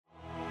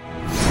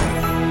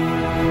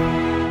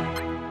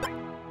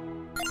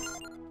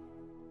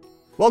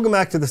Welcome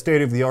back to the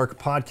State of the Arc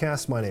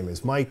podcast. My name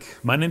is Mike.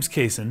 My name's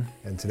Kason.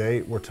 And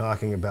today we're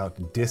talking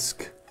about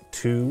Disc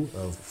 2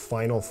 of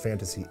Final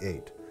Fantasy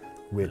VIII,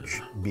 which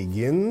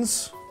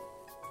begins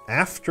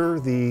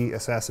after the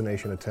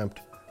assassination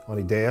attempt on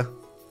Idea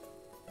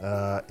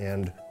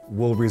and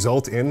will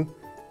result in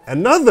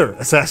another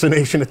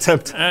assassination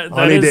attempt on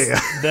Idea.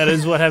 That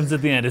is what happens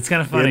at the end. It's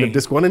kind of funny. The end of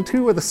Disc 1 and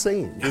 2 are the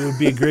same. It would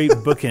be a great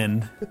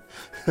bookend.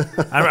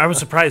 I was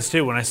surprised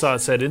too when I saw it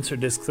said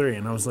insert Disc 3,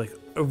 and I was like,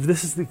 oh,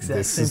 this is the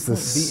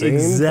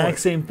exact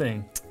same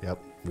thing. Yep.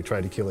 We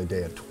tried to kill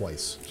Idea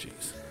twice.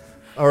 Jeez.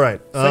 All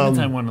right. Second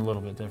time went a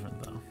little bit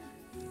different though.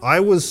 I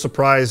was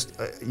surprised,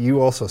 you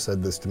also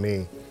said this to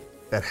me,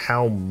 at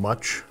how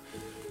much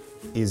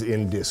is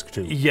in Disc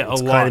 2. Yeah,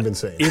 it's a lot. Kind of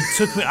insane. It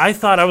took me, I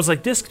thought I was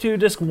like, Disc 2,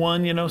 Disc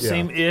 1,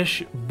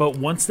 same-ish, but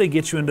once they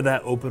get you into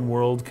that open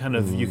world, kind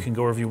of, you can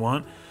go wherever you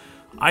want,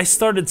 I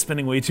started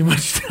spending way too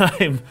much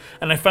time,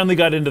 and I finally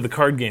got into the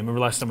card game.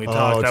 Remember last time we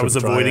talked, I was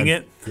avoiding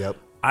it. Yep.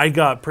 I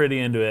got pretty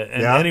into it,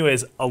 and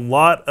anyways, a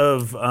lot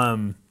of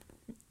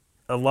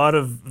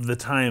the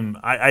time,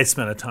 I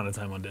spent a ton of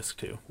time on Disc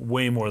 2,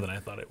 way more than I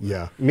thought it would.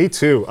 Yeah, me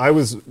too. I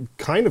was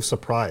kind of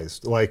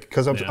surprised,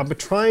 because I've been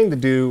trying to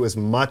do as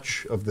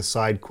much of the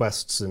side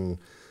quests and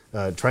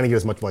trying to get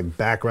as much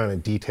background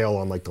and detail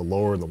on the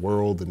lore and the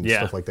world and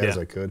stuff like that as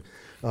I could.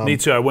 Me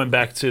too. I went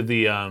back to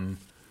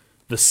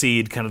the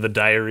seed, kind of the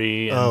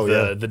diary,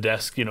 and the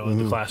desk, in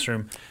the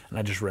classroom, and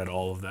I just read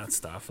all of that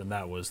stuff, and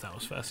that was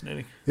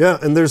fascinating. Yeah,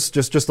 and there's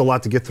just a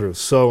lot to get through.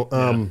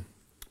 So.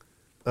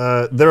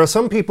 There are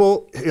some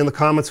people in the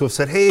comments who have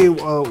said, hey,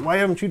 why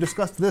haven't you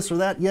discussed this or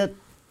that yet?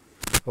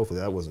 Hopefully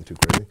that wasn't too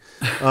crazy.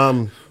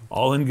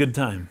 All in good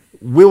time.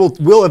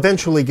 We'll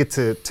eventually get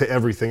to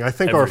everything. I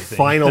think our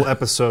final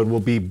episode will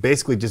be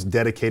basically just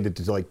dedicated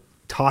to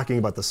talking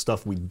about the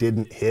stuff we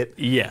didn't hit.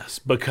 Yes,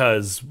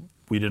 because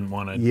we didn't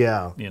want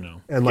to,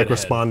 and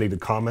responding to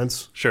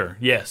comments. Sure,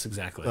 yes,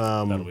 exactly.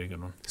 That'll be a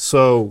good one.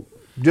 So...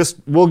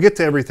 we'll get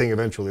to everything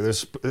eventually.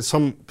 There's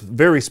some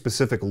very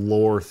specific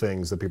lore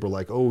things that people are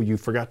like, oh, you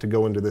forgot to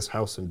go into this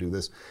house and do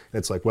this. And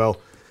it's like,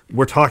 well,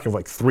 we're talking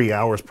 3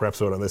 hours per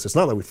episode on this. It's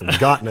not that we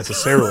forgot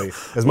necessarily,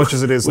 as much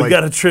as it is we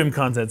got to trim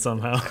content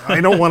somehow.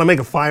 I don't want to make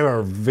a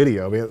 5-hour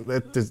video. I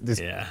mean,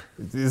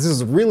 this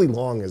is really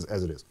long as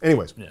it is.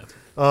 Anyways,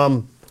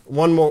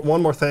 one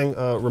more thing,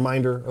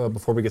 reminder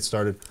before we get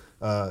started.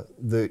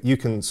 You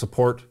can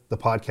support the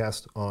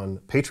podcast on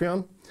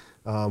Patreon.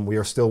 We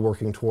are still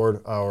working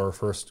toward our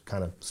first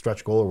kind of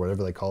stretch goal, or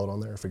whatever they call it on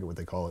there. I forget what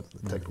they call it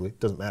technically. It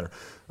doesn't matter.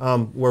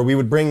 Where we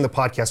would bring the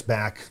podcast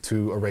back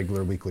to a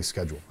regular weekly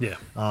schedule. Yeah.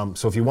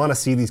 So if you want to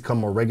see these come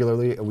more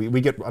regularly, we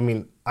get,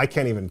 I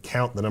can't even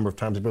count the number of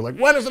times people are like,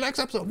 when is the next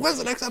episode? When's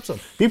the next episode?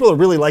 People are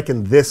really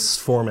liking this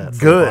format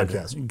for the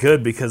podcast.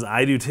 Good, because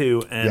I do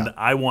too, and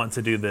I want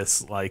to do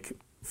this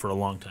for a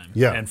long time.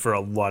 Yeah. And for a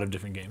lot of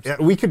different games. Yeah,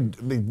 we could,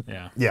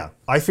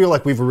 I feel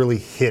like we've really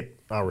hit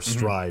our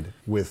stride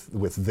with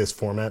this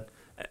format.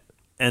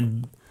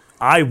 And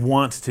I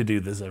want to do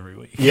this every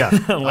week. Yeah,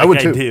 I would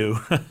too. I do.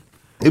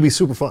 It'd be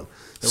super fun.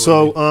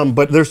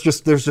 But there's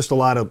just a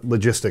lot of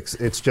logistics.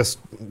 It's just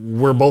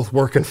we're both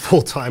working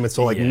full time, and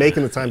so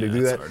making the time to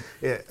do that.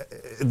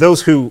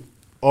 Those who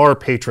are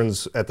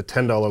patrons at the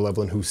 $10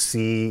 level and who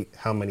see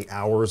how many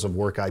hours of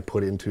work I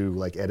put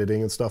into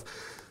editing and stuff,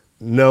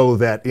 know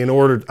that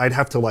I'd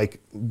have to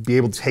be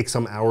able to take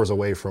some hours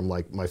away from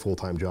my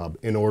full-time job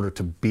in order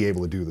to be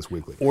able to do this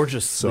weekly. Or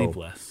just sleep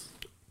less.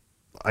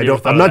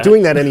 I'm not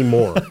doing that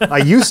anymore. I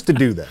used to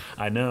do that.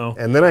 I know.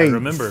 And then I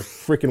remember.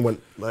 Freaking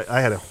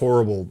I had a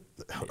horrible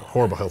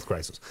health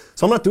crisis.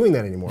 So I'm not doing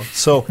that anymore.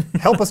 So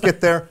help us get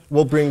there.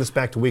 We'll bring this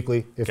back to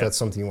weekly if that's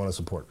something you want to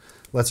support.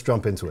 Let's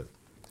jump into it.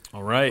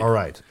 All right. All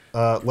right.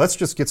 Let's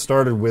just get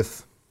started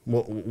with,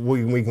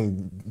 we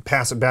can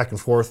pass it back and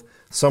forth,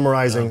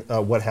 summarizing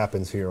what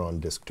happens here on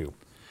Disc 2.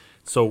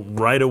 So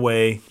right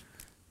away,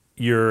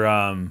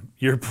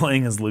 you're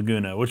playing as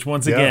Laguna, which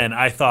once again,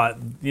 I thought,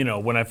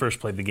 when I first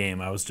played the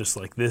game, I was just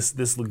like,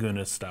 this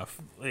Laguna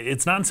stuff.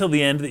 It's not until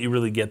the end that you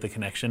really get the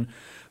connection,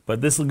 but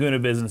this Laguna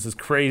business is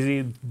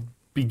crazy.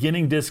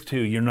 Beginning Disc 2,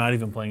 you're not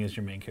even playing as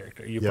your main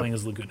character. You're playing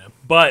as Laguna.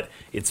 But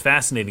it's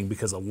fascinating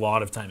because a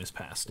lot of time has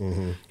passed.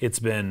 Mm-hmm. It's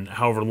been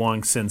however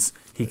long since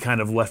he kind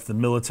of left the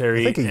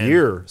military. I think a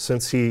year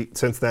since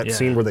that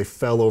scene where they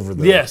fell over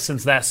the... Yes,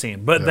 since that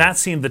scene. But that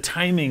scene, the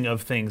timing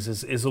of things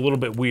is a little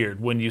bit weird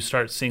when you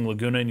start seeing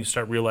Laguna and you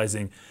start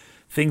realizing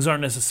things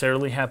aren't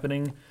necessarily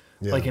happening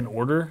in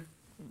order,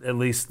 at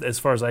least as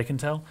far as I can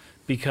tell.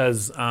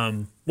 Because,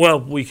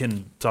 we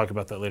can talk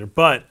about that later.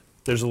 But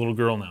there's a little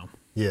girl now.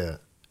 Yeah.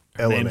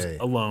 Her name's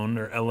Alone,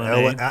 or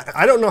LNA.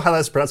 I don't know how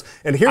that's pronounced.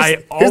 And here's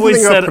the always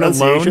thing said about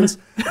pronunciations.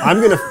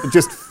 I'm going to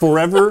just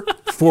forever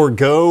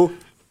forego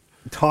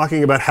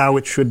talking about how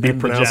it should be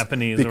pronounced.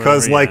 Japanese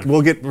because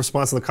we'll get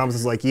response in the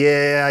comments like,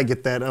 yeah, I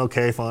get that.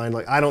 Okay, fine.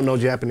 I don't know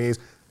Japanese.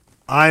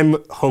 I'm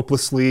not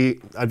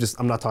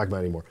talking about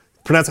it anymore.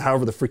 Pronounce it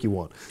however the frick you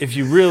want. If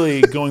you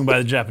really going by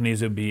the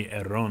Japanese, it would be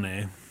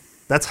Erone.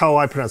 That's how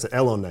I pronounce it,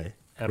 Elone.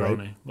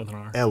 Erone with an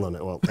R.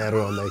 Elone, well,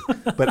 Erone,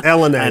 but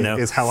Elone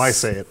is how I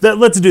say it.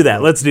 Let's do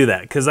that. Let's do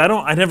that because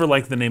I never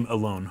liked the name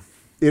Alone.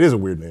 It is a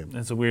weird name.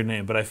 It's a weird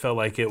name, but I felt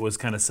like it was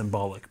kind of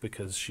symbolic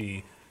because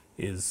she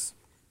is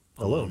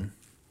alone.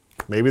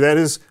 Maybe that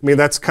is. I mean,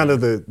 that's kind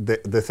of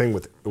the thing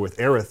with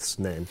Aerith's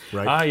name,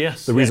 right? Ah,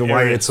 yes. The reason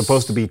why it's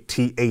supposed to be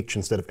TH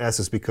instead of S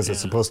is because it's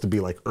supposed to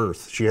be like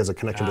Earth. She has a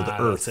connection to the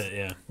Earth, that's it,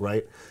 yeah.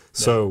 right?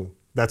 So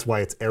that's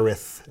why it's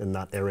Aerith and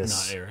not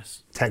Eris. Not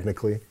Eris.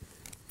 Technically.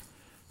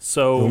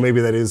 So well,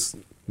 maybe that is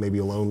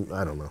alone.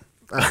 I don't know.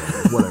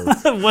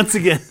 Whatever. Once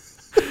again.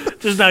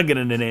 Just not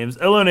getting into names.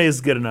 Elone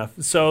is good enough.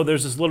 So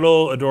there's this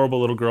little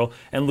adorable little girl,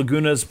 and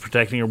Laguna's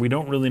protecting her. We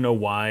don't really know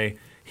why.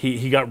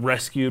 He got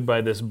rescued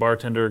by this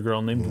bartender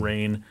girl named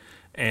Rain,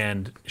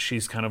 and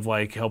she's kind of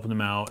like helping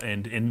him out.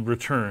 And in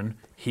return,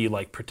 he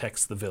like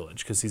protects the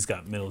village because he's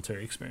got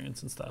military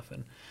experience and stuff.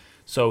 And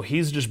so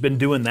he's just been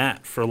doing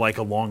that for like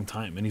a long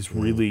time, and he's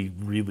really,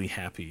 really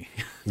happy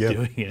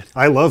doing it.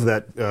 I love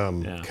that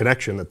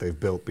connection that they've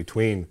built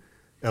between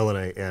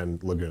Elone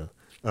and Laguna.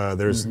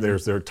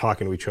 They're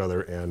talking to each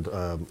other, and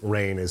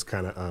Rain is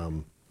kind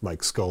of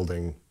like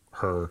scolding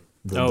her,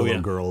 the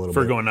little girl, a little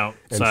for bit. going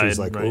outside. And she's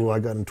like, "Oh, I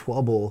got in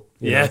trouble."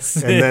 Yes,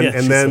 and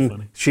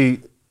then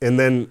and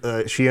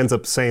then she ends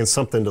up saying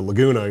something to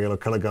Laguna,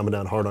 kind of coming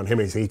down hard on him,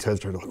 and he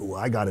tells her, like, "Oh,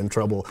 I got in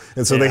trouble."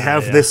 And so they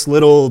have this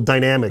little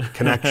dynamic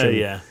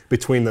connection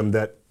between them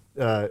that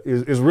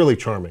is really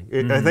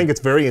charming. I think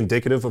it's very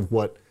indicative of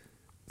what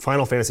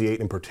Final Fantasy VIII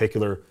in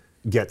particular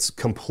gets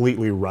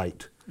completely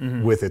right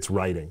with its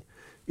writing.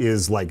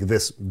 Is like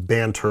this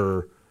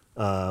banter,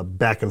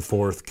 back and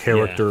forth,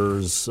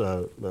 characters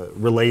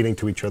relating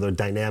to each other,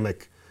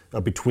 dynamic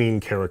between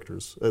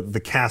characters, the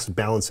cast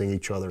balancing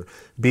each other,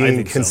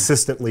 being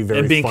consistently very funny.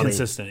 And being funny.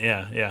 Consistent,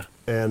 yeah.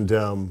 And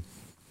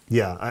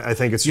I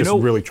think it's just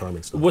really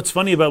charming stuff. What's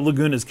funny about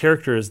Laguna's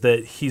character is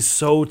that he's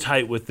so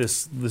tight with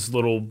this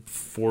little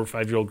 4 or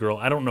 5-year-old girl.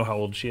 I don't know how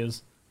old she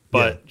is,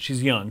 but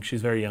she's young.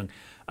 She's very young.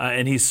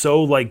 And he's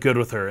so like good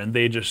with her, and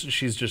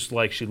she's just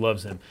like she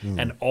loves him.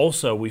 And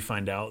also we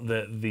find out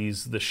that the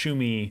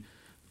Shumi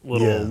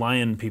little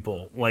lion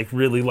people like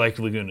really like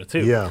Laguna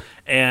too. Yeah.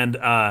 And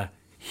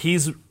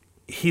he's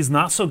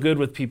not so good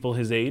with people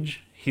his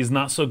age. He's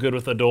not so good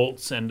with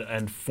adults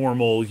and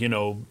formal,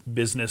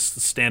 business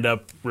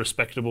stand-up,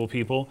 respectable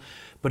people.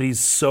 But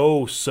he's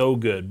so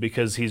good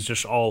because he's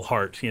just all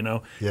heart, Yeah.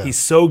 He's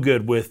so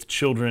good with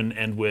children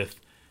and with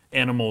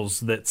animals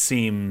that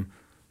seem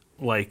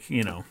like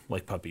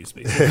like puppies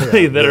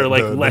basically that are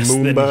like less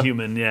than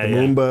human.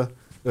 Moomba.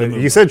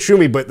 You said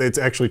Shumi, but it's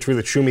actually true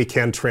that Shumi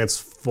can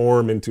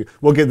transform into.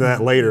 We'll get to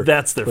that later.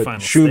 That's their final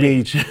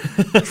Shumi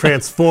stage.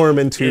 transform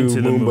into the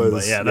Moombas.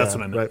 Moomba. Yeah, that's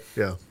what I meant.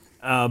 Right.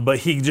 Yeah. But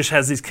he just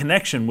has this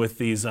connection with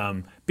these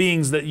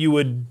beings that you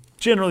would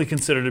generally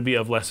consider to be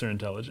of lesser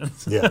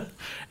intelligence. Yeah.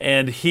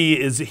 And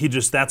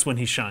that's when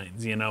he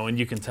shines, and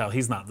you can tell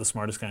he's not the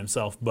smartest guy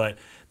himself, but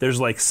there's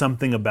like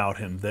something about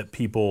him that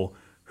people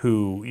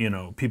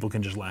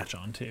can just latch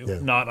on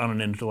to, not on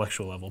an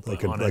intellectual level,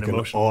 but on an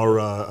emotional level. An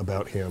aura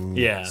about him,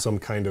 Yeah. some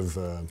kind of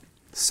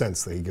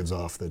sense that he gives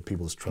off that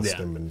people just trust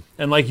him.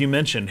 And like you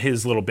mentioned,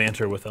 his little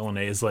banter with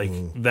Elone is like,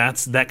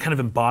 that kind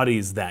of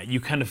embodies that. You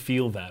kind of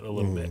feel that a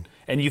little bit.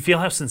 And you feel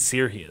how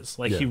sincere he is.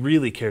 Like he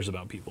really cares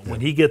about people.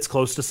 When he gets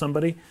close to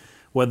somebody,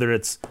 whether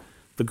it's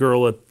the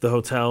girl at the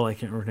hotel, I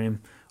can't remember her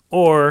name,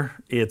 or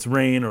it's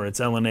Rain, or it's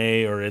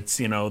Elone, or it's,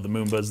 the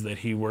Moombas that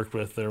he worked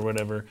with or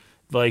whatever,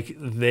 like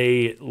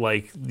they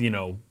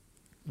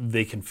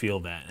can feel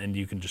that, and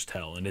you can just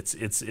tell, and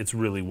it's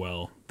really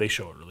well. They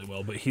show it really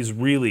well, but he's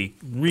really,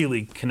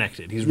 really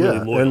connected. He's really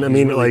loyal. And I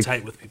mean, he's really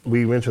tight with people.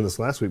 We mentioned this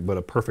last week, but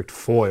a perfect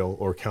foil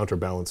or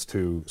counterbalance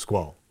to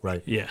Squall,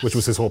 right? Yes. Which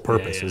was his whole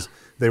purpose. Is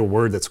they were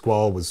worried that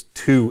Squall was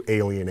too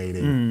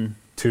alienating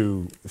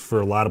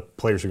for a lot of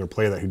players who are going to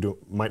play that who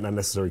might not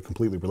necessarily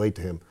completely relate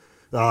to him.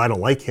 Oh, I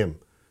don't like him.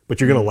 But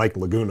you're going to like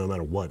Laguna no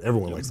matter what.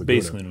 Everyone likes Laguna.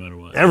 Basically, no matter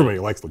what. Everybody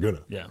likes Laguna.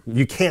 Yeah.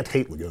 You can't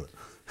hate Laguna.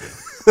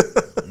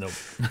 Nope.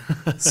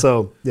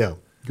 So, yeah,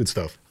 good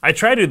stuff. I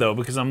try to, though,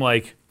 because I'm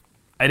like,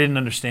 I didn't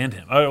understand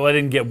him. I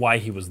didn't get why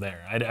he was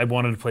there. I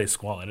wanted to play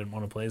Squall. I didn't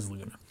want to play as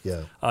Laguna.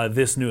 Yeah.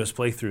 This newest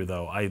playthrough,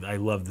 though, I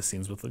love the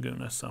scenes with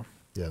Laguna. So.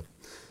 Yeah.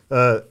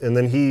 And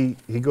then he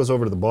goes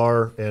over to the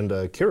bar, and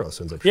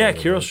Kyros ends up showing up.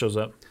 Yeah, Kyros shows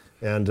up.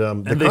 And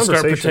they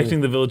start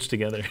protecting the village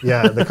together.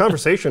 Yeah, the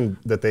conversation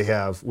that they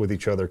have with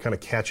each other, kind of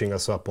catching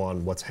us up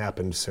on what's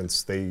happened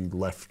since they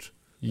left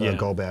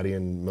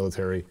Galbadian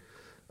military.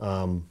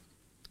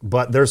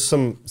 But there's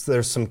some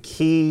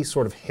key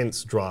sort of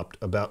hints dropped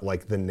about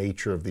like the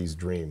nature of these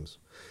dreams.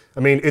 I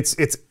mean,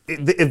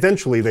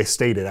 eventually they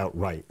state it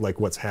outright, like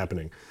what's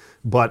happening.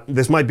 But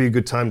this might be a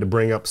good time to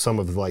bring up some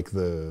of like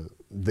the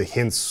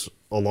hints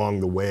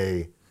along the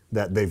way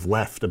that they've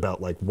left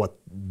about like what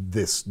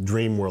this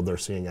dream world they're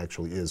seeing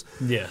actually is.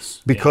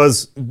 Yes.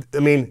 Because, I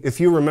mean, if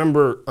you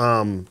remember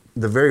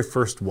the very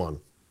first one,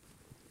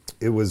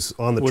 it was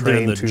on the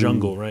train to...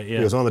 jungle, right? Yeah.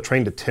 It was on the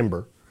train to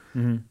Timber.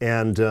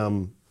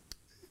 And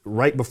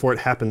right before it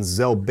happens,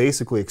 Zell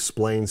basically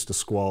explains to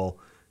Squall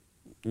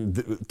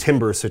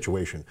Timber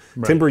situation.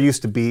 Right. Timber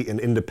used to be an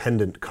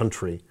independent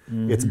country.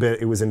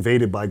 It was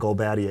invaded by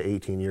Golbadia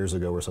 18 years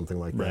ago or something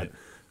like that.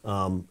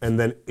 And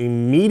then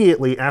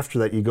immediately after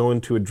that, you go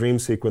into a dream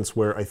sequence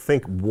where I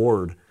think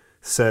Ward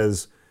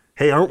says,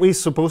 "Hey, aren't we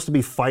supposed to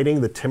be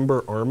fighting the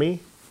Timber army?"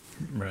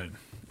 Right.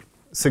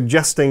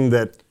 Suggesting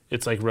that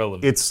it's like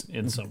relevant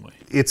in some way.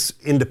 It's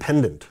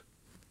independent.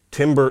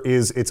 Timber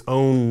is its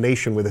own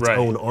nation with its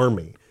own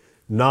army,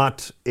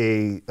 not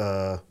a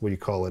what do you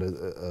call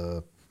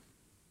it?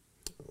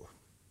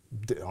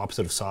 The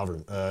opposite of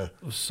sovereign.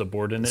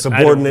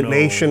 Subordinate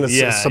nation,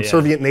 a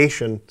subservient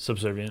nation.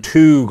 Subservient.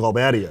 To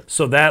Golbadia.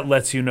 So that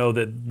lets you know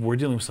that we're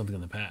dealing with something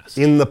in the past.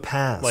 In the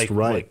past,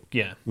 right.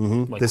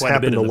 Like this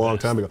happened a long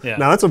past. time ago. Yeah.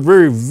 Now, that's a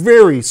very,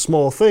 very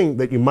small thing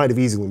that you might have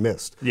easily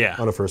missed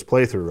on a first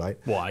playthrough, right?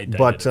 Well, I did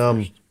But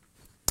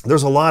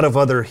there's a lot of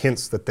other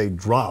hints that they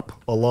drop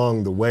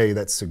along the way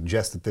that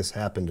suggest that this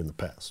happened in the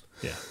past.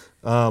 Yeah.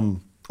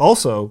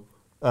 Also,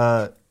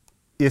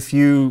 if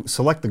you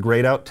select the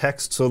grayed out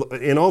text, so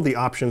in all the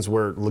options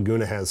where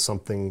Laguna has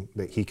something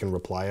that he can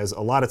reply as,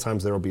 a lot of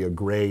times there will be a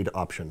grayed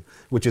option,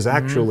 which is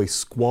actually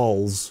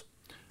Squall's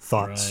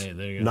thoughts,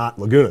 not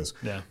Laguna's.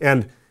 Yeah.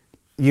 And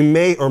you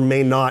may or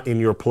may not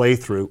in your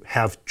playthrough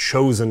have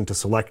chosen to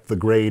select the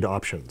grayed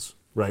options,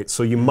 right?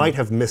 So you might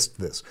have missed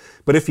this.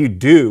 But if you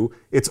do,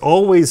 it's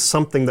always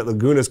something that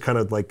Laguna's kind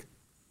of like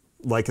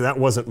that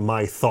wasn't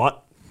my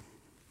thought.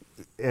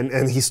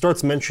 And he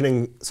starts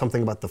mentioning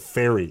something about the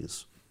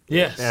fairies.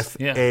 Yes.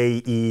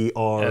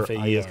 F-A-E-R-I-S.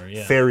 F-A-E-R,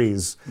 yeah.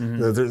 Fairies.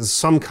 There's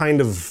some kind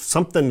of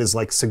something is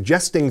like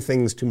suggesting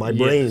things to my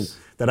brain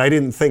that I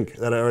didn't think,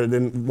 that I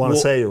didn't want to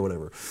say or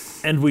whatever.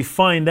 And we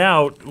find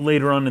out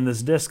later on in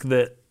this disc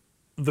that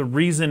the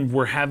reason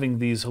we're having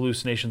these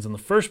hallucinations in the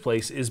first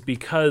place is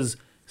because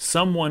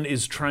someone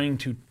is trying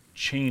to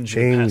change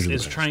the past,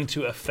 is trying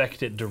to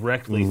affect it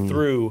directly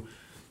through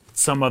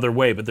some other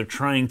way, but they're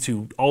trying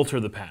to alter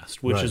the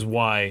past, which is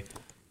why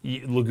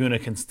Laguna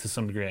can, to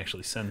some degree,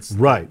 actually sense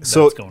that's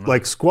going on.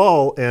 Like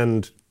Squall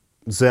and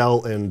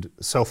Zell and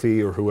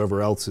Selphie or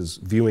whoever else is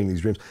viewing these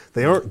dreams,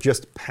 they aren't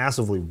just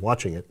passively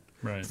watching it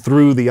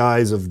through the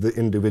eyes of the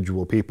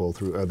individual people,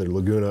 through either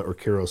Laguna or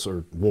Kiros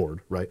or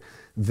Ward, right?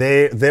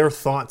 Their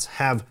thoughts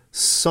have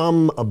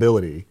some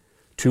ability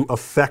to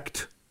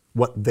affect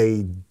what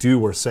they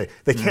do or say.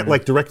 They can't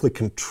like directly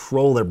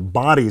control their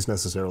bodies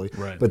necessarily,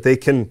 but they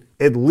can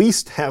at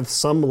least have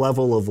some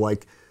level of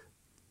like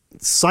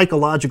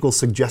psychological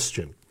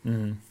suggestion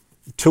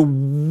to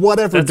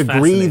whatever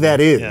degree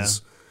that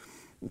is.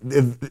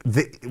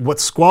 What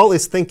Squall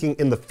is thinking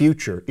in the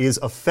future is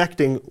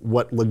affecting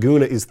what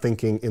Laguna is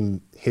thinking in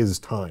his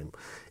time,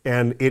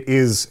 and it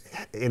is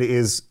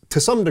to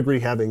some degree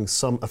having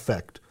some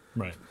effect.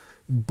 Right.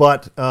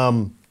 But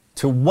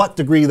to what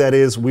degree that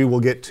is, we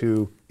will get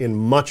to in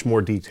much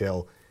more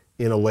detail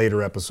in a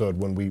later episode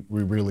when we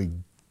really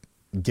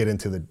get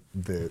into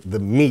the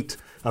meat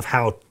of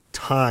how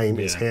time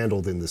is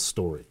handled in this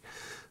story.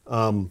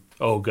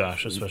 Oh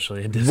gosh,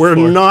 especially in Discord.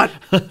 We're not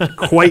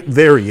quite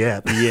there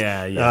yet.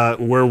 Yeah.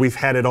 Where we've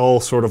had it all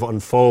sort of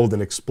unfold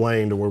and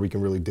explained and where we can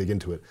really dig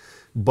into it.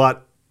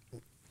 But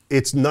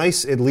it's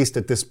nice, at least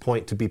at this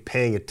point, to be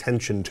paying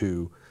attention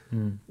to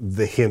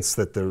the hints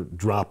that they're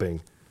dropping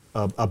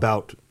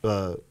about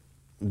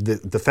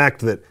the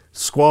fact that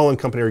Squall and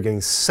company are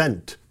getting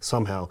sent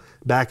somehow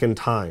back in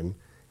time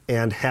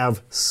and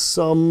have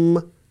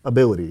some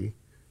ability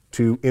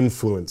to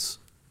influence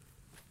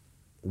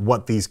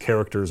what these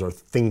characters are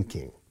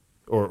thinking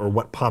or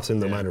what pops in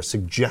their mind or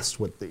suggests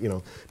what,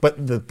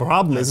 But the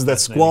problem is that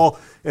Squall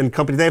and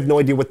company, they have no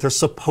idea what they're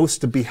supposed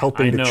to be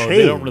helping to change.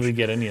 They don't really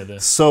get any of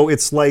this. So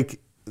it's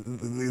like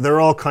they're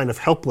all kind of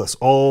helpless.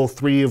 All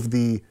three of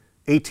the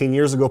 18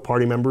 years ago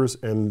party members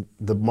and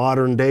the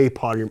modern day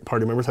party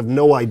members have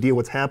no idea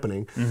what's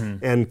happening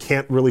and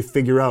can't really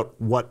figure out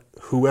what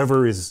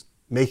whoever is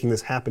making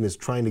this happen is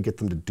trying to get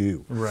them to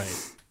do.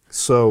 Right.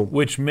 So,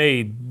 which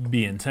may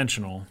be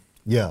intentional.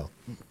 Yeah.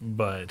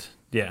 But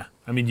yeah,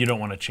 I mean, you don't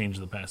want to change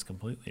the past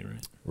completely,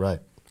 right? Right.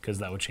 Because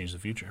that would change the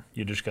future.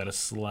 You just got to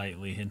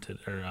slightly hint it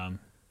or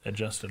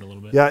adjust it a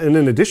little bit. Yeah, and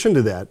in addition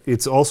to that,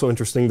 it's also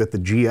interesting that the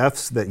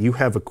GFs that you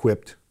have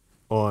equipped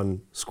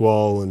on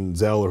Squall and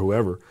Zell or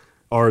whoever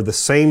are the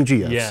same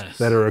GFs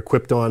that are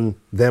equipped on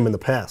them in the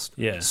past.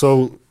 Yes.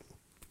 So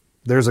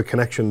there's a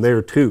connection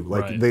there too.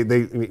 Like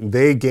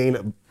they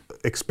gain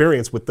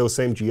experience with those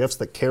same GFs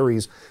that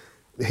carries.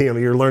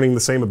 You're learning the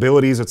same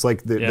abilities. It's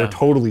like they're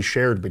totally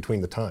shared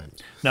between the times.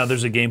 Now,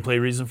 there's a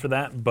gameplay reason for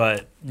that,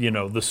 but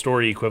the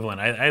story equivalent,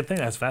 I think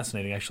that's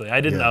fascinating. Actually,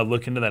 I didn't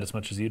look into that as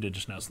much as you did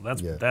just now, so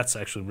that's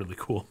actually really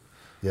cool.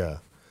 Yeah.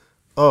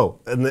 Oh,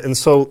 and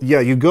so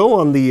you go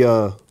on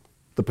the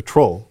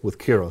patrol with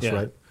Kiros,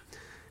 right?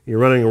 You're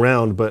running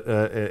around, but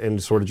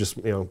and sort of just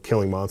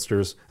killing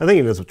monsters. I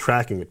think he ends up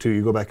tracking it too.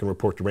 You go back and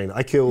report to Rain.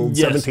 I killed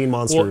 17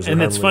 monsters. Well,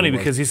 and it's funny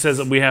because he says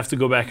that we have to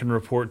go back and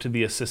report to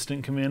the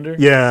assistant commander.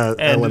 Yeah,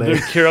 and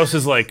Kiros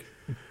is like,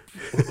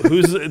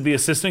 who's the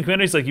assistant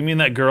commander? He's like, you mean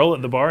that girl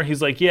at the bar?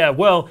 He's like, yeah,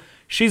 well,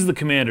 she's the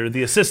commander.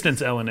 The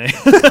assistant's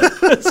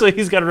LNA. So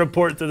he's got to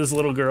report to this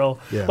little girl.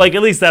 Yeah. Like,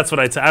 at least that's what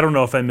I don't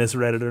know if I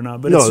misread it or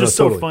not, but it's just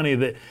so funny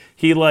that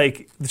he,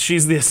 like,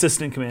 she's the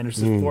assistant commander.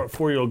 She's a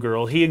four-year-old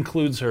girl. He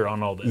includes her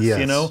on all this,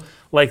 you know?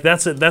 Like,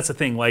 that's a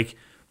thing. Like,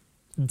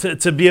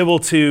 to be able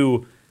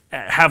to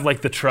have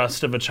like the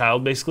trust of a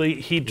child, basically,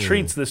 he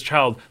treats this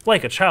child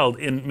like a child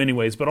in many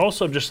ways, but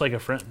also just like a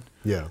friend.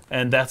 Yeah.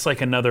 And that's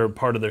like another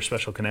part of their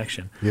special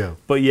connection. Yeah.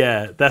 But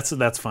yeah,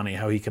 that's funny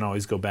how he can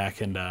always go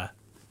back and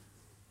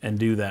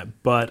do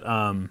that. But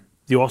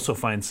you also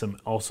find some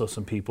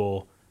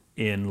people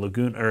in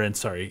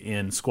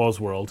in Squall's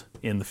world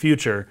in the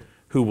future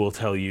who will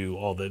tell you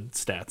all the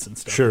stats and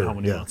stuff, and how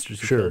many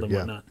monsters you killed and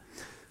whatnot.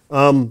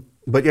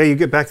 But yeah, you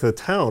get back to the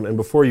town, and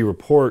before you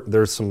report,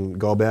 there's some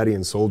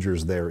Galbadian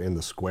soldiers there in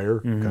the square,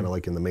 kind of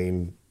like in the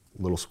main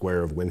little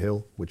square of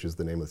Windhill, which is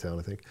the name of the town,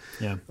 I think.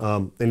 Yeah.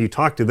 And you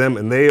talk to them,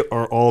 and they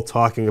are all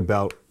talking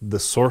about the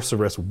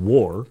Sorceress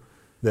War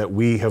that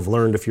we have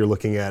learned. If you're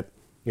looking at,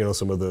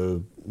 some of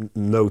the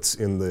notes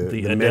in the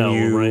Adele,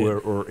 menu,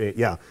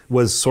 right?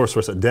 Was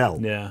Sorceress Adele.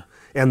 Yeah.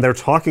 And they're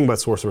talking about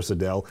Sorceress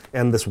Adele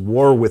and this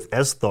war with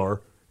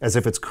Esthar as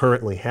if it's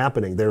currently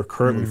happening. They're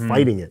currently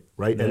fighting it,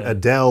 right? Yeah. And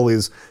Adele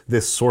is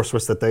this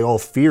sorceress that they all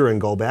fear in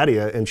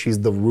Galbadia, and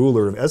she's the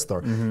ruler of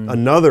Esthar.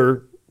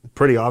 Another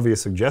pretty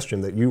obvious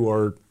suggestion that you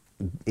are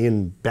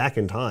back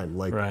in time,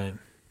 like,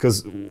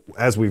 because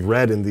as we've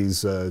read in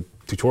these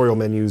tutorial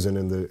menus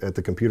and at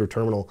the computer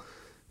terminal,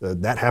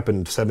 that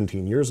happened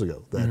 17 years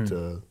ago.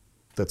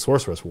 That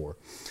Sorceress War,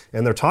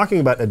 and they're talking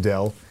about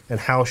Adele and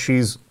how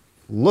she's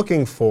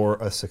looking for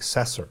a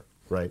successor,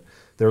 right?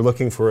 They're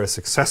looking for a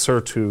successor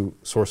to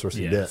Sorceress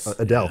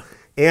Adele. Yeah.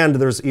 And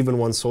there's even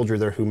one soldier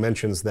there who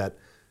mentions that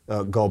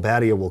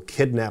Galbadia will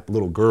kidnap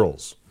little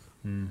girls.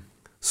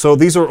 So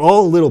these are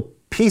all little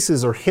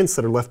pieces or hints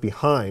that are left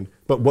behind,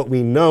 but what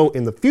we know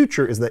in the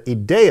future is that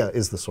Idea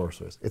is the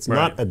sorceress. It's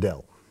not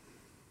Adele.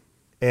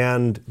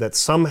 And that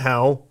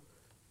somehow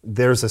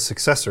there's a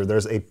successor,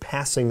 there's a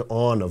passing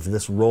on of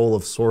this role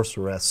of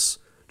sorceress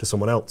to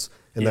someone else,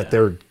 and that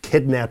they're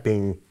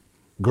kidnapping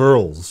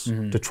girls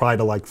to try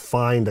to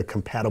find a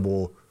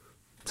compatible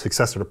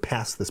successor to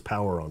pass this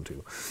power on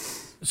to.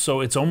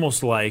 So it's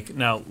almost like,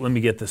 now let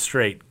me get this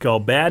straight,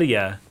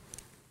 Galbadia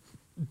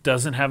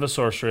doesn't have a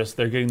sorceress.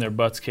 They're getting their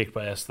butts kicked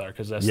by Esthar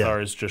because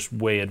Esthar is just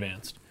way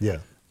advanced. Yeah.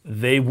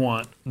 They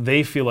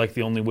feel like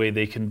the only way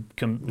they can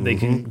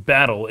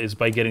battle is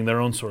by getting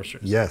their own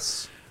sorceress.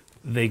 Yes.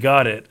 They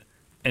got it,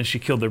 and she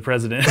killed their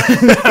president.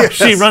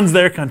 She runs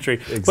their country.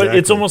 Exactly. But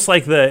it's almost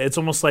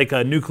like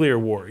a nuclear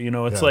war.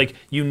 It's like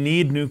you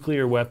need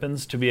nuclear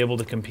weapons to be able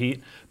to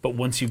compete. But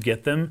once you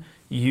get them,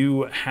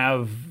 you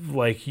have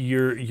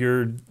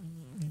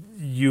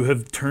you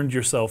have turned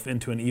yourself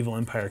into an evil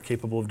empire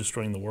capable of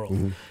destroying the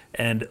world.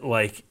 And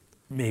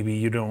maybe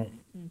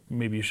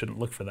you shouldn't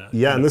look for that.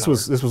 Yeah, and this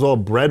was all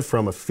bred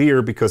from a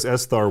fear because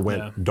Esthar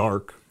went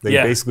dark. They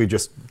basically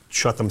just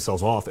shut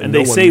themselves off, and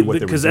they no one say knew what they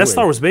were because doing.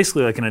 Esthar was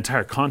basically like an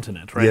entire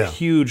continent, right? A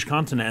huge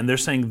continent, and they're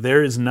saying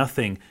there is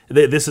nothing.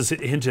 This is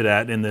hinted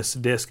at in this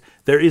disc.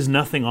 There is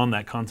nothing on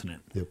that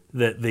continent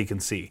that they can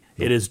see.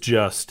 It is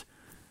just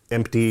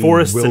empty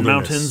forests wilderness. and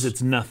mountains.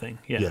 It's nothing.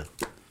 Yeah.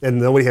 And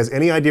nobody has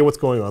any idea what's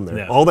going on there.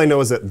 Yeah. All they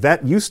know is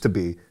that used to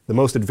be the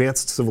most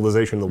advanced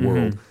civilization in the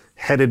world,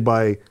 headed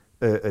by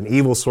an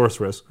evil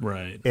sorceress.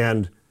 Right.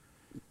 And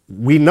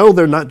we know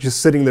they're not just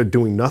sitting there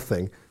doing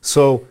nothing.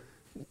 So,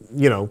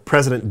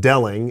 President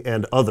Delling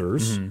and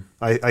others,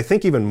 I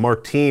think even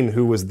Martine,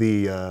 who was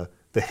the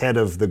head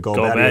of the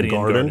Galbadian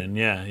Garden.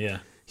 Yeah.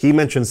 He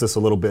mentions this a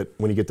little bit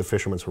when you get to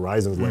Fisherman's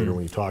Horizons later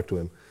when you talk to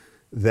him,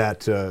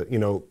 that,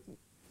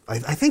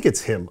 I think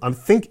it's him. I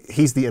think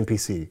he's the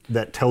NPC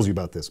that tells you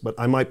about this, but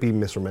I might be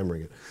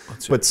misremembering it.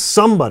 But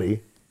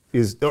somebody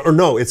is, or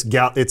no, it's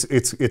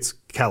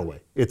Calloway.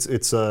 It's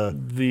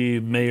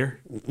the mayor.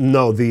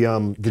 No,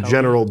 the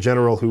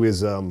general who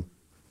is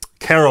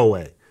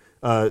Caraway,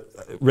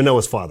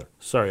 Renoa's father.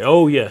 Sorry.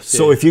 Oh yes.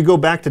 So if you go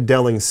back to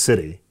Delling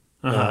City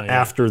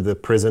after the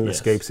prison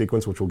escape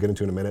sequence, which we'll get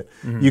into in a minute,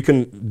 you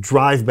can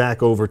drive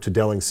back over to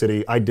Delling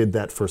City. I did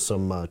that for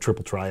some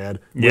triple triad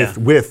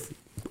with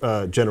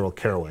General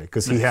Caraway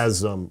because he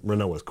has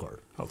Renoa's card.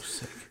 Oh,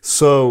 sick.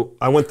 So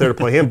I went there to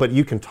play him, but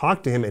you can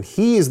talk to him, and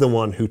he is the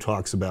one who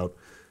talks about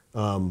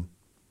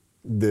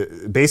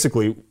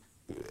basically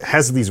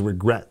has these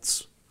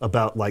regrets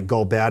about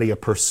Galbadia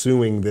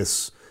pursuing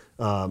this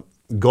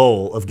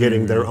goal of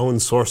getting their own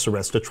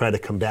sorceress to try to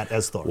combat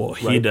Esthar. Well,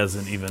 he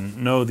doesn't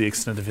even know the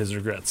extent of his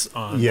regrets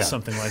on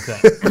something like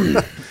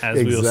that,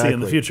 as we will see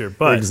in the future.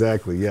 But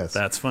exactly, yes.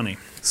 That's funny.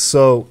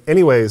 So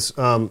anyways,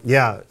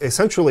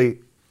 essentially,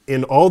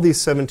 in all these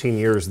 17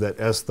 years that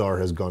Esthar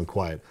has gone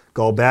quiet,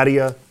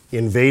 Galbadia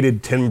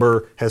invaded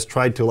Timber, has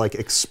tried to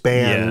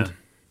expand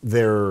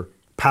their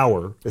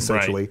power,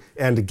 essentially,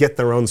 and get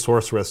their own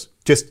sorceress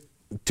just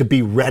to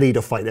be ready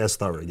to fight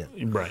Esthar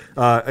again. Right.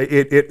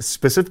 It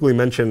specifically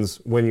mentions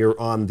when you're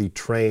on the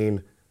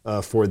train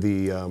for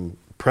the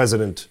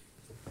president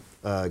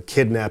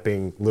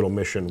kidnapping little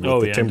mission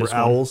with the Timber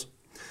Owls.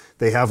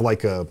 They have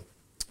like what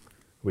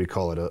do you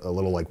call it, a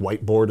little like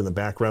whiteboard in the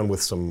background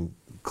with some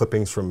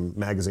clippings from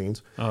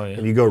magazines. Oh, yeah.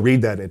 And you go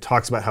read that, and it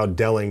talks about how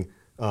Delling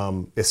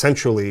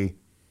essentially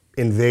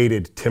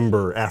invaded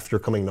Timber after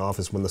coming into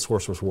office when the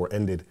Sorcerer's War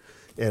ended,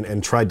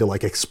 and tried to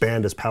like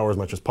expand his power as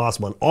much as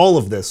possible. And all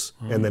of this,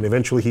 and then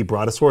eventually he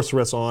brought a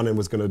sorceress on and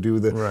was going to do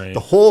the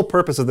whole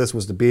purpose of this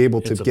was to be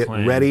able to get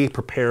ready,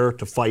 prepare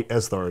to fight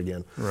Esthar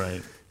again.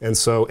 Right. And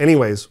so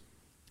anyways,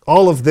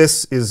 all of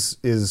this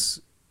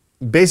is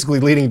basically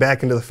leading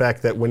back into the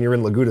fact that when you're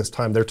in Laguna's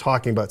time, they're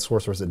talking about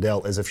Sorceress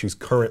Adele as if she's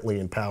currently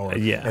in power,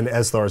 and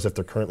Esthar as if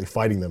they're currently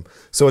fighting them.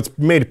 So it's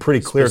made pretty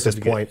clear at this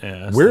point,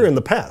 we're in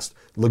the past.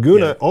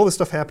 Laguna, all this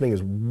stuff happening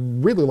is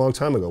really long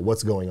time ago.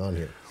 What's going on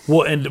here?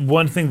 Well, and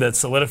one thing that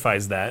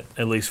solidifies that,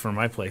 at least for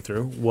my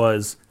playthrough,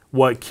 was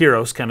what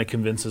Kiros kind of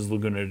convinces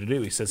Laguna to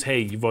do. He says,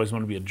 hey, you've always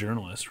wanted to be a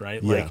journalist,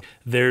 right? Yeah. Like,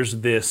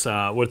 there's this,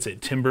 what's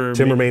it, Timber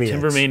Maniacs.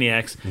 Timber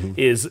Maniacs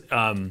is...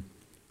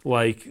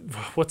 like,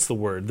 what's the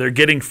word? They're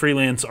getting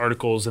freelance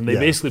articles, and they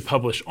basically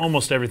publish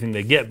almost everything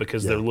they get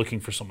because they're looking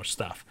for so much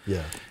stuff.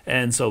 Yeah.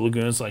 And so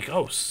Laguna's like,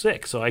 oh,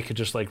 sick. So I could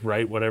just like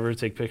write whatever,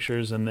 take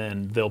pictures, and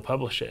then they'll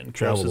publish it. And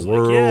Kiros is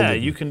like, yeah,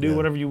 you can do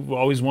whatever you've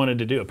always wanted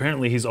to do.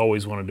 Apparently he's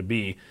always wanted to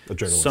be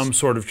some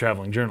sort of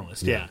traveling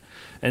journalist. Yeah.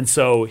 And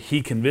so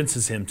he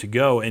convinces him to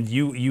go, and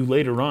you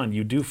later on,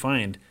 you do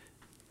find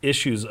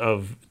issues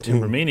of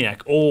Timber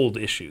Maniac, old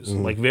issues,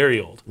 like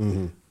very old,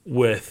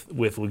 with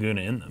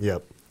Laguna in them.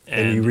 Yep.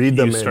 And you read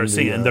them, you start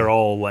seeing, and they're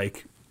all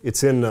like...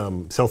 It's in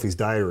Selphie's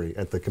diary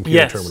at the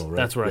computer terminal, right?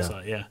 That's where I saw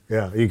it, yeah.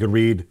 Yeah, you could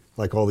read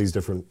like all these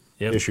different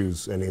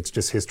issues, and it's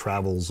just his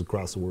travels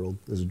across the world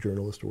as a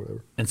journalist or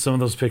whatever. And some of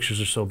those pictures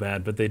are so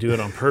bad, but they do it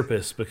on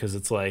purpose because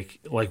it's like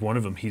one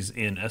of them, he's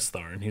in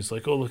Esthar, and he's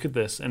like, oh, look at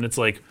this. And it's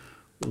like,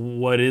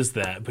 what is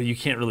that? But you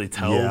can't really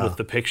tell with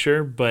the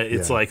picture, but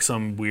it's like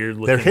some weird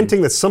looking They're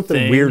hinting that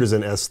something weird is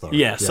in Esthar.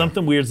 Yeah,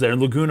 something weird's there, and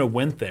Laguna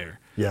went there.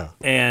 Yeah.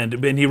 And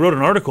he wrote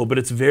an article, but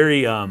it's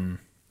very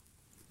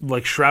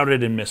like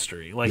shrouded in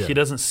mystery. Like he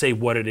doesn't say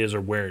what it is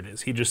or where it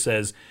is. He just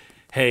says,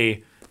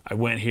 hey, I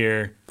went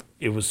here,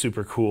 it was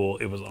super cool,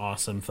 it was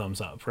awesome,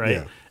 thumbs up, right?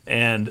 Yeah.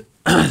 And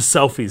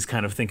Selphie's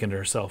kind of thinking to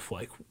herself,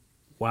 like,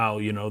 wow,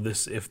 you know,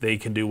 this, if they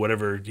can do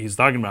whatever he's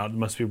talking about, it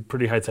must be a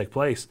pretty high-tech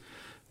place.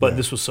 But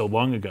this was so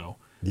long ago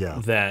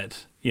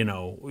that, you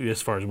know,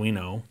 as far as we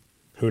know,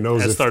 who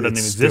knows if Esthar doesn't even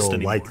it's exist still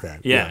anymore. like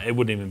that. Yeah, it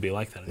wouldn't even be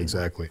like that anymore.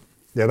 Exactly.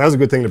 Yeah, that was a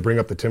good thing to bring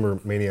up the Timber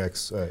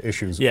Maniacs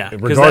issues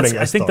regarding Esthar.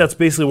 I think that's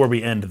basically where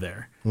we end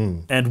there.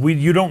 And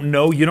you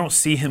don't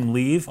see him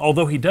leave,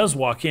 although he does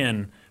walk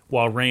in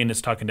while Rain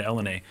is talking to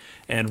Elena.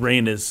 And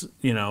Rain is,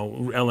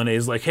 Elena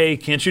is like, hey,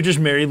 can't you just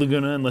marry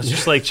Laguna and let's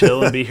just like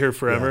chill and be here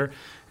forever?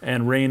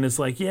 And Rain is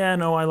like, yeah,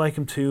 no, I like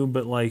him too,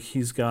 but like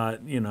he's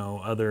got,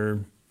 other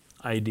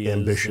ideas.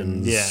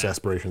 Ambitions,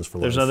 aspirations for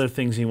life. There's other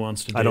things he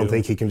wants to do. I don't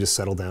think he can just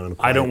settle down in a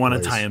quiet I don't want to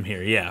place. tie him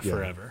here,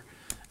 forever.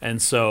 And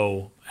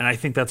so, and I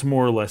think that's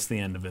more or less the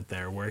end of it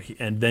there,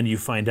 and then you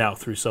find out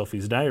through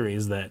Selphie's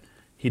diaries that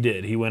he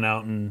did. He went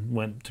out and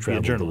went to be a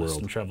journalist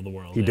and traveled the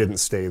world. He didn't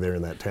stay there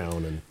in that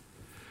town and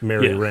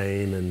marry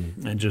Rain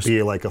and just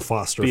be like a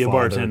foster father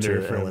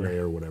bartender to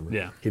Elena or whatever.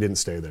 Yeah. He didn't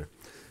stay there.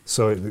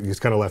 So he's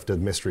kind of left a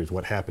mystery as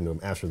what happened to him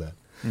after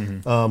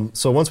that.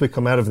 So once we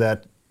come out of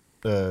that,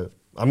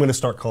 I'm going to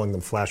start calling them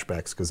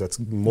flashbacks because that's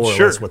more or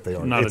less what they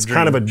are. Not it's a dream.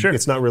 kind of a.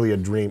 It's not really a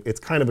dream. It's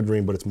kind of a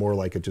dream, but it's more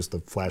like just a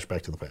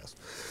flashback to the past.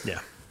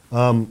 Yeah.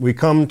 We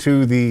come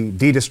to the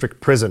D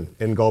District prison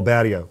in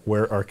Galbadia,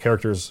 where our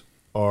characters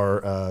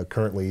are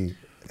currently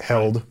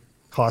held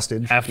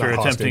hostage after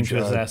attempting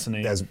to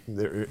assassinate. As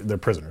they're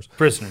prisoners.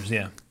 Prisoners,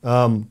 yeah.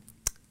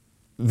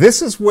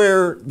 This is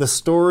where the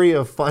story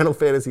of Final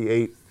Fantasy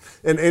VIII,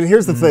 and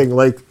here's the thing,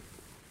 like,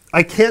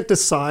 I can't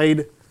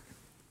decide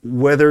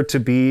whether to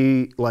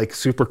be like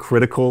super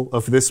critical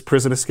of this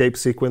prison escape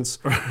sequence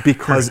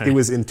because it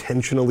was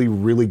intentionally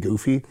really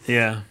goofy,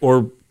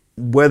 or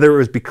whether it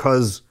was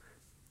because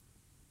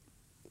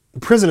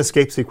prison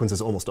escape sequences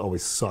almost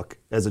always suck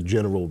as a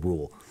general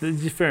rule.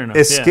 Fair enough.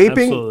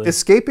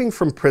 Escaping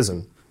from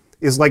prison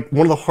is like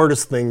one of the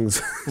hardest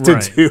things to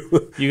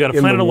do. You got to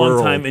plan it a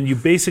long time, and you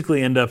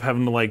basically end up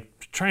having to like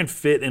try and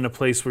fit in a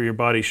place where your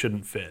body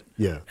shouldn't fit.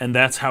 Yeah. And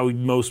that's how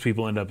most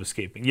people end up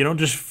escaping. You don't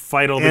just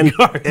fight all the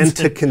guards. And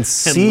to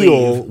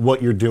conceal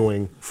what you're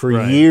doing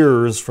for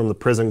years from the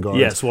prison guards.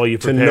 Yes, while you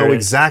prepare to know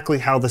exactly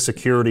how the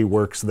security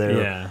works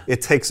there. Yeah.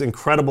 It takes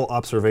incredible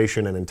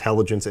observation and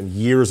intelligence and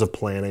years of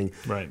planning.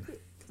 Right.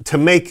 To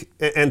make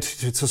and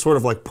to sort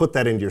of like put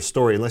that into your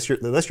story, unless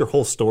your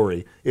whole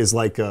story is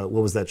like what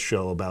was that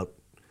show about?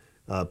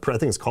 I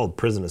think it's called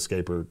Prison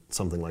Escape or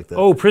something like that.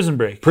 Oh, Prison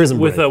Break. Prison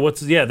Break. With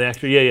the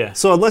actor, yeah.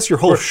 So unless your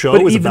whole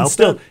show is about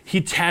that, he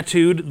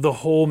tattooed the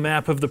whole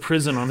map of the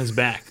prison on his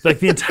back. Like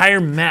the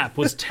entire map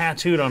was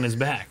tattooed on his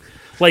back.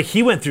 Like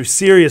he went through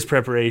serious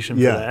preparation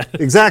for that.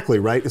 Exactly,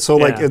 right? So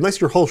like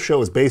unless your whole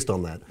show is based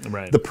on that,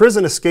 the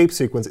prison escape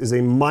sequence is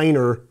a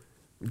minor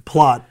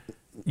plot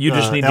You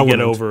just need to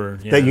get over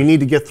that you need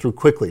to get through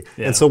quickly.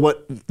 And so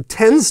what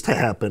tends to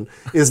happen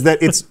is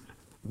that it's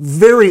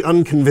very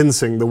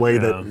unconvincing the way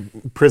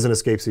that prison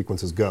escape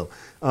sequences go.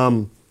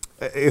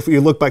 If you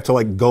look back to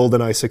like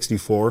GoldenEye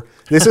 64,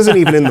 this isn't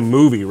even in the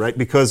movie, right?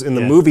 Because in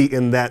the movie,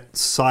 in that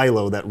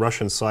silo, that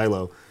Russian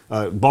silo,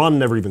 Bond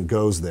never even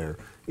goes there.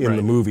 In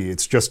the movie,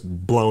 it's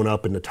just blown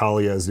up and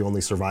Natalia is the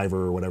only survivor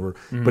or whatever.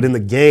 But in the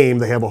game,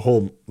 they have a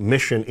whole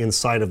mission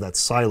inside of that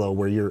silo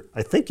where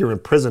I think you're in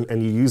prison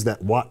and you use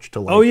that watch to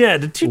like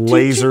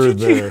laser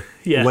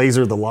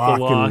the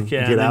lock and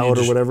get out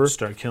or whatever.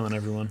 Start killing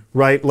everyone.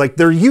 Right, like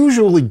they're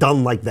usually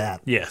done like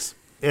that. Yes.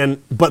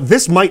 But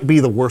this might be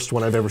the worst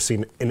one I've ever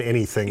seen in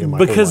anything in my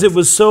whole life. Because it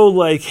was so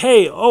like,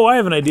 hey, I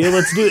have an idea,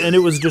 let's do it. And it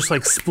was just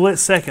like split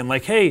second.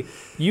 Like, hey,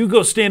 you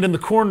go stand in the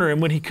corner and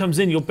when he comes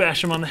in, you'll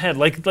bash him on the head.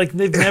 Like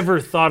they've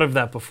never thought of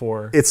that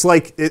before. It's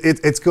like,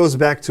 it goes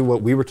back to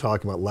what we were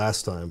talking about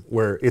last time,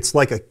 where it's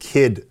like a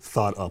kid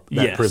thought up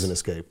that prison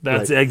escape.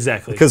 That's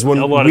exactly. Because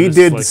when we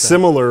did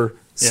similar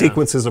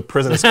sequences of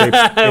prison escapes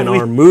in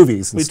our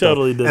movies and stuff.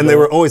 Totally did and they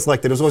were always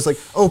like that. It was always like,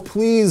 oh,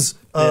 please,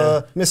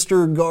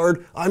 Mr.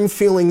 Guard, I'm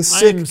feeling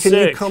sick. Can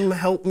you come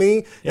help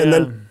me? And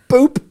then,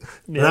 boop,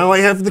 now I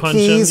have the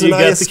keys and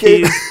I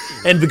escape.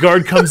 And the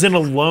guard comes in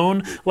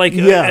alone. Like,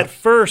 at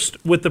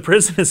first, with the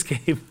prison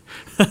escape,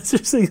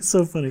 it's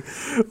so funny.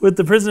 With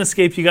the prison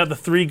escape, you got the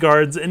 3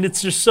 guards, and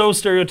it's just so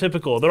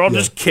stereotypical. They're all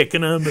just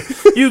kicking him.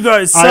 You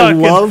guys suck. I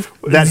love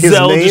that his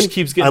Zell name. Just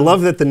keeps getting I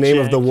love that the name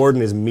of the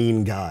warden is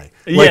Mean Guy.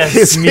 Like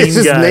yes,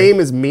 his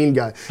name is Mean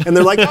Guy, and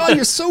they're like, "Oh,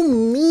 you're so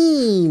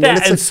mean." And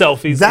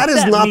selfies. That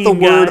is not the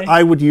word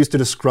I would use to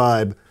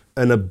describe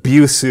an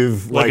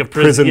abusive like a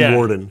prison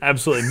warden.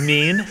 Absolutely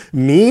mean.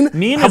 Mean?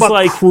 Mean How is about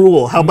like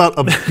cruel? How about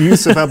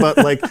abusive? How about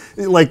like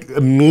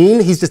mean?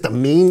 He's just a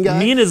mean guy.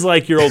 Mean is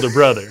like your older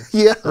brother.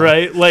 Yeah.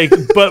 Right? Like,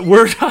 but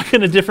we're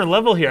talking a different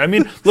level here. I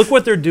mean, look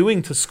what they're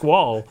doing to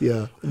Squall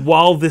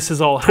while this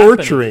is all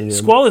torturing happening.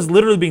 Squall is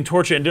literally being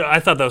tortured, and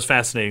I thought that was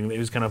fascinating that he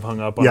was kind of hung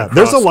up on. Yeah,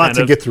 there's a lot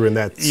to get through in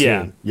that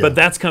scene. Yeah, but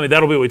that's coming.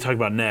 That'll be what we talk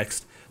about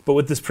next. But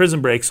with this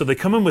prison break, so they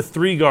come in with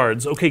 3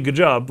 guards. Okay, good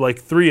job,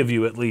 like 3 of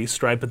you at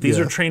least, right? But these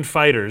are trained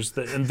fighters,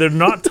 and they're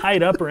not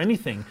tied up or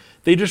anything.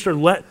 They just are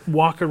let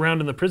walk around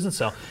in the prison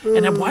cell.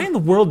 And why in the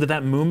world did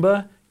that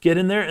Moomba get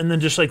in there and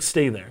then just like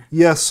stay there?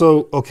 Yeah,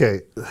 so,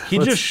 okay. He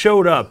just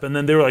showed up, and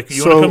then they were like,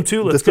 you want to come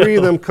too? Let's go. The 3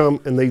 of them come,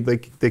 and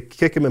they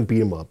kick him and beat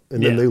him up,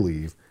 and then they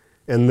leave.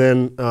 And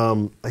then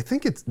I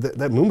think it's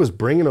that Moomba's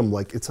bringing him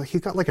it's like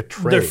he's got like a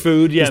tray. Their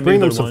food, He's bringing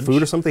them some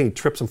food or something. He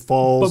trips and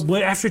falls.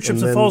 But after he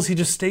trips and falls, he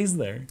just stays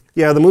there.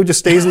 Yeah, the Moomba just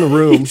stays in the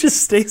room. He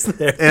just stays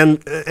there. And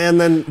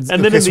then in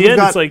the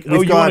end, it's like,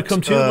 oh, you want to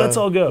come too? Let's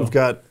all go. We've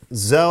got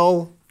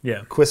Zell,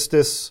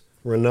 Quistis,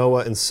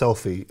 Renoa, and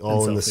Selphie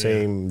all in the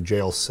same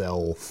jail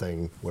cell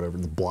thing, whatever,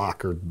 the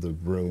block or the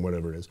room,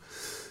 whatever it is.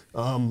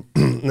 And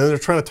then they're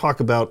trying to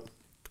talk about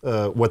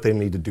what they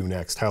need to do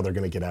next, how they're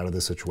going to get out of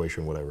this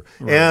situation, whatever.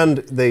 Right. And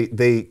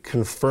they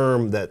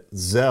confirm that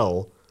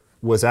Zell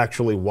was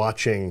actually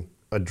watching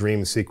a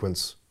dream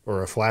sequence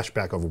or a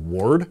flashback of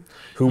Ward,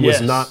 who was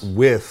not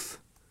with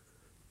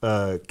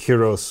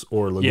Kiros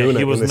or Laguna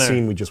in the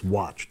scene we just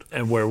watched.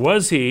 And where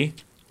was he?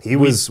 He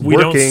was we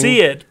working don't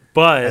see it,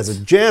 but as a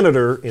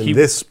janitor in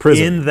this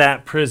prison. In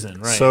that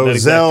prison, right. So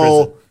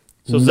Zell...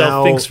 So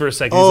Zell thinks for a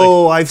second. He's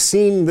like, I've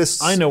seen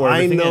this. I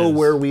know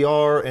where we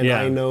are, and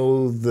I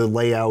know the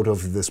layout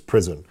of this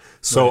prison.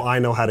 So I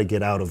know how to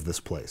get out of this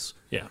place.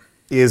 Yeah,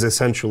 is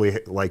essentially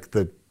like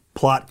the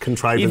plot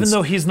contrivance. Even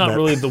though he's not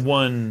really the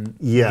one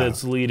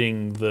that's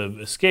leading the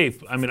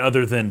escape. I mean,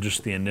 other than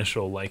just the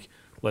initial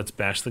let's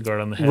bash the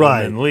guard on the head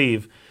and then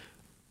leave.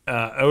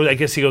 I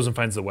guess he goes and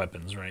finds the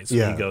weapons, right? So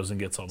he goes and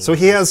gets all the weapons.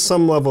 He has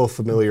some level of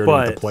familiarity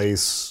with the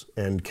place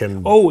and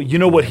can... Oh, you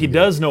know what he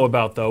does know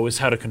about, though, is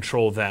how to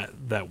control that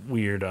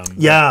weird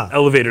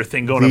elevator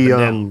thing going up and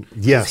down.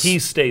 Yes. He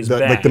stays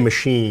back. Like the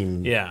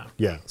machine. Yeah.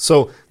 Yeah.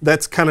 So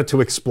that's kind of to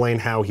explain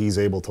how he's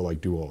able to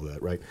do all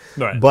that, right?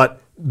 Right.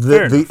 But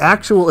the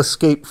actual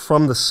escape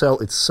from the cell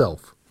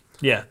itself...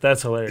 Yeah,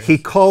 that's hilarious. He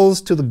calls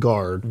to the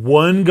guard.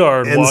 One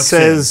guard and walks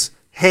says,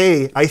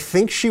 hey, I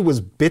think she was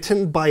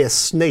bitten by a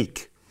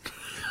snake.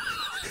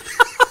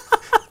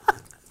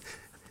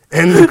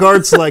 And the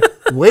guard's like,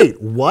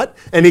 wait, what?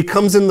 And he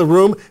comes in the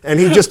room and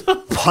he just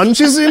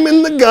punches him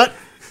in the gut.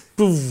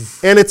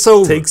 And it's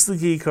over. Takes the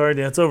key card.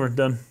 Yeah, it's over.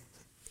 Done.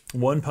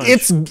 One punch.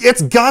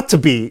 It's got to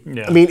be.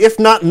 Yeah. I mean, if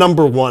not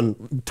number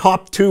 1,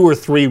 top 2 or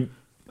 3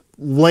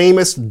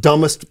 lamest,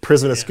 dumbest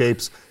prison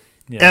escapes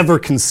ever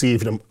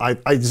conceived.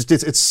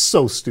 It's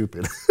so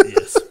stupid.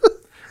 Yes.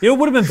 It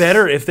would have been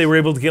better if they were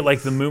able to get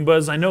the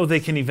Moombas. I know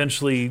they can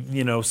eventually,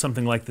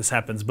 something like this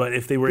happens, but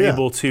if they were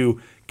able to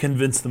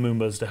convince the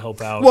Moombas to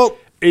help out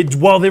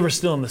while they were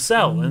still in the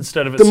cell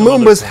instead of at the some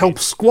Moombas help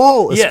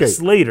Squall escape. Yes,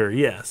 later,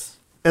 yes.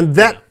 And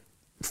that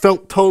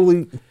felt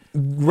totally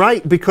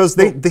right because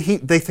they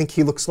think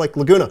he looks like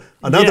Laguna.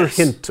 Another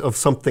hint of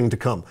something to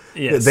come.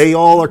 Yes. They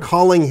all are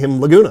calling him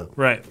Laguna.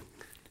 Right.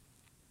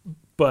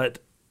 But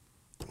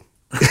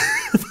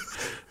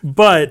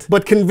But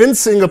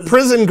convincing a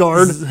prison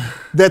guard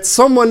that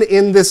someone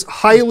in this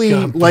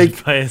highly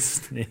by a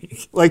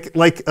snake.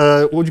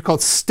 what would you call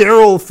it,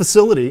 sterile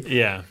facility,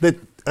 that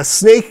a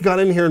snake got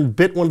in here and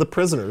bit one of the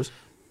prisoners.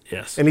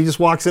 Yes. And he just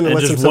walks in and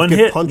lets himself one get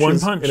hit, punches, one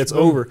punch, and it's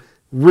over.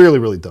 Really,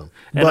 really dumb.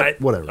 But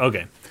whatever.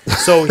 Okay.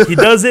 So he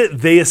does it.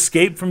 They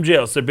escape from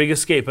jail. It's their big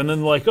escape. And then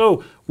they're like,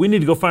 oh, we need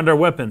to go find our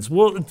weapons.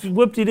 Well,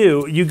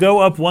 whoop-de-doo. You go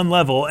up one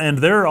level, and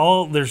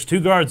there's 2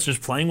 guards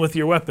just playing with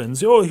your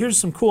weapons. Oh, here's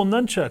some cool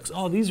nunchucks.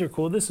 Oh, these are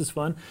cool. This is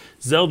fun.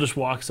 Zell just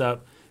walks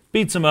up,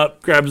 beats him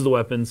up, grabs the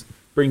weapons,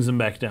 brings them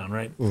back down,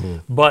 right?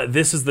 Mm-hmm. But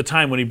this is the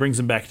time when he brings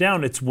them back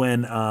down. It's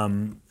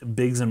when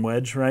Biggs and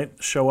Wedge, right,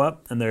 show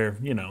up, and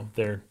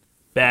they're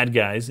bad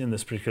guys in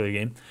this particular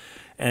game.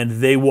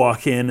 And they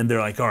walk in, and they're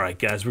like, all right,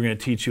 guys, we're going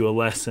to teach you a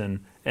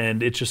lesson.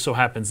 And it just so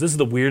happens, this is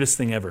the weirdest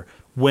thing ever.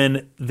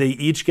 When they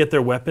each get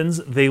their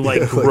weapons, they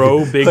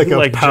grow big,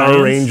 like a Power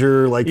giants.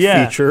 Ranger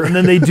feature. And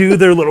then they do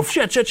their little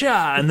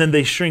cha-cha-cha, and then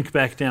they shrink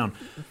back down.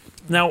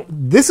 Now,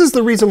 this is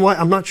the reason why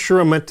I'm not sure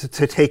I'm meant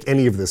to take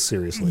any of this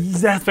seriously.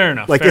 That's fair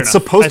enough. It's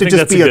supposed to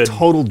just be a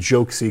total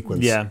joke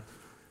sequence. Yeah.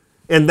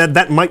 And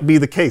that might be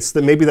the case,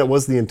 that maybe that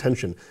was the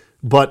intention.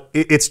 But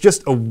it's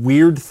just a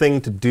weird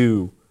thing to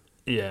do.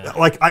 Yeah.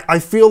 I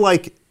feel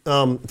like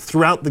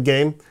throughout the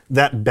game,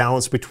 that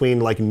balance between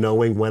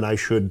knowing when I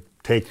should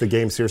take the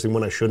game seriously and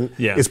when I shouldn't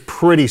is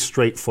pretty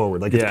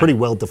straightforward. It's pretty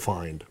well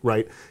defined,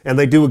 right? And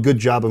they do a good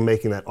job of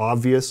making that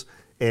obvious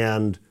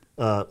and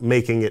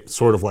making it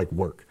sort of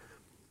work.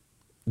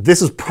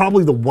 This is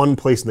probably the one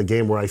place in the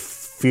game where I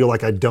feel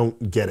like I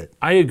don't get it.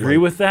 I agree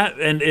with that,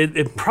 and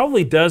it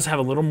probably does have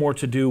a little more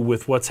to do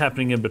with what's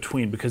happening in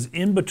between, because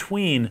in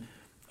between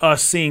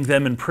us seeing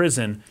them in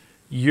prison,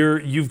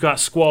 you've got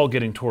Squall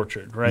getting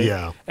tortured, right?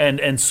 Yeah.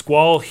 And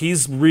Squall,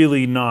 he's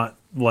really not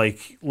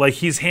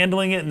he's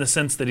handling it in the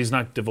sense that he's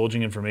not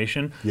divulging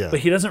information, but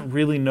he doesn't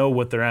really know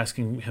what they're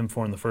asking him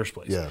for in the first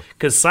place. Yeah.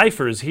 Because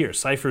Cypher is here.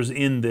 Cypher's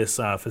in this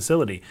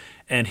facility,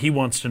 and he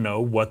wants to know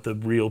what the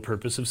real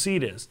purpose of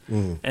Seed is.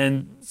 Mm.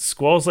 And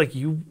Squall's like,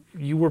 you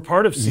were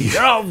part of Seed.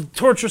 Oh,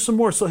 torture some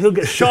more, so he'll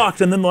get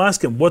shocked, and then they'll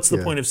ask him, what's the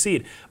point of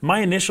Seed? My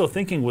initial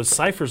thinking was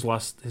Cypher's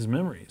lost his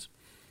memories.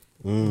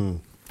 Mm.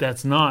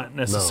 That's not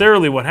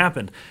necessarily what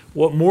happened.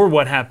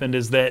 What happened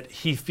is that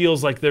he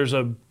feels like there's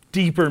a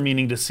deeper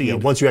meaning to Seed. Yeah,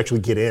 once you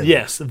actually get in.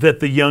 Yes, that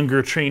the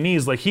younger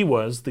trainees, like he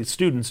was, the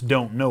students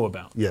don't know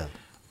about. Yeah.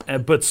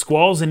 But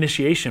Squall's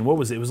initiation, what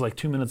was it? It was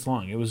 2 minutes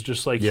long. It was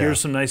just here's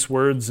some nice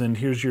words, and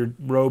here's your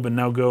robe, and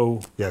now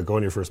go. Yeah, go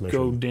on your first mission.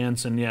 Go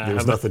dance, and there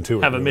was nothing to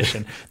it. Have a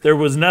mission. There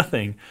was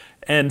nothing,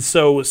 and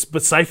so,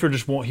 but Cypher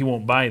just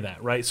won't buy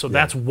that, right? So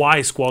that's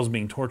why Squall's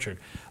being tortured,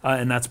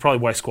 and that's probably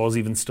why Squall's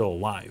even still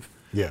alive.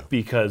 Yeah.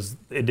 Because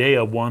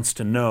Idea wants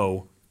to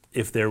know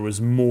if there was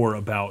more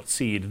about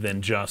Seed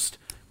than just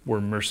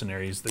we're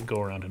mercenaries that go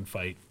around and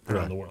fight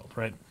around the world,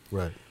 right?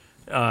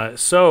 Right.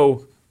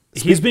 So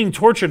he's being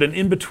tortured, and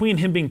in between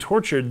him being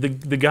tortured,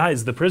 the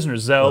guys, the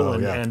prisoners, Zell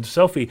and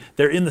Selphie,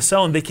 they're in the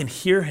cell and they can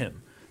hear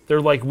him.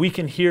 They're like, we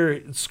can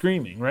hear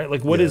screaming, right?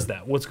 What is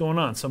that? What's going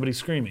on? Somebody's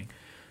screaming.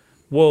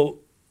 Well,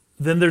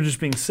 then they're just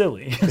being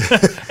silly.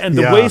 And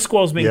the way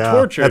Squall's being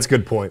tortured, that's a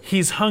good point.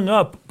 He's hung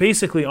up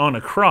basically on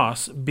a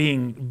cross,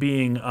 being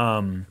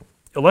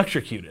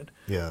electrocuted.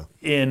 Yeah.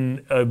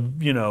 In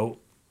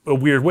a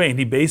weird way, and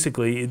he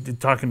basically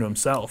talking to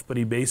himself, but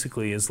he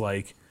basically is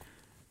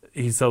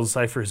he tells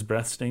Cypher his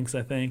breath stinks,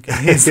 I think.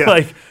 And he's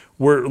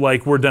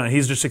we're done.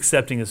 He's just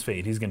accepting his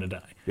fate. He's gonna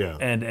die. Yeah.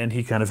 And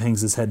he kind of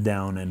hangs his head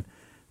down,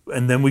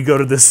 and then we go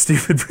to this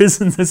stupid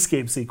prison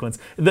escape sequence.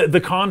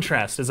 The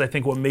contrast is, I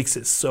think, what makes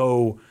it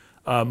so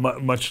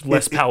much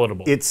less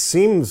palatable. It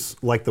seems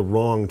like the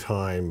wrong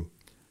time,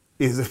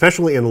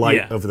 especially in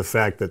light of the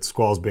fact that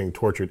Squall's being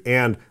tortured.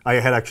 And I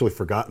had actually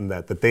forgotten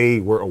that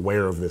they were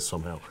aware of this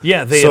somehow.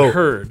 Yeah, they had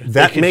heard.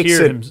 That makes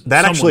it,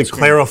 that actually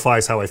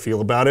clarifies how I feel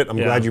about it. I'm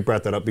glad you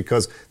brought that up,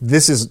 because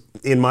this is,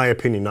 in my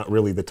opinion, not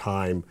really the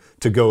time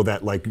to go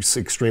that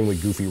extremely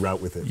goofy route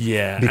with it.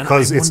 Yeah.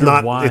 Because it's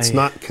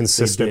not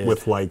consistent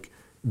with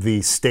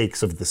the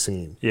stakes of the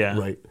scene. Yeah.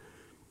 Right.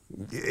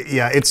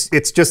 Yeah,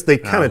 it's just they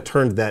kind of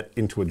turned that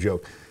into a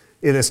joke.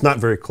 And it's not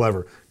very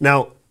clever.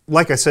 Now,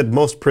 like I said,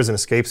 most prison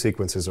escape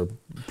sequences are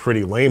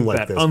pretty lame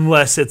like this.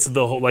 Unless it's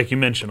the whole, like you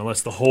mentioned,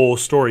 unless the whole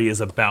story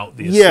is about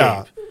the escape.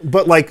 Yeah,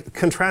 but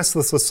contrast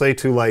this, let's say,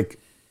 to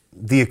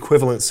the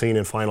equivalent scene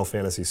in Final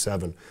Fantasy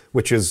VII,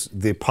 which is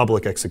the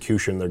public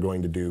execution they're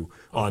going to do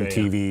on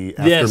TV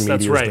after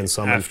Meteor's been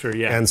summoned.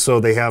 And so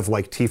they have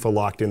Tifa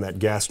locked in that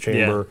gas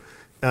chamber.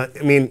 Yeah.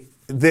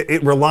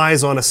 It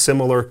relies on a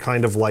similar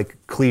kind of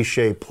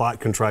cliche plot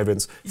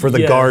contrivance for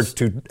the guard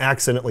to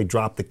accidentally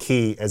drop the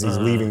key as he's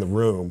leaving the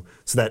room,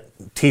 so that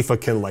Tifa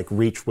can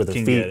reach with her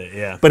feet. Get it,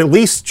 yeah. But at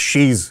least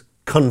she's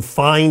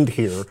confined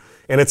here,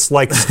 and it's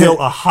still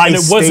a high and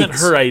it stakes. wasn't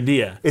her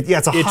idea.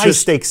 It's a high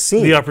stakes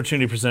scene. The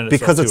opportunity presented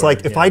itself because it's to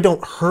her, if I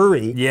don't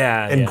hurry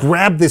and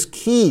grab this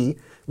key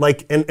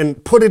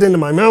and put it into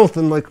my mouth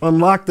and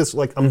unlock this,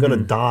 I'm gonna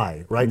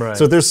die, right?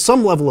 So there's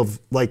some level of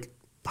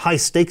high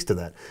stakes to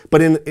that.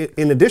 But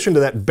in addition to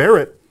that,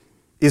 Barrett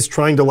is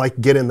trying to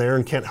like get in there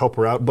and can't help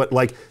her out, but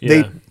like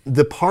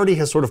the party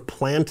has sort of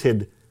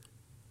planted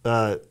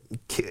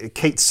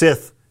Cait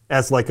Sith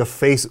as like a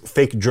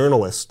fake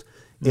journalist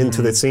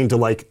into the scene to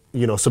like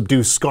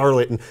subdue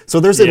Scarlet, and so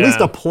there's at least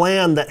a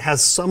plan that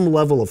has some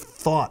level of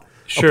thought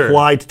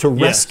applied to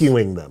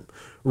rescuing them,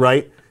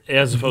 right?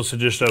 As opposed to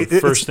just a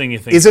first thing you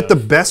think. Is it the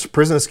best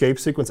prison escape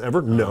sequence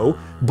ever? No,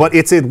 but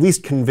it's at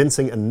least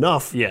convincing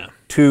enough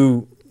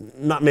to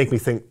not make me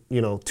think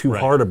too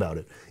hard about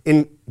it.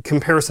 In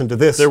comparison to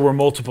this, there were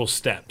multiple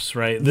steps,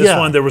 right? This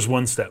one, there was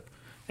one step,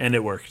 and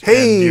it worked.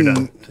 Hey,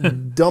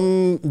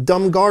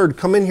 dumb guard,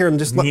 come in here and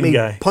just let me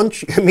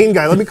punch you. Mean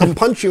guy, let me come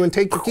punch you and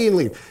take the key and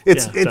leave.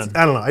 It's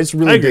I don't know. I just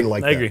really didn't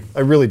like that. I agree. I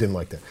really didn't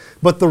like that.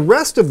 But the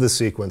rest of the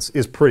sequence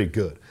is pretty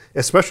good,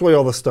 especially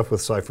all the stuff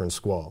with Cypher and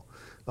Squall.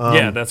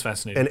 That's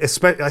fascinating.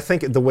 And I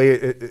think the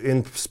way,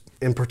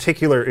 in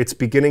particular, it's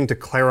beginning to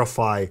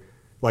clarify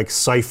like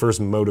Cypher's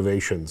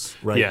motivations,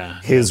 right?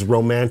 Yeah. His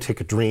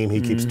romantic dream he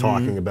keeps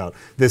talking about.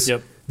 This,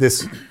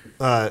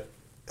 I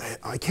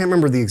can't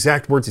remember the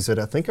exact words he said.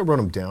 I think I wrote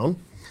them down,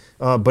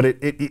 but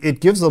it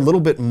gives a little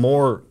bit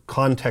more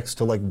context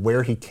to like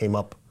where he came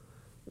up,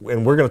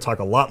 and we're going to talk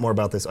a lot more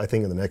about this, I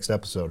think, in the next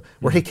episode,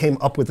 where he came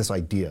up with this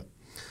idea.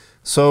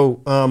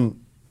 So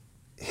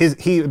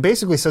he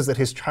basically says that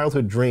his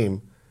childhood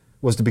dream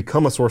was to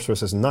become a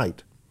sorceress's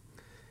knight,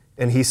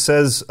 and he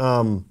says.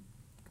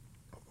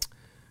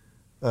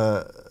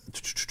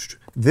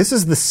 This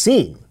is the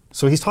scene.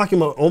 So he's talking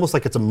about almost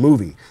like it's a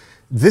movie.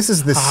 This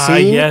is the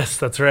scene yes,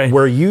 that's right.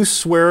 where you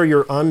swear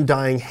your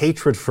undying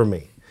hatred for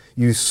me.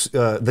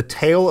 The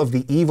tale of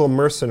the evil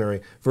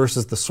mercenary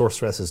versus the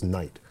sorceress's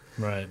knight.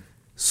 Right.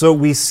 So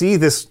we see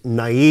this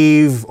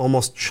naive,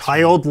 almost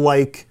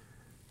childlike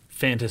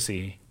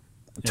fantasy.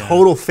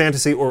 Total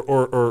fantasy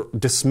or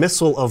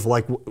dismissal of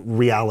like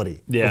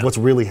reality, of what's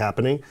really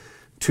happening,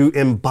 to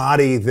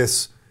embody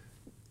this,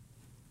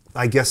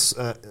 I guess,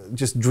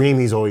 just dream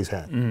he's always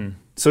had.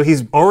 So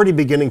he's already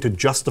beginning to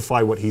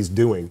justify what he's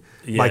doing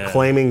by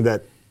claiming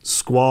that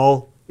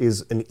Squall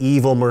is an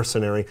evil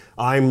mercenary.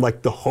 I'm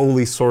like the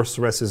holy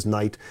sorceress's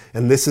knight,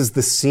 and this is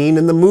the scene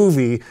in the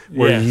movie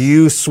where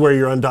you swear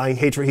your undying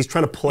hatred. He's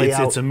trying to play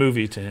out. It's a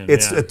movie to him.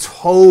 It's a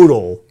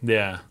total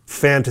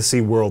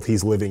fantasy world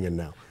he's living in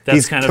now.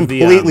 He's kind of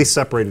completely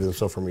separated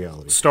himself from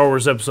reality. Star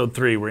Wars Episode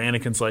 3, where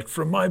Anakin's like,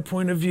 from my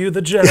point of view,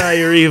 the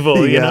Jedi are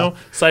evil, you know?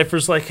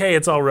 Cypher's like, hey,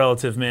 it's all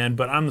relative, man,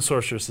 but I'm the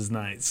sorceress's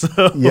knight.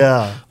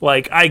 So,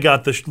 like, I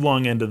got the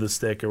long end of the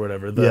stick or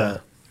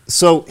whatever.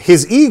 So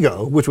his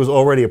ego, which was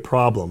already a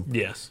problem,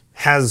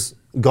 has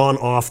gone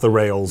off the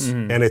rails,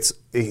 and it's.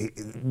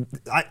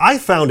 I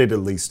found it at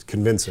least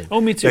convincing.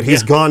 Oh, me too. That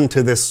he's gone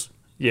to this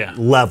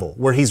level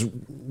where he's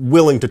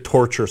willing to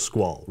torture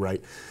Squall,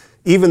 right?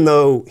 Even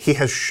though he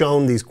has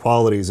shown these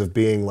qualities of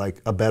being like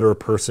a better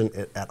person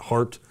at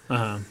heart,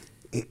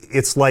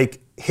 it's like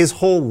his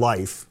whole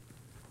life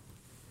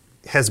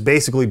has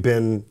basically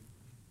been,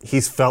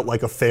 he's felt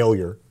like a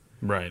failure.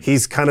 Right.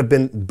 He's kind of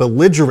been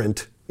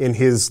belligerent in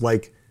his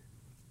like,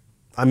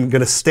 I'm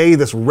going to stay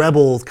this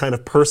rebel kind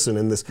of person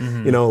in this,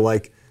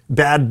 like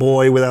bad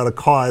boy without a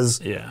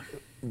cause.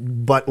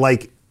 But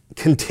like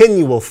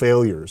continual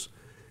failures,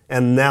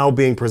 and now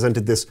being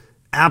presented this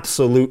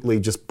absolutely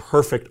just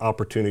perfect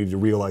opportunity to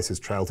realize his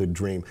childhood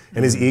dream.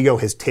 And his ego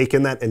has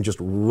taken that and just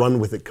run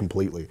with it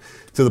completely,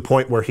 to the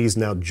point where he's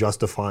now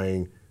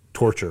justifying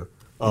torture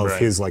of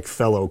his like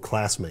fellow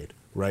classmate,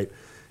 right?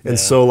 And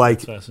so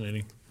like,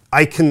 fascinating.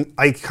 I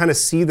kind of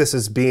see this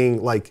as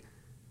being like,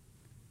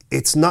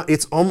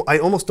 I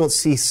almost don't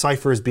see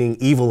Cypher as being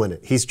evil in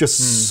it. He's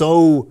just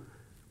so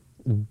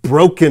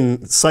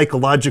broken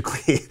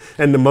psychologically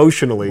and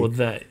emotionally.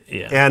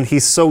 And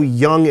he's so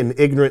young and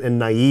ignorant and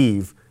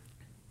naive,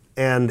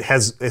 and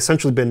has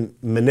essentially been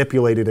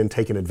manipulated and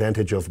taken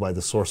advantage of by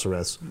the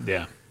sorceress.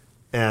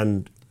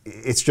 And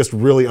it's just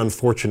really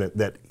unfortunate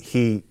that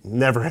he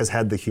never has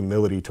had the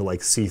humility to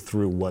like see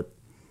through what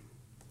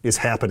is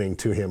happening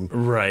to him.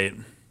 Right.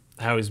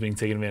 How he's being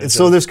taken advantage of. And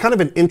so there's kind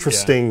of an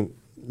interesting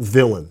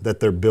villain that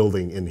they're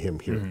building in him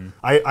here.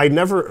 I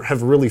never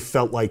have really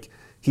felt like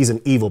he's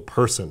an evil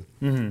person,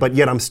 but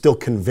yet I'm still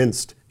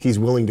convinced he's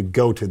willing to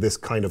go to this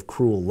kind of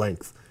cruel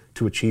length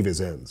to achieve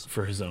his ends.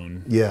 For his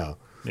own.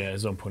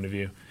 His own point of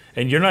view.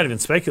 And you're not even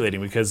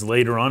speculating, because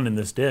later on in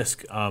this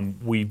disc,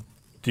 we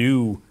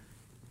do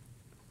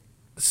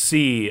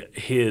see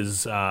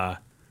his,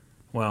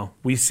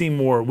 we see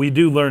more, we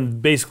do learn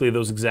basically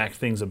those exact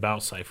things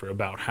about Cypher,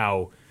 about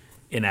how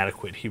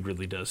inadequate he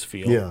really does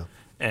feel.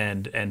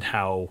 And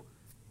how,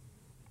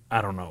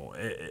 I don't know,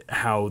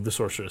 how the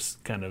sorceress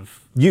kind of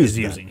is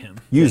using him.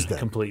 Use that.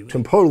 Completely.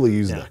 Totally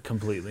use that. Yeah,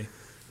 completely.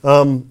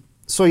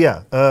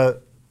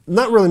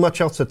 Not really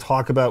much else to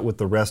talk about with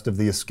the rest of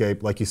the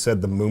escape. Like you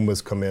said, the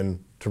Moombas come in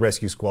to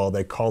rescue Squall.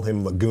 They call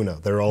him Laguna.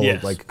 They're all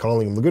like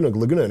calling him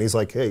Laguna. And he's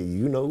like, hey,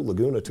 you know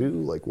Laguna too?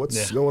 Like,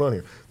 what's going on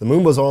here? The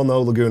Moombas all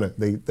know Laguna.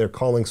 They're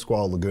calling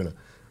Squall Laguna.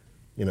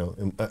 You know,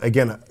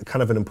 again,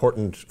 kind of an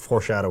important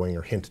foreshadowing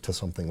or hint to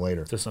something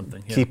later. To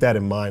something, Keep that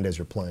in mind as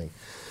you're playing.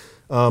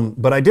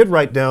 But I did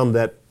write down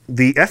that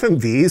the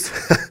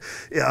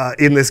FMVs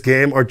in this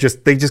game are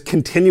they just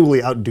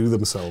continually outdo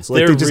themselves.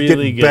 Like they just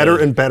really get better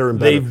and better and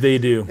better. They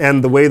do.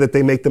 And the way that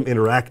they make them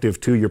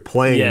interactive too, you're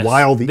playing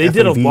while the FMV is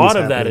happening. They did a lot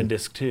of that in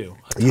Disc 2.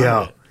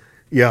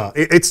 Yeah,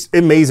 it's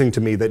amazing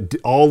to me that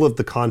all of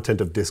the content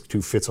of Disc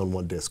 2 fits on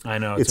one disc. I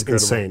know, it's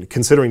insane,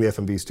 considering the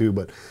FMVs too.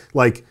 But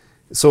like,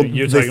 so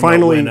you're they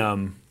finally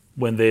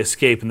when they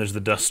escape and there's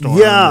the dust storm.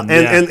 Yeah,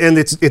 and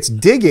it's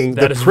digging.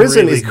 The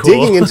prison is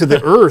digging into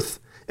the earth.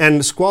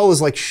 And Squall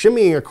is like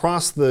shimmying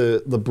across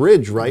the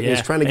bridge, right? And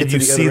he's trying to get to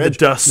the other edge. And you see the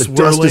dust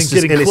swirling,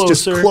 getting and closer.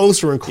 It's just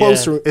closer and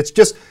closer.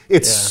 Yeah.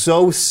 It's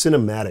so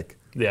cinematic.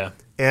 Yeah.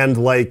 And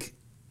like,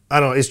 I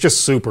don't know, it's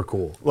just super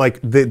cool.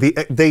 Like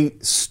they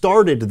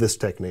started this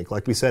technique,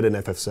 like we said in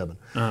FF7.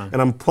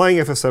 And I'm playing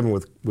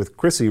FF7 with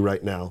Chrissy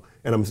right now,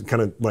 and I'm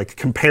kind of like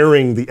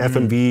comparing the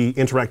FMV,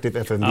 interactive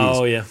FMVs.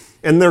 Oh, yeah.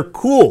 And they're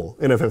cool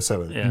in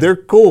FF7. Yeah. They're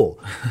cool.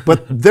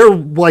 But they're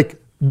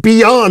like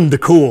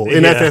beyond cool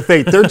in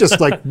FF8. They're just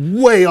like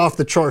way off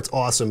the charts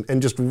awesome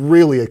and just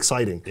really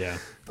exciting. Yeah.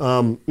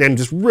 And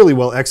just really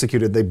well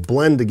executed. They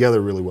blend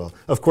together really well.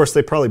 Of course,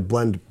 they probably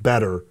blend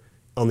better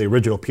on the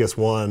original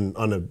PS1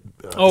 on a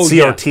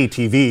CRT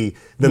TV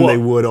than they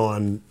would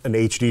on an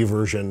HD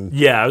version.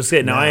 Yeah, I was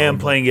saying, now I am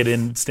playing it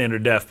in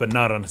standard def, but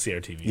not on a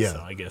CRT TV, so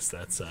I guess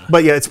that's...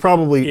 But yeah, it's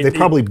probably, they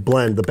probably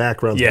blend, the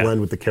backgrounds blend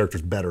with the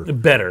characters better.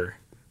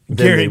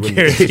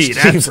 Guaranteed,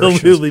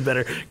 absolutely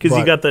better, because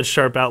you got that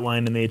sharp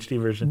outline in the HD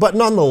version. But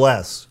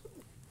nonetheless,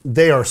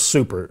 they are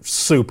super,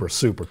 super,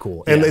 super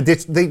cool, and it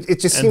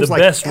just seems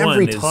like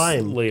every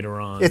time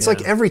later on, it's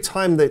like every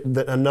time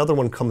that another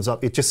one comes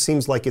up, it just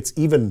seems like it's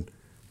even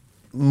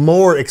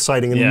more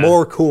exciting and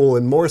more cool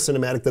and more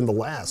cinematic than the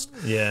last.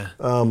 Yeah.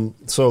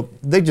 So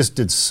they just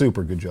did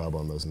super good job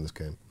on those in this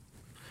game.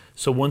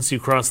 So once you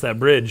cross that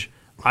bridge,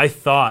 I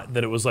thought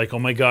that it was like, oh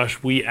my gosh,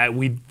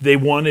 they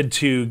wanted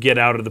to get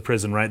out of the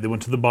prison, right? They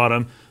went to the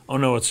bottom. Oh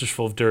no, it's just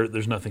full of dirt.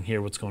 There's nothing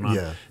here. What's going on?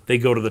 Yeah. They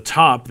go to the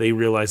top. They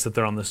realize that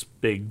they're on this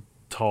big,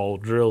 tall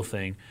drill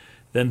thing.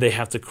 Then they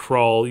have to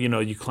crawl.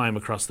 You climb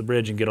across the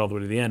bridge and get all the way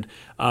to the end.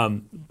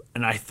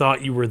 And I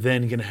thought you were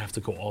then going to have to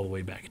go all the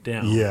way back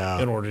down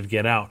in order to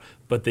get out.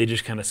 But they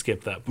just kind of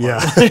skipped that part. Yeah.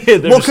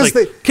 They're just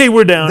like, okay,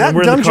 we're down. That and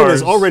we're in the dungeon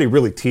cars. is already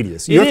really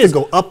tedious. You have to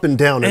go up and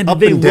down and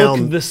up and down.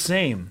 They look the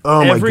same.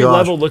 Oh Every my gosh.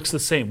 level looks the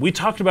same. We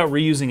talked about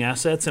reusing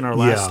assets in our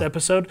last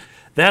episode.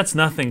 That's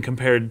nothing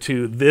compared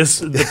to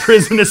the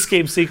prison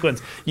escape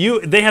sequence.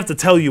 They have to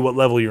tell you what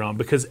level you're on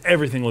because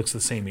everything looks the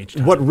same each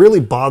time. What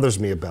really bothers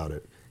me about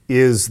it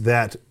is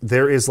that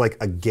there is like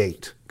a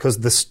gate,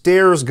 because the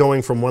stairs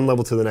going from one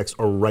level to the next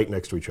are right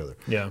next to each other.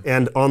 Yeah.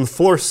 And on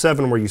floor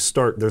 7 where you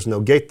start, there's no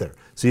gate there.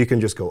 So you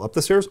can just go up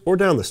the stairs or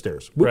down the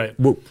stairs. Whoop, right.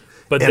 Whoop.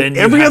 But and then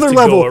every other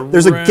level,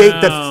 there's a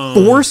gate that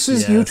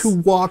forces you to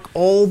walk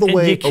all the way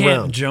around. And you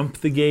can't jump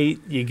the gate.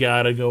 You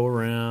got to go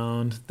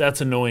around.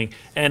 That's annoying.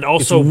 And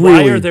also,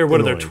 why are there,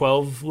 10 or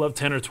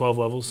 12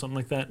 levels, something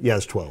like that? Yeah,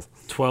 it's 12.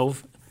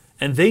 12.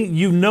 And they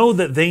know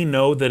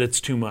that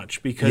it's too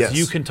much because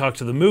you can talk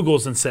to the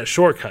Moogles and set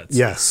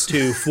shortcuts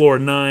to floor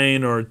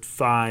 9 or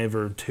 5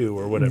 or 2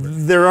 or whatever.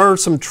 There are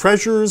some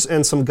treasures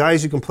and some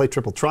guys you can play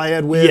triple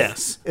triad with.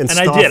 Yes, and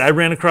I did. I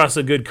ran across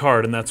a good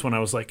card, and that's when I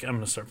was like, I'm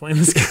going to start playing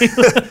this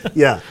game.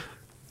 Yeah.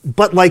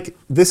 But like,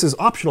 this is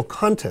optional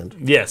content.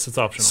 Yes, it's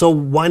optional. So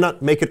why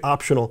not make it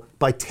optional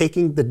by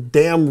taking the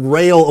damn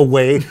rail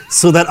away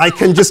so that I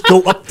can just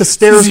go up the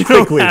stairs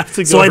quickly?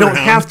 So I don't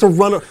have to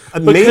run.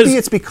 Maybe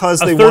it's because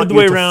they want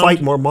you to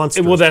fight more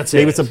monsters. Well, that's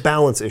Maybe it's a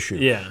balance issue.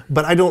 Yeah.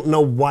 But I don't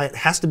know why it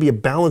has to be a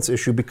balance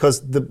issue,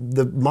 because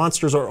the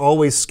monsters are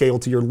always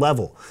scaled to your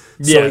level.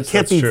 So it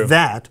can't be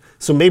that.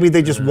 So maybe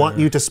they just want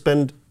you to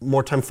spend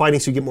more time fighting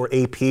so you get more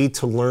AP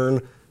to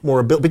learn more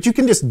ability, but you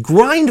can just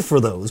grind for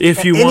those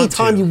if you any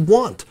time you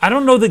want. I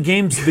don't know the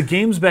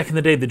games back in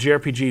the day, the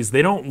JRPGs,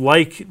 they don't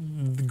like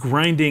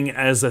grinding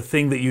as a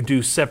thing that you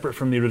do separate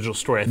from the original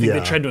story. I think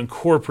they tried to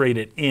incorporate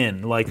it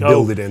in, like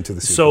build it into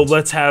the sequence. So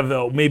let's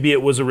have maybe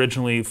it was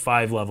originally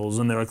 5 levels,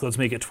 and they're like, let's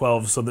make it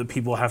 12 so that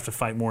people have to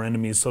fight more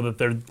enemies, so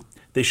that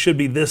they should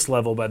be this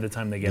level by the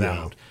time they get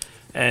out.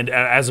 And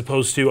as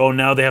opposed to,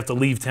 now they have to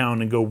leave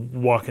town and go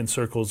walk in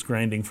circles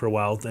grinding for a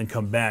while and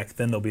come back,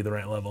 then they'll be the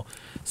right level.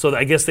 So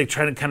I guess they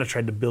kind of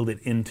tried to build it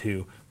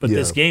into. But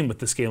this game with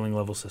the scaling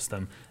level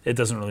system, it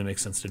doesn't really make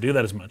sense to do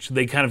that as much.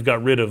 They kind of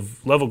got rid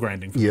of level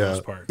grinding for the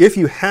most part. If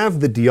you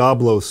have the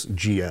Diablos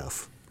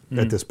GF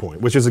at this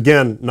point, which is,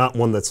 again, not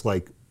one that's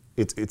like,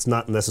 it's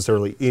not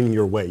necessarily in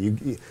your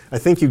way. I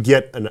think you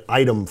get an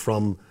item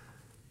from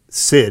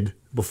Cid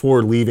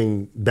before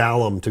leaving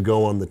Balam to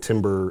go on the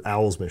Timber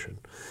Owls mission.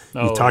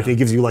 He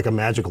gives you like a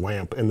magic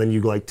lamp, and then you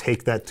like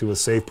take that to a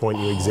save point,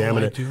 you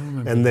examine it,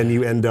 and then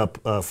you end up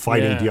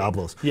fighting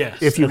Diablos.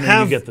 Yes, if you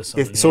have,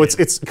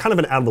 it's kind of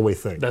an out of the way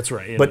thing. That's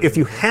right. But if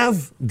you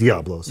have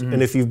Diablos,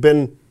 and if you've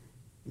been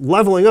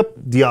leveling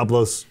up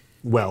Diablos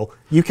well,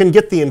 you can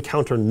get the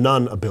encounter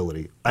none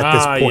ability at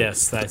this point.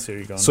 Yes, that's where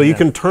you're going. So you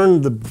can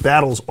turn the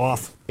battles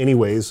off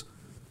anyways.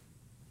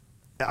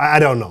 I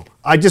don't know.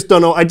 I just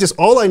don't know.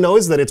 All I know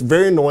is that it's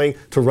very annoying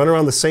to run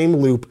around the same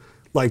loop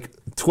like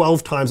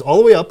 12 times all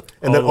the way up,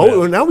 and then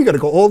now we got to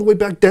go all the way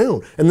back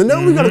down, and then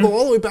now we got to go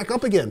all the way back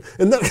up again,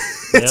 and then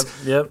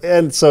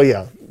and so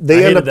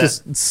they end up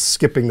just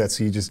skipping that,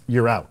 so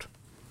you're out,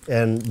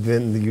 and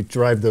then you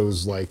drive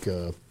those like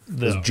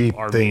those Jeep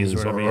RVs things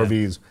or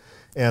RVs,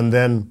 and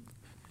then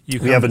you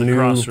we have to a the new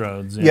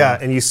crossroads,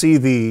 and you see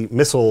the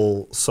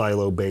missile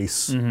silo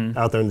base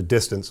out there in the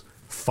distance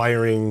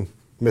firing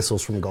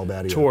missiles from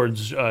Galbadia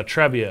towards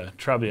Trabia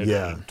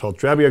Garden. Towards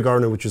Trabia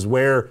Garden, which is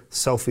where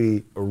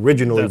Selphie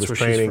originally was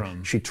training. She's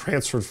from. She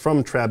transferred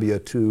from Trabia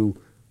to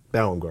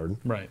Balamgarden.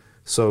 Right.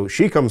 So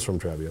she comes from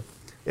Trabia,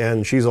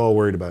 and she's all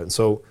worried about it. And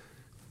so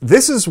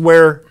this is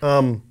where,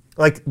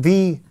 like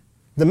the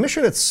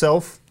mission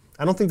itself,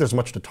 I don't think there's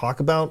much to talk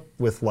about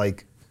with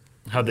like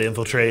how they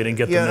infiltrate and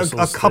get the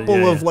missiles. A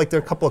couple of like there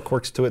are a couple of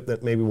quirks to it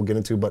that maybe we'll get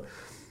into, but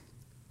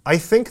I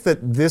think that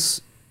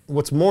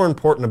what's more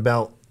important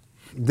about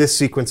this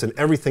sequence and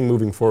everything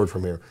moving forward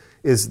from here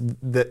is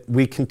that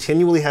we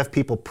continually have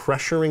people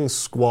pressuring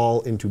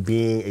Squall into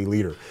being a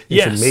leader,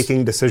 into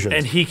making decisions.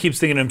 And he keeps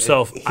thinking to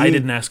himself, I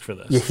didn't ask for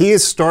this. He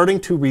is starting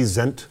to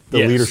resent the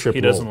leadership role. He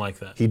doesn't like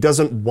that. He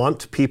doesn't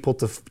want people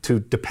to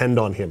depend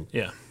on him.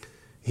 Yeah.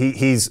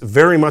 He's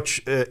very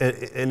much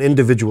an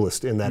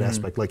individualist in that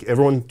aspect. Like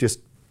everyone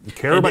just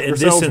care about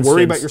yourselves,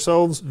 worry about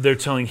yourselves. They're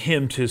telling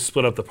him to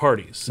split up the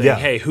parties, saying,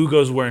 hey, who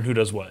goes where and who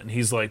does what? And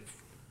he's like,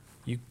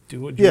 you do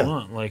what you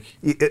want. Like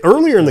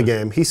earlier in the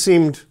game, he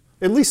seemed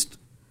at least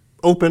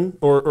open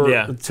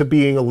or to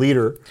being a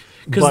leader.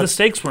 Because the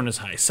stakes weren't as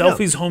high.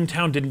 Selphie's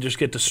hometown didn't just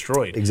get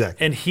destroyed.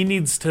 Exactly. And he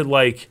needs to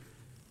like...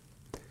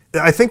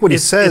 I think what he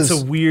says...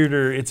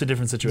 It's a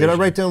different situation. Did I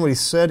write down what he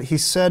said? He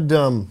said,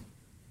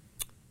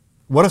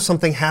 what if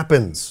something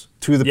happens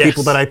to the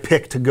people that I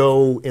pick to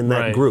go in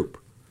that group?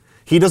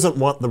 He doesn't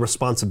want the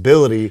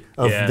responsibility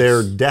of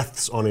their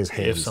deaths on his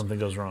hands. If something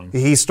goes wrong.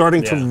 He's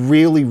starting to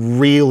really,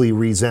 really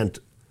resent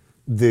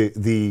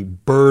the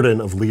burden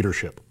of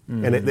leadership.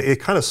 And it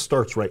kind of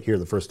starts right here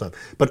the first time.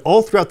 But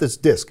all throughout this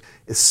disc,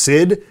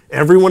 Sid,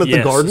 everyone at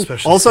the garden,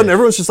 all of a sudden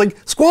everyone's just like,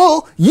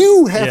 Squall,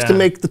 you have to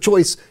make the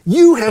choice.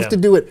 You have to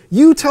do it.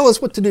 You tell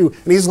us what to do.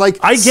 And he's like,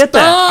 I get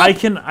that. I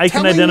can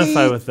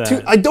identify with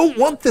that. I don't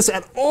want this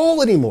at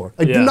all anymore.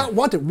 I do not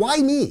want it. Why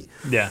me?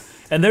 Yeah.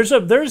 And there's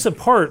a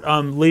part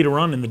later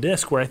on in the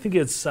disc where I think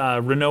it's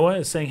Rinoa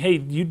is saying, hey,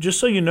 just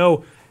so you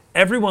know,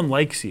 everyone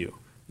likes you.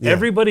 Yeah.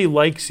 Everybody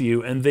likes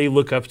you and they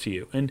look up to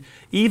you. And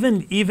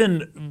even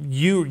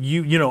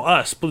you know,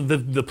 us,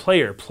 the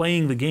player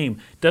playing the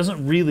game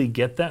doesn't really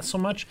get that so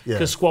much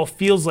because Squall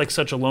feels like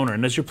such a loner.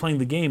 And as you're playing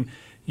the game,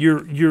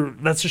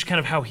 that's just kind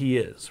of how he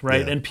is,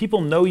 right? Yeah. And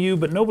people know you,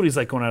 but nobody's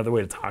like going out of their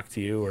way to talk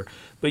to you,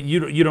 but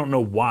you don't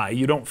know why.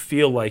 You don't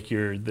feel like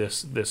you're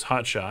this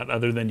hotshot,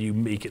 other than you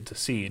make it to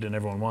seed, and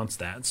everyone wants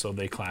that, so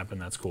they clap, and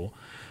that's cool.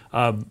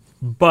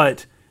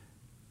 But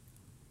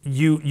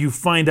you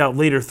find out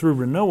later through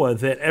Rinoa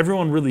that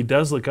everyone really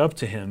does look up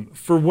to him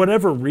for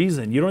whatever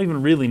reason. You don't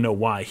even really know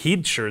why.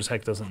 He sure as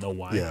heck doesn't know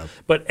why. Yeah.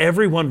 But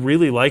everyone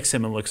really likes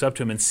him and looks up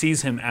to him and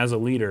sees him as a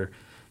leader,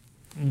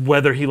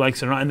 whether he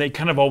likes it or not, and they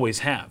kind of always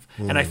have.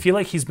 And I feel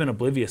like he's been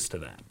oblivious to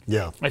that.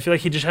 Yeah. I feel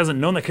like he just hasn't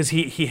known that because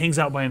he hangs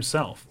out by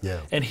himself. Yeah.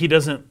 And he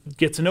doesn't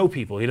get to know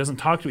people. He doesn't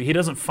talk to people. He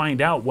doesn't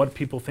find out what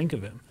people think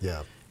of him.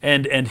 Yeah.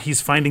 And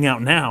he's finding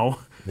out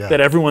now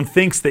that everyone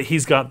thinks that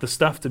he's got the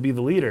stuff to be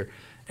the leader.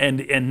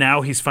 And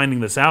now he's finding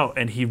this out,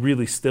 and he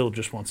really still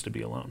just wants to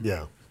be alone.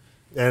 Yeah.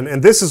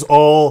 And this is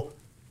all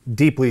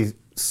deeply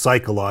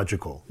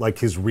psychological, like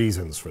his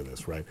reasons for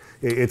this, right?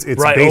 It's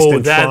based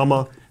in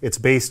trauma. It's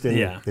based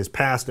in his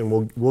past,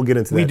 and we'll get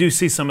into that. We do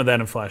see some of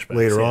that in flashbacks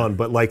later on,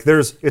 but like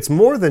it's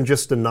more than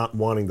just a not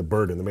wanting the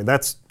burden. I mean,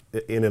 that's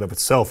in and of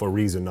itself a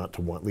reason not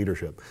to want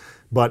leadership,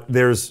 but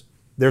there's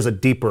a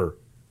deeper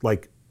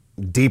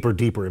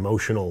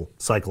emotional,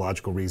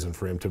 psychological reason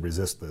for him to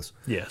resist this,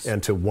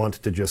 and to want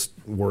to just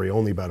worry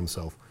only about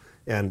himself.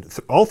 And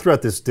all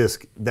throughout this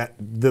disc, that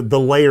the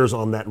layers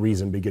on that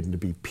reason begin to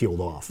be peeled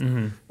off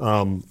in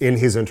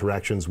his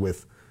interactions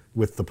with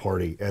the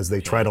party as they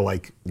try to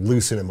like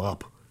loosen him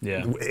up.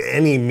 Yeah.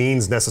 Any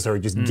means necessary,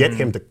 just get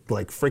him to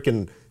like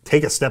freaking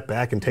take a step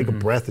back and take a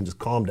breath and just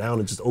calm down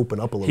and just open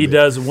up a little bit. He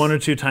does one or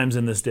two times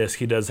in this disc.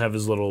 He does have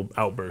his little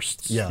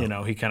outbursts. Yeah. You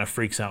know, he kind of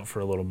freaks out for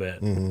a little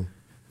bit.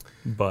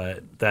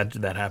 But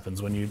that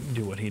happens when you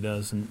do what he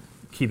does and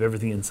keep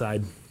everything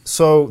inside.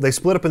 So they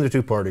split up into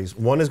two parties.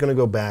 One is going to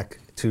go back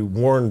to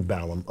warn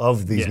Balam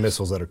of these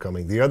missiles that are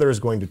coming. The other is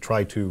going to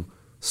try to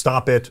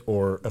stop it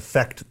or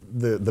affect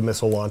the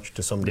missile launch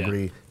to some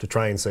degree to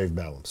try and save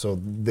Balam.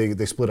 So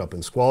they split up,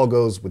 and Squall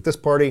goes with this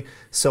party.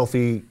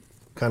 Selphie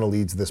kind of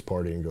leads this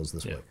party and goes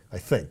this way, I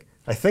think.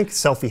 I think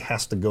Selphie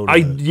has to go to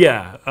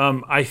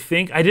I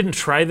think I didn't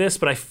try this,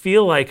 but I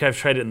feel like I've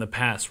tried it in the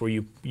past where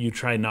you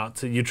try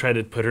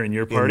to put her in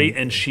your party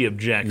and she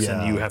objects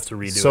and you have to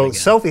redo it again. So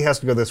Selphie has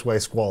to go this way,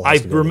 Squall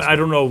has to go this way.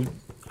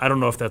 I don't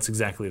know if that's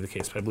exactly the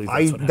case, but I believe that's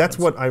what happens. That's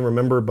what I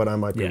remember, but I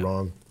might be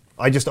wrong.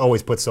 I just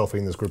always put Selphie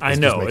in this group. I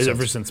know,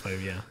 ever since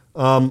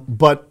my,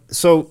 But,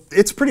 so,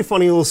 it's a pretty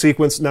funny little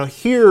sequence. Now,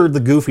 here, the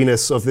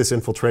goofiness of this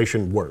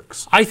infiltration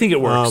works. I think it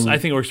works. I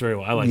think it works very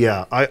well. I like it.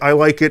 Yeah, I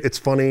like it. It's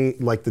funny.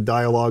 Like, the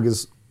dialogue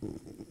is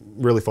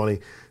really funny.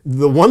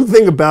 The one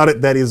thing about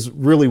it that is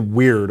really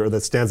weird, or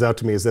that stands out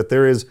to me, is that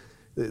there is,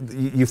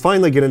 you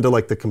finally get into,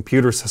 like, the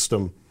computer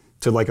system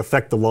to, like,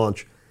 affect the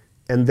launch,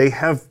 and they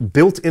have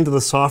built into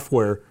the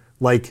software,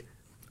 like,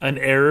 an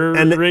error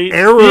rate.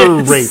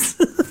 Rate.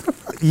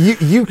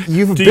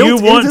 You've do built you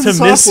want into to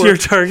the miss software, your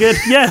target?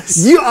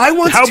 Yes.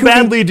 How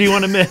badly do you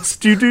want to miss?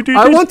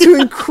 I want to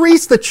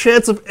increase the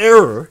chance of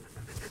error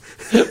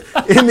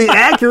in the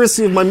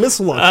accuracy of my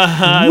missile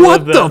launch.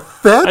 What the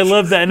fetch? I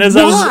love that. And as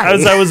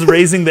I was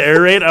raising the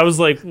error rate, I was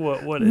like,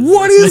 what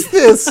is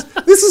this?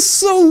 This is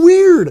so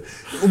weird.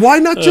 Why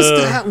not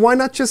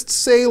just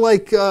say,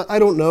 like, I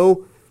don't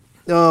know,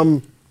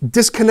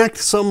 disconnect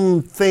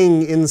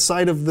something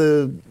inside of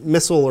the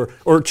missile,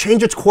 or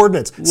change its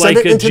coordinates, like send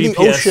it into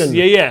GPS.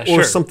 the ocean,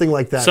 or something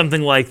like that.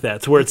 Something like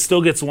that, to where it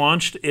still gets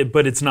launched,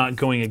 but it's not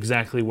going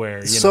exactly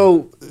where.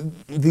 So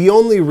the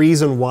only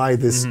reason why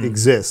this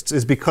exists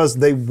is because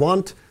they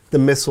want the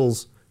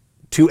missiles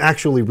to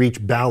actually reach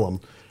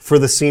Balam for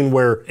the scene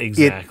where it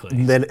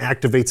then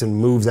activates and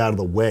moves out of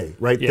the way,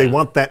 right? Yeah. They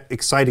want that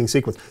exciting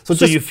sequence. So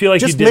you feel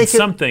like you did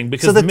something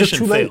because the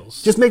mission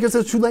fails. Just make it so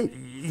it's too late.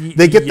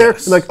 They get there,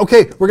 like,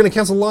 okay, we're going to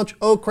cancel launch.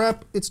 Oh,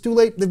 crap, it's too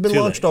late. They've been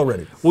launched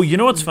already. Well, you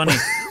know what's funny?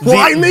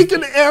 Why make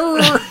an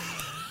error?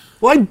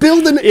 Why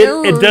build an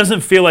error? It doesn't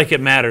feel like it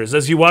matters.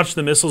 As you watch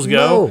the missiles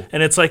go,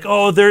 and it's like,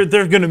 oh, they're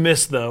going to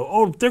miss, though.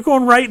 Oh, they're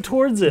going right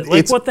towards it.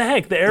 Like, what the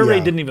heck? The error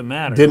rate didn't even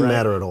matter. Didn't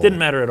matter at all. Didn't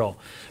matter at all.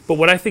 But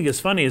what I think is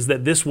funny is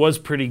that this was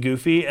pretty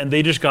goofy, and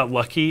they just got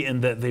lucky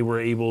in that they were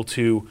able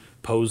to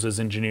pose as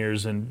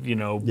engineers and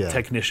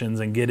technicians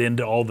and get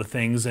into all the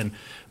things,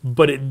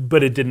 but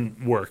it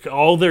didn't work.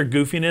 All their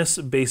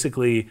goofiness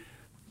basically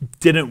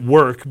didn't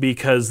work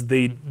because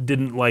they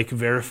didn't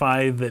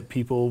verify that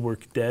people were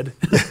dead.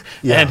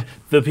 And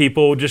the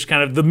people just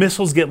the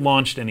missiles get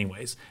launched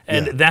anyways.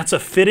 And that's a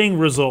fitting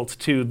result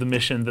to the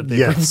mission that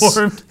they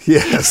performed.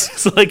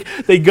 Yes. So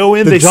they go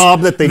in, the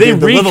job that they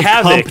did, the level of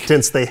havoc.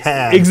 Competence they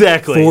had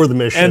for the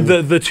mission. And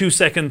the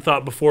 2-second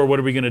thought before, what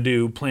are we going to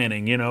do,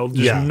 planning,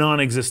 just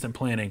non-existent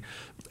planning.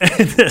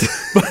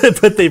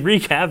 but they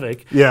wreak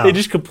havoc. Yeah. They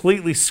just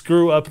completely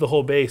screw up the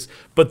whole base,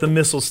 but the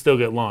missiles still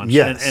get launched.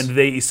 Yes. And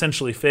they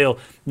essentially fail.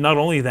 Not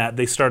only that,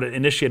 they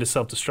initiate a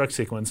self-destruct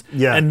sequence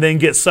Yeah. and then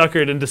get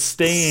suckered into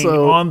staying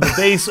on the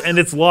base, and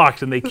it's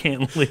locked and they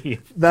can't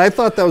leave. I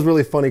thought that was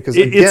really funny because,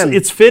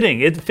 it's fitting.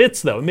 It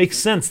fits, though. It makes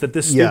sense that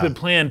this stupid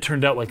plan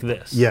turned out like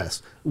this.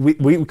 Yes.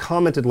 We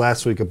commented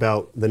last week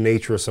about the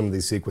nature of some of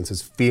these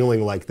sequences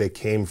feeling like they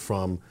came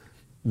from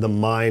the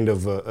mind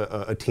of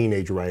a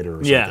teenage writer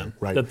or something,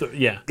 right?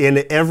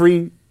 In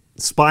every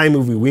spy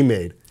movie we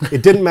made,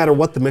 it didn't matter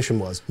what the mission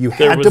was. You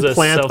had to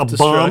plant a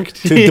bomb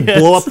to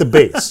blow up the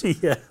base.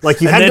 Like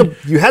you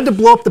had to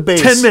blow up the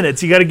base. 10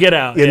 minutes, you got to get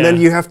out. And then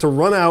you have to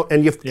run out,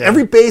 and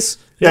every base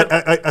that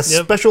a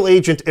special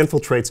agent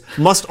infiltrates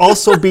must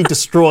also be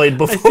destroyed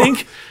before.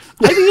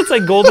 I think it's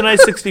like GoldenEye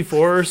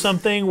 64 or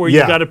something, where you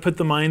got to put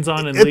the mines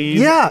on and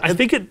leave. I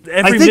think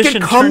every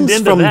mission comes turned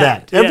into from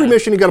that. Every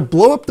mission, you got to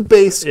blow up the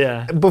base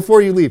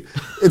before you leave.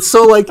 It's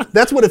so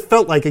that's what it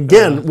felt like.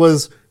 Again,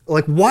 was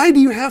like, why do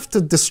you have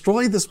to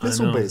destroy this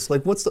missile base?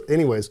 Like,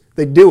 anyways,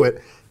 they do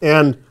it,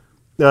 and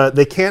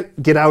they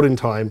can't get out in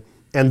time,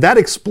 and that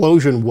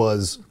explosion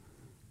was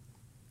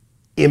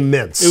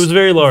immense. It was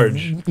very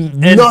large.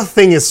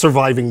 Nothing is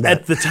surviving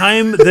that. At the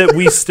time that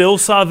we still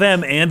saw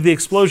them and the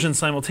explosion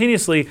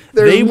simultaneously,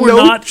 they were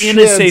not in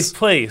a safe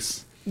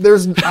place.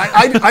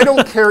 I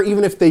don't care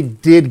even if they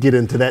did get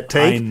into that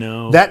tank. I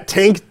know. That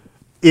tank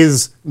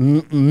is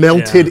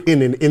melted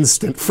in an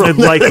instant from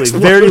that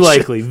explosion.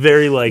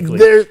 Very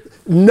likely.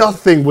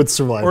 Nothing would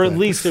survive. Or at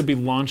least it would be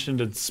launched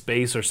into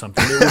space or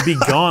something. It would be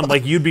gone.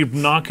 You'd be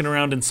knocking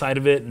around inside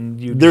of it, and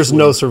there's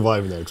no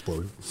surviving that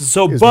explosion.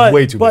 So,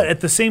 but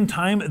at the same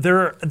time,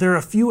 there are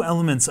a few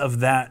elements of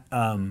that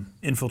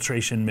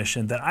infiltration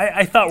mission that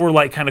I thought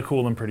were kind of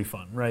cool and pretty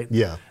fun, right?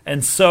 Yeah.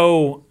 And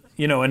so,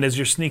 and as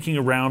you're sneaking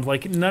around,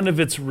 none of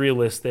it's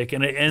realistic,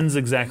 and it ends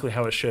exactly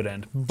how it should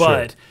end.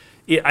 But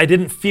I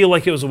didn't feel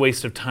like it was a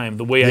waste of time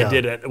the way I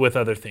did it with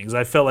other things.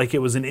 I felt like it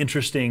was an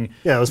interesting,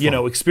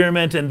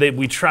 experiment, and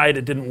we tried,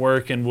 it didn't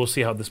work, and we'll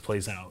see how this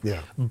plays out.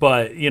 Yeah.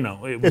 But,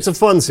 it's a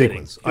fun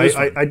sequence.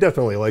 I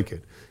definitely like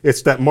it.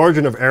 It's that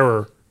margin of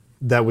error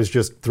that was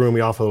just threw me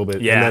off a little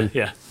bit.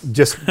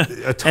 Just totally.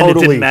 And it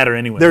didn't matter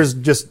anyway. There's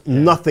just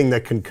nothing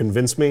that can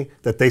convince me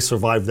that they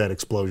survived that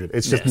explosion.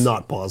 It's just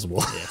not possible.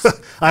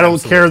 Yes. I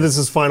don't care this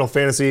is Final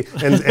Fantasy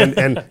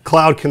and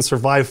Cloud can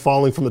survive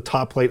falling from the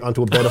top plate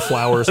onto a bed of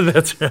flowers.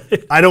 That's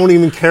right. I don't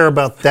even care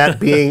about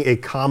that being a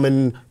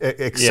common,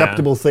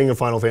 acceptable thing in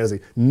Final Fantasy.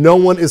 No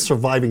one is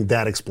surviving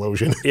that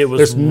explosion. It was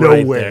There's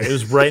no way. There. It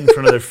was right in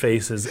front of their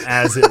faces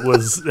as it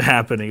was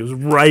happening. It was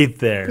right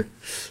there.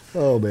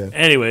 Oh, man.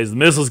 Anyways, the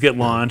missiles get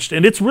launched,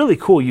 and it's really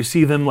cool. You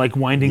see them like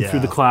winding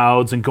through the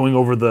clouds and going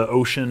over the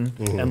ocean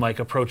and like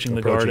approaching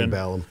the garden.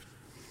 Balam.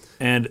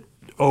 And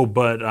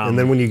and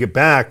then when you get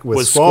back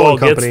with Squall and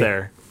Company, gets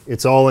there,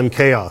 it's all in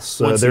chaos.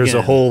 There's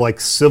a whole like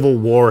civil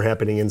war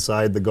happening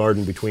inside the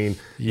garden between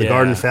the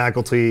garden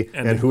faculty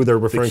and who they're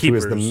referring to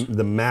as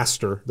the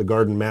master, the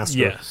garden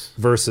master,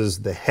 versus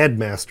the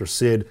headmaster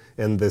Sid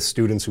and the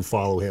students who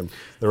follow him.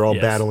 They're all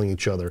battling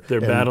each other. They're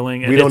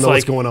battling, and we don't know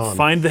what's going on.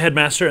 Find the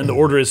headmaster, and the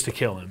order is to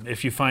kill him.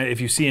 If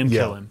you see him,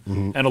 kill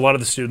him. And a lot of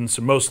the students,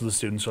 or most of the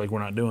students, are like, we're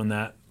not doing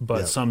that.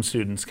 But some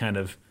students kind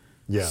of.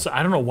 Yeah. So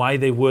I don't know why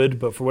they would,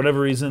 but for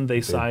whatever reason,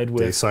 they side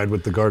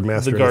with the guard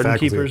master, the garden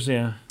keepers.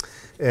 Yeah.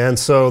 And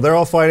so they're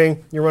all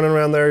fighting. You're running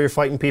around there. You're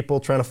fighting people,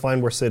 trying to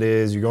find where Sid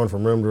is. You're going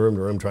from room to room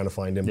to room, trying to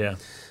find him. Yeah.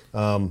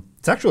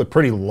 It's actually a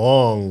pretty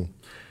long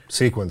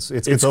sequence.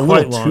 It's a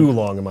little too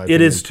long, in my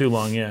opinion. It is too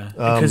long, yeah.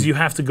 Because you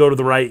have to go to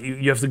the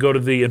you have to go to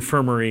the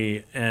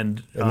infirmary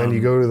and then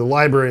you go to the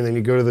library, and then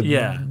you go to the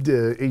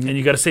and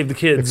you got to save the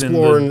kids,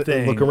 explore and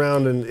look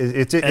around, and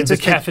it's the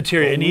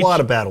cafeteria, and a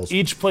lot of battles.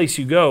 Each place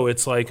you go,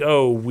 it's like,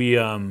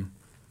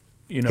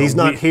 he's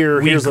not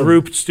here. We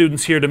grouped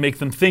students here to make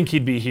them think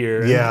he'd be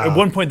here. Yeah. And at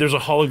one point, there's a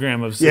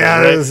hologram of Sid,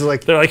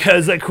 right? They're like,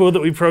 is that cool that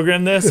we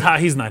programmed this?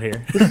 He's not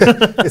here.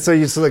 So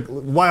you just like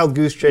wild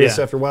goose chase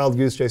after wild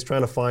goose chase,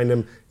 trying to find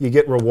him. You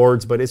get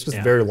rewards, but it's just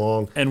very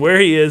long. And where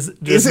he is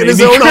in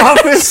his own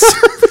office.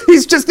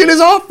 He's just in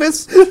his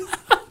office.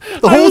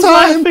 The whole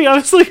time. I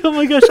was like, oh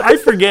my gosh, I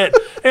forget.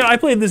 I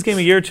played this game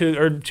a year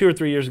or two or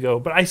 3 years ago,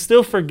 but I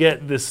still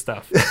forget this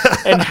stuff.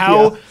 And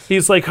how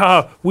he's like,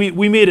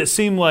 we made it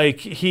seem like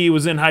he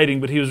was in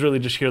hiding, but he was really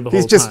just here the whole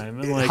time.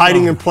 He's just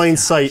hiding in plain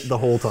sight the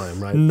whole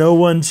time, right? No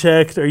one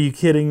checked. Are you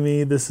kidding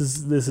me? This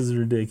is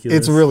ridiculous.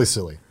 It's really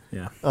silly.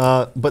 Yeah.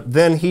 But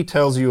then he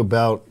tells you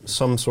about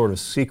some sort of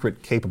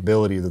secret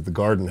capability that the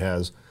garden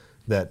has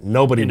that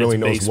nobody really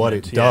knows what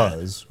it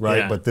does, right?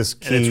 Yeah. But this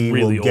key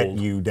really will get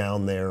you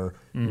down there,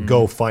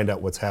 go find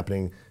out what's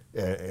happening,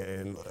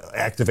 and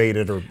activate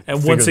it or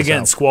And once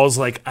again, Squall's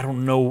like, I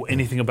don't know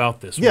anything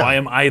about this. Yeah. Why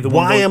am I the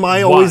one? Why am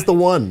I always the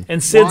one?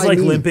 And Sid's like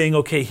limping.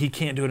 Okay, he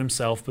can't do it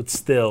himself, but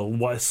still,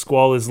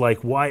 Squall is like,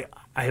 why?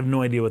 I have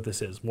no idea what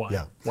this is. Why?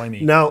 Yeah. Why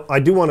me? Now, I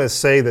do want to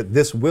say that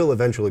this will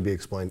eventually be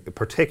explained,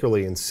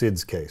 particularly in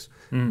Sid's case,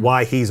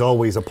 why he's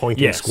always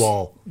appointing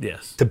Squall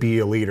to be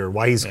a leader,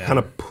 why he's kind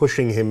of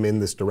pushing him in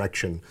this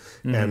direction.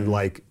 And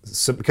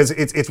because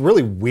it's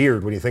really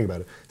weird when you think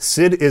about it.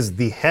 Sid is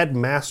the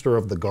headmaster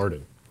of the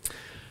garden.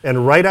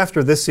 And right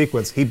after this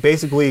sequence, he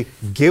basically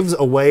gives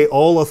away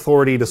all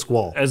authority to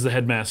Squall. As the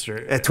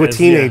headmaster. To a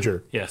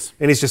teenager. Yes.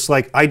 And he's just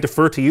like, I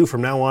defer to you from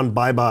now on,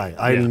 bye-bye.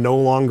 I'm no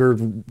longer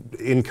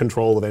in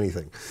control of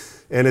anything.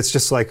 And it's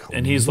just like,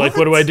 and he's like,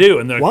 what do I do?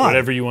 And they're like,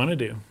 whatever you want to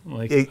do.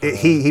 Like,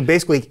 he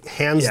basically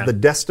hands the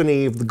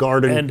destiny of the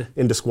garden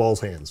into Squall's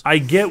hands. I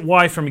get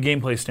why from a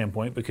gameplay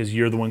standpoint, because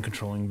you're the one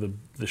controlling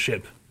the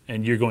ship,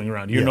 and you're going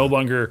around. You're no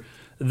longer,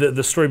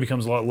 the story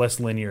becomes a lot less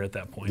linear at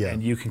that point,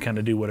 and you can kind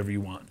of do whatever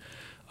you want.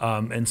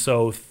 And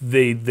so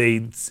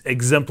they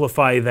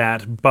exemplify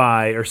that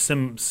by, or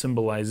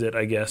symbolize it,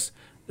 I guess.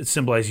 It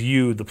symbolizes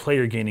you, the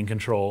player, gaining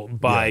control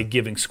by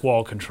giving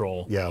Squall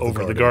control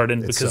over the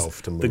garden,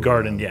 because the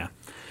garden,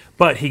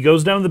 But he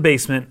goes down to the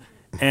basement,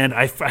 and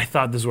I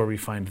thought this is where we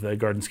find the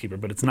garden's keeper,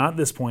 but it's not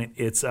this point.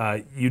 It's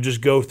you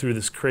just go through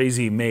this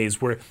crazy maze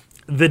where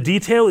the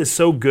detail is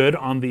so good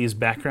on these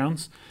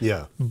backgrounds.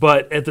 Yeah.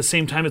 But at the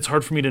same time, it's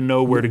hard for me to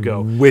know where to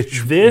go.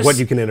 What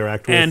you can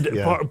interact with.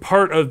 And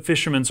part of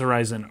Fisherman's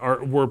Horizon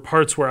were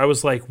parts where I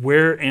was like,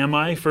 where am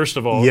I, first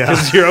of all?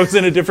 Because you're always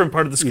in a different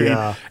part of the screen.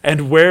 Yeah.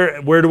 And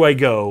where do I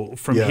go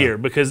from here?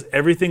 Because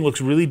everything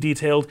looks really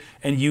detailed,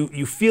 and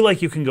you feel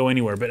like you can go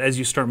anywhere. But as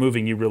you start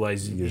moving, you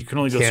realize you can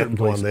only go certain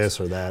places. On this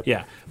or that.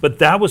 Yeah. But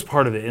that was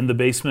part of it, in the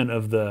basement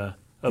of the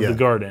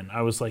garden.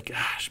 I was like,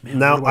 gosh, man,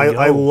 now, where do I go?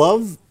 I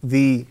love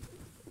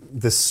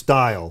the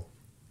style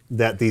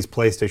that these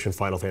PlayStation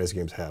Final Fantasy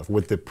games have,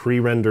 with the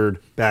pre-rendered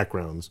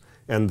backgrounds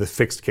and the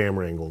fixed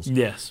camera angles.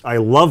 Yes. I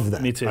love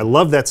that. Me too. I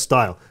love that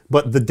style.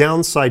 But the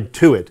downside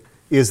to it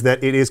is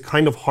that it is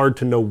kind of hard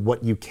to know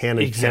what you can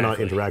and cannot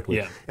interact with.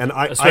 Yeah. And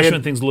especially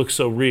when things look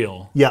so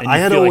real. Yeah, and I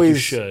had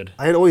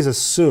always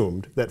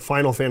assumed that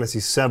Final Fantasy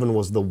VII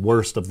was the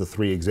worst of the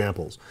three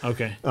examples.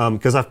 Okay.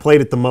 Because I've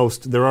played it the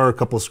most. There are a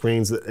couple of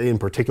screens that, in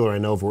particular, I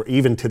know of where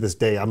even to this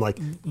day I'm like,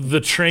 the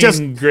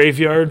train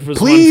graveyard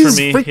was one for me.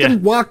 Please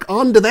freaking walk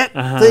onto that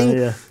thing.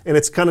 Yeah. And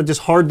it's kind of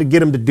just hard to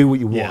get him to do what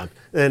you want.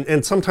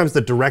 And sometimes the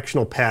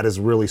directional pad is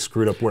really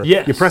screwed up where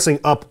you're pressing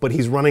up, but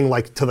he's running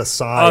like to the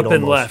side. Up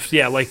and left,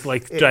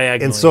 like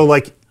diagonally. And so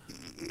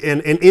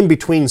and in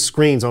between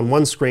screens, on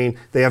one screen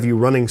they have you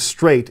running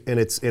straight, and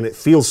it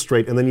feels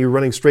straight, and then you're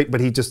running straight,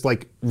 but he just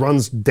like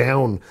runs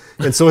down,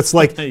 and so it's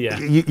like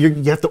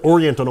you have to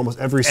orient on almost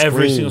every screen.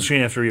 Every single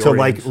screen you have to reorient. To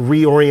like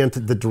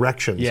reorient the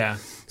directions. Yeah.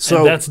 So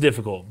and that's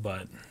difficult,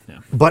 but yeah.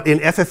 But in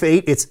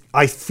FF8,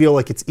 I feel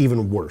like it's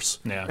even worse.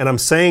 Yeah. And I'm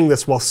saying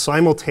this while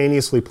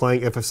simultaneously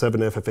playing FF7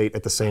 and FF8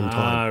 at the same time.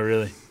 Ah,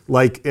 really?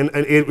 Like, and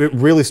it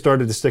really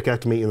started to stick out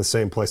to me in the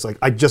same place. Like,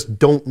 I just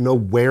don't know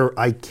where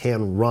I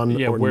can run.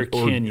 Yeah, where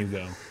can you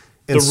go?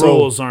 And the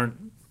rules aren't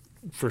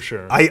for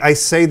sure. I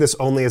say this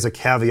only as a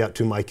caveat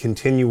to my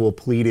continual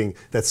pleading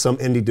that some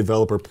indie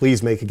developer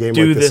please make a game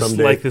like this someday. Do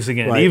this like this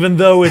again. Right. Even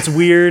though it's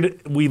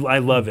weird, I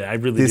love it. I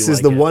really do. This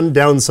is the one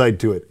downside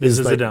to it. This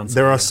is the downside.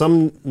 There are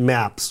some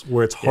maps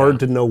where it's hard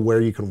to know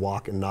where you can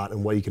walk and not,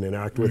 and what you can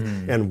interact with,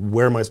 and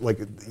where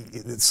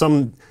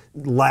some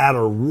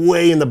ladder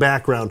way in the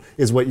background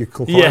is what you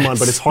can climb on,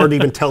 but it's hard to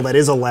even tell that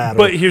is a ladder.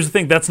 But here's the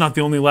thing: that's not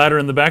the only ladder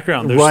in the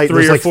background. There's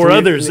three or four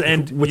others,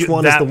 and which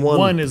one is the one?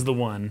 One is the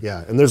one.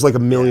 Yeah, and there's like a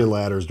million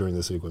ladders during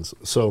the sequence.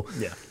 So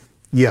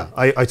yeah,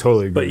 I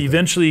totally agree. But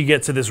eventually, you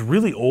get to this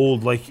really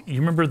old, like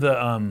you remember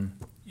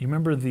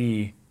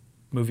the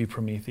movie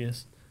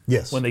Prometheus?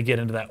 Yes. When they get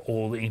into that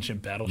old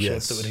ancient battleship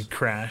that had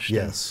crashed.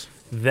 Yes.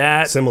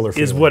 That Similar is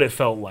feeling. what it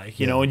felt like,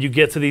 you know, and you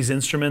get to these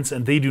instruments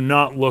and they do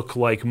not look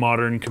like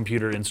modern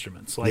computer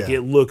instruments. Like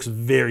it looks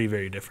very,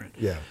 very different.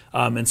 Yeah.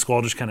 And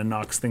Squall just kind of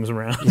knocks things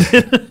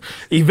around.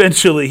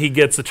 Eventually he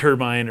gets a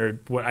turbine, or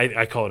what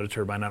I call it a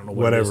turbine, I don't know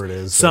what Whatever it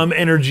is. it is. Some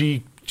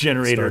energy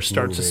generator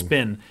starts to moving.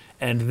 spin,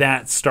 and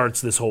that starts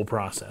this whole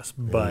process.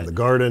 But And the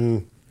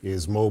garden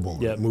is mobile.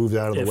 Yep. It moves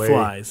out of the way. It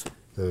flies.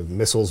 The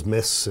missiles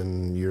miss,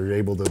 and you're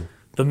able to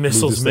The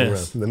missiles move this thing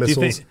miss. around. The Do you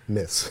missiles think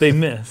miss. They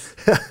miss.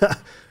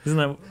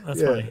 Isn't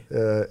that's funny?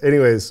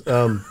 Anyways,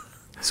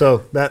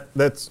 so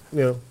that's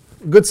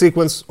good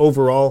sequence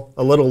overall.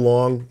 A little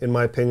long in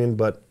my opinion,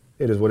 but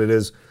it is what it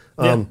is.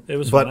 It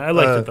was fun. I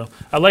liked it though.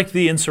 I liked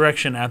the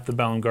insurrection at the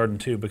Balamb Garden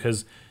too,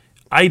 because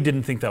I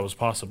didn't think that was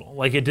possible.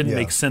 Like it didn't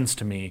make sense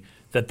to me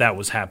that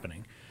was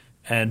happening,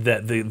 and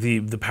that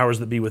the powers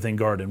that be within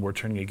Garden were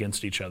turning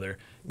against each other.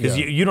 Because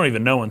you don't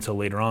even know until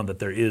later on that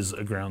there is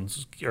a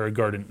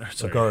garden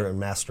master.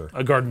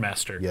 A garden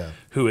master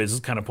who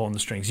is kind of pulling the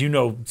strings. You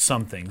know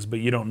some things, but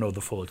you don't know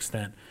the full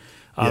extent.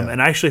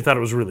 And I actually thought it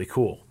was really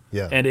cool.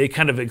 Yeah. And it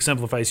kind of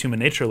exemplifies human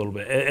nature a little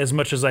bit. As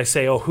much as I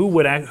say, who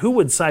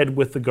would side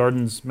with the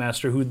garden's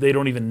master who they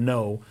don't even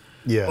know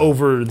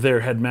over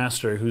their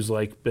headmaster who's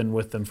like been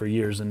with them for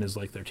years and is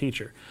like their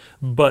teacher.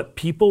 But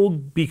people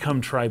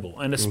become tribal.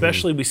 And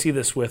especially we see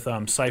this with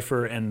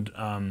Cypher and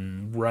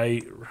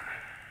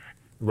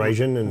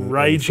Raijin and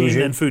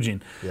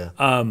Fujin.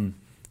 Yeah.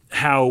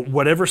 How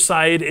whatever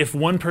side, if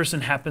one person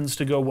happens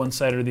to go one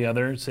side or the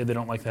other, say they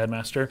don't like the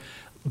headmaster,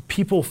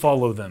 people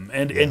follow them,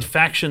 and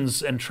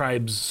factions and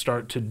tribes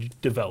start to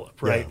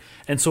develop, right? Yeah.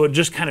 And so it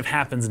just kind of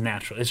happens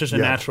naturally. It's just a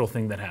natural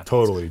thing that happens.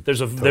 Totally.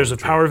 There's a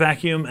power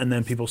vacuum, and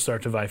then people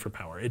start to vie for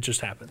power. It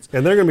just happens.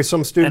 And there are going to be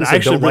some students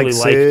that don't like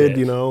Sid,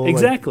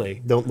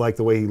 exactly. Don't like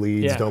the way he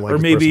leads, don't like or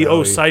his maybe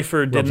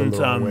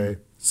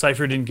personality,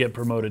 Cypher didn't get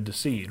promoted to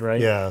Seed, right?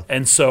 Yeah.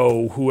 And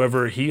so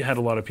whoever, he had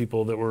a lot of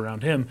people that were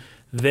around him,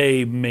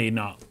 they may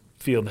not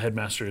feel the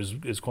headmaster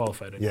is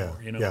qualified anymore.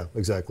 Yeah,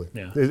 exactly.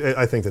 Yeah.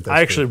 I think that's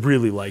I actually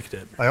really liked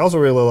it. I also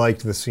really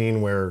liked the scene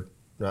where,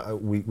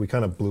 we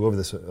kind of blew over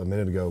this a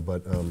minute ago,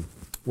 but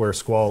where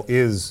Squall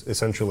is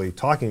essentially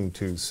talking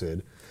to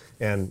Sid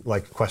and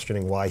like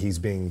questioning why he's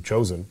being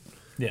chosen.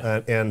 Yeah.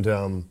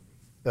 And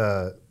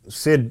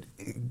Sid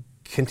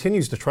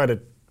continues to try to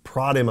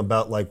prod him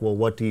about like, well,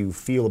 what do you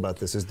feel about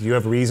this? Do you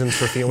have reasons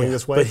for feeling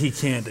this way? But he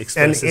can't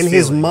express And in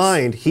his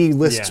mind, he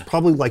lists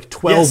probably like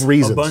 12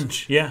 reasons. A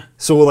bunch,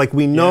 So like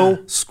we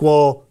know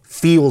Squall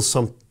feels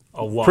a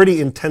lot. Pretty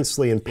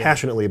intensely and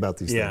passionately about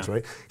these things,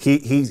 right?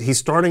 He's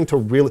starting to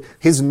really,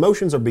 his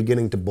emotions are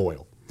beginning to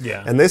boil.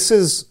 Yeah. And this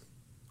is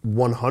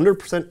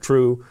 100%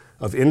 true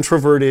of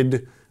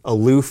introverted,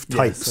 aloof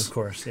types. Yes, of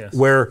course, yes.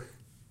 Where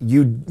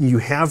you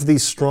have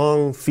these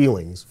strong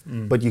feelings,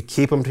 but you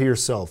keep them to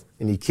yourself,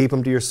 and you keep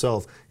them to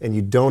yourself, and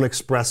you don't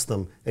express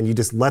them, and you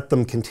just let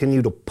them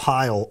continue to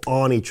pile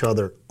on each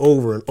other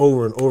over and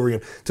over and over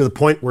again to the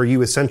point where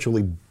you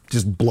essentially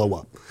just blow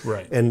up.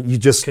 Right. And you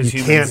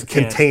can't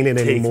contain it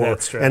anymore.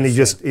 And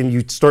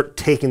you start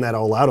taking that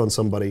all out on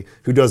somebody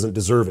who doesn't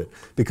deserve it,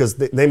 because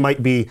they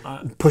might be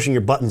pushing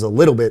your buttons a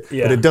little bit,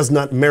 but it does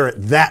not merit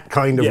that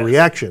kind of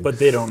reaction. But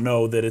they don't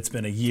know that it's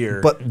been a year.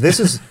 But this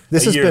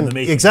has been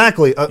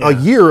exactly a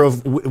year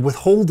of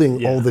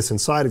withholding all this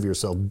inside of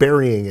yourself,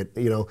 burying it,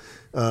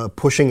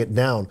 pushing it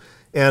down.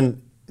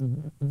 And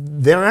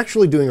they're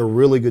actually doing a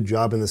really good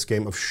job in this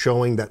game of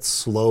showing that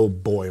slow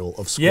boil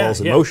of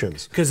Squall's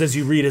emotions. Because as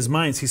you read his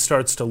minds, he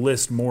starts to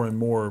list more and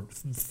more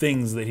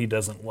things that he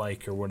doesn't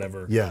like or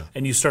whatever. Yeah.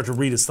 And you start to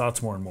read his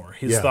thoughts more and more.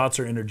 His thoughts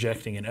are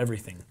interjecting in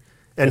everything.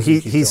 And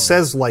he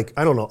says, like,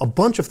 I don't know, a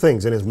bunch of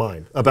things in his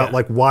mind about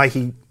like why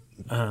he,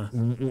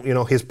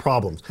 his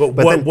problems. But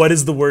what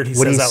is the word he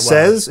says out loud? What he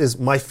says is,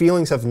 my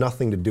feelings have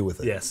nothing to do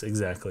with it. Yes,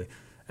 exactly.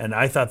 And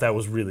I thought that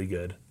was really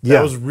good.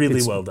 That was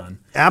really well done.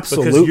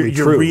 Absolutely because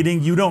you're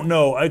reading, you don't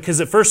know.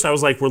 Because at first I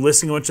was like, we're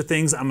listing a bunch of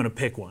things, I'm going to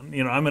pick one.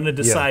 I'm going to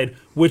decide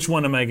which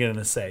one am I going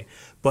to say.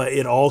 But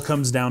it all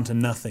comes down to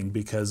nothing,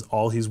 because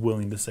all he's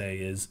willing to say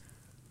is,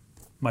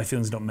 my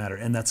feelings don't matter,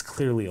 and that's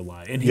clearly a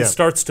lie. And he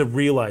starts to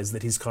realize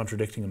that he's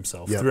contradicting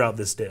himself throughout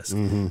this disc,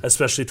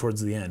 especially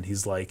towards the end.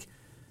 He's like,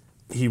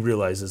 he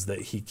realizes that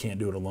he can't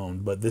do it alone,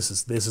 but this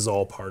is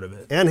all part of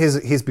it. And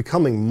he's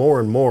becoming more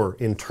and more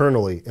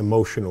internally,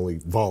 emotionally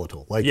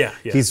volatile. Like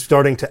he's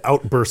starting to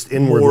outburst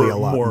inwardly a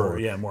lot more.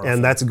 Yeah, more.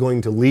 And that's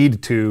going to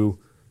lead to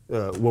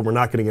what we're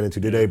not going to get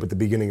into today, but the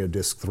beginning of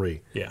disc 3.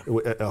 Yeah.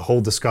 A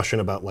whole discussion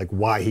about like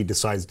why he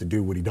decides to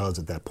do what he does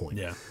at that point.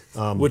 Yeah.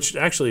 Which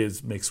actually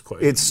makes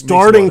quite. It's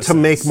starting to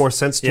make more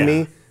sense to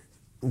me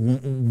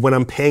when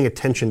I'm paying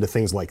attention to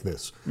things like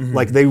this.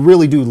 Like they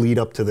really do lead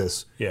up to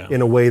this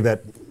in a way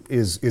that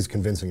is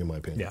convincing in my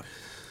opinion. Yeah.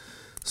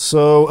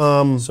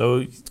 So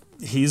so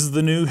he's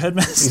the new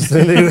headmaster. He's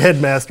the new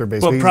headmaster,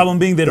 basically. But problem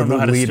being they don't know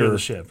how to steer the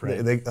ship,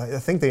 right? I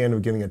think they end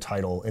up giving a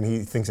title, and he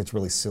thinks it's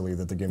really silly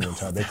that they're giving him a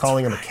title. They're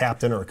calling him a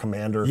captain or a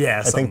commander.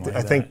 Yeah, I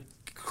think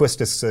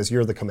Quistis says,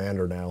 "You're the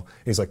commander now."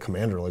 And he's like,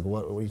 "Commander? Like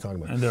what are you talking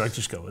about?" And they're like,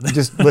 "Just go with it."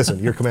 Just listen,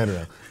 you're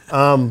commander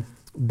now.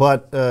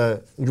 But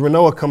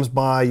Rinoa comes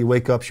by, you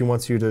wake up, she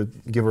wants you to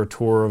give her a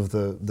tour of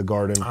the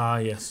garden. Ah,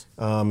 yes.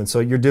 And so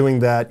you're doing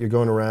that, you're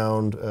going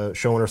around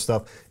showing her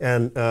stuff.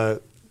 And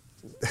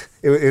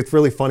it's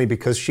really funny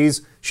because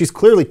she's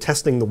clearly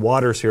testing the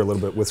waters here a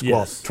little bit with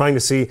Squall, trying to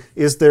see,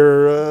 is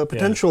there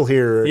potential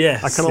here?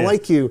 Yes, I kind of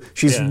like you.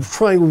 She's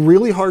trying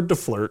really hard to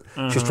flirt.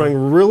 She's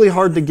trying really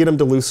hard to get him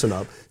to loosen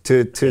up,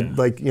 to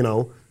like, you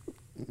know,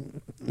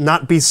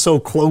 not be so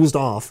closed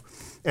off.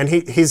 And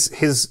his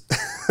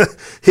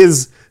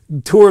his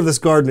tour of this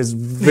garden is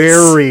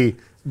very...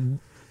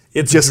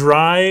 It's just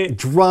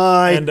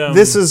dry. And,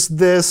 this is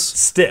this.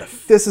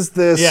 Stiff. This is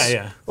this.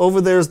 Yeah.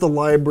 Over there's the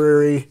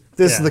library.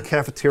 This is the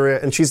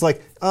cafeteria. And she's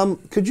like,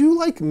 could you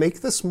like make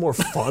this more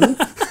fun?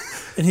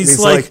 And he's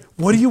like,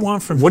 what do you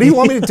want from me? What do you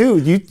want me to do?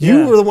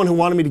 You were the one who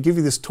wanted me to give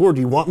you this tour. Do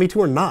you want me to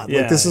or not?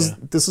 Yeah, like this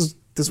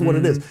is what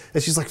it is.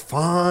 And she's like,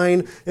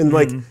 fine. And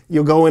like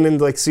you'll go in and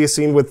like see a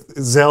scene with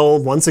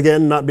Zell once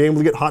again not being able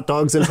to get hot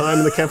dogs in time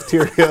in the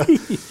cafeteria.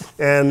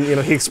 And you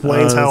know, he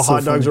explains how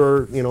hot dogs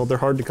are, you know, they're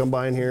hard to come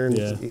by in here.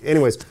 And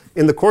anyways,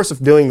 in the course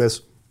of doing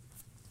this,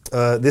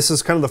 this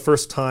is kind of the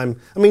first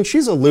time. I mean,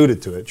 she's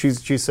alluded to it.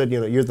 She said, you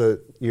know, you're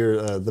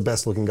the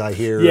best looking guy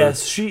here.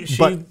 Yes, she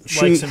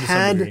likes him to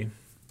some degree.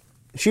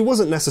 She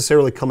wasn't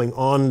necessarily coming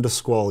on to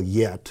Squall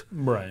yet.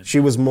 Right. She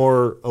was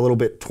more a little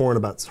bit torn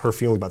about her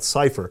feeling about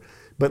Cypher.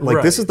 But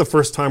like this is the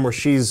first time where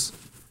she's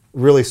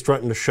really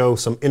starting to show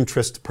some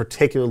interest,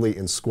 particularly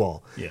in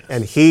Squall. Yes.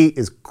 And he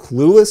is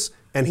clueless,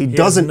 and he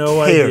doesn't has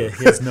no care. Idea.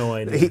 He has no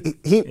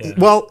idea.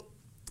 Well,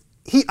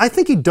 I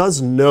think he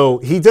does know.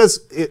 He does,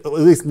 at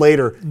least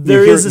later.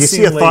 You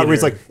see a thought where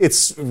he's like,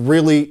 it's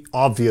really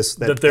obvious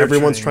that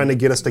everyone's trying to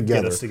get us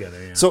together.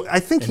 So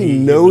I think he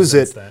knows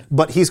it,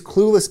 but he's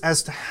clueless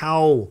as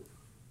to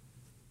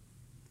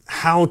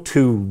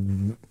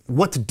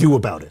what to do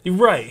about it.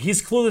 Right.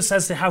 He's clueless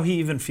as to how he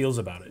even feels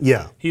about it.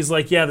 Yeah. He's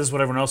like, this is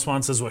what everyone else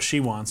wants, this is what she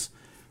wants.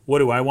 What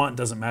do I want?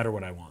 Doesn't matter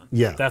what I want.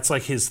 Yeah. That's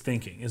like his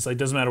thinking. It's like,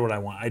 doesn't matter what I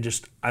want.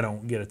 I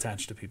don't get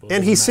attached to people.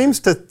 And he seems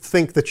to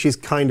think that she's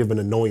kind of an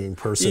annoying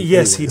person.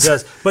 Yes, anyways. He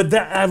does. But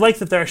I like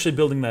that they're actually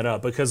building that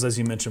up because, as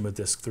you mentioned with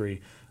Disc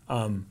 3,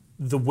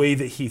 the way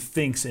that he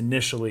thinks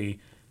initially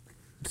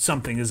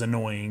something is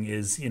annoying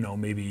is, you know,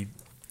 maybe...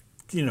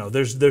 You know,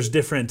 there's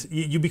different.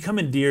 You become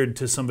endeared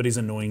to somebody's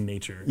annoying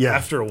nature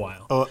after a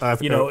while.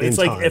 You know, it's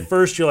like at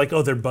first you're like,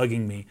 oh, they're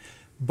bugging me,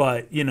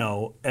 but you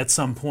know, at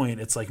some point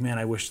it's like, man,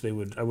 I wish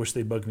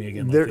they'd bug me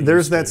again. Like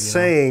there's that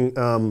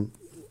saying,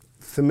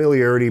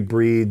 familiarity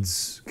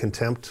breeds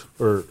contempt,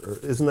 or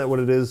isn't that what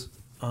it is?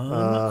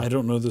 I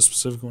don't know the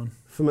specific one.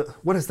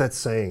 What is that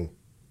saying?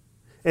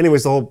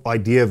 Anyways, the whole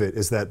idea of it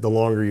is that the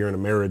longer you're in a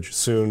marriage,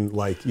 soon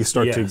like you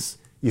start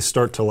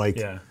to like,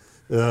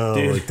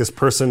 like this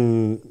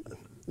person.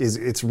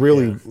 It's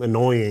really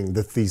annoying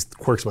that these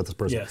quirks about this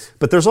person. Yes.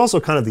 But there's also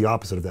kind of the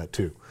opposite of that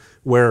too,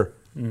 where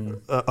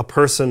a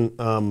person,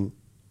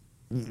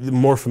 the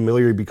more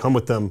familiar you become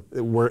with them,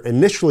 where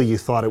initially you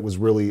thought it was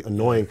really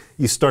annoying,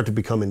 you start to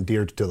become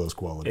endeared to those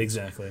qualities.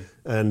 Exactly.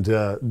 And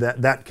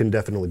that can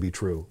definitely be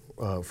true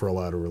for a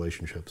lot of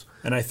relationships.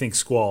 And I think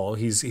Squall,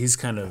 he's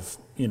kind of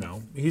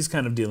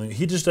dealing.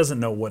 He just doesn't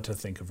know what to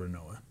think of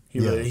Rinoa.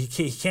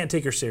 He can't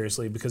take her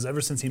seriously because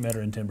ever since he met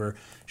her in Timber,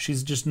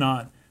 she's just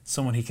not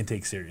someone he can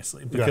take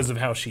seriously because of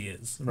how she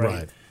is.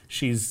 Right.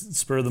 She's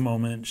spur of the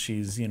moment.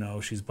 She's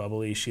she's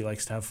bubbly. She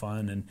likes to have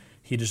fun, and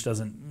he just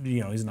doesn't.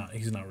 He's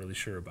not really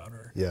sure about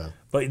her. Yeah.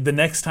 But the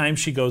next time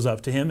she goes up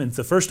to him, and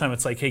the first time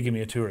it's like, hey, give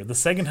me a tour. The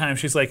second time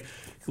she's like,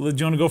 do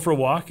you want to go for a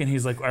walk? And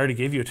he's like, I already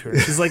gave you a tour.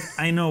 She's like,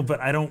 I know, but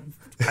I don't.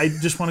 I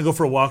just want to go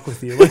for a walk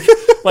with you.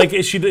 Like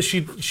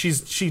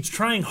she's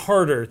trying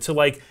harder to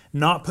like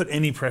not put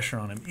any pressure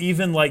on him.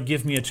 Even like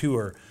give me a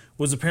tour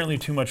was apparently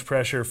too much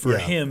pressure for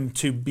him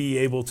to be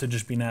able to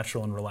just be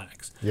natural and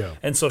relax. Yeah.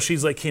 And so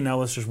she's like, okay, now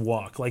let's just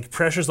walk. Like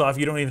pressure's off.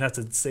 You don't even have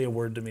to say a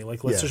word to me.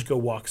 Like let's just go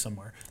walk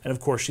somewhere. And of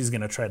course she's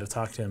gonna try to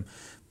talk to him,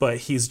 but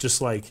he's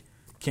just like,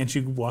 can't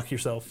you walk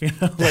yourself? You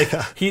know, like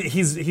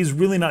he's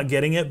really not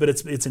getting it, but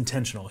it's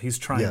intentional. He's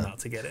trying not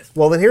to get it.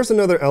 Well, then here's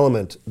another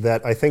element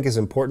that I think is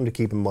important to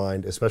keep in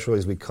mind, especially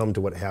as we come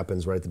to what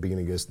happens right at the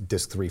beginning of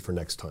Disc 3 for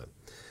next time.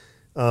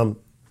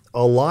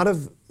 A lot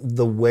of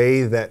the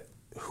way that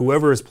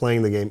whoever is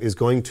playing the game is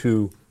going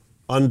to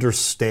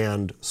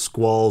understand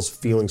Squall's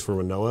feelings for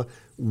Rinoa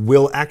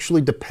will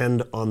actually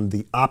depend on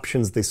the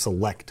options they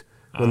select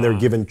when they're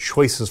given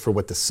choices for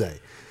what to say.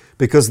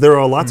 Because there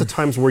are lots of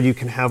times where you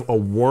can have a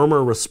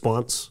warmer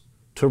response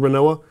to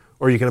Rinoa,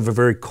 or you can have a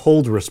very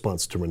cold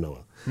response to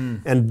Rinoa.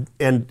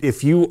 And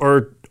if you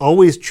are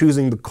always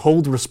choosing the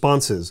cold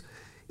responses,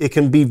 it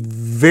can be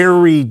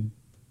very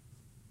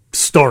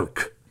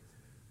stark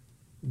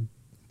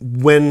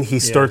when he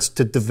starts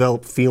to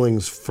develop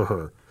feelings for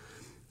her.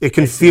 It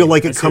can feel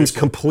like it comes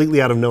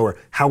completely out of nowhere.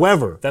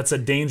 However, that's a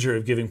danger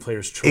of giving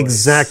players choice.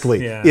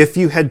 Exactly. Yeah. If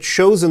you had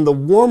chosen the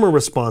warmer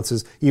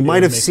responses, you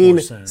might have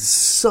seen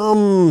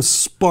some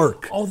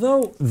spark.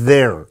 Although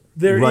there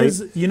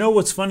is, you know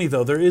what's funny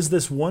though? There is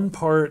this one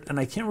part, and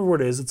I can't remember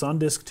what it is. It's on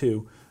disc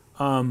 2.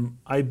 Well,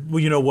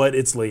 you know what?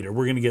 It's later.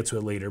 We're going to get to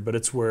it later, but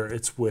it's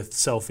with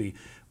Selphie,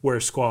 where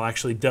Squall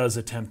actually does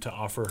attempt to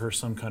offer her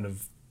some kind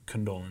of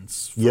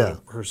condolence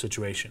for her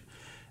situation.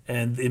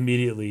 And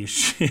immediately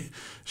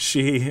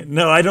she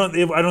no, I don't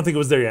think it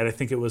was there yet. I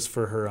think it was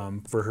for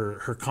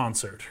her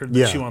concert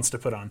that she wants to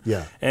put on.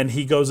 Yeah. And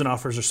he goes and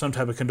offers her some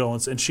type of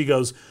condolence, and she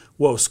goes,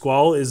 "Whoa,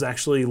 Squall is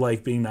actually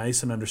like being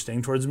nice and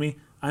understanding towards me.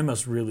 I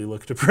must really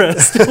look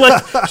depressed."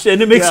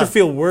 And it makes her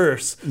feel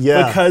worse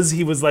because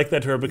he was like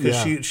that to her,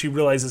 because she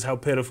realizes how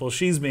pitiful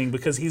she's being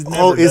because he's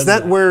never. Oh, is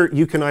that where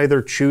you can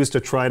either choose to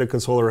try to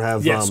console her, or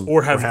have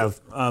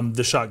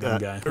the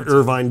shotgun guy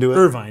Irvine do it?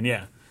 Irvine,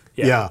 yeah.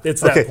 Yeah, it's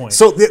that point.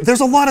 So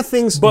there's a lot of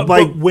things.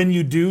 But when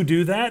you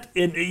do that,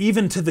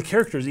 even to the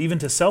characters, even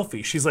to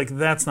Selphie, she's like,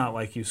 "That's not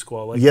like you,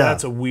 Squall. Like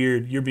that's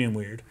you're being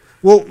weird."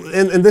 Well,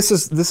 and this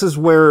is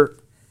where,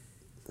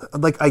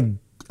 like,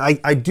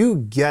 I do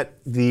get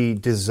the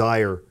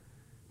desire,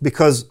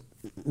 because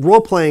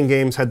role-playing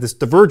games had this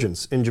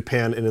divergence in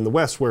Japan and in the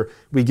West, where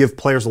we give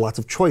players lots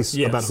of choice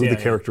about who the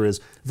character is,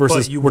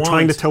 versus we're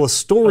trying to tell a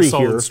story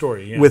here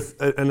with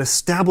an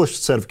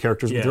established set of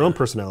characters with their own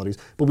personalities,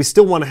 but we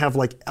still want to have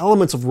like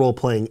elements of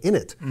role-playing in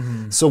it.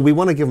 So we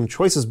want to give them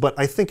choices, but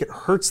I think it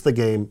hurts the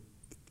game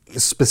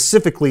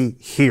specifically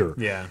here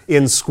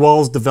in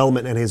Squall's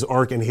development and his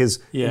arc and his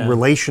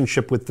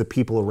relationship with the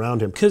people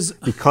around him.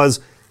 Because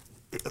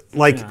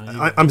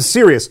I'm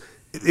serious.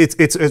 It's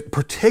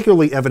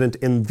particularly evident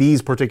in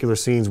these particular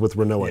scenes with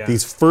Rinoa.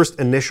 These first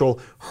initial,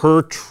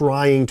 her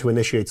trying to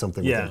initiate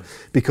something with him.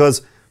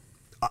 Because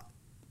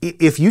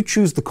if you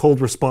choose the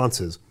cold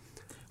responses,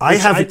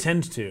 I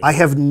tend to.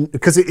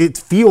 Because it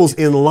feels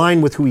in line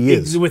with who he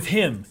is. With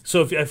him.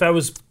 So if I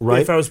was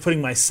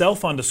putting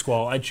myself onto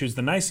Squall, I'd choose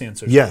the nice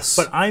answers. Yes.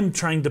 But I'm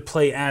trying to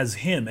play as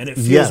him, and it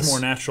feels more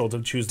natural to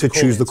choose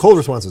the cold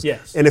responses.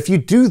 Yes. And if you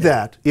do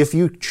that, if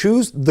you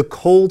choose the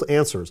cold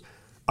answers,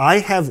 I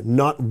have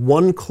not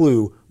one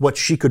clue what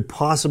she could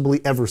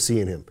possibly ever see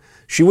in him.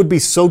 She would be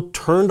so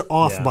turned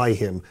off by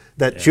him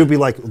that she would be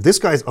like, "This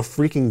guy's a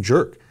freaking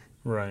jerk.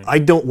 Right. I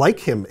don't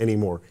like him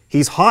anymore.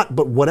 He's hot,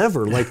 but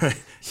whatever. Like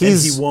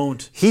he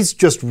won't. He's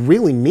just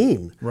really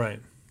mean." Right.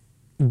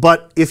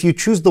 But if you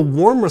choose the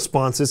warm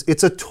responses,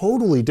 it's a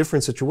totally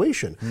different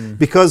situation.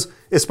 Because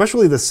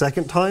especially the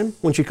second time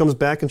when she comes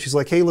back and she's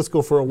like, "Hey, let's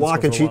go for a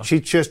walk," and she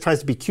just tries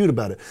to be cute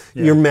about it.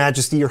 "Your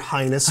Majesty, Your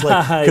Highness,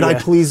 like, could I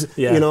please,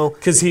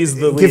 because he's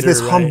the leader, give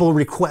this humble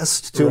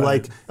request to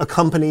like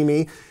accompany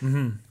me?"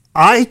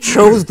 I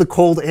chose the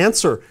cold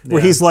answer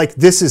where he's like,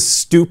 "This is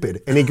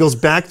stupid," and he goes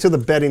back to the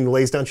bed and he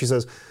lays down. She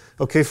says,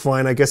 "Okay,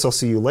 fine. I guess I'll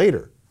see you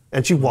later,"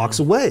 and she walks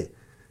away.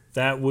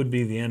 That would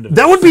be the end of it.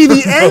 That would be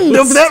the end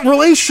of that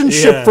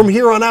relationship from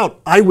here on out,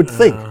 I would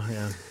think.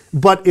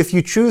 But if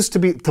you choose to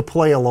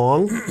play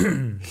along,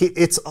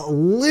 it's a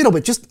little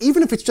bit, just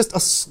even if it's just a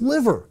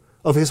sliver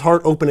of his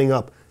heart opening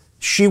up,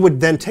 she would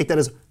then take that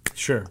as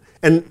sure.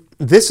 And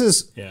this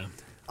is,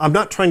 I'm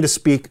not trying to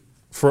speak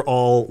for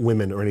all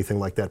women or anything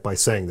like that by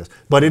saying this,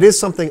 but it is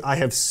something I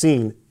have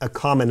seen a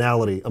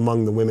commonality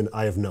among the women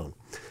I have known.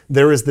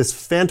 There is this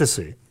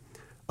fantasy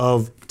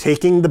of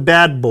taking the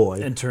bad boy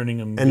and turning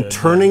him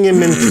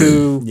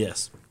into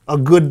a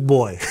good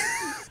boy.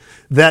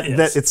 that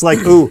it's like,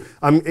 ooh,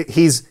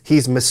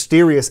 he's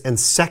mysterious and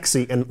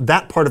sexy, and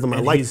that part of him I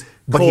like.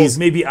 But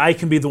maybe I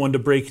can be the one to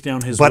break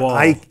down his wall.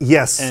 And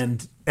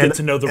get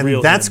to know the real.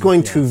 And that's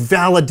going to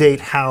validate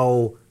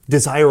how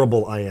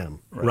desirable I am,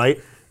 right?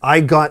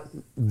 I got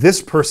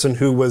this person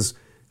who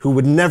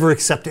would never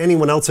accept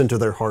anyone else into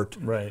their heart.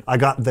 Right. I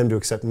got them to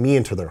accept me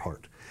into their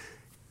heart.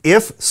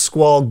 If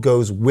Squall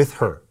goes with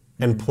her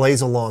and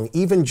plays along,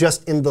 even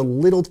just in the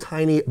little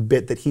tiny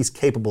bit that he's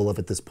capable of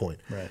at this point,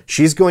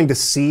 she's going to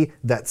see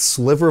that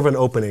sliver of an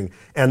opening,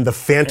 and the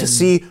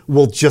fantasy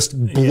will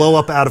just blow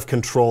up out of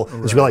control.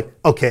 And she'll be like,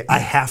 "Okay, I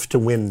have to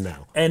win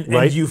now." And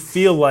you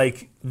feel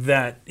like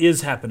that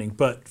is happening,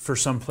 but for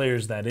some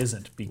players that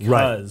isn't,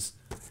 because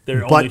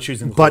They're only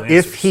choosing the But cold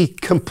if answers. he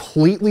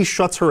completely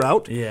shuts her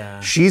out,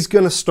 she's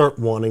going to start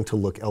wanting to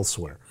look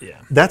elsewhere.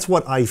 Yeah. That's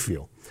what I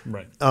feel.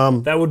 Right.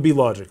 That would be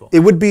logical. It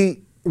would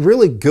be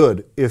really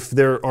good if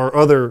there are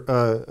other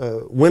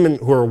women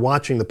who are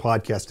watching the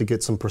podcast to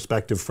get some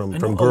perspective from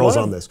girls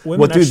on this.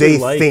 What do they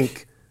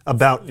think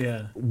about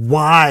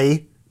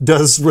why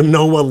does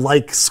Rinoa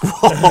like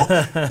Squall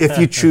if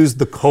you choose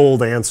the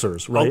cold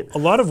answers, right? A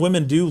lot of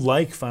women do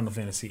like Final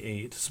Fantasy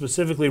VIII,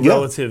 specifically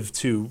relative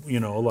to, a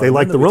lot they of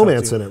like men the that we talk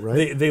romance to. in it,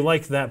 right? They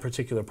like that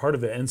particular part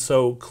of it. And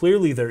so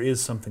clearly there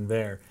is something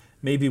there.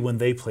 Maybe when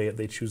they play it,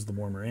 they choose the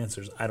warmer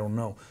answers. I don't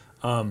know.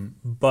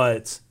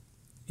 But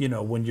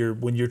when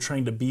you're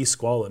trying to be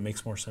Squall, it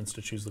makes more sense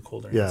to choose the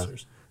colder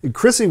answers.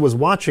 Chrissy was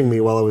watching me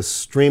while I was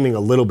streaming a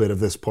little bit of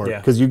this part,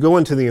 because you go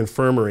into the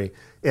infirmary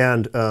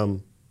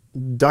and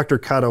Dr.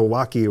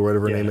 Katawaki, or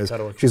whatever her name is,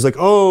 she's like,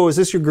 "Oh, is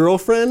this your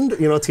girlfriend?"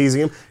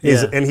 Teasing him.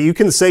 And you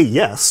can say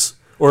yes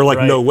or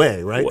no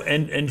way, right? Well,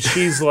 and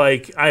she's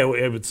like, I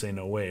would say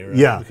no way, right?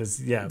 Yeah, because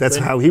that's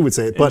how he would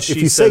say it. But if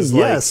you say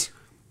yes.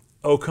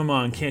 Oh, come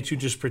on, can't you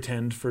just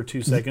pretend for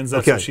 2 seconds?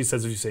 That's what she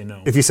says if you say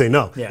no. If you say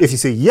no. Yeah. If you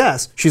say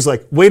yes, she's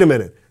like, wait a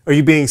minute, are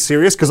you being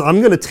serious? Because I'm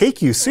going to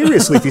take you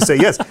seriously if you say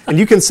yes. And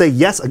you can say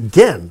yes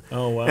again.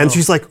 Oh, wow. And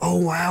she's like, oh,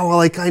 wow,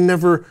 I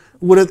never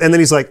would have. And then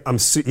he's like, I'm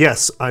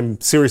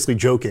seriously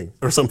joking,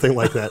 or something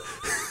like that.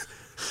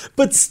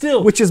 But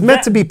still. Which is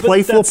meant to be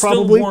playful,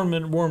 probably.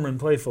 Still warm and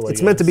playful,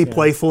 It's meant to be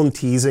playful and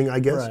teasing,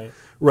 I guess.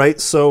 Right?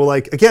 So,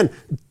 again,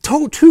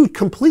 two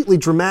completely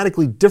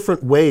dramatically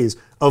different ways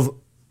of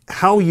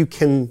how you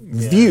can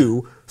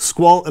view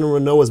Squall and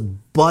Rinoa's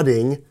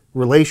budding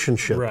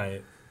relationship.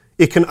 Right.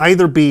 It can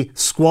either be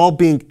Squall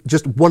being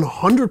just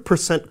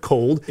 100%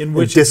 cold and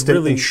distant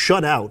really and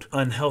shut out.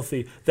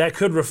 Unhealthy. That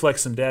could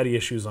reflect some daddy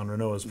issues on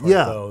Rinoa's part,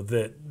 though,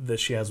 that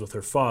she has with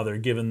her father,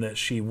 given that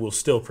she will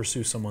still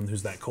pursue someone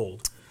who's that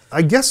cold.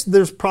 I guess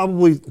there's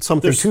probably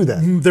something to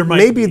that. There might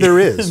Maybe be. There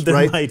is, there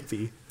right? might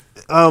be.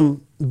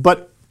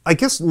 But I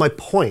guess my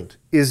point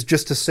is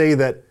just to say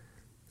that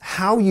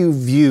how you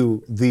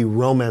view the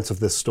romance of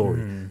this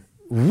story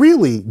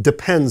really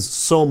depends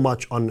so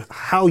much on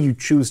how you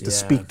choose to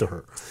speak to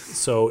her.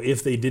 So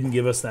if they didn't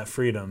give us that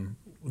freedom,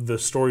 the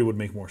story would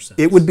make more sense.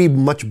 It would be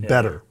much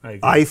better,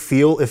 I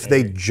feel, if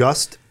they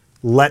just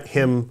let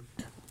him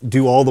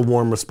do all the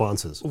warm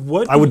responses.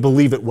 I would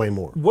believe it way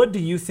more. What do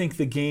you think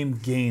the game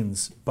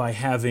gains by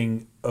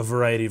having a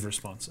variety of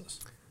responses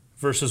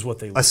versus what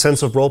they lose? A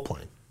sense of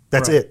role-playing.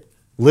 That's it.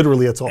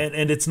 Literally, that's all.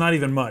 And it's not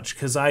even much,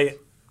 because I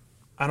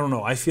don't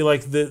know. I feel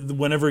like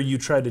whenever you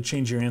try to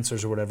change your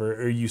answers or whatever,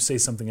 or you say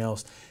something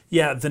else,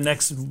 the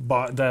next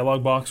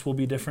dialogue box will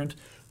be different.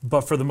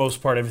 But for the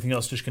most part, everything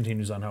else just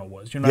continues on how it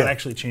was. You're not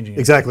actually changing it.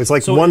 Exactly. It's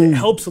like it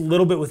helps a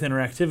little bit with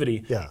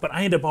interactivity. Yeah. But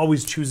I end up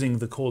always choosing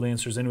the cold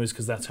answers anyways,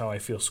 because that's how I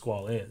feel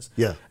Squall is.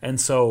 Yeah. And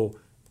so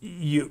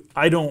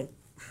I don't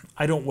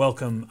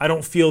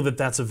feel that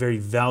that's a very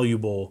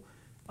valuable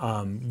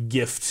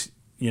gift,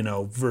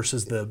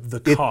 versus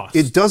the cost.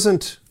 It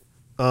doesn't.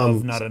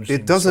 Of not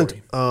understanding the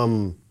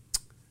story.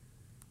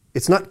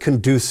 It's not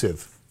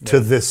conducive to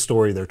this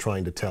story they're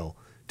trying to tell,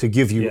 to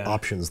give you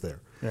options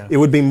there. Yeah. It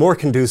would be more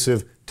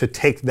conducive to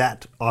take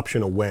that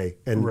option away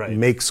and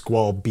make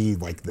Squall be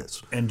like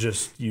this. And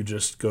you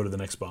just go to the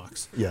next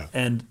box. Yeah.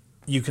 And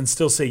you can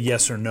still say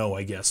yes or no,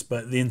 I guess,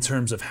 but in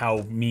terms of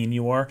how mean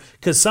you are,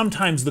 because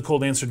sometimes the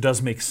cold answer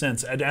does make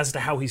sense as to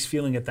how he's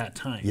feeling at that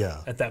time,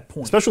 at that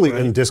point. Especially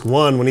in Disc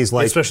 1 when he's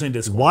like, especially in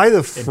Disc 1. Why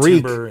the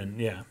freak?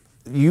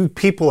 You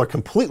people are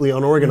completely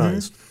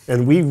unorganized,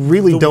 and we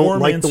really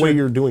don't like the way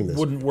you're doing this.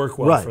 Wouldn't work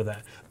well for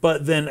that.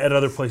 But then at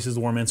other places,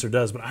 the warm answer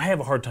does. But I have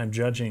a hard time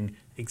judging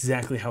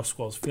exactly how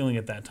Squall's feeling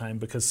at that time,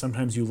 because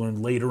sometimes you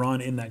learn later on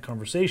in that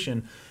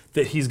conversation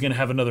that he's going to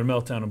have another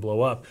meltdown and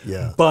blow up.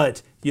 Yeah.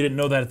 But you didn't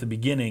know that at the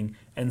beginning,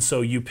 and so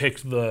you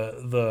picked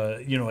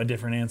a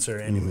different answer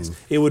anyways.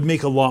 It would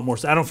make a lot more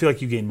sense. I don't feel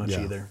like you gain much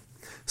either.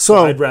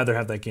 So I'd rather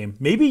have that game.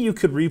 Maybe you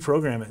could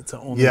reprogram it to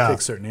only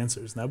pick certain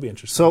answers. That'd be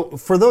interesting. So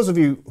for those of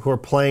you who are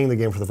playing the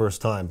game for the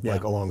first time,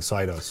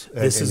 alongside us,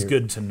 this is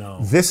good to know.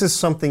 This is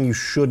something you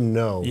should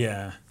know.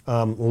 Yeah.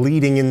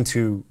 Leading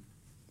into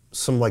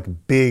some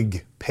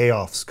big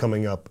payoffs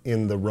coming up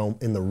in the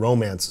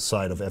romance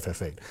side of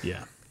FF8.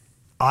 Yeah.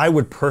 I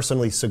would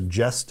personally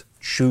suggest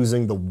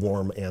choosing the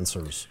warm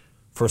answers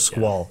for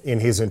Squall in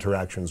his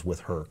interactions with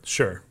her.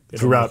 Sure.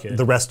 Throughout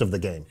the rest of the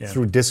game,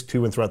 through Disc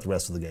 2 and throughout the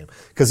rest of the game.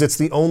 Because it's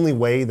the only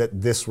way that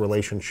this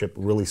relationship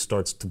really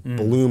starts to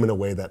bloom in a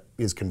way that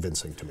is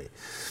convincing to me.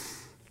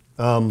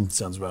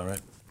 Sounds about right.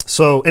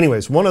 So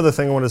anyways, one other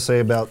thing I want to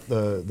say about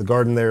the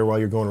garden there while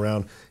you're going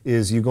around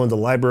is you go into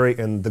the library,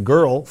 and the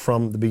girl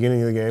from the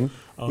beginning of the game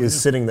is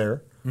sitting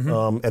there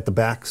at the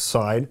back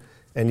side,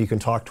 and you can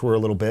talk to her a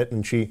little bit,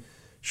 and she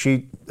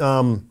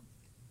well,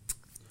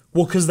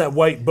 because that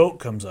white boat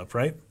comes up,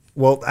 right?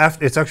 Well,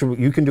 it's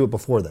actually, you can do it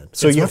before then.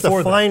 So you have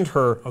to find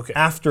her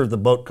after the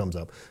boat comes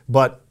up.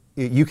 But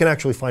you can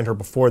actually find her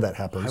before that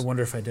happens. I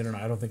wonder if I did or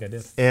not. I don't think I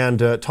did.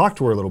 And talk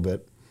to her a little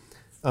bit.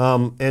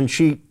 And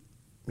she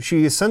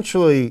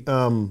essentially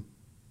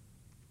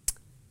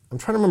I'm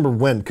trying to remember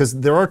when,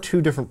 because there are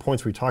two different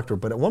points we talked to her,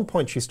 but at one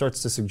point she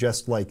starts to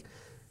suggest, like,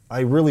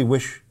 I really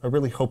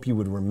hope you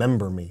would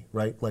remember me,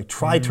 right? Like,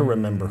 try to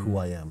remember who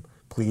I am,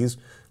 please.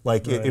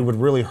 Like, it would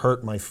really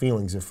hurt my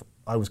feelings if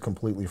I was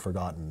completely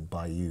forgotten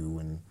by you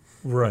and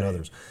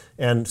others.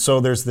 And so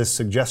there's this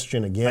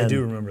suggestion again. I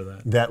do remember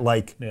that. That,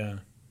 like,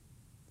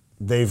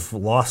 they've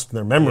lost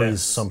their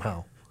memories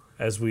somehow.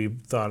 As we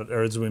thought,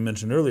 or as we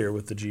mentioned earlier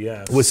with the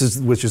GF.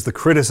 Which is the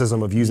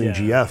criticism of using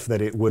GF, that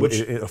it would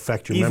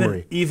affect your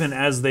memory. Even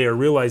as they are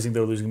realizing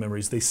they're losing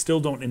memories, they still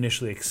don't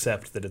initially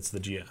accept that it's the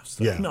GFs.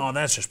 Like, no,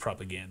 that's just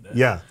propaganda.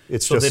 Yeah,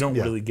 it's so just, they don't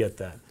really get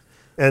that.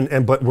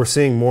 But we're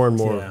seeing more and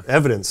more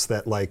evidence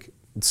that, like,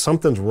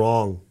 something's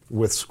wrong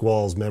with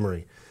Squall's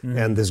memory,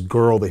 and this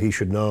girl that he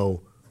should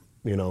know,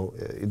 he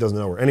doesn't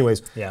know her.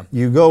 Anyways,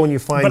 you go and you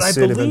find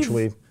Cid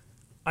eventually.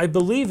 I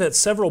believe at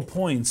several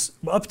points,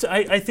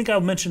 I think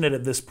I'll mention it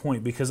at this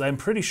point, because I'm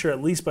pretty sure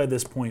at least by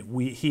this point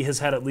he has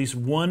had at least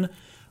one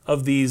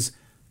of these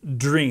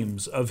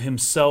dreams of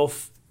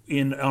himself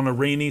on a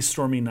rainy,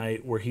 stormy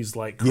night where he's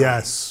like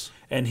crying.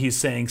 And he's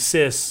saying,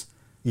 sis,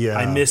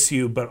 I miss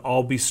you, but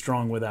I'll be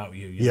strong without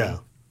you. You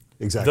know?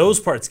 Exactly. Those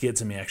parts get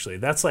to me, actually.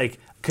 That's like,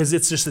 because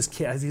it's just this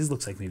kid, he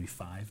looks like maybe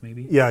 5,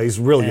 maybe. Yeah, he's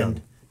really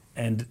young.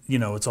 And,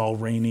 it's all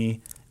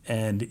rainy,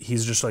 and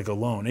he's just like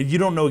alone. And you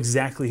don't know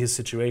exactly his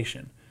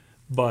situation,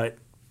 but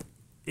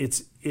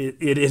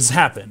it has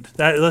happened.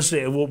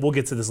 We'll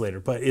get to this later,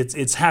 but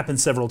it's happened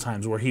several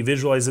times where he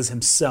visualizes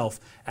himself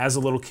as a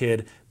little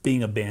kid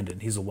being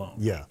abandoned. He's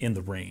alone in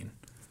the rain.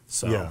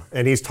 So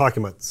and he's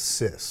talking about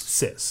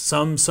sis.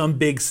 Some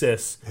big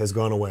sis has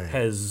gone away,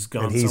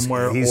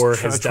 somewhere, or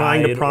has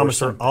trying died, to promise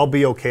her, I'll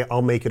be okay.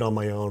 I'll make it on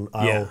my own.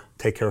 I'll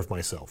take care of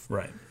myself.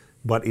 Right.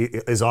 But he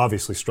is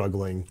obviously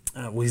struggling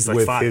he's like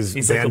with 5. his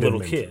he's like a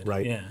abandonment, little kid.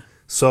 right? Yeah.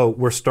 So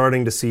we're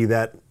starting to see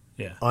that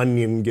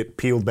onion get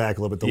peeled back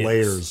a little bit, the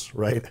layers,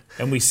 right?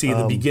 And we see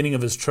the beginning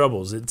of his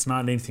troubles. It's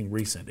not anything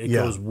recent. It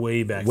goes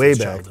way back to his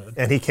childhood.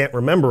 And he can't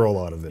remember a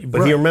lot of it.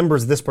 But he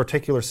remembers this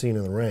particular scene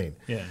in the rain.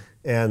 Yeah.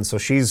 And so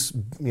she's,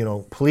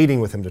 pleading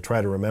with him to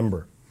try to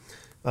remember.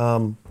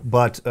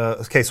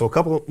 Okay, so a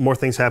couple more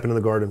things happen in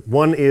the garden.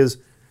 One is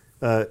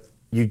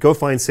you go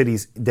find Cid.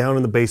 He's down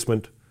in the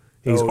basement.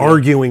 He's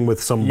arguing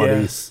with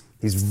somebody. Yes.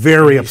 He's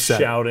very upset.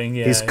 Shouting,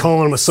 He's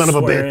calling him a son of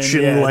a bitch,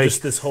 and like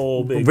just this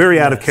whole big very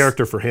out of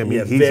character for him.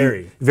 Yeah,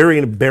 very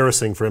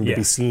embarrassing for him to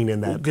be seen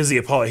in that. Because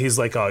he's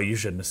like, oh, you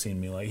shouldn't have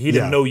seen me. Like he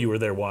didn't know you were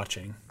there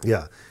watching.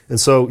 Yeah, and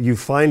so you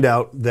find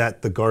out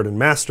that the garden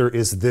master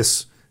is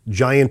this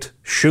giant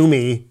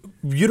Shumi.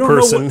 You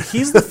don't know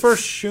he's the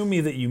first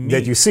Shumi that you meet.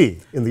 That you see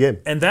in the game.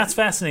 And that's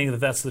fascinating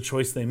that's the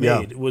choice they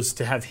made, was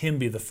to have him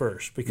be the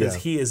first, because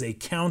he is a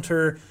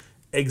counter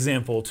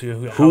example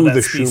to how that the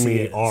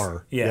Shumi Shumi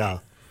are. Yeah.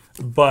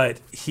 But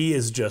he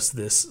is just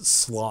this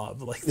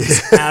slob, like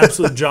this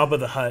absolute Jabba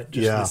the Hutt,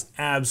 just this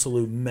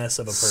absolute mess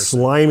of a person.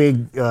 Slimy,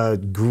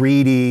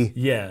 greedy,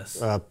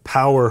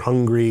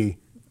 power-hungry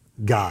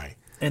guy.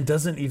 And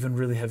doesn't even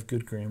really have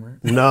good grammar.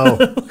 No.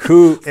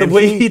 The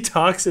way he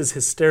talks is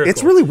hysterical.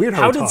 It's really weird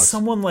how he talks. How did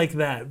someone like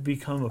that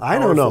become a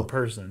powerful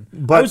person?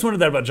 I always wondered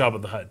that about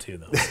Jabba the Hutt, too,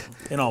 though,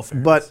 in all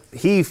fairness. But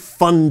he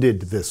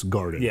funded this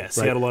garden. Yes,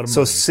 he had a lot of money.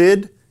 So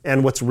Cid,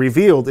 and what's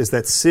revealed is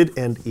that Cid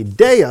and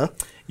Idea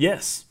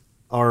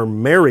are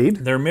married.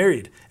 They're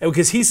married.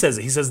 Because he says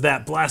it. He says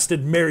that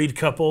blasted married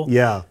couple.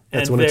 Yeah,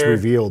 that's when it's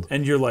revealed.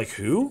 And you're like,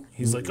 who?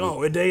 He's like,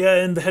 oh,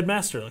 Idea and the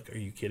headmaster. Like, are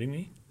you kidding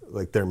me?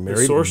 Like they're married?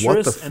 The sorceress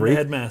what the freak? And the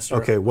headmaster.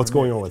 Okay, what's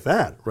going on with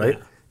that, right?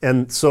 Yeah.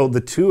 And so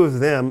the two of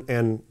them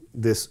and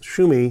this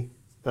Shumi...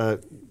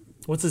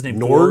 what's his name?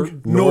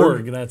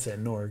 Norg, that's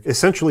it, Norg.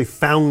 Essentially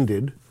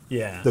founded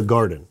the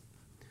garden.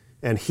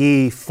 And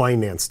he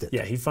financed it.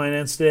 Yeah, he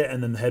financed it,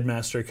 and then the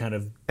headmaster kind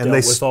of dealt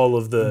with all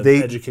of the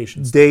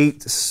education stuff. They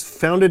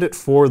founded it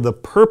for the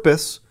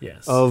purpose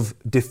of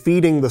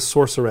defeating the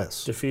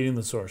sorceress. Defeating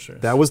the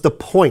sorceress. That was the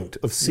point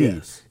of Cid.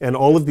 Yes. And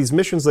all of these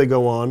missions they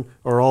go on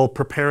are all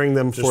preparing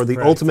them for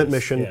the ultimate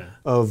mission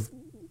of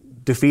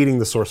defeating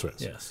the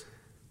sorceress. Yes.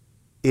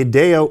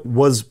 Idea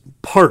was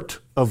part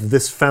of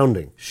this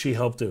founding. She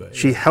helped do it.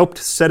 She helped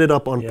set it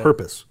up on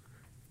purpose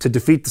to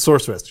defeat the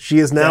sorceress. She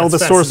is now the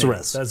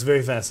sorceress. That's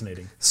very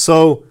fascinating.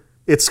 So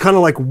it's kind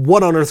of like,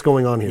 what on earth's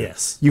going on here?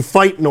 Yes. You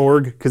fight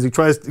Norg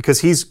because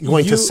he's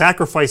going to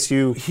sacrifice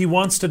you. He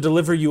wants to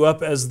deliver you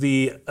up as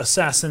the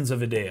assassins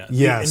of Idea.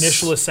 Yes. The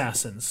initial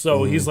assassins.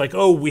 So he's like,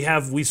 oh,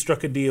 we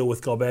struck a deal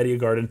with Galbadia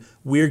Garden.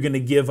 We're going to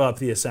give up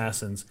the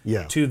assassins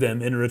to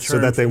them in return so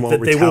that they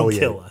won't retaliate. They won't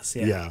kill us.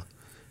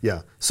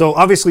 Yeah. So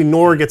obviously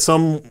Norg at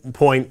some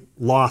point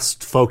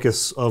lost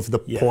focus of the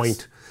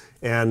point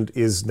and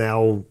is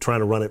now trying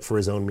to run it for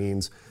his own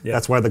means. Yeah.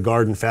 That's why the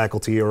garden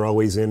faculty are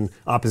always in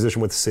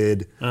opposition with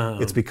Cid.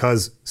 It's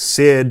because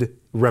Cid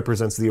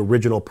represents the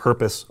original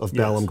purpose of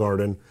Balamb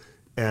Garden,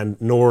 and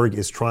Norg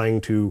is trying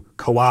to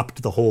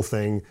co-opt the whole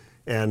thing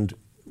and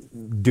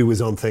do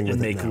his own thing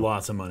with it and make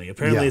lots of money.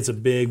 Apparently it's a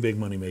big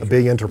money maker. A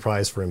big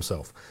enterprise for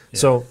himself. Yeah.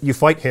 So you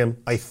fight him.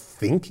 I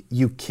think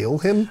you kill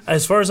him.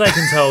 As far as I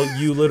can tell,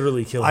 you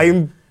literally kill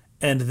him.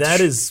 And that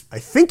is... I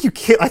think he's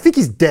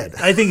dead.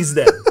 I think he's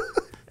dead.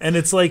 And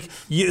it's like,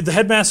 the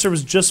headmaster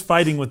was just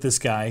fighting with this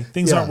guy.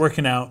 Things aren't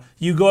working out.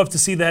 You go up to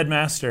see the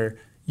headmaster.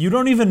 You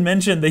don't even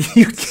mention that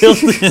you killed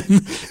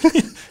him.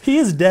 He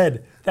is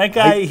dead. That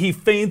guy, he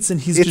faints and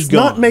he's just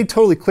gone. It's not made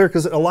totally clear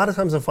because a lot of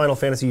times in Final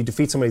Fantasy, you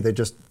defeat somebody,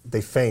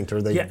 they faint or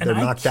they're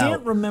knocked out. I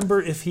can't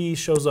remember if he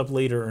shows up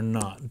later or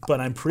not, but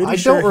I'm pretty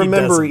sure he doesn't. I don't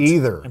remember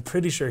either. I'm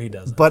pretty sure he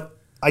doesn't. But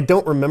I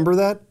don't remember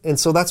that, and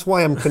so that's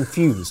why I'm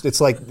confused. It's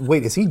like,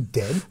 wait, is he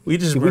dead? We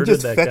just murdered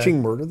that guy.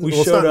 Murder? Well,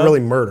 it's not really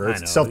murder.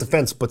 It's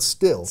self-defense, but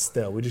still.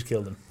 Still, we just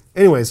killed him.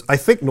 Anyways, I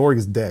think Norig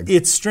is dead.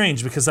 It's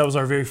strange because that was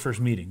our very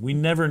first meeting. We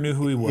never knew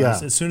who he was.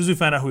 Yeah. As soon as we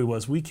found out who he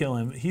was, we kill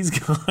him. He's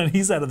gone.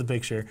 He's out of the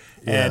picture.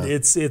 Yeah. And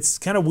it's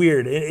kind of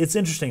weird. It's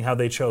interesting how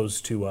they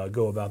chose to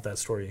go about that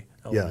story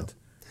element.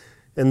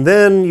 Yeah. And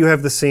then you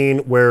have the scene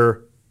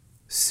where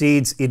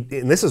seeds,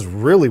 and this is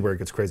really where it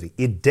gets crazy,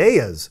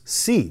 Idea's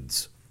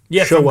seeds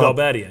show up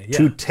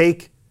to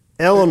take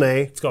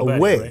Elena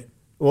away. Right?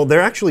 Well,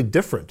 they're actually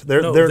different.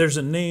 There's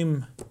a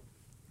name...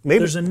 Maybe.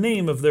 There's a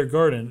name of their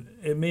garden.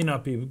 It may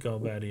not be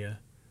Galbadia.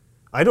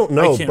 I don't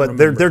know, but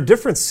they're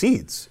different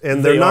seeds,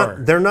 and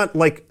they're not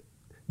like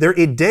they're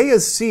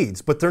Idea's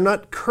seeds, but they're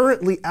not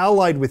currently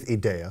allied with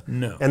Idea.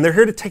 No, and they're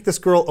here to take this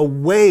girl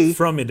away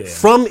from Idea.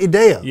 From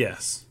Idea.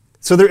 Yes.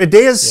 So they're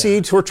Idea's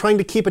seeds who are trying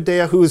to keep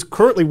Idea, who is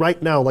currently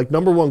right now like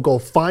 #1 goal,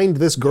 find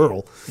this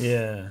girl.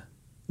 Yeah.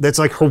 That's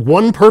like her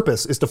one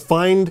purpose is to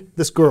find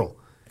this girl,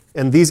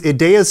 and these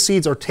Idea's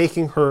seeds are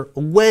taking her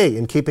away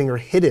and keeping her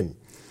hidden.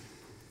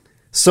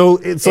 So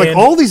it's like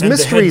all these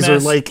mysteries are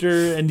like...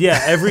 And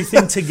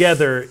everything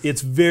together,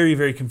 it's very,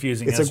 very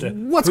confusing. It's as like,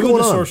 to what's who going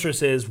the on?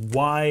 sorceress is,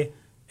 why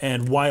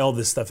all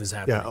this stuff is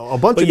happening. Yeah, a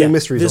bunch of new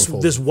mysteries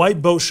unfold. This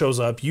white boat shows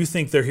up. You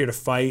think they're here to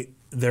fight.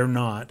 They're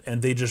not.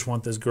 And they just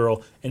want this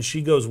girl. And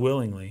she goes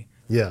willingly.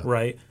 Yeah.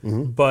 Right?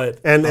 Mm-hmm. But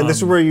and this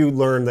is where you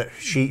learn that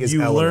she is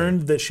Elena. You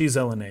learned that she's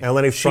Elena.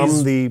 Elena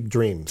from the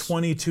dreams.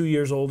 22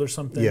 years old or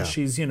something. Yeah.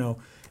 She's,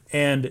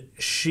 and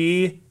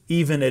she...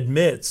 even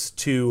admits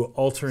to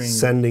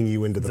sending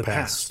you into the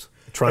past.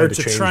 Trying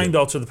to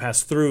alter the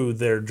past through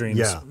their dreams.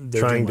 Yeah,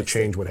 trying to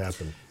change what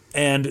happened.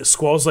 And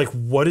Squall's like,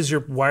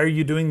 why are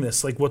you doing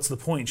this? Like, what's the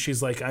point?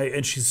 She's like,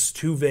 and she's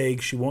too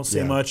vague. She won't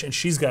say much, and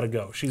she's got to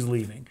go. She's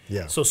leaving.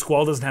 Yeah. So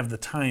Squall doesn't have the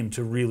time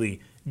to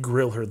really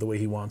grill her the way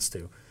he wants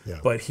to. Yeah.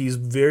 But he's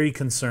very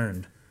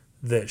concerned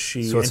that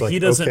he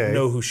doesn't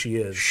know who she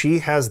is. She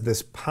has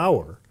this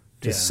power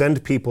to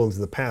send people into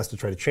the past to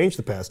try to change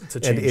the past.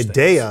 And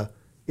Idea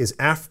is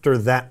after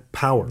that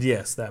power.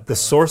 Yes, that power. The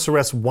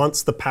sorceress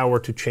wants the power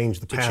to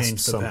change the past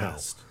somehow.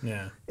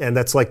 Yeah. And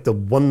that's like the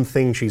one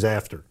thing she's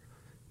after.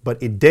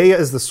 But Idea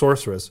is the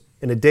sorceress,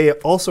 and Idea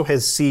also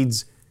has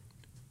seeds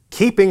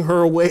keeping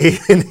her away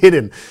and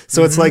hidden.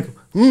 So it's like,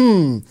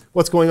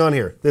 what's going on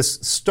here? This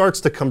starts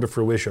to come to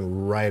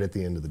fruition right at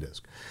the end of the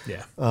disc.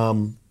 Yeah.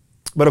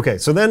 But okay,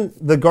 so then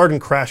the garden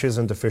crashes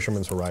into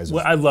Fisherman's Horizon.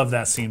 Well, I love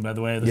that scene, by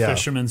the way. The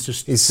fisherman's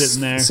just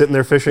sitting there. Sitting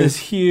there fishing. This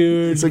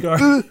huge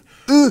garden.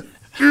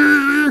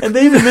 And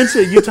they even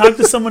mentioned it. You talk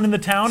to someone in the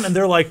town, and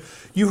they're like,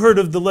 "You heard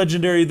of the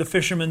legendary, the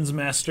fisherman's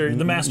master,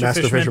 the master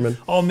fisherman?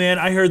 Oh man,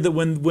 I heard that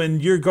when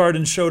your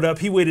garden showed up,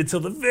 he waited till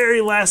the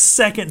very last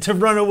second to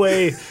run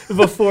away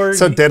before."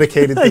 So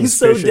dedicated to he's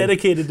so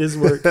dedicated to his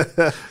work.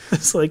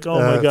 It's like, oh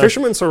my god.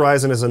 Fisherman's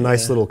Horizon is a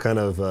nice little kind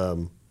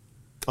of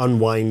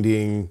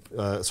unwinding,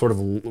 sort of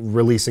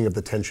releasing of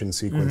the tension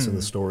sequence in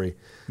the story.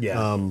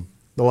 Yeah.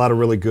 A lot of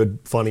really good,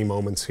 funny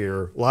moments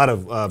here. A lot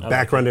of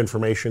background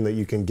information that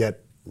you can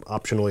get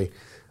optionally.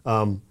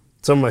 Some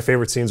of my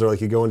favorite scenes are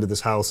like you go into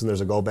this house and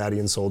there's a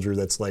Galbadian soldier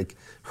that's like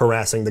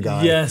harassing the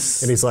guy.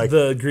 Yes. And he's like,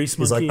 the grease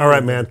monkey. He's like, all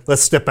right, man,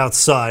 let's step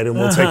outside and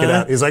we'll take it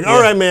out. He's like,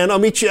 all right, man, I'll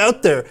meet you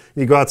out there. And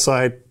you go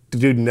outside. The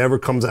dude never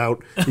comes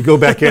out. You go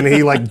back in and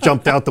he like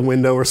jumped out the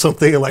window or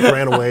something and like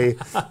ran away.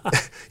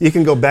 You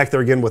can go back there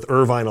again with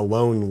Irvine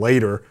alone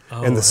later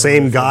and the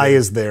same guy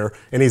is there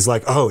and he's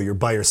like, oh, you're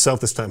by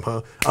yourself this time,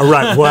 huh? All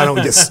right, why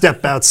don't you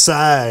step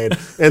outside?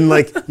 And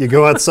like you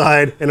go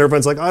outside and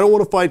Irvine's like, I don't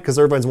want to fight because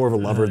Irvine's more of a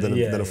lover than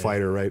a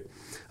fighter, right?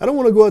 I don't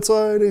want to go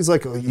outside. He's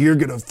like, oh, you're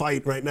going to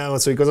fight right now.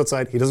 And so he goes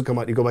outside. He doesn't come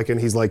out. You go back in.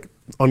 He's like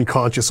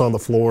unconscious on the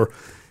floor.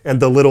 And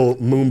the little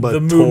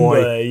Moomba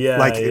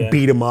toy,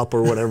 beat him up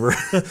or whatever.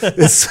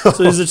 So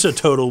he's just a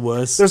total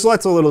wuss. There's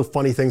lots of little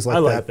funny things like that.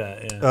 I like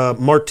that, yeah.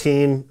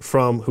 Martine,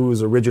 who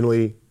was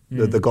originally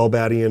the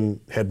Galbadian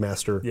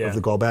headmaster of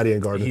the Galbadian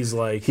Garden.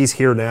 He's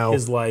here now.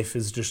 His life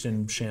is just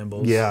in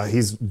shambles. Yeah,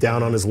 he's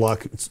down on his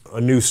luck. It's a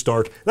new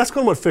start. That's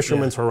kind of what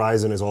Fisherman's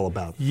Horizon is all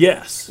about.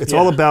 Yes. It's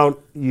all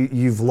about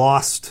you've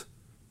lost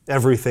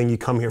everything. You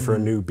come here for a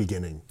new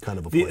beginning, kind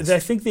of a place. I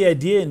think the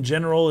idea in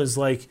general is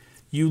like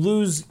you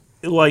lose...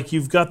 Like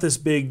you've got this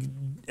big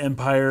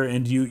empire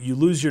and you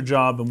lose your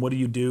job and what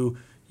do?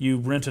 you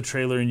rent a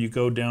trailer and you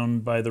go down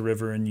by the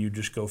river and you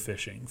just go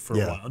fishing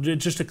for a while,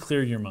 just to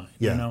clear your mind,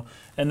 you know?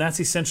 And that's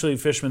essentially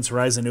Fisherman's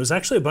Horizon. It was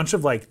actually a bunch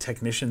of like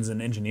technicians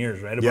and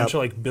engineers, right? A bunch of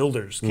like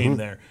builders came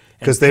there.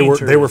 Because they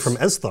were from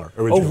Esthar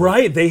originally. Oh,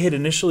 right. They had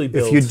initially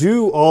built. If you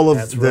do all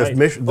of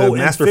the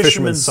Master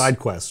Fisherman's side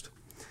quest,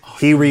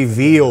 he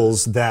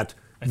reveals that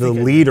the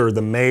leader,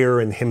 the mayor,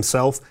 and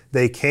himself,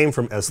 they came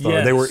from Esthar.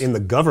 Yes. They were in the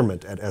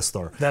government at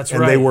Esthar. That's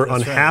and they were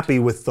unhappy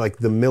with like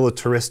the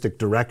militaristic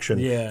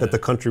direction that the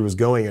country was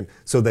going in.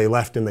 So they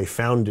left and they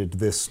founded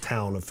this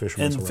town of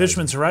Fisherman's Horizon. And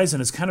Fisherman's Horizon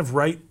is kind of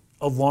right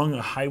along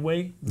a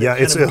highway.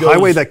 It's a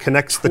highway that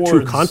connects the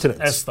two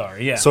continents. Esthar,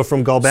 yeah. So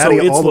from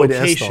Galbadia all the way to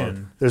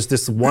Esthar, there's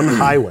this one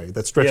highway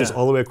that stretches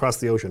all the way across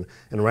the ocean,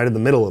 and right in the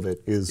middle of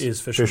it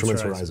is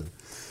Fisherman's Horizon.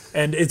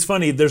 And it's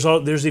funny,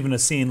 there's even a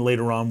scene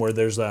later on where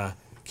there's a,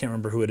 can't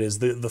remember who it is,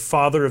 the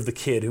father of the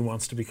kid who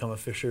wants to become a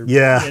fisher.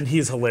 Yeah. And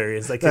he's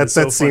hilarious. That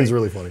scene's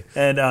really funny.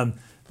 And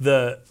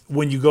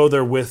when you go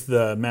there with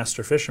the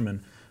master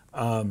fisherman,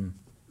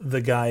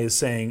 the guy is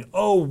saying,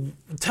 "Oh,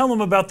 tell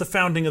him about the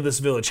founding of this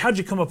village. How'd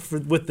you come up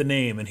with the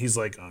name?" And he's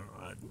like,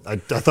 I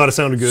thought it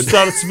sounded good.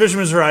 Thought it's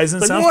Fisherman's Horizon.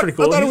 Sounds pretty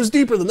cool. I thought it was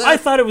deeper than that. I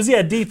thought it was,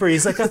 deeper.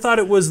 He's like, I thought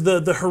it was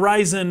the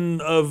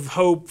horizon of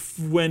hope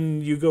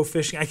when you go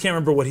fishing. I can't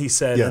remember what he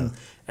said. Yeah.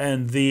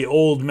 And the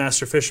old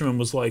master fisherman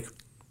was like,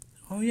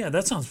 oh, yeah,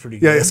 that sounds pretty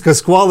good. Yeah, it's because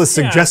Squall is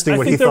suggesting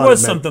what he thought it meant. I think there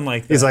was something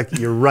like that. He's like,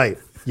 you're right.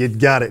 You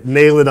got it.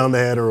 Nail it on the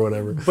head or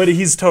whatever. But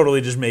he's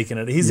totally just making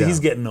it. He's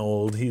getting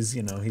old.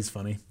 He's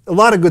funny. A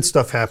lot of good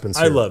stuff happens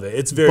here. I love it.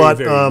 It's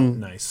very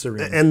nice,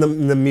 serene. And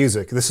the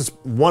music. This is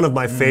one of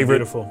my favorite.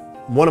 Beautiful.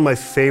 One of my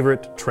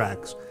favorite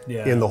tracks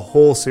in the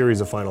whole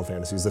series of Final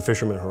Fantasies, the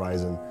Fisherman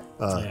Horizon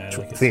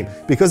theme,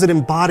 because it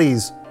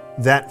embodies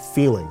that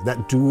feeling,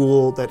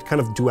 that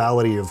kind of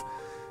duality of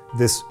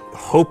this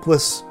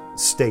hopeless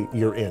state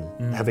you're in,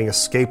 having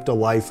escaped a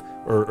life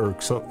or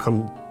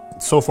come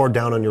so far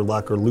down on your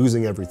luck or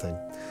losing everything,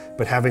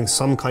 but having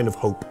some kind of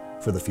hope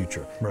for the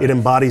future. Right. It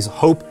embodies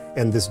hope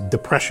and this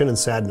depression and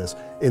sadness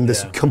in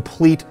this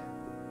complete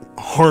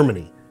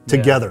harmony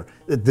together.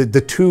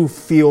 The two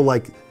feel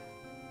like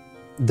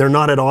they're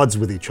not at odds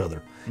with each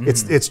other.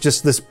 It's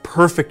just this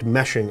perfect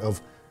meshing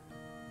of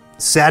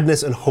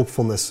sadness and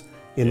hopefulness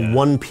in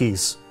one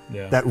piece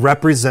that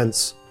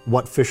represents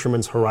what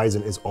Fisherman's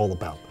Horizon is all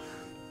about.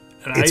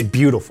 And it's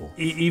beautiful.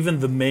 Even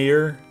the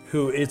mayor,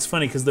 who, it's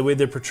funny because the way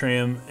they portray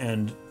him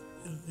and,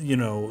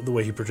 the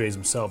way he portrays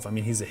himself, I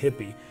mean, he's a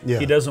hippie. Yeah.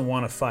 He doesn't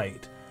want to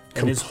fight.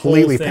 And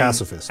completely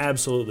pacifist.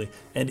 Absolutely.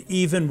 And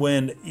even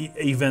when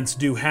events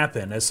do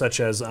happen, as such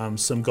as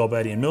some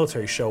Galbadian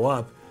military show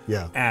up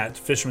at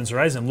Fisherman's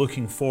Horizon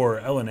looking for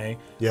Elena,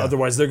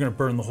 otherwise they're going to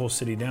burn the whole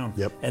city down.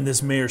 Yep. And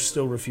this mayor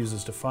still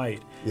refuses to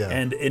fight. Yeah.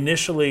 And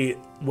initially,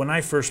 when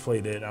I first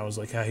played it, I was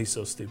like, he's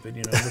so stupid,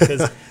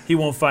 because he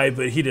won't fight,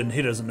 but he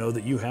doesn't know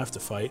that you have to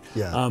fight.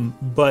 Yeah.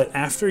 But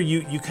after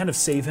you kind of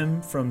save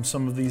him from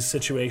some of these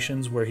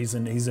situations where he's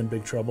in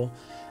big trouble,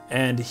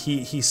 and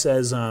he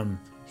says,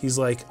 he's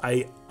like,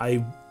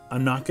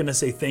 I'm not going to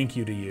say thank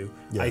you to you.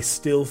 Yeah. I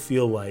still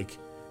feel like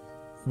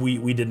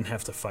we didn't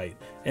have to fight.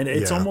 And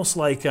it's almost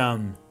like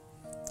the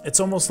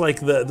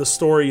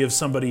story of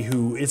somebody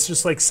who, it's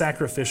just like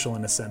sacrificial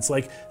in a sense.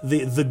 Like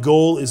the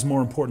goal is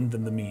more important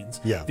than the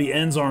means. Yeah. The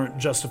ends aren't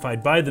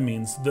justified by the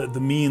means. The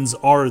means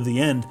are the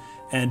end,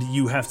 and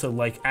you have to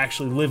like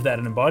actually live that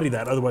and embody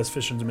that. Otherwise,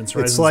 Fisherman's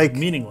Horizon is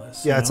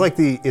meaningless. Yeah, it's like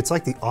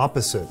the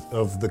opposite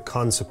of the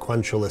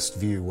consequentialist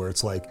view, where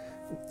it's like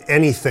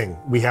anything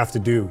we have to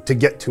do to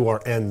get to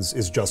our ends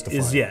is justified.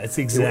 It's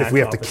the exact If we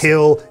have to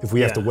kill, if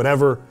we have to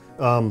whatever,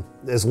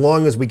 as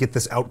long as we get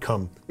this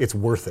outcome, it's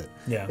worth it.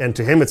 Yeah. And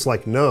to him, it's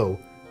like, no,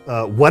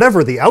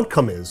 whatever the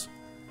outcome is,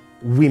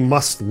 we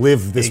must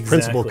live this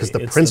principle because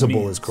the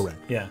principle is correct.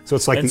 Yeah. So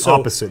it's like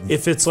opposite.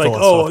 If it's like,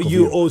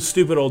 you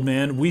stupid old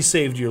man, we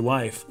saved your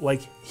life.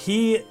 Like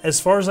he, as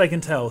far as I can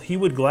tell, he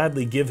would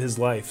gladly give his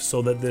life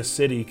so that this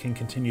city can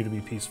continue to be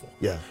peaceful.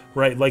 Yeah.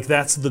 Right. Like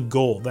that's the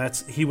goal.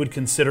 He would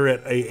consider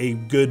it a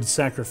good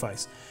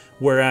sacrifice.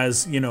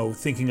 Whereas,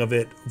 thinking of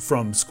it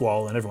from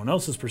Squall and everyone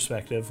else's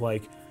perspective,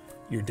 like,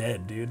 you're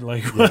dead, dude.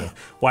 Like,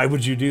 why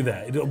would you do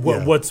that?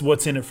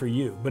 What's in it for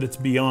you? But it's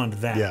beyond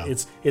that. Yeah.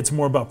 It's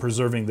more about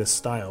preserving this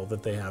style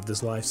that they have,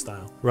 this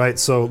lifestyle. Right.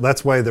 So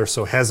that's why they're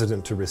so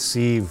hesitant to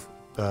receive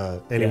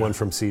anyone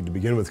from Seed to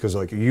begin with, because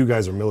like, you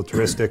guys are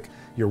militaristic,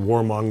 you're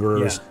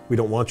warmongers. Yeah. We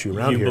don't want you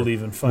around here. You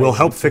believe in fighting. We'll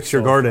help fix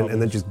your garden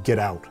and then just get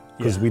out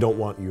because we don't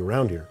want you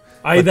around here.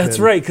 That's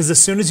right. Because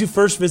as soon as you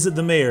first visit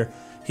the mayor,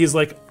 he's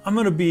like, I'm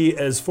going to be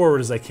as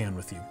forward as I can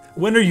with you.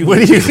 When are you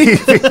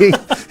leaving?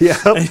 Yeah.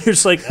 And you're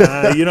just like,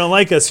 you don't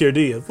like us here, do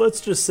you? Let's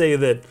just say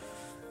that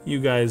you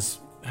guys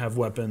have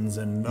weapons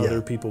and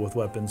other people with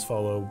weapons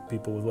follow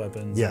people with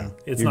weapons. Yeah.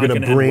 It's you're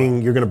going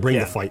to bring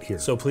the fight here.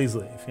 So please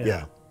leave.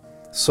 Yeah.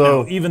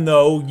 So now, even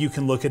though you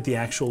can look at the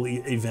actual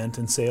event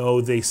and say,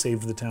 oh, they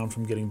saved the town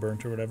from getting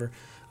burnt or whatever,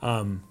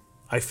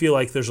 I feel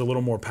like there's a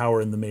little more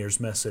power in the mayor's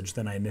message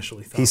than I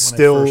initially thought He when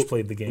still I first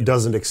played the game.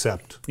 doesn't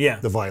accept Yeah.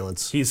 the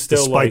violence. He's still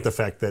despite like- the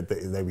fact that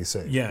they be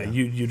safe. Yeah,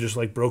 you just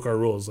like broke our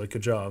rules. Like,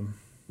 good job.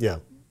 Yeah,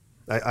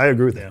 I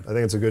agree with that. Yeah. I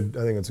think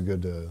it's a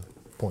good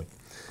point.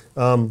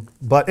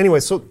 But anyway,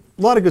 so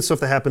a lot of good stuff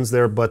that happens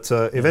there. But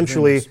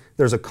eventually, nice.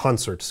 there's a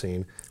concert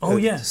scene. Oh,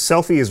 yeah.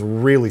 Selphie is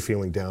really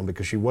feeling down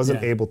because she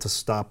wasn't Yeah. able to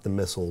stop the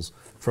missiles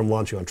from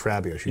launching on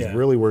Trabia. She's Yeah.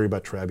 really worried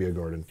about Trabia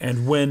Garden.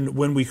 And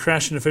when we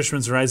crashed into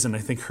Fisherman's Horizon, I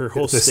think her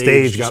whole The stage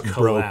stage just got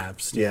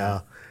collapsed. broke. Yeah,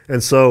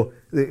 and so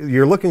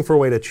you're looking for a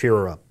way to cheer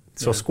her up.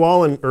 So Yeah.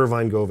 Squall and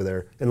Irvine go over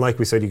there, and like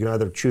we said, you can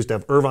either choose to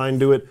have Irvine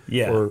do it,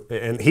 Yeah.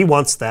 and he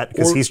wants that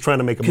because Or- he's trying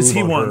to make a move Because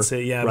he on wants her.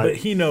 it, yeah. Right. But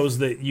he knows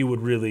that you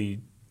would really.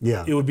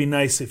 Yeah. It would be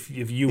nice if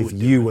you if would.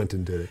 do you it. went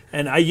and did it.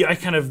 And I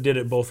kind of did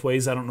it both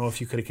ways. I don't know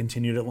if you could have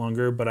continued it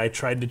longer, but I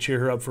tried to cheer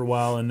her up for a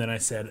while, and then I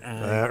said,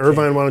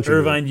 Irvine, why don't you do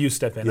Irvine, you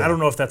step in. Yeah. I don't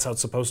know if that's how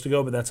it's supposed to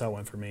go, but that's how it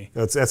went for me.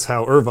 That's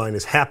how Irvine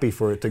is happy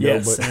for it to go.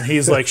 Yes, But and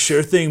he's like,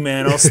 sure thing,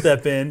 man, I'll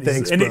step in.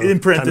 Thanks, and bro. in Time to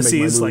make my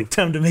parentheses, move. like,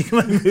 time to make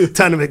my move.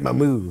 time to make my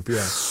move.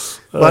 Yeah.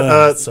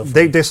 But that's so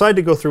they decide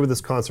to go through with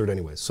this concert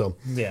anyways. So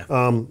Yeah.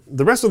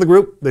 the rest of the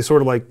group, they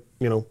sort of like,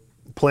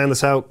 plan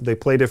this out. They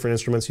play different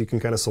instruments. You can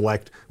kind of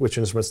select which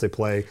instruments they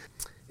play.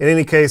 In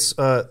any case,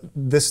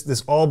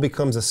 this all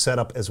becomes a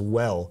setup as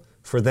well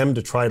for them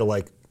to try to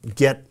like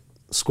get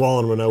Squall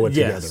and Rinoa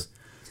together.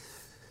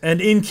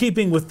 And in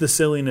keeping with the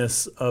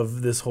silliness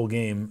of this whole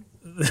game,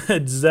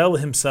 Zell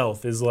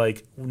himself is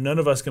like, none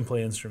of us can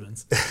play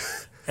instruments.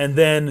 And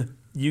then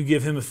you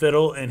give him a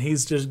fiddle, and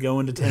he's just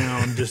going to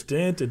town, just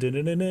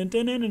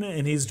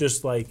and he's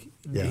just like,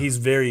 Yeah. he's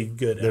very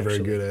good. They're very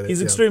actually. good at it, He's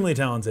yeah. extremely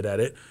talented at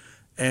it,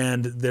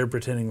 and they're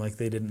pretending like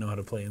they didn't know how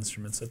to play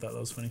instruments. I thought that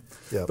was funny.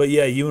 Yeah. But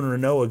yeah, you and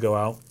Rinoa go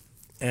out,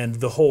 and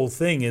the whole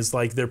thing is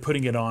like they're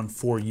putting it on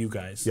for you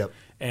guys. Yep.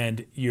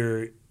 And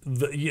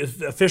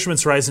the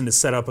Fisherman's Horizon is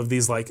set up of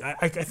these like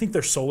I think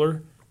they're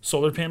solar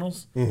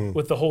panels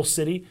with the whole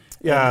city.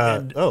 Yeah.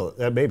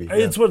 And Maybe. Yeah.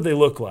 it's what they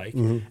look like,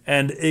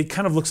 and it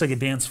kind of looks like a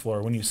dance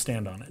floor when you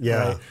stand on it.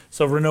 Yeah. Right?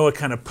 So Rinoa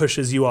kind of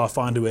pushes you off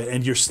onto it,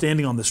 and you're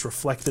standing on this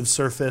reflective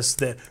surface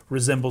that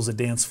resembles a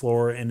dance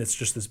floor, and it's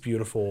just this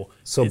beautiful.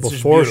 So it's just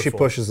before she beautiful.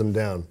 pushes him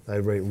down, I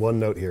write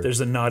one note here.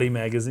 There's a naughty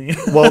magazine.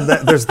 Well,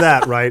 there's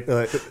that, right?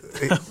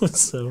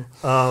 so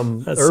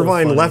Irvine so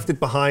funny. left it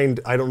behind.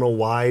 I don't know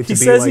why. He to be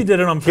says like, he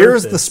did it on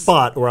Here's the purpose."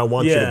 spot where I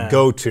want you to Yeah.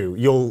 go to.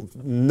 You'll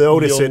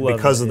notice You'll it love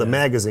because it, of the yeah.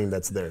 magazine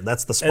that's there.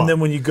 That's the spot. And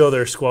then when you go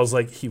there, Squall's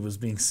like, he was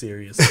being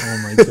serious. Oh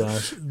my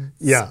gosh.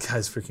 Yeah. This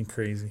guy's freaking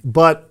crazy.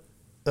 But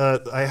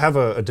I have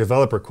a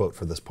developer quote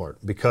for this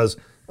part because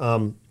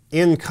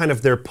in kind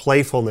of their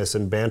playfulness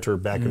and banter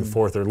back and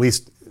forth, or at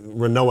least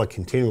Rinoa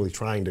continually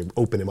trying to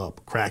open him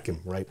up, crack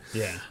him, right?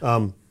 Yeah.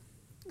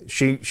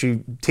 She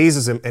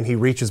teases him and he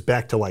reaches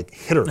back to like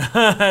hit her,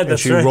 and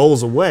That's she right.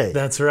 rolls away.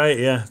 That's right,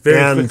 yeah.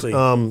 Very quickly.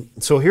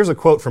 So here's a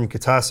quote from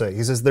Kitase.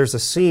 He says, "There's a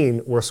scene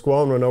where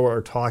Squall and Rinoa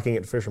are talking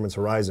at Fisherman's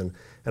Horizon,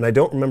 and I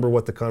don't remember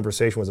what the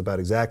conversation was about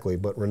exactly,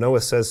 but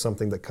Rinoa says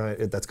something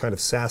that's kind of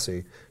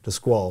sassy to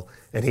Squall,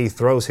 and he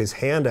throws his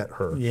hand at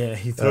her. Yeah,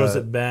 he throws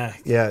it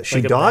back. Yeah, she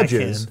like a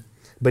dodges, backhand.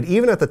 but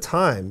even at the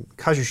time,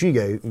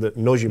 Kazushige,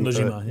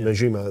 Nojima, yeah.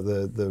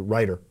 Nojima, the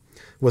writer,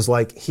 was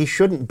like, he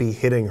shouldn't be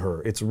hitting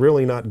her. It's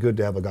really not good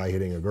to have a guy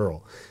hitting a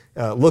girl.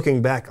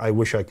 Looking back, I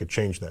wish I could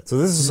change that. So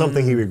this is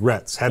something he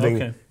regrets, having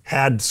Okay.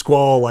 had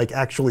Squall like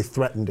actually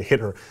threaten to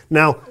hit her.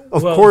 Now,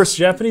 of Well, course,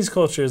 Japanese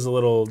culture is a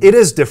little it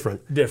is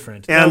different.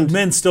 different. And- Now,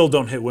 men still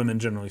don't hit women,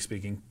 generally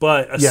speaking,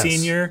 but a Yes.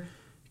 senior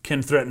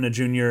can threaten a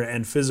junior,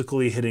 and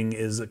physically hitting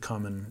is a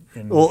common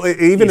in Well,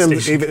 even East in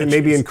Asian maybe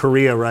countries. in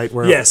Korea, right?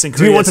 Where Yes, in do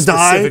you Korea want to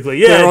die?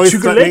 specifically. Yeah, They're always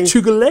chugale, threatening.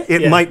 chugale.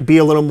 It Yeah. might be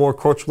a little more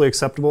culturally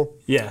acceptable.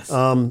 Yes.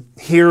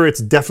 Here, it's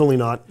definitely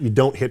not. You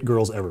don't hit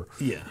girls ever.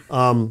 yeah.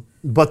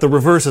 But the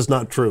reverse is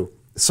not true.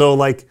 So,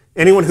 like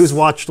anyone who's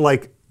watched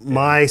like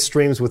my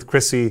streams with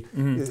Chrissy,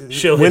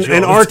 She'll hit you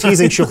and all the our time.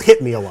 teasing, she'll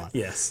hit me a lot.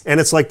 Yes. And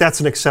it's like that's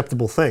an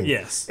acceptable thing.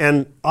 Yes.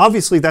 And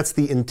obviously that's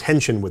the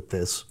intention with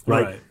this,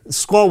 right? Right.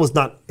 Squall was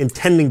not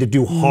intending to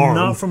do harm.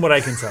 Not from what I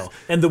can tell.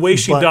 And the way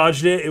she But-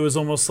 dodged it, it was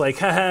almost like,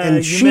 haha, and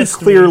you she missed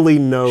me. clearly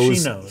knows,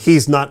 She knows.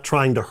 he's not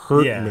trying to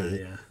hurt Yeah, me.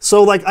 yeah.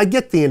 So, like, I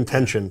get the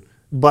intention,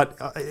 but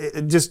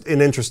just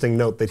an interesting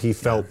note that he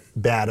felt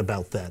bad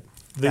about that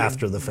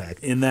after the fact.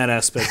 In that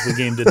aspect, the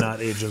game did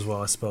not age as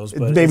well, I suppose.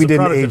 But Maybe it's a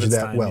didn't product of age its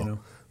that time, well. you know?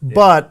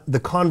 But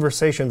the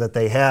conversation that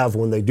they have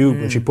when they do,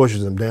 when Mm. she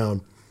pushes him down,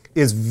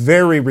 is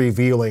very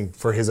revealing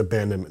for his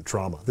abandonment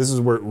trauma. This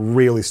is where it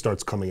really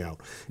starts coming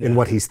out in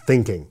what he's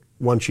thinking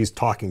when she's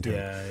talking to him.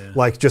 Yeah.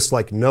 Like, just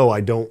like, no,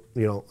 I don't,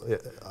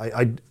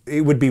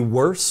 it would be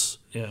worse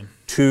Yeah.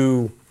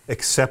 to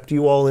accept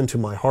you all into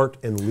my heart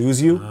and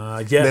lose you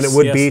yes, than it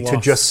would yes, be to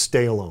lost. just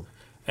stay alone.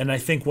 And I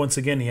think once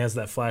again he has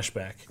that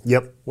flashback.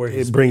 Yep. Where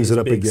his, it brings his it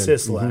up big again.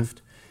 sis Mhm.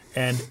 left.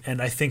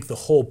 And I think the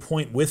whole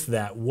point with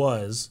that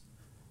was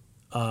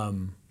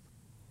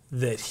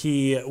that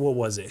what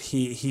was it?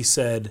 He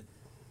said,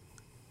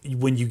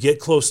 when you get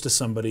close to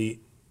somebody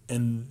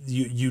and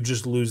you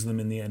just lose them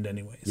in the end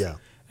anyways. Yeah.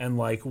 And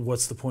like,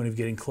 what's the point of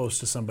getting close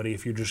to somebody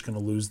if you're just going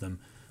to lose them?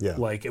 Yeah.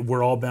 Like,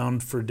 we're all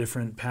bound for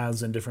different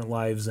paths and different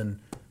lives, and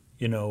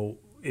you know,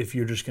 if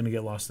you're just going to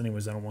get lost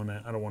anyways, I don't want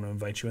to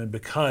invite you in,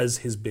 because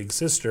his big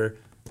sister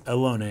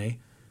Elone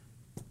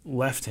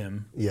left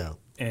him. Yeah.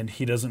 And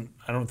he doesn't.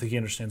 I don't think he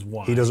understands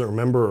why. He doesn't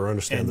remember or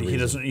understand the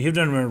reason. He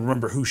doesn't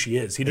remember who she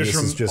is. He just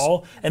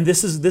And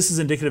this is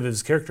indicative of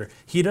his character.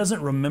 He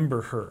doesn't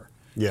remember her.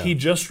 Yeah. He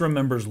just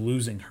remembers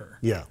losing her.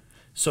 Yeah.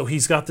 So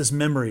he's got this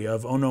memory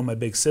of, oh no, my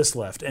big sis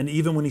left. And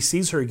even when he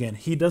sees her again,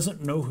 he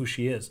doesn't know who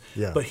she is.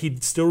 Yeah. But he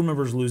still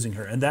remembers losing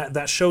her. And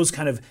that shows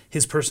kind of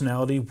his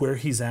personality, where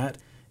he's at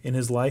in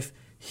his life.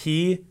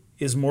 He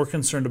is more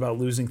concerned about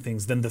losing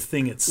things than the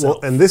thing itself.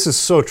 Well, and this is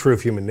so true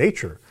of human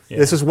nature. Yeah.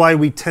 This is why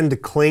we tend to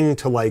cling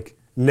to like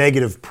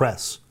negative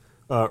press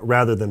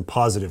rather than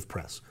positive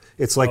press.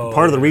 It's like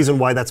part of the reason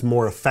why that's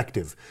more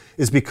effective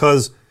is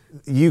because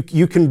you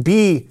can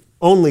be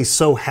only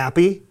so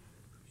happy.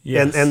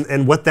 Yes.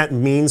 And what that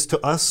means to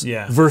us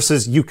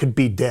versus you could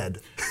be dead.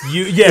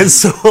 And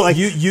so like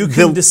you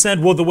can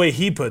descend, well, the way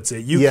he puts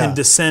it, you can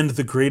descend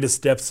the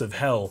greatest depths of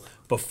hell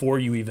before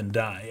you even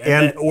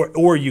die.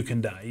 Or you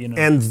can die, you know.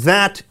 And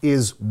that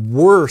is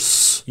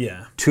worse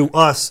to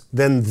us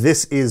than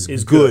this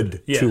is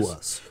good to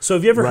us. So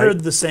have you ever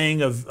heard the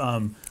saying of,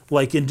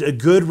 like in a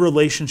good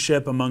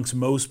relationship amongst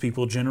most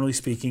people, generally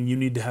speaking, you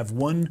need to have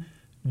one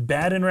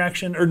bad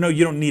interaction, or no,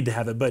 you don't need to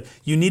have it, but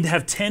you need to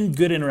have 10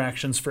 good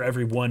interactions for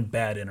every one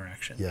bad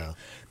interaction. Yeah.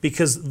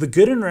 Because the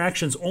good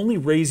interactions only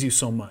raise you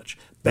so much.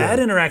 Bad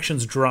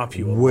interactions drop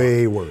you a lot.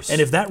 Way worse. And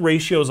if that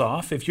ratio's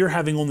off, if you're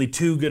having only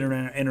 2 good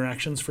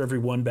interactions for every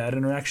 1 bad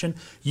interaction,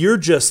 you're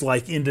just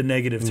like into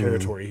negative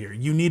territory here.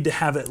 You need to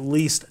have at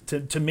least,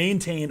 to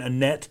maintain a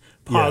net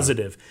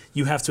positive,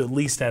 you have to at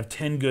least have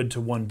 10 good to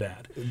 1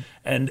 bad.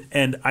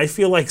 And I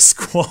feel like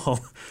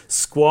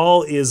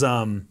Squall is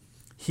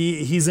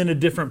he's in a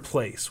different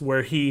place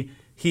where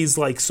he's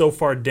like so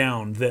far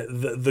down that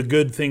the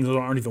good things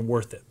aren't even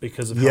worth it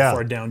because of how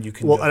far down you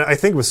can go. Well, I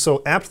think it was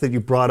so apt that you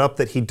brought up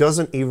that he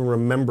doesn't even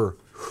remember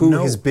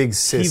who his big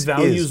sis is. He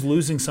values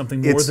losing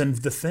something more than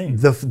the thing.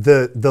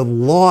 The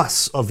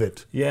loss of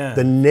it,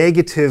 the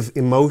negative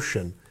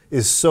emotion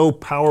is so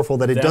powerful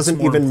that it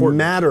doesn't even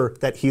matter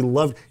that he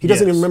loved. He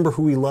doesn't even remember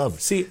who he loved.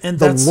 See, and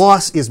the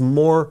loss is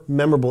more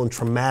memorable and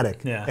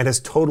traumatic and has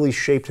totally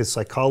shaped his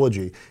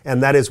psychology.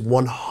 And that is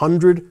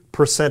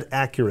 100%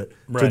 accurate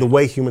to the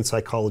way human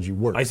psychology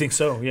works. I think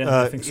so,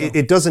 I think so.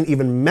 It doesn't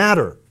even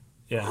matter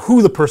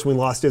who the person we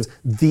lost is.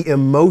 The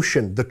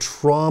emotion, the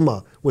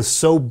trauma was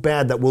so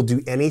bad that we'll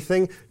do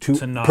anything to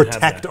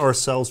protect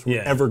ourselves from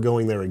ever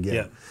going there again.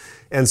 Yeah.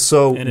 And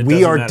so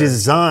we are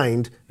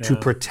designed to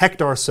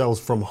protect ourselves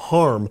from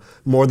harm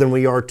more than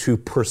we are to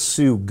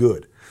pursue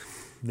good.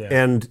 Yeah.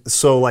 And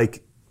so,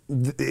 like,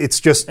 it's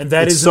just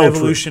is so an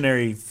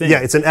evolutionary thing.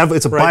 Yeah, it's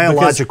a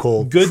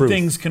biological good truth.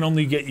 Things can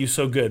only get you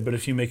so good, but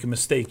if you make a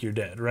mistake, you're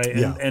dead, right?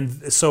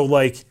 And so,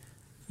 like,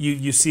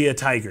 you see a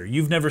tiger.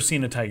 You've never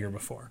seen a tiger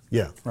before.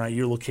 Yeah. Right?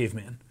 You're a little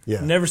caveman.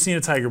 Yeah. Never seen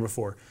a tiger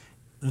before.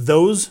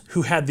 Those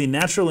who had the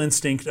natural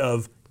instinct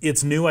of,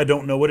 it's new, I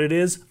don't know what it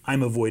is,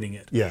 I'm avoiding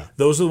it. Yeah.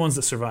 Those are the ones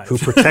that survive. Who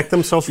protect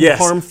themselves from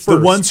harm first. The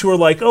ones who are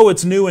like, oh,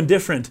 it's new and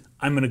different,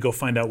 I'm going to go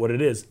find out what it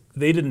is.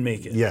 They didn't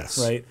make it. Yes.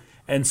 Right?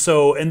 And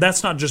so, and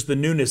that's not just the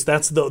newness,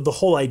 that's the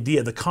whole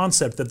idea, the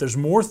concept that there's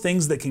more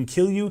things that can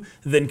kill you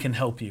than can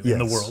help you in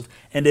the world.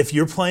 And if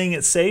you're playing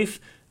it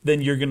safe,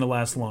 then you're going to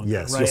last longer.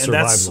 Yes, right? you'll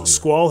survive longer.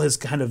 Squall has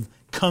kind of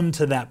come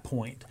to that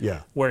point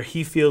where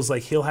he feels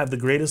like he'll have the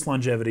greatest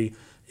longevity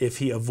if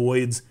he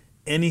avoids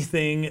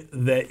anything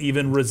that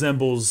even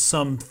resembles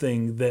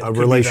something that a could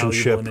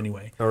relationship be valuable in any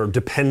way. Or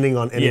depending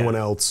on anyone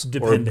else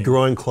or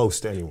growing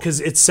close to anyone.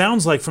 Because it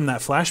sounds like from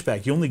that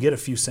flashback, you only get a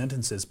few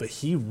sentences, but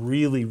he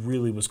really,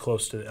 really was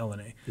close to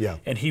Elone. Yeah.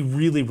 And he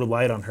really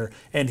relied on her.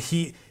 And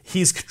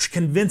he's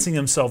convincing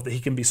himself that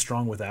he can be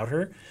strong without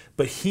her,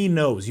 but he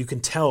knows, you can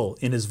tell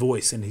in his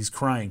voice, and he's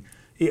crying,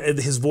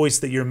 his voice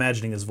that you're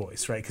imagining his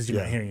voice, right? Because you're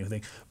not hearing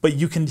anything. But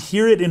you can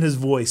hear it in his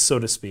voice, so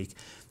to speak,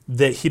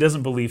 that he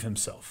doesn't believe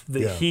himself,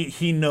 that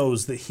he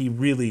knows that he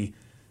really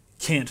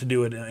can't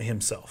do it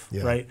himself,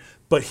 right?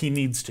 But he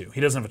needs to.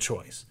 He doesn't have a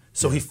choice.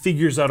 So he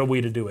figures out a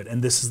way to do it,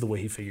 and this is the way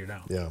he figured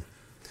out. Yeah.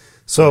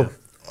 So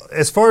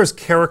as far as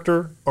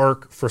character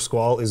arc for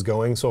Squall is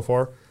going so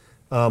far,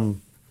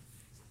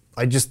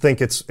 I just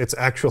think it's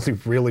actually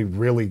really,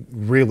 really,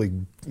 really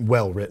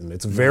well written.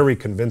 It's very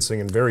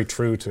convincing and very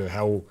true to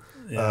how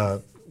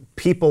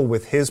people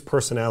with his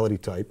personality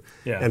type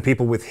and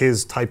people with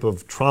his type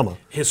of trauma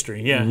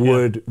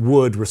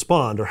would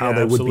respond, or how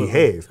they would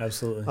behave.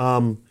 Absolutely.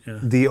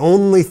 The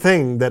only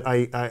thing that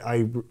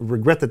I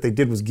regret that they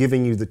did was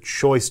giving you the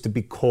choice to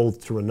be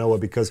cold to Rinoa,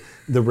 because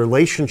the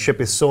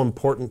relationship is so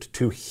important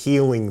to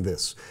healing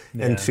this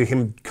and to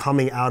him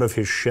coming out of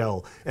his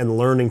shell and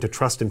learning to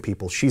trust in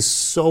people. She's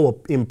so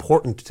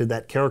important to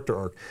that character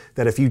arc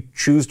that if you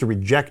choose to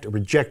reject,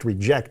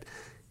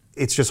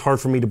 it's just hard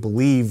for me to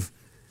believe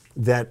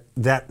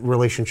that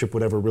relationship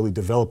would ever really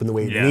develop in the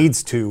way it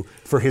needs to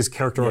for his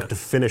character arc to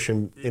finish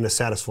in a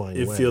satisfying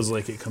way. It feels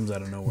like it comes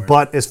out of nowhere.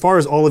 But as far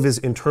as all of his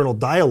internal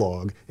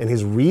dialogue and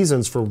his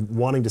reasons for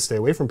wanting to stay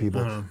away from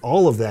people,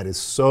 all of that is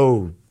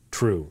so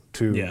true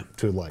to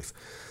life.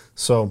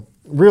 So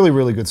really,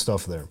 really good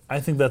stuff there. I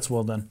think that's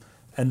well done.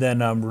 And then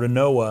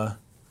Rinoa,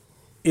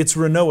 it's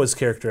Rinoa's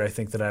character, I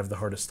think, that I have the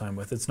hardest time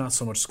with. It's not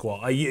so much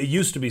Squall. It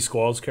used to be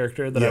Squall's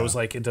character that I was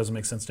like, it doesn't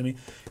make sense to me.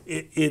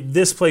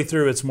 This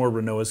playthrough, it's more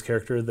Rinoa's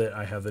character that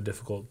I have a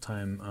difficult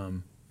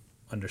time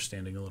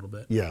understanding a little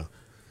bit. Yeah.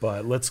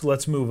 But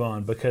let's move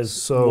on,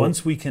 because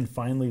once we can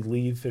finally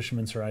leave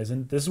Fisherman's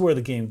Horizon, this is where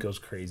the game goes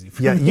crazy.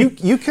 For me.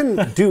 you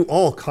can do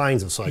all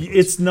kinds of side quests.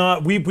 It's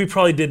not, we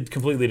probably did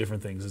completely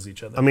different things as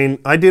each other. I mean,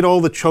 I did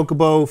all the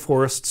Chocobo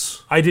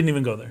forests. I didn't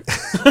even go there.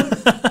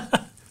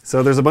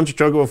 So there's a bunch of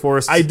Chocobo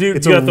forests. I do.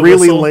 It's a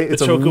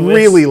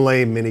really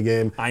lame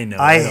minigame. I know.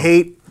 I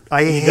hate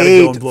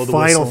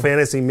Final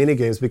Fantasy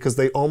minigames because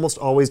they almost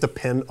always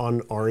depend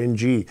on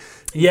RNG.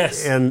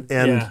 Yes.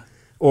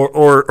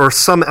 Or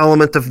some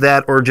element of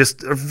that, or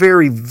just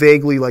very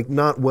vaguely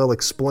not well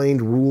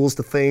explained rules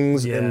to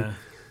things. Yeah.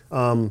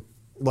 And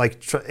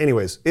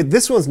anyways,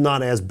 this one's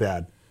not as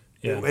bad.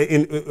 Yeah.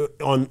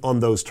 On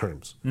those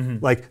terms.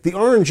 Like, the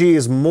RNG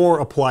is more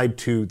applied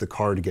to the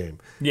card game.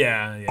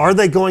 Yeah. Are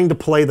they going to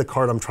play the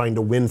card I'm trying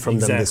to win from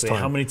them this time?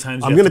 How many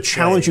times I'm going to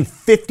challenge you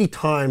 50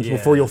 times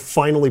before you'll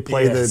finally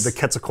play the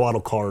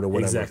Quetzalcoatl card or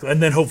whatever. Exactly.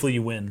 And then hopefully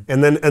you win.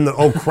 And then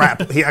oh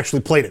crap, he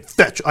actually played it.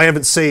 Fetch, I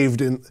haven't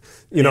saved in,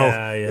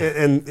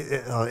 and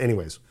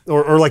anyways.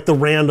 Or like the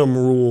random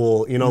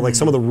rule, like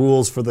some of the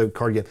rules for the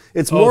card game.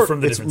 It's more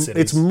from the different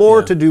cities. It's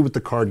more to do with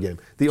the card game.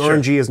 The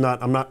RNG is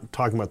not, I'm not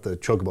talking about the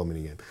Chocobo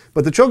minigame.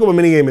 But the Chocobo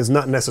minigame is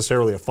not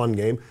necessarily a fun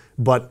game,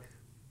 but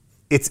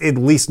it's at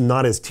least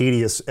not as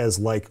tedious as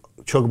like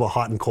Chocobo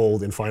Hot and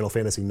Cold in Final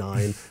Fantasy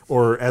IX,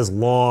 or as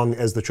long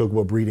as the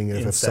Chocobo breeding in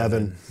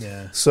FF7.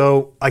 Yeah.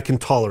 So I can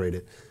tolerate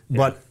it.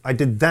 But I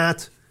did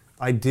that.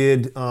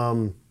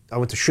 I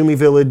went to Shumi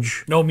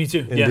Village. No, me too.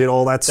 And did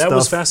all that stuff. That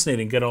was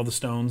fascinating. Get all the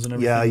stones and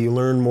everything. Yeah, you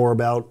learn more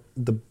about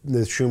the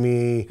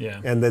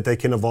Shumi, and that they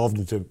can evolve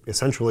into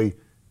essentially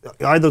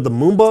either the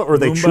Moomba, or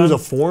they choose a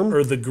form.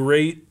 Or the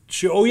Great...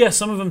 Oh, yeah,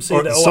 some of them say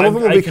that,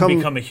 I can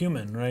become a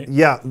human, right?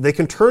 Yeah, they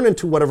can turn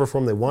into whatever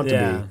form they want to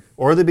be,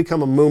 or they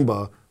become a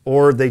Moomba,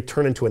 or they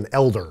turn into an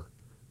Elder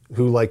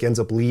who ends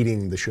up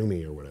leading the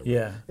Shumi or whatever.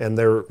 Yeah. And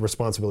their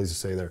responsibilities to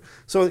stay there.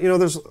 So,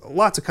 there's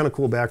lots of kind of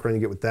cool background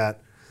you get with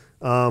that.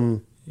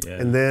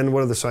 And then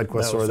what other side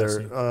quests are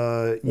there?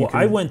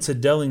 I went to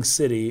Delling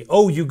City.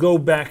 Oh, you go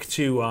back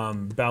to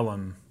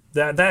Balam.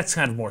 That's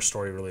kind of more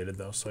story related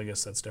though, so I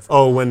guess that's different.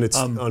 Oh, when it's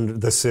under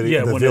the city,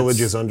 the village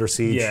is under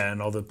siege. Yeah,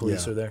 and all the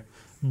police are there.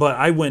 But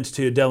I went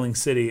to Delling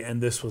City,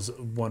 and this was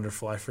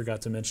wonderful. I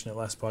forgot to mention it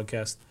last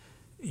podcast.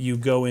 You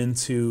go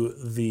into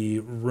the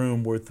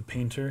room with the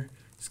painter.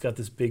 He's got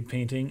this big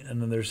painting,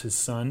 and then there's his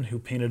son who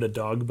painted a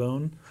dog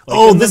bone.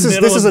 This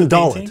is in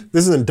Dalit.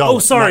 This is in Dalit. Oh,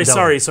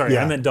 sorry.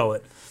 Yeah. I meant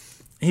Dalit.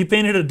 He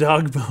painted a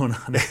dog bone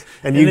on it.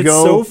 and it's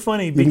so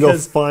funny because... You can go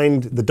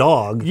find the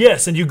dog.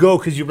 Yes, and you go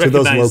because you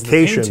recognize to those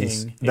locations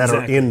the painting. that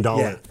are in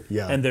Dalit.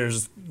 Yeah. And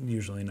there's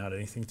usually not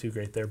anything too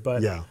great there.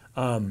 But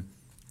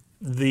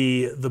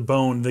the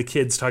bone, the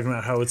kid's talking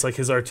about how it's like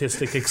his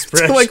artistic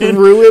expression. To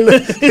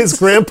ruin his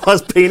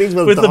grandpa's paintings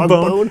with a dog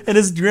bone. And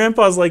his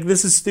grandpa's like,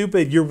 this is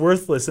stupid, you're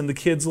worthless. And the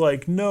kid's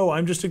like, no,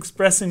 I'm just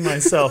expressing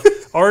myself.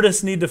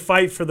 Artists need to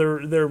fight for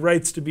their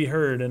rights to be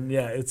heard. And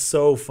it's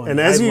so funny. And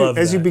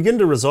as you begin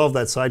to resolve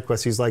that side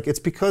quest, he's like, it's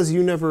because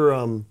you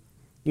never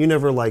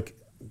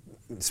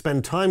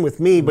spend time with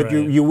me, but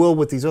you will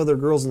with these other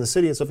girls in the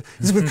city and stuff.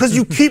 It's because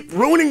you keep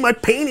ruining my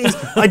paintings.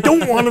 I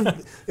don't want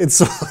to. It's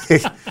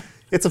like,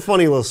 it's a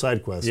funny little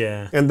side quest.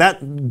 Yeah. And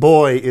that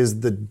boy is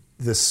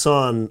the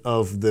son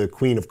of the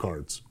Queen of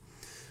Cards.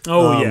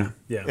 Oh,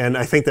 yeah. And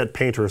I think that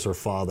painter is her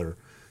father.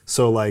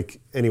 So,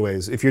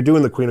 anyways, if you're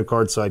doing the Queen of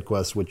Cards side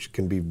quest, which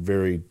can be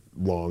very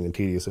long and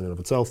tedious in and of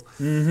itself,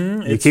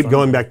 you keep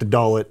going back to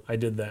Dalit. I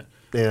did that.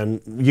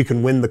 And you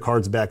can win the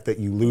cards back that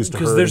you lose to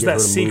her. Because there's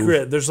that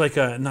secret, there's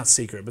not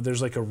secret, but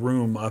there's a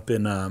room up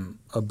in,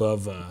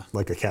 above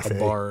like a cafe. A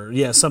bar.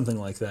 Yeah, something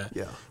like that.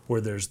 Yeah. Where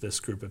there's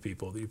this group of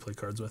people that you play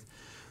cards with.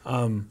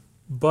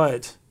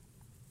 But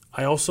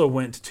I also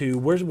went to,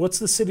 what's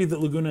the city that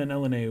Laguna and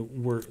Elena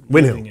were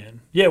living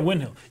in? Yeah,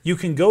 Windhill. You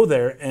can go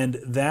there, and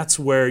that's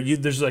where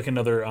there's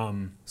another...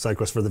 side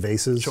quest for the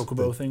vases?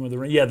 Chocobo thing with the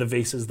ring. Yeah, the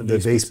vases. The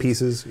vase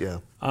pieces, yeah.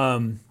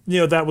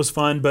 That was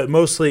fun, but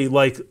mostly,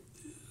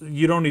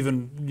 you don't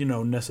even,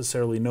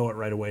 necessarily know it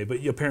right away,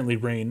 but apparently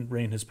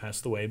Rain has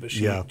passed away, but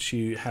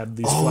she had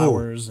these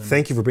flowers. And,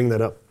 thank you for bringing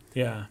that up.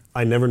 Yeah.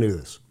 I never knew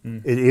this.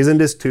 It is in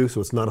Disc 2, so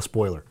it's not a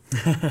spoiler.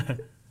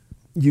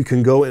 You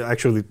can go,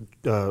 actually,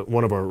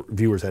 one of our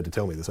viewers had to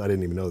tell me this. I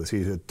didn't even know this.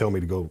 He had to tell me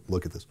to go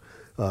look at this.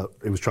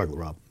 It was Chocolate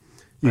Rob.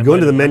 You go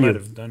into the menu.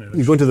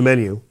 You go into the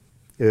menu,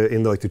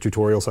 in the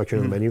tutorial section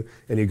of the menu,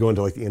 and you go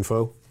into the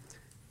info.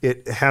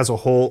 It has a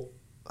whole,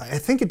 I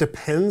think it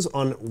depends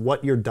on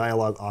what your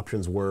dialogue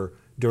options were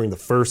during the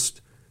first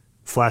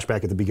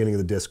flashback at the beginning of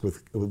the disc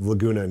with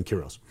Laguna and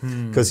Kiros,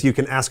 because you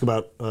can ask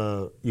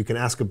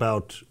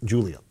about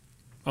Julia.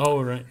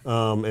 Oh, right.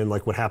 And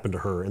like what happened to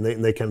her, and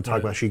they kind of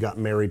talk about she got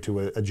married to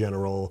a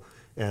general,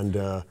 and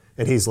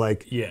he's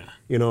like,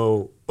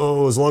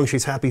 as long as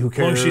she's happy, who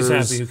cares? As long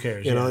as she's happy, who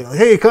cares? Like,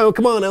 hey,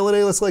 come on,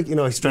 LNA, let's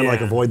he's trying to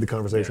like avoid the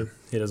conversation. Yeah.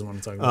 He doesn't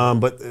want to talk about it.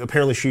 But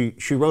apparently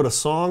she wrote a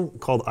song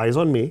called Eyes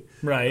on Me,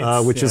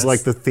 right? Which is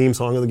like the theme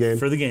song of the game.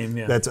 For the game,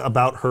 yeah. That's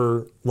about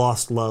her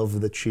lost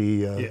love that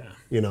she,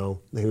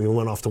 they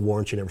went off to war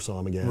and she never saw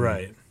him again.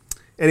 Right.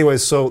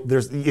 Anyways, so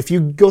if you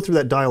go through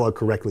that dialogue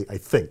correctly, I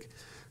think,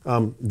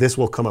 this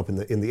will come up in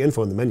the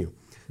info in the menu,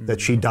 that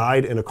she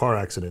died in a car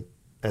accident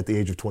at the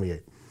age of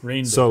 28.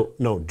 Rain did. So,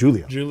 no,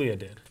 Julia. Julia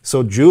did.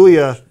 So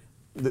Julia,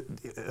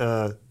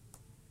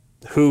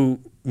 who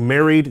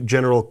married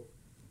General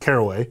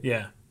Caraway,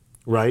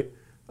 right,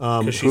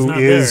 who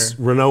is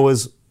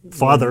Rinoa's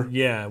father,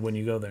 when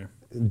you go there,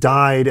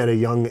 died at a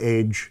young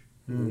age.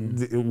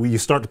 You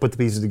start to put the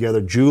pieces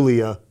together.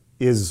 Julia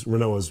is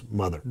Rinoa's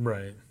mother.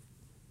 Right.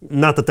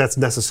 Not that that's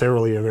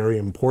necessarily a very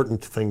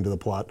important thing to the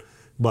plot,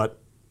 but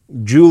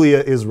Julia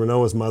is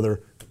Rinoa's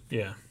mother.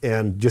 Yeah.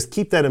 And just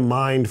keep that in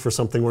mind for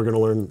something we're going to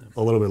learn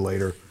a little bit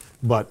later.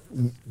 But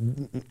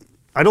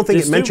I don't think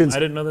it mentions. I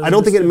didn't know that. I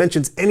don't think it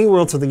mentions anywhere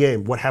else in the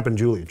game what happened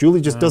to Julia.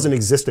 Julia just doesn't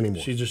exist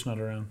anymore. She's just not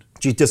around.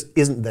 She just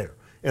isn't there,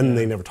 and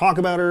they never talk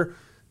about her.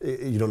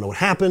 You don't know what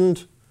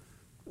happened.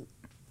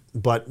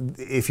 But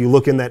if you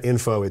look in that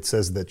info, it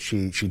says that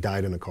she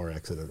died in a car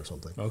accident or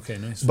something. Okay,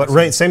 nice. But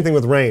Rain, same thing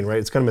with Rain, right?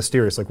 It's kind of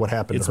mysterious, like what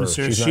happened to her.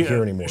 Mysterious. She's not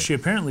here anymore. She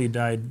apparently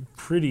died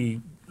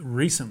pretty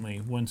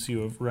recently once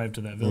you arrived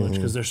to that village,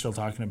 because they're still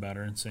talking about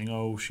her and saying,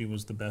 "Oh, she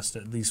was the best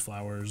at these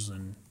flowers,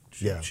 and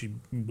she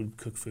would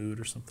cook food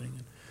or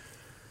something."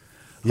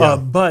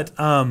 But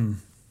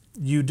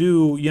you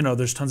do,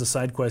 there's tons of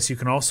side quests. You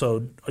can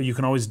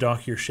always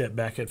dock your ship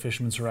back at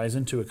Fisherman's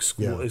Horizon to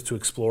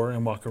explore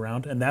and walk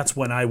around. And that's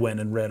when I went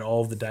and read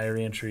all of the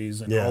diary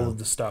entries and all of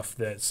the stuff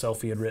that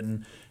Selphie had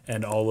written,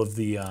 and all of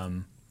the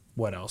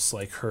what else,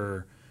 like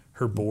her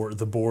board,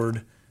 the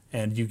board,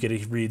 and you get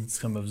to read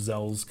some of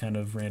Zell's kind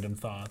of random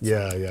thoughts.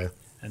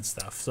 And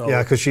stuff. So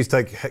because she's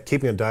like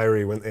keeping a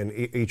diary, and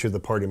each of the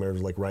party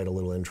members like write a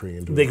little entry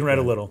into it. They can write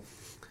a little.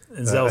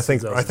 And I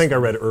think I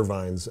read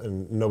Irvine's,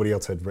 and nobody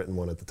else had written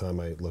one at the time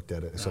I looked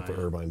at it, except for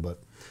Irvine. But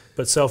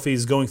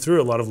Selphie's going through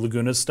a lot of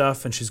Laguna's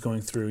stuff, and she's going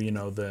through,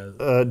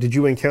 the. Did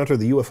you encounter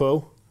the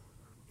UFO?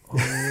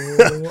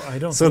 Oh, I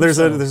don't. So there's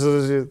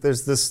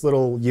this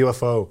little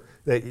UFO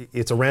that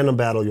it's a random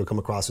battle you'll come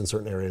across in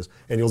certain areas,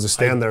 and you'll just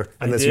stand there,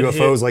 and this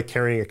UFO is like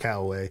carrying a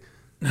cow away.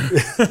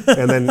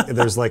 And then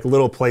there's like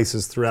little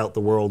places throughout the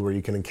world where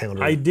you can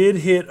encounter. I did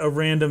hit a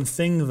random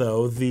thing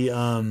though.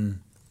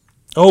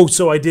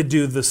 So I did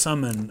do the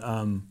summon.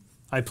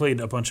 I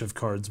played a bunch of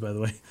cards, by the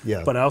way.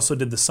 Yeah. But I also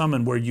did the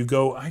summon where you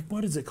go.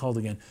 What is it called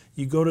again?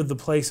 You go to the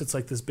place. It's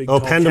like this big. Oh,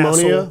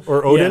 Pandemonia castle.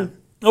 or Odin.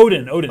 Yeah.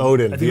 Odin.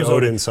 I think it was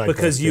Odin side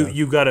because quest,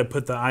 you got to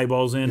put the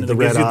eyeballs in, and the it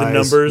gives you the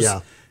numbers.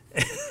 Yeah.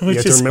 Which you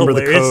have is to remember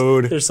hilarious. the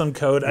code. There's some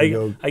code.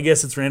 I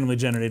guess it's randomly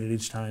generated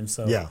each time.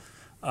 So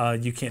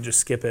you can't just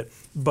skip it.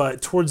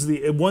 But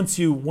once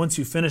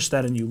you finish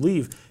that and you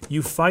leave,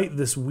 you fight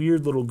this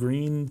weird little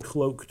green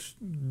cloaked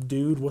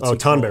dude. What's he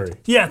Tonberry. called?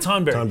 Yeah,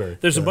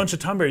 Tonberry. There's a bunch of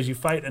Tonberries. You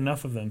fight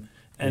enough of them,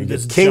 and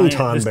this King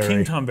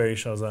Tonberry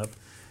shows up.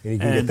 And you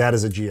can get that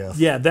as a GF.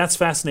 Yeah, that's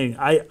fascinating.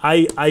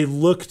 I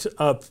looked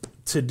up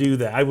to do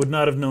that. I would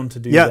not have known to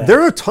do that. Yeah,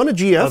 there are a ton of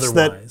GFs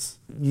otherwise.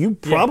 that you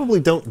probably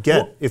don't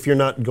get if you're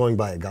not going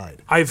by a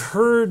guide. I've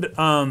heard,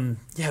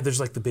 there's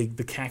like the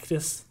big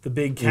cactus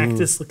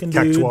looking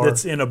dude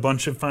that's in a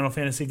bunch of Final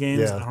Fantasy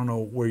games. Yeah. I don't know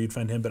where you'd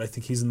find him, but I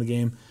think he's in the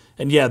game.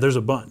 And yeah, there's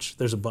a bunch.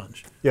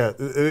 Yeah,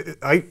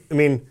 I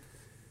mean,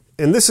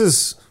 and this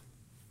is,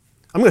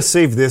 I'm going to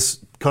save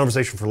this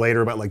conversation for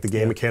later about like the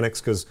game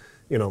mechanics, because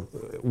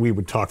we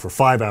would talk for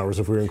 5 hours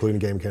if we were including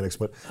game mechanics,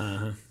 but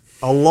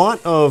a lot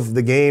of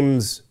the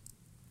game's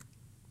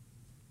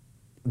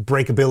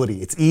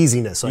breakability, its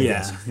easiness, I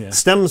guess,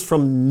 stems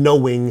from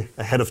knowing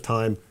ahead of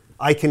time,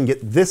 I can get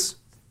this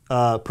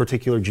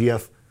particular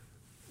GF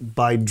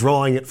by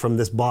drawing it from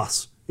this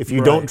boss. If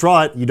you don't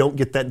draw it, you don't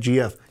get that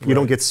GF. You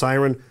don't get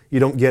Siren, you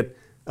don't get,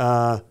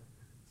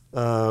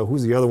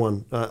 who's the other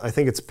one? I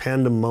think it's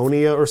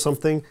Pandemonia or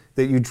something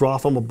that you draw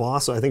from a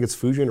boss. I think it's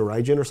Fujin or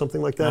Raijin or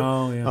something like that.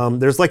 Oh, yeah.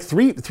 There's like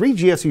three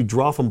GFs you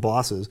draw from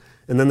bosses,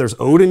 and then there's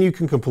Odin you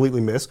can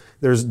completely miss.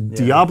 There's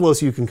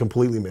Diablos you can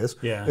completely miss.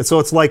 Yeah. And so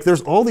it's like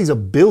there's all these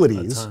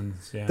abilities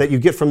that you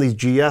get from these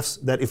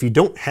GFs that if you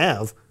don't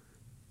have,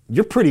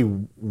 you're pretty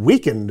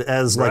weakened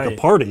as like a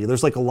party.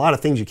 There's like a lot of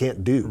things you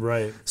can't do.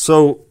 Right.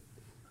 So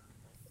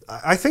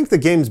I think the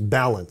game's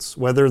balance,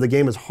 whether the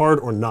game is hard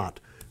or not,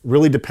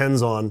 really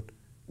depends on,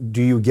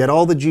 do you get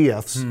all the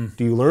GFs?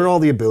 Do you learn all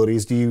the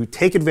abilities? Do you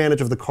take advantage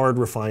of the card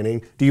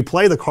refining? Do you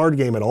play the card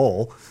game at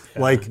all?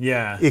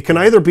 It can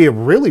either be a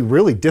really,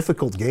 really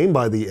difficult game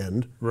by the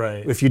end,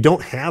 if you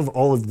don't have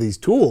all of these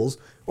tools,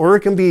 or it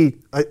can be,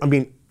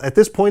 at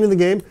this point in the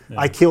game,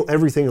 I kill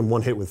everything in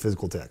one hit with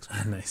physical attacks.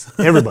 Nice.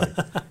 Everybody.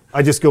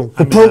 I just go,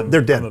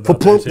 they're dead.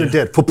 Plump, they're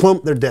dead.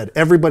 Plump, they're dead.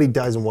 Everybody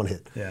dies in one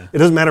hit. Yeah. It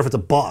doesn't matter if it's a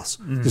boss.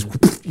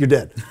 Just you're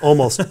dead.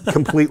 Almost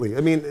completely.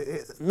 I mean,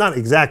 not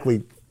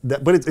exactly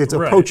that, but it's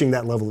approaching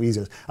that level of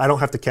easiness. I don't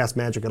have to cast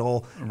magic at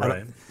all.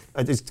 Right.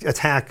 I just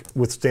attack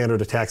with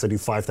standard attacks. I do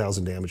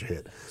 5,000 damage a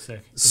hit.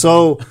 Sick.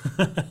 So,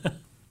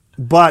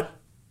 but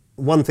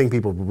one thing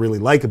people really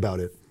like about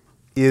it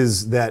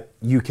is that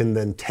you can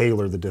then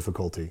tailor the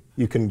difficulty.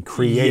 You can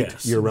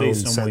create your own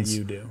sense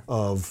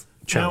of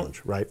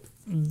challenge, right?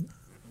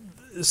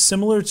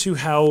 Similar to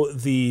how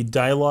the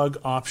dialogue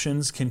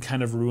options can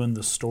kind of ruin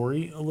the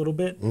story a little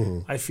bit,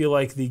 I feel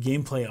like the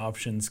gameplay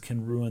options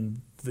can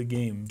ruin the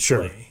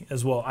gameplay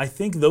as well. I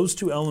think those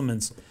two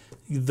elements,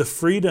 the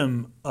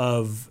freedom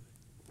of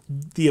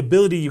the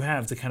ability you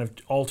have to kind of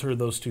alter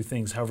those two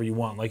things however you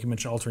want, like you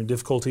mentioned, altering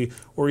difficulty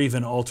or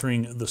even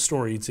altering the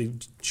story to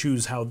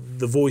choose how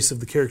the voice of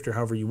the character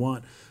however you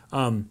want,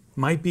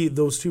 might be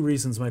those two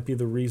reasons might be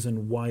the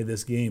reason why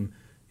this game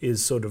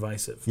is so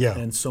divisive. Yeah.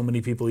 And so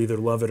many people either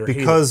love it or hate it.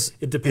 Because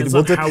it depends it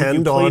will on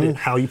depend on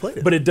how you played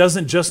it. But it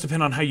doesn't just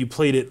depend on how you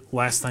played it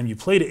last time you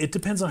played it. It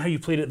depends on how you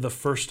played it the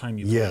first time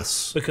you played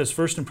it. Because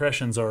first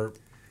impressions are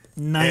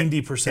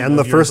 90%. And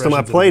the first time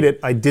I played it,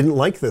 I didn't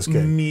like this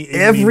game.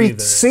 Every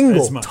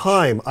single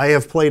time I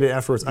have played it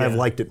afterwards, I have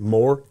liked it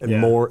more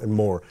and more and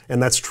more.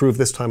 And that's true of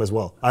this time as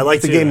well. I like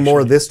the game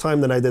more this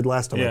time than I did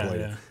last time I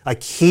played it. I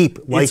keep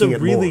liking it more. It's a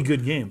really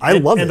good game. I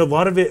love it. And a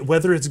lot of it,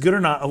 whether it's good or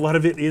not, a lot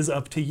of it is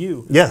up to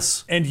you.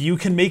 Yes. And you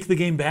can make the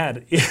game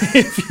bad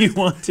if you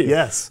want to.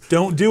 Yes.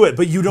 Don't do it,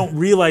 but you don't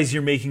realize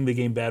you're making the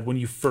game bad when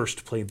you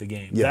first played the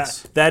game.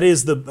 Yes. That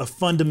is a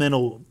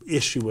fundamental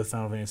issue with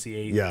Final Fantasy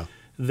VIII. Yeah.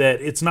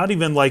 That it's not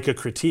even like a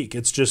critique.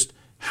 It's just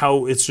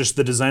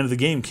the design of the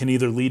game can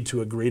either lead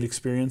to a great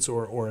experience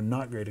or a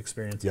not great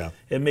experience. Yeah.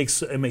 It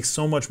makes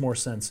so much more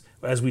sense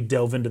as we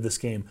delve into this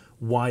game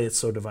why it's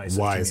so divisive.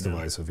 Why it's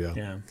divisive,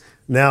 yeah.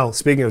 Now,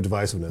 speaking of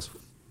divisiveness,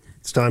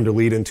 it's time to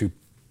lead into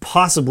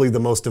possibly the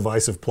most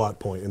divisive plot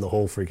point in the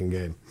whole freaking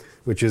game,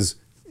 which is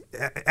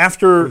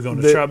after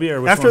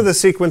the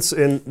sequence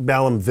in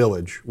Balamb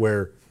Village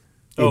where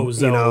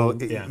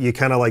you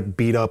kind of like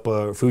beat up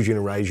Fujin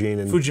and Raijin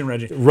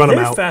and run them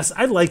out. Fast.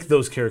 I like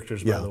those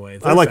characters, by the way.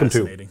 I like them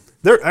too.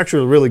 They're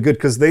actually really good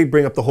because they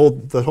bring up the whole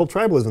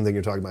tribalism thing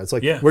you're talking about. It's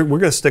like we're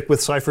going to stick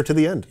with Cypher to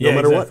the end, no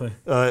matter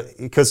what,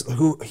 because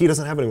he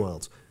doesn't have anyone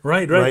else.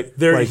 Right.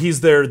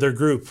 He's their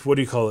group. What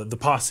do you call it? The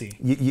posse.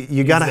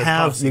 You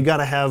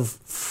gotta have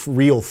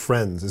real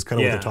friends. Is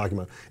kind of what they're talking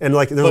about. And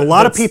like, there's a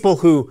lot of people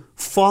who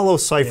follow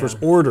Cypher's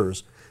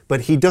orders.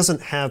 But he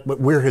doesn't have.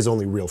 But we're his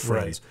only real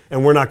friends,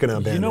 and we're not going to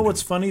abandon him. You know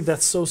what's funny?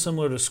 That's so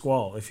similar to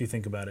Squall. If you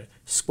think about it,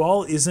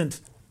 Squall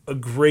isn't a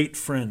great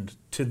friend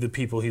to the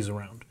people he's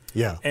around.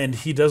 Yeah. And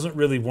he doesn't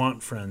really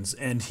want friends,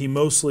 and he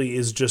mostly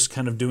is just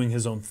kind of doing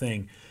his own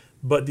thing.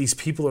 But these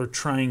people are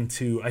trying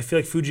to. I feel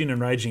like Fujin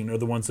and Raijin are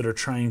the ones that are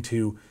trying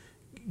to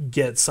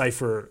get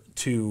Cypher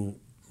to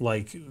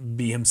like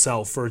be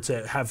himself, or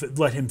to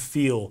let him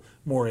feel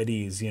more at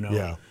ease.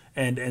 Yeah.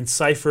 And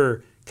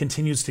Cypher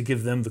continues to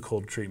give them the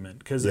cold treatment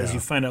because as you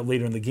find out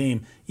later in the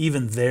game,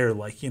 even they're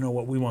like, you know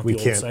what, we want the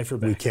old Cypher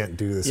back. We can't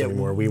do this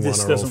anymore. We want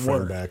our old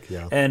friend back.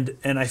 Yeah. And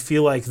I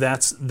feel like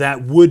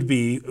that would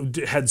be,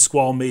 had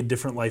Squall made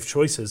different life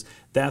choices,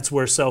 that's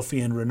where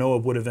Selphie and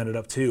Rinoa would have ended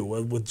up too,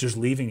 with just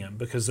leaving him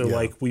because they're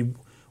like, we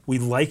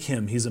like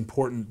him, he's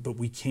important, but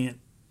we can't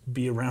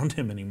be around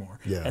him anymore.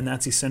 Yeah. And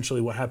that's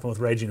essentially what happened with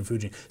Raijin and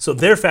Fujin. So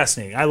they're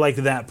fascinating. I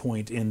liked that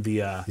point in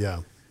the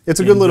It's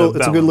a good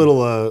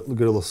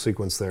little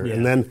sequence there. Yeah.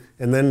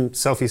 And then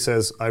Selphie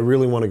says, I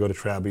really want to go to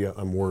Trabia.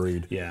 I'm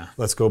worried. Yeah.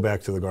 Let's go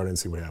back to the garden and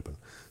see what happened.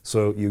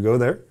 So you go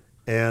there,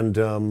 and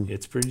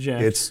it's pretty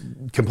jacked. It's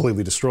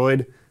completely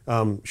destroyed.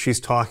 She's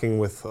talking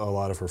with a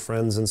lot of her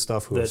friends and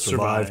stuff who have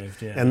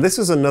survived. Yeah. And this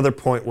is another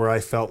point where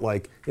I felt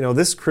like,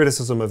 this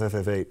criticism of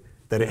FF8,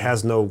 that it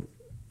has no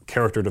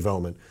character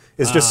development,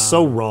 is just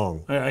so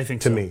wrong I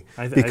think to so. me.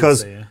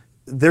 Because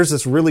there's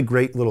this really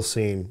great little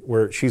scene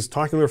where she's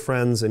talking to her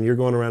friends and you're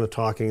going around and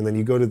talking, and then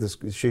you go to this,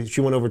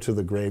 she went over to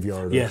the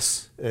graveyard.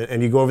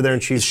 And you go over there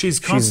and she's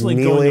constantly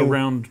kneeling, going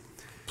around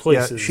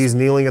places. Yeah, she's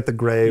kneeling at the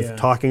grave,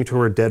 talking to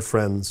her dead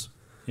friends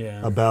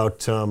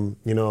about,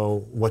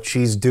 what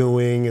she's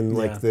doing and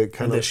like the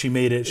kind of... that she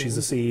made it, she's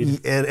a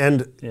seed.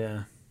 And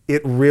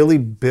it really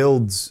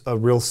builds a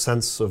real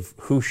sense of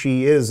who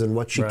she is and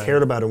what she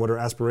cared about and what her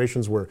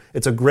aspirations were.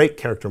 It's a great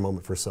character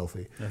moment for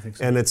Selphie. I think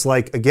so. And it's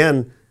like,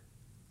 again,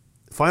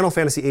 Final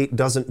Fantasy VIII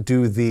doesn't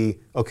do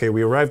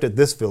we arrived at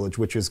this village,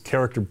 which is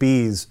character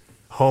B's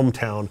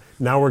hometown.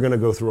 Now we're going to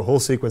go through a whole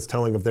sequence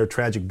telling of their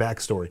tragic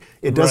backstory.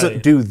 It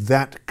doesn't do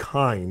that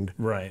kind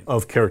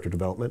of character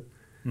development,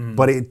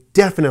 but it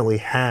definitely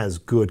has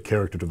good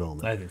character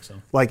development. I think so.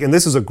 And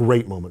this is a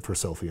great moment for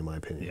Selphie, in my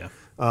opinion.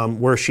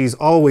 Where she's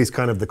always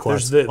kind of the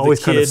klutz,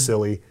 always kind of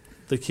silly.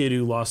 The kid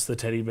who lost the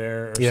teddy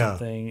bear or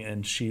something,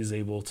 and she's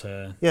able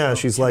to... Yeah,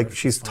 she's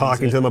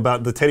talking to him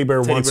about the teddy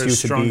bear wants you to be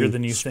stronger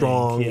than you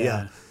strong.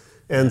 think.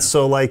 And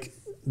so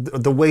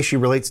the way she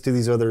relates to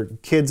these other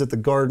kids at the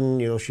garden.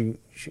 You know, she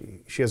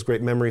has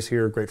great memories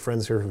here, great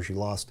friends here who she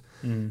lost.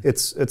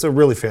 It's a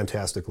really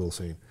fantastic little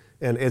scene.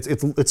 And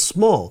it's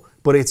small,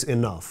 but it's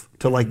enough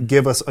to like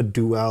give us a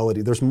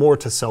duality. There's more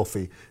to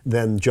Selphie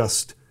than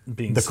just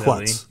being the silly.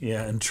 klutz.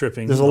 Yeah, and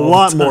tripping. There's a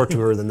lot more to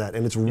her than that,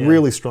 and it's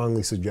really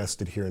strongly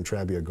suggested here in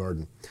Trabia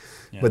Garden.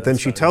 Yeah, but then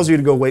she tells you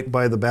to go wait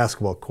by the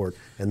basketball court,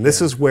 and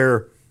this is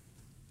where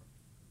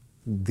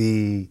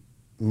the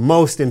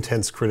most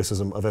intense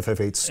criticism of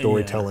FF8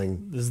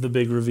 storytelling this is the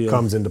big reveal.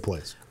 Comes into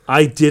place.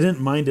 I didn't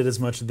mind it as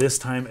much this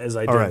time as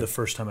I did the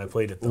first time I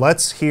played it, though.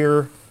 Let's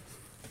hear...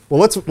 Well,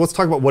 let's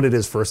talk about what it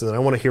is first, and then I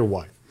want to hear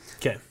why.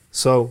 Okay.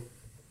 So,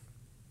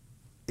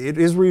 it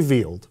is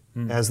revealed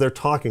as they're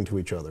talking to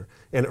each other,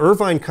 and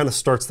Irvine kind of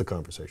starts the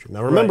conversation.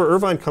 Now, remember,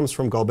 Irvine comes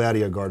from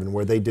Galbadia Garden,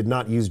 where they did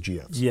not use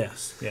GFs.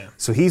 Yes, yeah.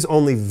 So he's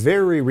only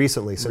very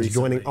recently, since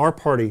joining our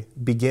party,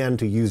 began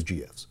to use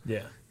GFs.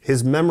 Yeah.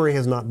 His memory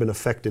has not been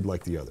affected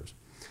like the others.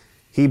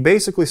 He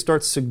basically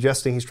starts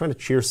suggesting, he's trying to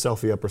cheer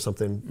Selphie up or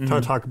something,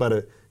 trying to talk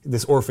about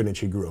this orphanage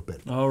he grew up in.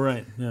 Oh,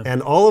 right, yeah.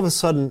 And all of a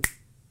sudden,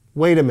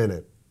 wait a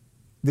minute.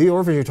 The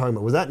orphanage you're talking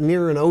about, was that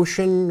near an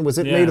ocean? Was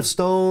it made of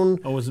stone?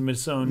 Oh, was it made of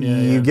stone?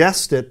 Yeah, You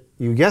guessed it.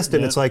 You guessed it.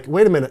 And it's like,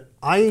 wait a minute.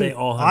 They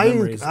all have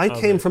memories I of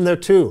came it. from there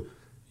too.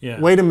 Yeah.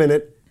 Wait a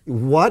minute.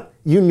 What?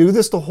 You knew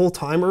this the whole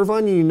time,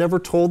 Irvine? You never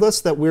told us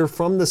that we're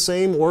from the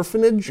same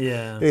orphanage?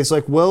 Yeah. And it's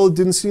like, well, it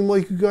didn't seem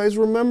like you guys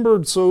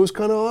remembered, so it was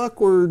kind of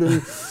awkward.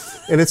 And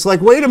and it's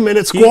like, wait a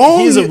minute, Squall.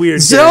 He's a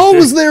weird Zell character.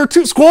 was there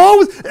too. Squall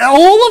was.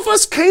 All of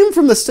us came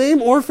from the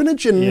same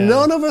orphanage, and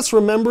none of us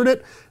remembered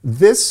it.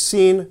 This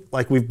scene,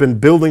 like we've been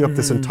building up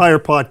this entire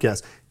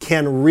podcast,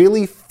 can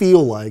really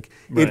feel like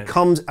it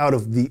comes out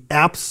of the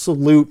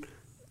absolute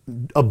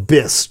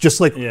abyss. Just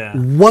like,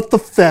 what the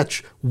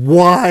fetch?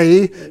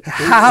 Why?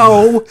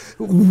 How?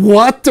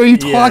 What are you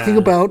talking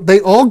about? They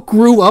all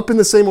grew up in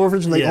the same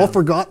orphanage, and they all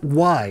forgot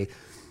why.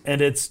 And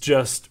it's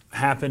just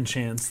happen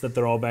chance that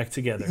they're all back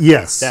together.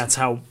 Yes. That's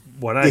how,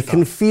 what I thought. It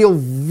can feel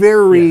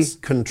very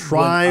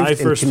contrived and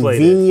first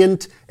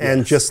convenient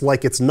and just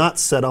like it's not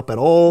set up at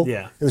all.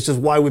 Yeah. And it's just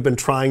why we've been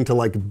trying to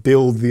like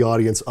build the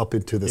audience up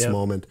into this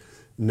moment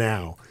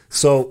now.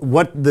 So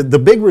what the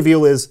big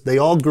reveal is, they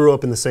all grew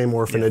up in the same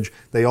orphanage.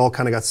 They all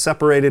kind of got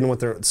separated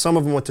and some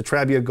of them went to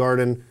Trabia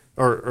Garden,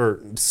 or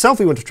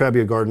Selphie went to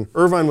Trabia Garden,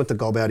 Irvine went to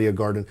Galbadia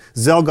Garden,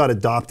 Zell got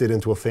adopted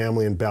into a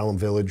family in Balam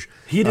Village.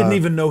 He didn't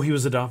even know he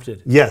was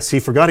adopted. Yes, he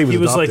forgot he was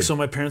adopted. He was like, so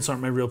my parents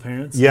aren't my real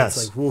parents? Yes.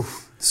 It's like,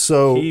 woof.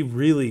 So he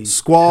really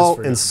Squall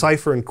and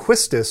Cypher and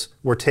Quistis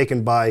were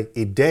taken by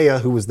Idea,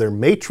 who was their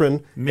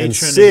matron and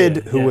Sid,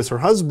 who was her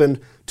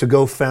husband, to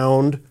go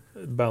found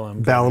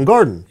Balam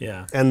Garden.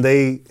 Yeah. And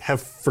they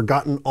have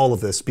forgotten all of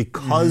this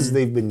because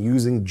they've been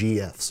using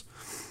GFs.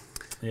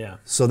 Yeah.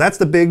 So that's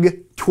the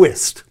big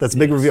twist. That's the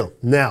big reveal.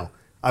 Now,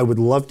 I would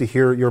love to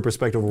hear your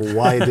perspective of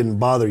why it didn't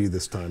bother you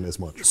this time as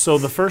much. So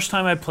the first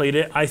time I played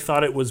it, I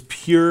thought it was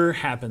pure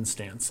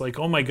happenstance. Like,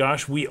 oh my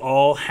gosh, we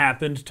all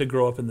happened to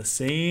grow up in the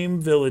same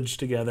village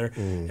together,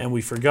 and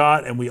we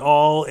forgot, and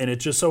it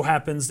just so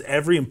happens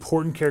every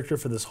important character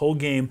for this whole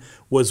game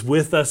was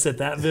with us at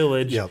that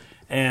village.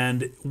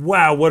 And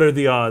wow, what are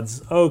the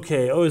odds?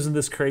 Okay, oh, isn't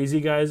this crazy,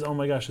 guys? Oh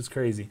my gosh, it's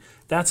crazy.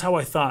 That's how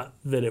I thought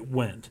that it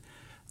went.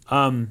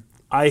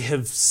 I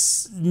have,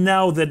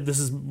 now that this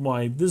is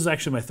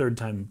actually my third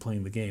time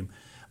playing the game,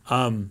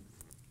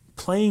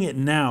 playing it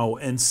now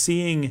and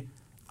seeing,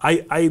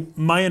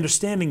 my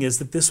understanding is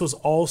that this was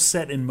all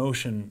set in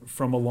motion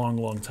from a long,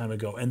 long time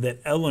ago, and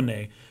that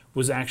Elone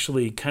was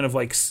actually kind of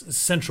like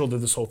central to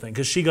this whole thing,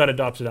 because she got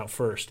adopted out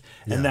first,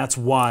 and that's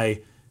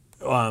why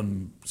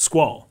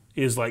Squall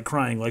is like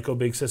crying, like, oh,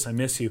 big sis, I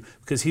miss you,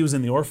 because he was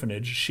in the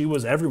orphanage. She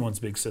was everyone's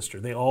big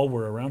sister. They all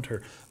were around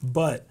her,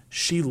 but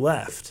she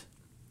left.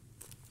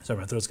 Sorry,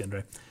 my throat's getting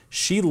dry.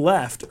 She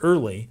left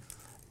early,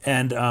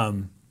 and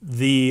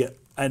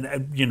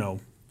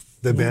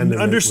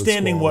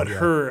understanding what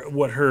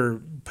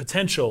her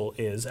potential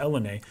is,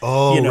 Elone.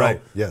 Oh,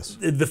 right. Yes.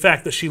 The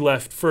fact that she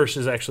left first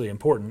is actually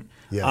important.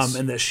 Yes.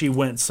 And that she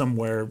went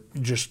somewhere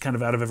just kind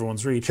of out of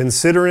everyone's reach.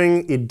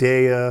 Considering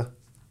Idea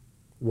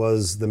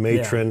was the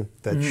matron,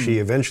 that she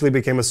eventually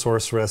became a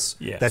sorceress,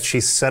 that she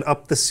set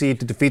up the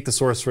seed to defeat the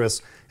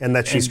sorceress, and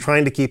that she's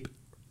trying to keep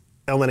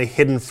Elene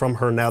hidden from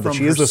her now that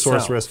she is the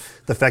sorceress.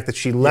 The fact that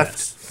she left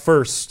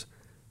first,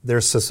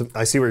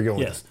 I see where you're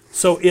going with that.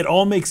 So it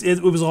all makes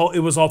it was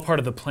all part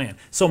of the plan.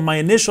 So my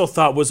initial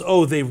thought was,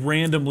 oh, they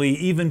randomly,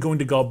 even going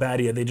to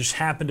Galbadia, they just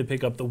happened to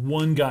pick up the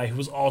one guy who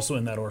was also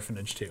in that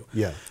orphanage too.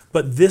 Yeah.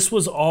 But this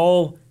was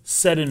all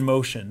set in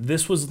motion.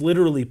 This was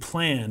literally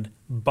planned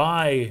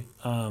by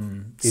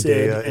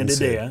Sid and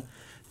Idea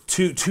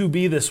to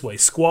be this way.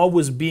 Squall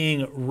was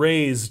being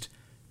raised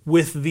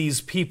with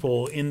these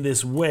people in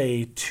this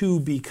way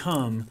to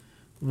become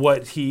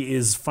what he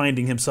is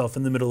finding himself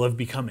in the middle of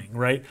becoming,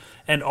 right?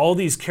 And all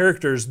these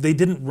characters, they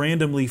didn't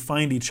randomly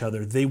find each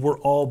other. They were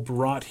all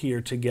brought here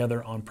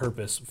together on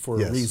purpose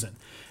for a reason.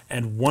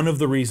 And one of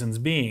the reasons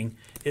being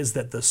is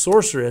that the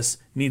sorceress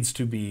needs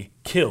to be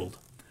killed.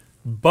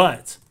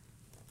 But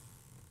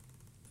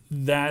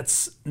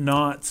that's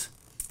not...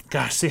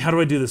 Gosh, see, how do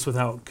I do this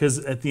without... Because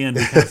at the end,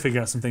 we kind of figure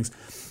out some things.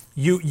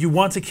 You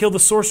want to kill the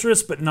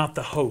sorceress, but not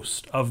the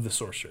host of the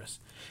sorceress.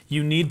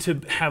 You need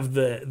to have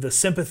the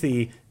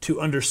sympathy to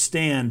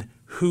understand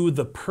who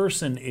the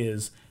person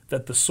is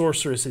that the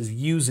sorceress is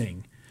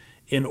using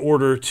in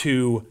order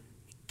to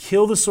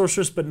kill the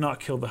sorceress but not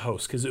kill the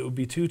host, because it would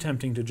be too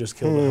tempting to just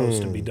kill the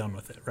host and be done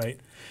with it, right?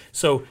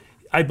 So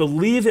I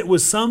believe it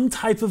was some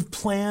type of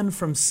plan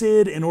from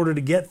Cid in order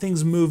to get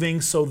things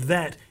moving so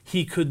that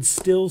he could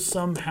still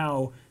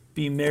somehow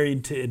be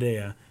married to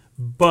Idea,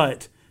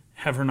 but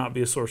have her not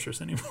be a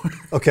sorceress anymore.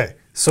 Okay,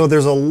 so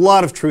there's a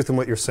lot of truth in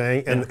what you're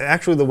saying, and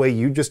actually the way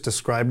you just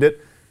described it,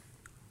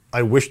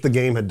 I wish the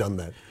game had done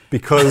that,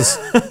 because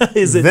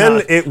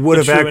then it would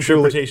have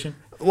actually...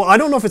 Well, I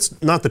don't know if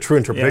it's not the true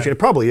interpretation. Yeah. It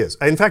probably is.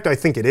 In fact, I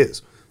think it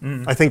is.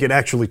 I think it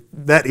actually,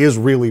 that is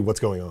really what's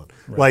going on.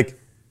 Right. Like,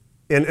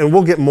 and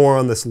we'll get more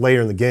on this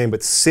later in the game,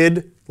 but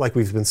Cid, like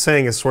we've been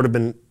saying, has sort of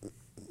been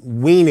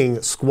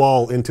weaning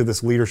Squall into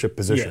this leadership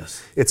position.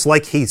 Yes. It's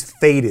like he's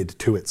fated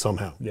to it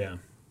somehow. Yeah.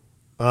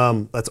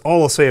 That's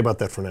all I'll say about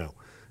that for now.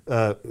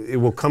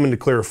 It will come into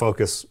clearer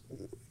focus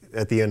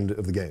at the end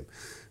of the game.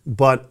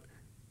 But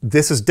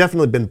this has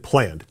definitely been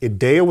planned.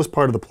 Idea was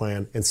part of the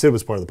plan, and Cid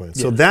was part of the plan.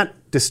 Yes. So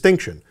that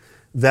distinction,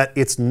 that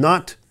it's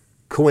not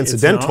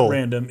coincidental, it's not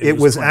random, it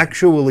was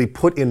actually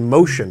put in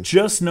motion.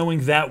 Just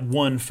knowing that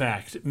one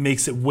fact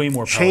makes it way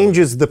more powerful.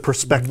 Changes the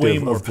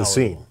perspective of the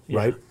scene,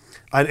 right?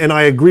 And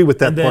I agree with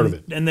that part of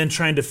it. And then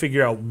trying to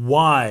figure out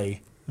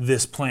why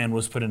this plan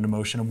was put into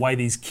motion and why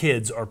these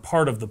kids are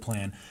part of the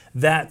plan,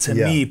 that to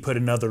me put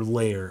another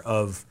layer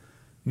of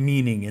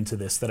meaning into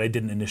this that I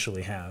didn't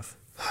initially have.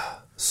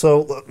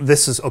 So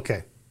this is,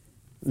 okay.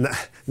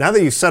 Now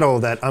that you said all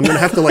of that, I'm going to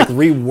have to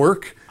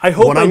rework I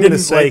hope what I I'm didn't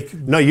say.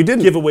 No, you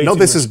didn't. Give away no, too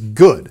this much. Is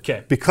good.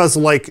 Okay. Because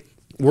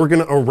we're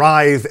going to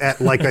arrive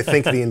at I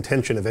think the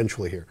intention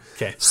eventually here.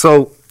 Okay.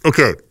 So,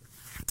 okay.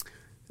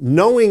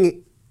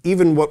 Knowing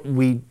even what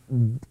we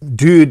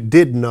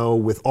did know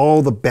with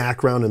all the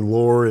background and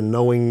lore, and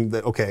knowing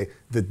that, okay,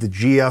 the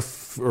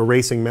GF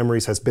Erasing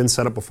Memories has been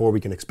set up before, we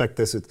can expect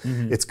this,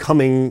 it's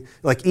coming,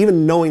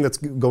 even knowing that's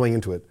going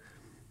into it,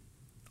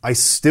 I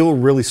still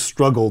really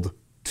struggled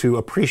to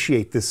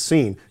appreciate this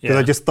scene because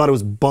I just thought it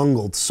was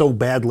bungled so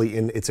badly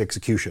in its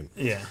execution.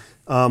 Yeah.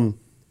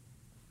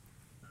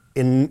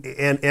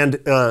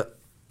 It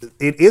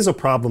is a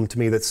problem to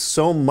me that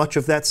so much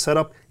of that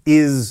setup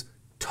is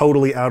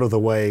totally out of the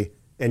way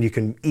and you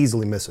can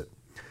easily miss it.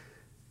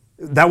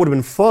 That would have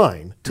been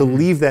fine to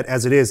leave that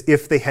as it is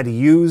if they had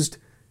used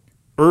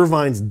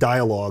Irvine's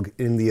dialogue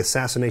in the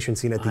assassination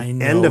scene at the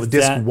end of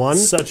Disc 1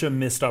 such a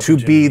missed to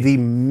be the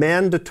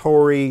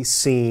mandatory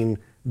scene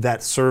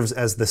that serves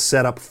as the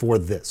setup for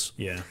this.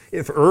 Yeah.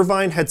 If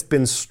Irvine had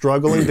been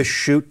struggling to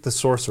shoot the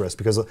sorceress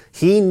because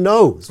he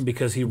knows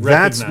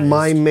that's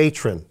my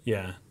matron.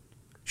 Yeah.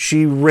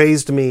 She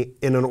raised me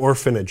in an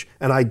orphanage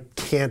and I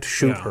can't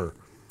shoot her.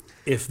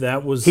 If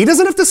that was... He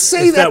doesn't have to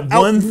say that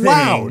out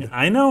loud.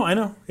 I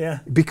know, yeah.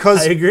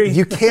 Because I agree.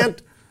 you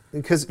can't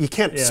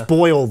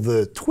spoil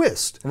the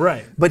twist.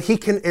 Right. But he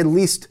can at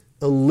least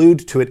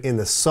allude to it in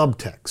the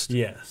subtext.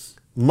 Yes.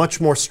 Much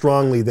more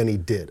strongly than he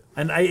did.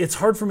 And it's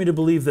hard for me to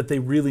believe that they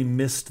really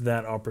missed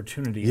that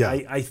opportunity. Yeah.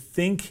 I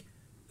think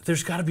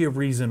there's got to be a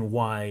reason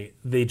why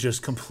they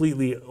just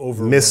completely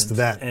missed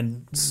that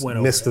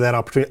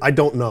opportunity. I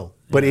don't know,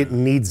 but it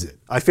needs it.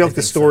 I feel like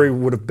the story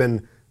would have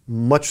been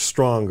much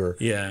stronger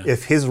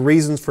if his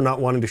reasons for not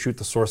wanting to shoot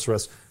the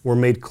sorceress were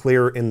made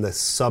clear in the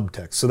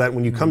subtext, so that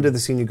when you come to the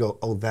scene, you go,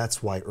 "Oh,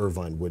 that's why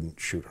Irvine wouldn't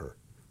shoot her,"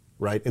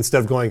 right? Instead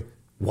of going,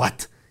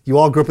 "What? You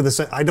all grew up in the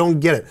same..." I don't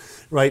get it,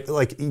 right?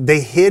 They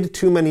hid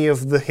too many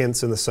of the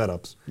hints and the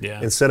setups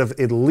instead of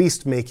at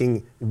least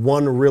making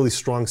one really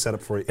strong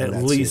setup for it.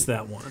 At least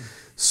that one.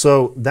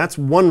 So that's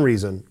one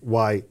reason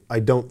why I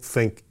don't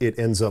think it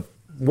ends up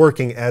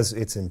working as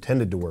it's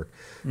intended to work,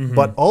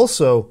 but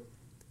also.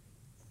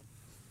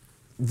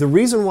 The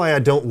reason why I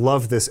don't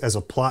love this as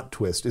a plot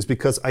twist is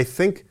because I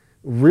think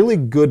really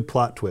good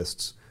plot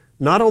twists,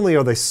 not only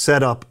are they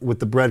set up with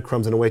the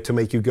breadcrumbs in a way to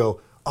make you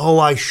go, "Oh,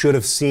 I should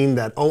have seen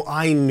that. Oh,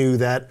 I knew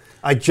that.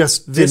 I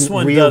just didn't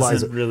realize it." This one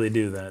doesn't really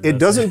do that. It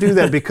doesn't do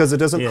that because it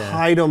doesn't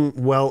hide them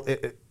well.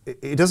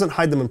 It doesn't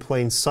hide them in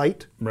plain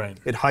sight. Right.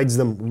 It hides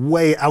them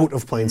way out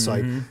of plain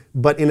sight.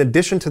 But in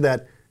addition to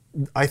that,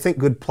 I think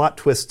good plot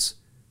twists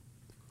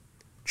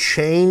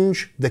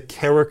change the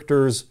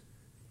character's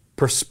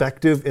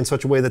perspective in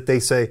such a way that they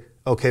say,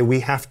 okay, we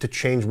have to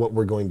change what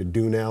we're going to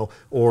do now,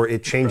 or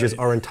it changes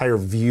our entire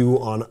view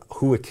on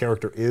who a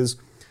character is.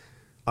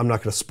 I'm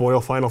not going to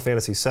spoil Final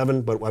Fantasy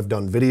VII, but I've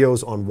done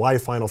videos on why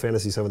Final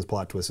Fantasy VII's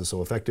plot twist is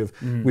so effective.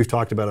 We've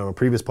talked about it on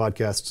previous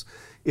podcasts.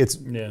 It's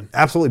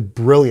absolutely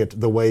brilliant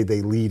the way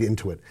they lead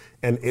into it.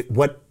 And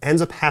what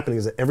ends up happening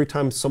is that every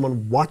time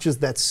someone watches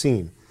that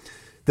scene,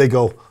 they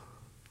go,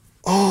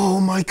 "Oh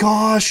my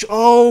gosh!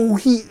 Oh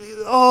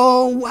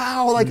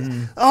wow!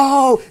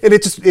 And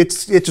it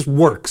just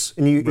works,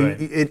 and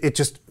it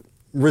just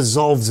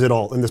resolves it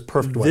all in this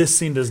perfect way. This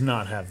scene does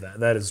not have that.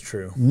 That is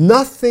true.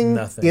 Nothing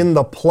in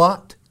the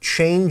plot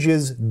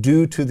changes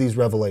due to these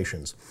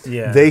revelations.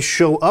 Yeah. They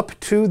show up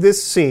to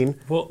this scene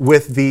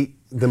with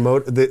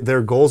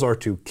their goals are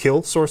to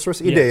kill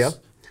Sorceress Idea, Yes.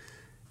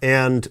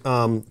 and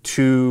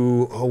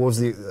to what was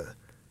the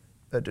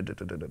and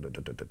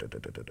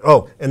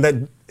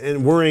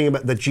worrying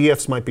about that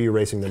GFs might be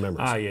erasing their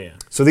memories. Yeah.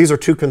 So these are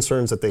two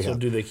concerns that they have.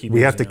 do they keep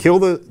we have to using kill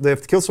they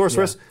have to kill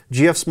Sorceress.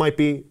 GFs might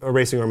be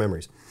erasing our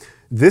memories.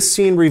 This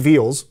scene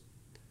reveals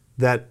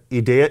that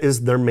Idea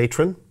is their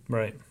matron.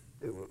 Right.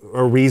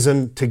 A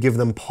reason to give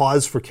them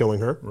pause for killing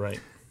her. Right.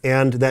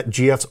 And that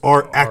GFs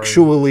are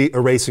actually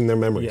erasing their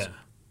memories. Yeah.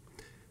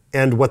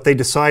 And what they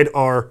decide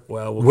are,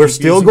 we'll we're keep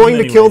still using going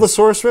them to kill the anyways.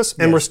 Sorceress,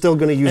 and we're still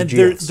going to use and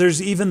GFs.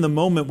 There's even the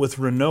moment with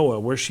Renoa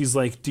where she's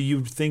like, do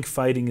you think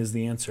fighting is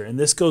the answer? And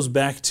this goes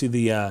back to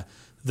the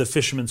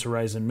Fisherman's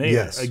Horizon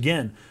Mayor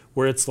again,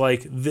 where it's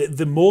like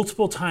the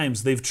multiple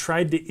times they've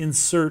tried to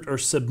insert or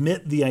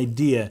submit the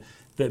idea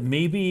that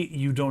maybe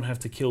you don't have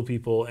to kill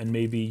people and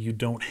maybe you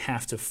don't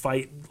have to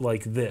fight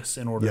like this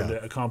in order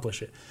to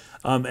accomplish it.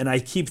 And I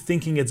keep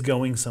thinking it's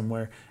going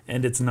somewhere,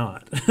 and it's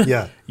not.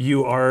 Yeah.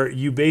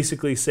 You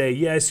basically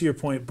say, I see your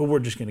point, but we're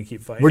just going to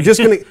keep fighting. We're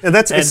just going to, and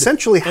that's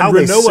essentially how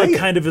they say it. And Renoa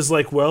kind of is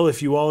like, well,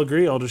 if you all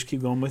agree, I'll just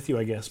keep going with you,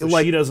 I guess.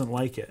 But she doesn't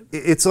like it.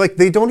 It's like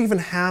they don't even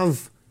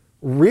have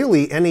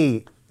really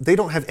any... They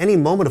don't have any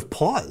moment of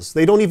pause.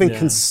 They don't even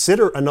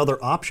consider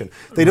another option.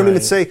 They don't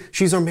even say,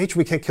 she's our matron,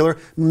 we can't kill her.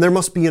 There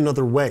must be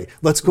another way.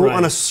 Let's go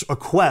on a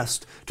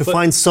quest to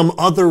find some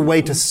other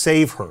way to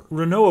save her.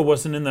 Renoa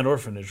wasn't in that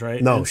orphanage,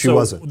 right? No, she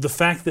wasn't. The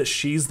fact that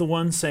she's the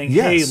one saying,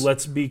 hey,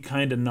 let's be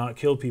kind and not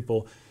kill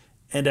people,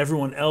 and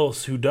everyone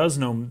else who does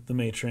know the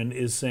matron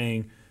is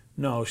saying,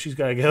 no, she's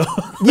got to go.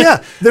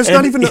 Yeah, there's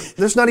not even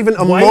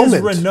a why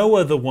moment. Why is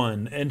Renoa the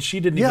one, and she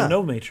didn't even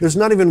know matron? There's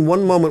not even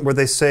one moment where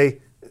they say,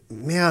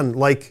 man,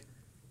 like,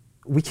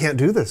 we can't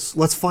do this.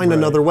 Let's find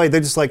another way.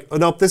 They're just like, oh,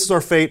 nope, this is our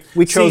fate.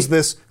 We chose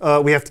this.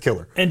 We have to kill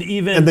her. And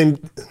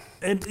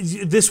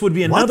this would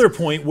be another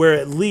point where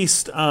at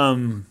least,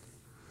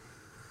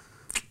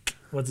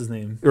 what's his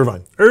name?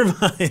 Irvine.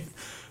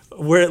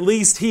 Where at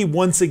least he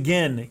once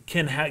again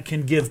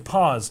can give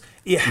pause.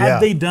 Had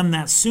they done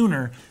that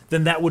sooner,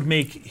 then that would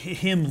make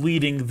him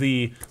leading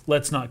the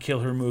let's not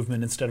kill her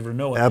movement instead of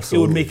Renoa. Absolutely.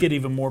 It would make it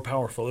even more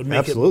powerful. It would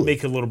make it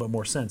a little bit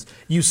more sense.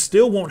 You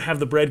still won't have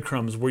the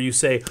breadcrumbs where you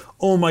say,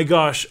 oh my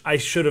gosh, I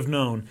should have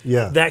known.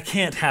 Yeah. That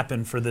can't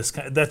happen for this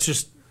kind.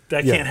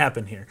 That can't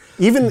happen here.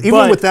 Even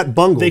with that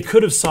bungle. They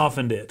could have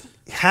softened it.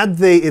 Had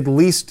they at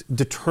least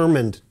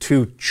determined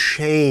to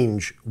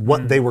change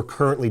what they were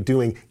currently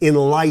doing in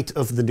light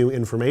of the new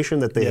information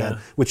that they had,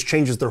 which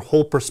changes their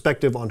whole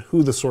perspective on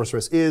who the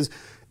sorceress is,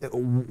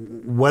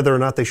 whether or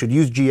not they should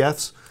use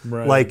GFs.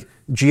 Right. Like,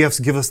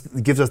 GFs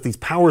gives us these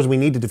powers we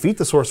need to defeat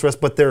the sorceress,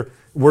 but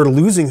we're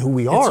losing who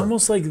we are. It's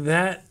almost like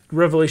that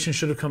revelation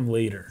should have come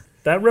later.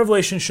 That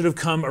revelation should have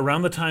come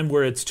around the time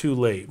where it's too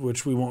late,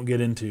 which we won't get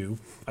into,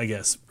 I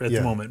guess, at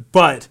the moment.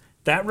 But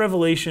that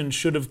revelation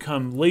should have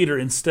come later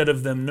instead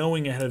of them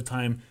knowing ahead of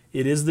time,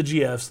 it is the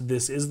GFs,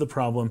 this is the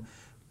problem,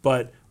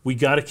 but we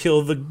got to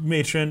kill the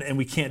matron and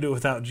we can't do it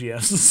without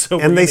GFs. So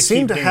and they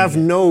seem to have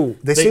no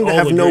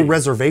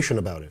reservation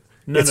about it.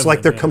 It's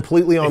like they're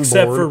completely on board.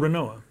 Except for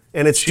Renoa.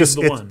 And it's just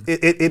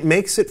it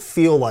makes it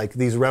feel like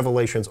these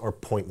revelations are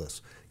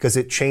pointless because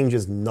it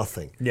changes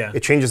nothing. Yeah.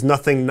 It changes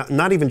nothing,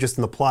 not even just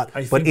in the plot,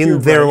 but in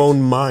their own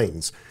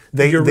minds.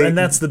 And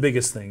that's the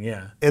biggest thing,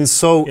 And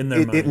so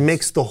it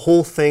makes the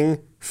whole thing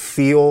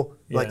feel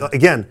like,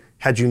 again,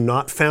 had you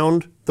not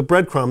found the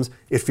breadcrumbs,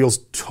 it feels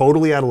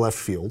totally out of left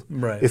field.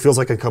 Right. It feels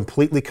like a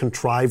completely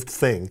contrived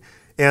thing.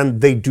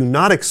 And they do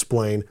not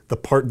explain the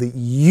part that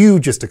you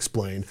just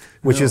explained,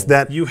 which is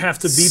that you have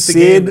to beat the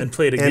game and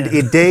play it again.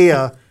 And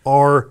Idea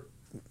are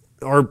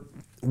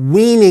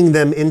weaning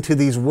them into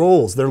these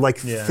roles. They're like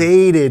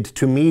fated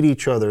to meet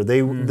each other.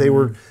 They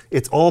were.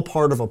 It's all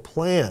part of a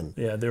plan.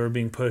 Yeah, they were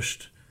being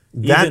pushed.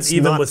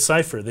 Even with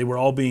Cypher, they were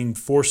all being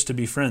forced to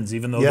be friends,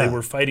 even though they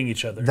were fighting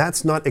each other.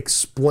 That's not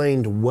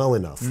explained well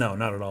enough. No,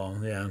 not at all.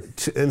 Yeah.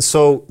 And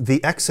so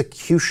the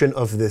execution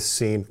of this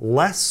scene,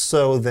 less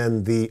so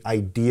than the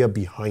idea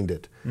behind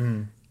it,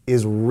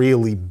 is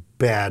really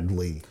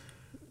badly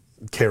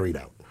carried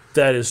out.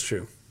 That is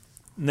true.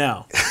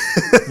 Now,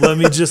 let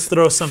me just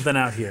throw something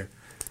out here.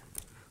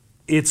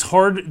 It's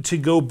hard to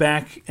go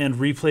back and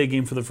replay a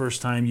game for the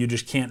first time. You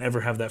just can't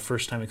ever have that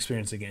first time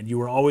experience again. You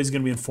are always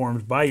going to be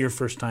informed by your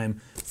first time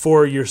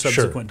for your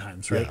subsequent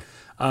times, right?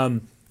 Yeah.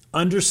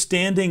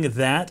 Understanding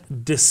that,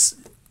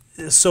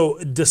 so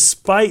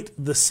despite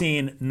the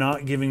scene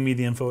not giving me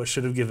the info it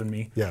should have given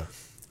me,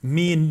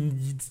 me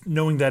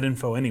knowing that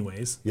info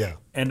anyways,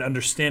 and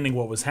understanding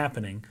what was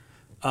happening,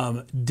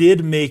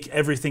 did make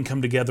everything come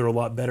together a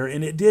lot better.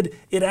 And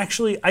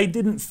I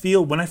didn't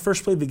feel, when I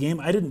first played the game,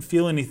 I didn't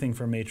feel anything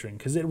for Matron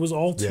because it was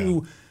all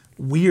too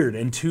weird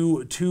and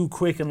too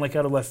quick and like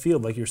out of left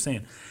field, like you're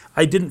saying.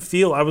 I didn't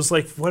feel, I was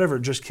like, whatever,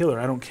 just kill her.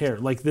 I don't care.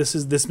 Like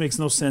this makes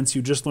no sense.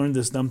 You just learned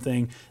this dumb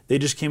thing. They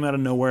just came out of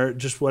nowhere.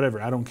 Just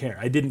whatever. I don't care.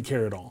 I didn't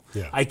care at all.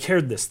 Yeah. I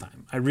cared this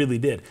time. I really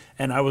did.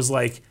 And I was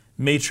like,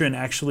 Matron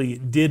actually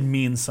did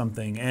mean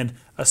something. And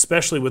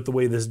especially with the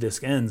way this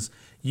disc ends,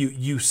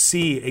 you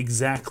see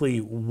exactly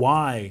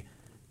why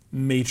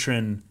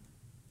Matron,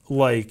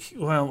 like,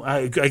 well,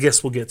 I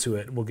guess we'll get to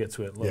it. We'll get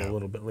to it a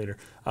little bit later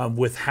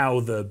with how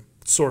the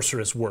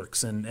sorceress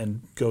works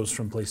and goes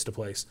from place to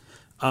place.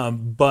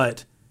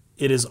 But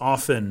it is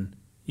often,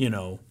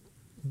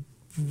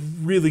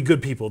 really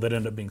good people that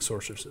end up being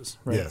sorceresses,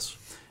 right? Yes.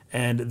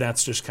 And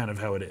that's just kind of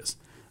how it is.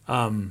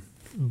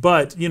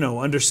 But,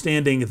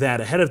 understanding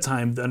that ahead of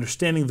time,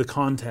 understanding the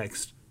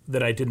context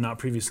that I did not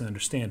previously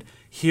understand,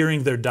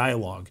 hearing their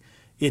dialogue,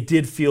 it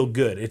did feel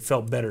good. It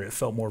felt better. It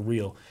felt more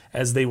real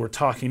as they were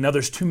talking. Now,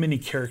 there's too many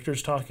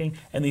characters talking,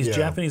 and these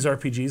Japanese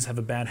RPGs have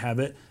a bad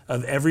habit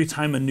of every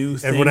time a new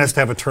thing... Everyone has to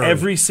have a turn.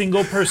 Every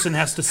single person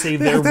has to say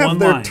their one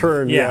their line.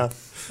 Turn, yeah.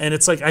 And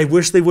it's like, I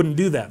wish they wouldn't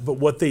do that. But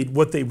what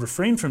they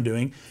refrain from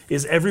doing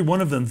is every one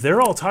of them,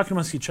 they're all talking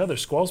amongst each other.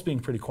 Squall's being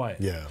pretty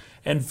quiet. Yeah.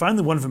 And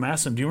finally one of them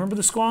asked him, do you remember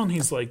the Squall? And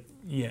he's like,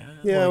 yeah.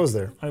 Yeah, I was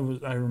there. I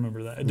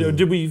remember that.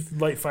 Did we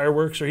light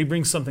fireworks? Or he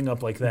brings something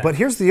up like that. But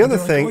here's the other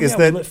thing, is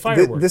that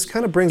this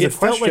kind of brings a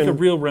question... It felt like a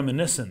real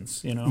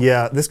reminiscence,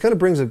 Yeah, this kind of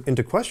brings it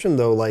into question,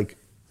 though, like,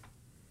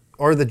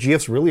 are the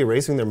GFs really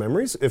erasing their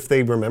memories if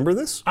they remember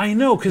this? I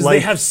know, because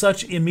they have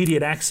such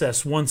immediate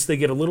access. Once they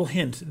get a little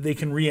hint, they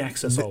can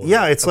re-access all of it.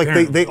 Yeah, it's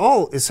apparently. Like they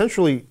all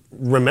essentially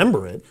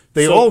remember it.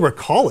 They all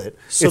recall it.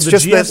 So it's the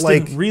just GFs that,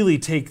 like, didn't really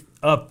take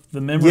up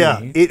the memory. Yeah,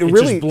 it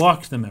really just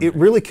blocked the memory. It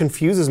really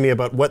confuses me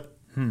about what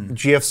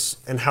GFs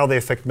and how they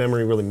affect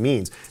memory really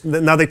means.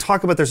 Now they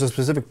talk about there's a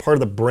specific part of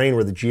the brain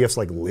where the GFs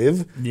like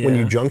live when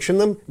you junction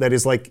them. That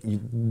is like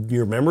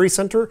your memory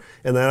center,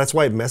 and that's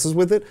why it messes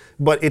with it.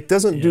 But it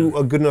doesn't do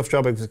a good enough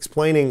job of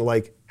explaining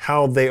like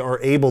how they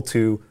are able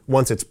to,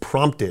 once it's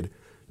prompted,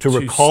 to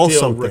recall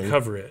something,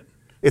 recover it.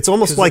 It's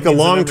almost like a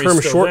long-term,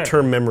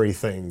 short-term memory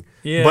thing.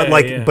 Yeah,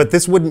 but but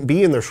this wouldn't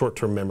be in their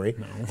short-term memory.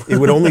 No. It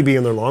would only be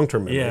in their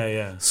long-term memory.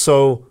 Yeah.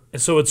 So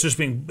it's just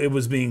it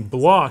was being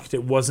blocked.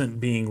 It wasn't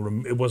being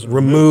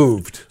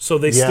removed. So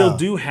they still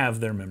do have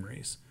their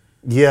memories.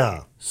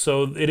 Yeah.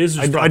 So it is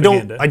just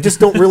propaganda. I just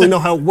don't really know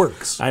how it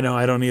works. I know.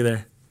 I don't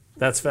either.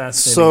 That's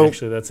fascinating.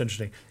 Actually, that's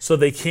interesting. So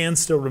they can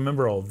still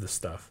remember all of this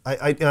stuff.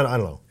 I don't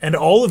know. And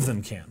all of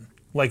them can,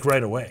 like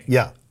right away.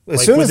 Yeah.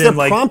 As soon as they're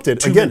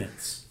prompted, 2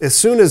 minutes. As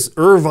soon as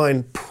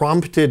Irvine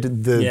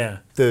prompted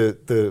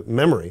the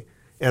memory,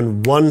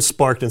 and one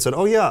sparked and said,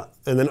 "Oh yeah,"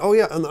 and then "Oh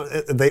yeah,"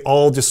 and they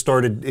all just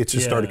started. It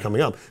just started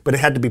coming up, but it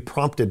had to be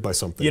prompted by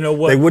something. You know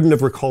what? They wouldn't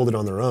have recalled it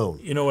on their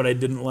own. You know what I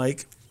didn't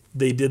like?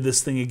 They did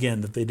this thing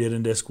again that they did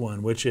in Disc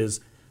 1, which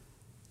is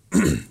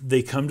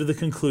they come to the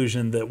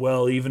conclusion that,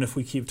 well, even if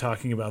we keep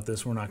talking about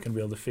this, we're not going to be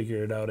able to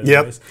figure it out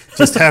anyways. Yep,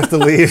 just have to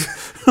leave.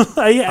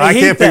 I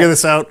can't figure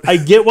this out. I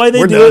get why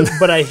they do it,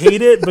 but I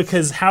hate it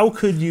because how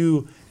could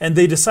you... And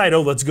they decide,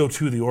 oh, let's go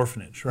to the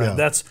orphanage, right? Yeah.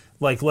 That's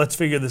like, let's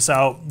figure this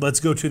out. Let's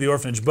go to the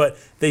orphanage. But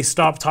they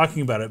stop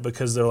talking about it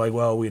because they're like,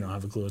 well, we don't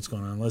have a clue what's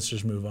going on. Let's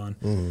just move on.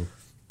 Mm-hmm.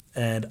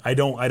 And I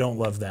don't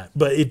love that.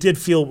 But it did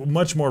feel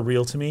much more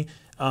real to me.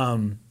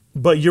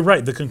 But you're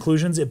right, the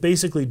conclusions, it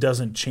basically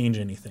doesn't change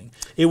anything.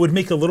 It would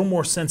make a little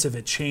more sense if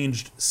it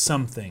changed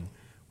something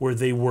where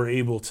they were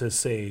able to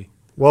say,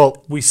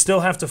 well, we still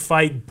have to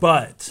fight,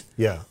 but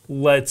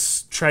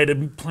let's try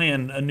to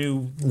plan a new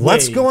way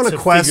Let's go on a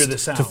quest figure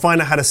this out. To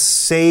find out how to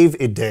save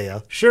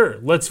Idea. Sure,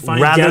 let's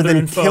find rather than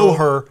info. Kill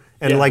her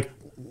and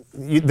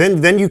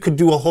then you could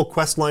do a whole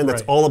quest line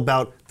that's all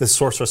about the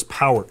sorceress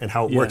power and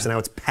how it works and how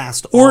it's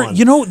passed on.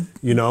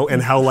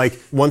 And how like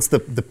once the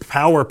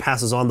power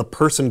passes on, the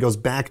person goes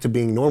back to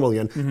being normal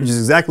again, which is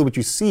exactly what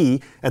you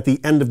see at the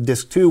end of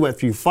Disc 2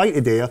 after you fight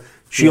Idea.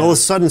 She all of a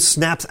sudden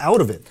snaps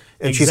out of it.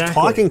 And she's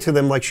talking to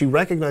them like she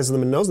recognizes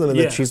them and knows them, and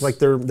that she's like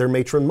their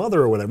matron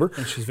mother or whatever.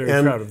 And she's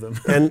very proud of them.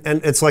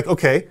 and it's like,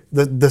 okay,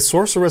 the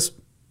sorceress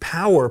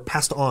power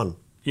passed on.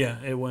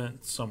 Yeah, it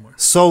went somewhere.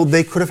 So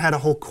they could have had a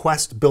whole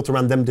quest built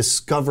around them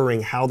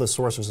discovering how the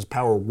sorceress's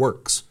power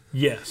works.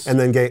 Yes. And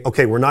then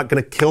okay, we're not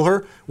going to kill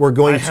her. We're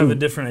going to... I have a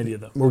different idea,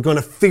 though. We're going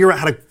to figure out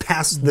how to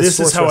pass this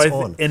sorceress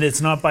on. And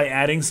it's not by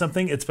adding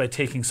something, it's by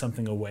taking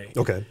something away.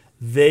 Okay.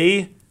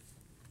 They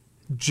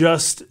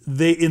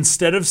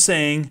instead of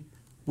saying,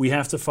 we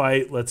have to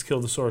fight, let's kill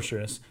the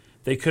sorceress,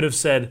 they could have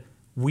said,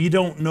 we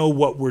don't know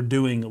what we're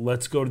doing,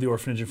 let's go to the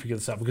orphanage and figure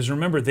this out. Because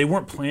remember, they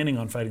weren't planning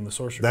on fighting the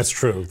sorceress. That's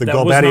true. The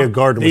Galbadia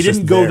Garden was just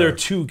there. They didn't go there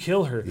to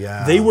kill her.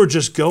 Yeah. They were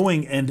just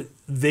going and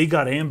they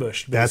got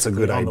ambushed. That's a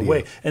good on idea. The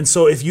way. And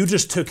so if you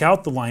just took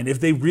out the line,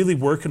 if they really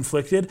were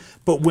conflicted,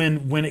 but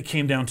when it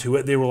came down to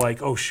it, they were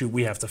like, oh shoot,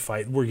 we have to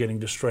fight. We're getting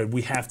destroyed.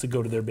 We have to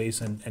go to their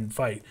base and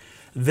fight.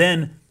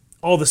 Then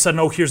all of a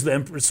sudden, here's the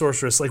Empress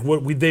Sorceress. Like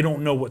they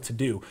don't know what to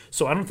do.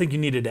 So I don't think you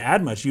needed to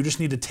add much. You just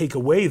need to take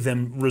away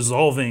them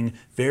resolving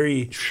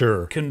very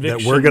convictionally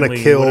that we're going to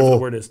kill whatever the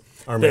word is.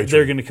 Our that matron.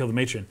 They're going to kill the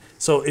matron.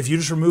 So if you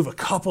just remove a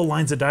couple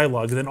lines of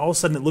dialogue, then all of a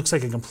sudden it looks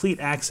like a complete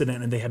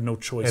accident, and they had no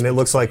choice. And it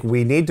looks like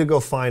we need to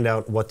go find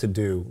out what to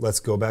do. Let's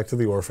go back to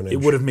the orphanage.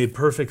 It would have made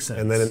perfect sense.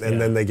 And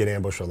then they get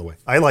ambushed on the way.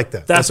 I like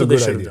that. That's what a good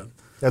they should idea. have done.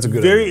 That's a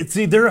good idea.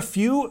 See, there are a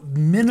few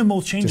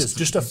minimal changes,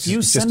 just a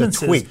few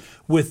sentences a tweak.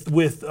 with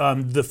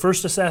the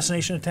first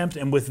assassination attempt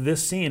and with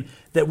this scene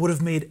that would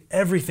have made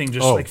everything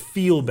just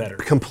feel better.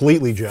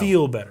 Completely gel.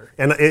 Feel better.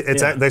 And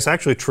that's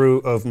actually true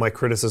of my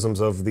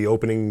criticisms of the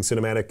opening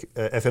cinematic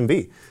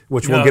FMV,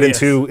 which we'll get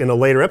into in a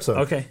later episode.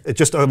 Okay.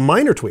 Just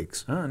minor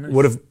tweaks nice.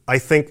 would have, I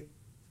think,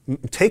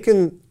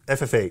 taken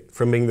FF8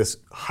 from being this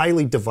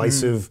highly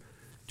divisive,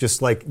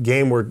 just like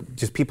game where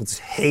just people just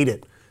hate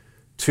it,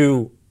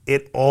 to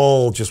it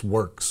all just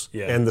works.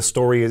 Yeah. And the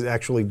story is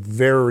actually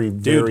very,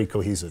 very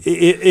cohesive.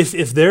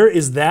 If there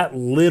is that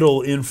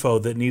little info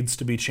that needs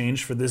to be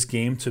changed for this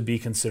game to be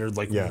considered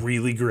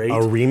really great,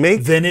 a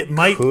remake, then it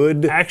might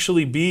could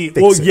actually be.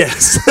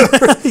 Yes.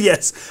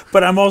 Yes.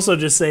 But I'm also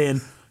just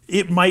saying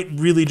it might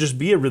really just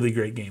be a really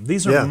great game.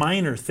 These are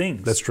minor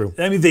things. That's true.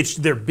 I mean,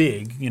 they're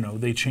big.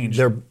 They change.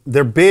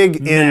 They're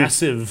big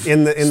massive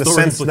in the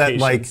sense that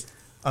like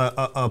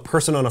a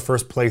person on a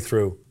first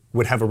playthrough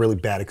would have a really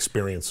bad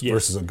experience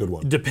versus a good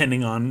one.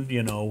 Depending on,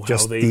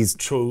 just how they these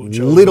chose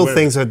little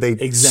things that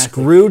they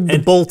screwed the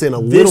bolt in a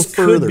little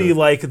further. This could be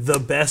like the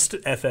best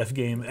FF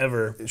game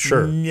ever.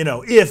 Sure.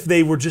 If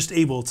they were just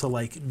able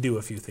to do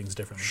a few things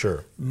differently.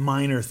 Sure.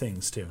 Minor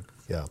things too.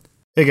 Yeah.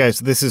 Hey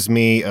guys, this is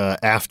me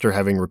after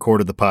having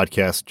recorded the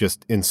podcast,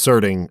 just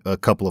inserting a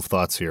couple of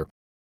thoughts here.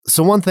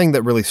 So one thing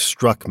that really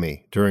struck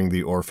me during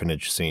the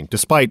orphanage scene,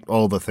 despite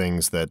all the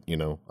things that,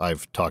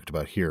 I've talked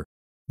about here,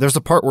 there's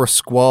a part where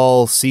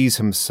Squall sees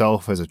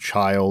himself as a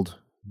child,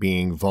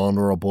 being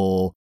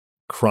vulnerable,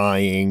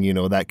 crying,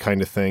 that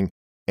kind of thing,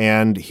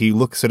 and he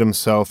looks at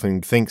himself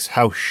and thinks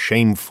how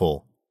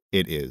shameful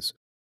it is.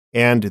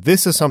 And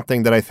this is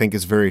something that I think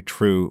is very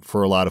true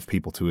for a lot of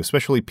people too,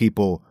 especially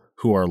people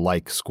who are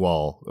like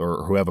Squall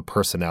or who have a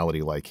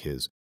personality like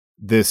his.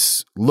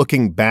 This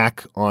looking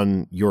back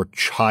on your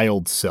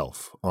child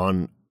self,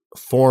 on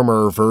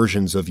former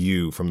versions of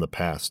you from the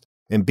past,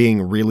 and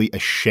being really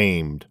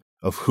ashamed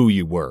of who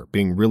you were,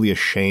 being really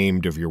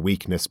ashamed of your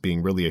weakness,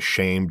 being really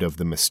ashamed of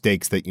the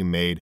mistakes that you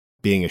made,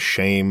 being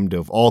ashamed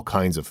of all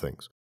kinds of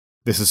things.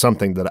 This is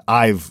something that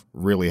I've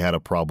really had a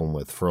problem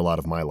with for a lot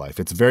of my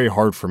life. It's very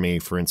hard for me,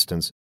 for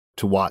instance,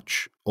 to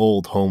watch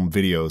old home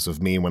videos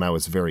of me when I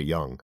was very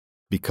young,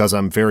 because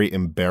I'm very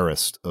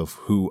embarrassed of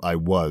who I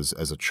was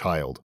as a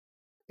child.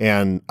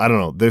 And I don't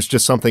know, there's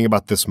just something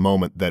about this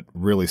moment that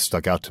really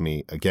stuck out to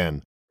me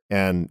again.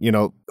 And,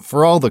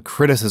 for all the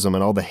criticism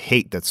and all the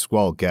hate that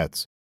Squall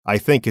gets, I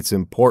think it's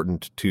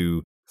important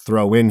to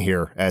throw in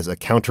here as a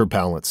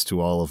counterbalance to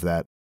all of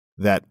that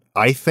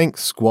I think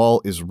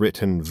Squall is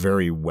written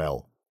very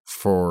well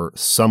for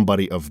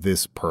somebody of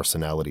this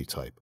personality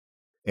type.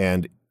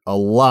 And a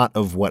lot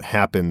of what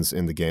happens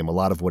in the game, a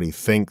lot of what he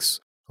thinks,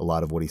 a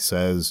lot of what he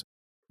says,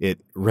 it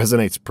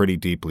resonates pretty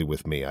deeply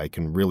with me. I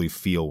can really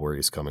feel where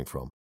he's coming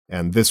from.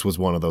 And this was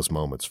one of those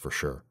moments for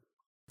sure.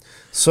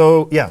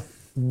 So,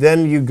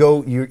 then you're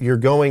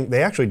going,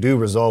 they actually do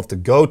resolve to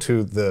go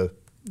to the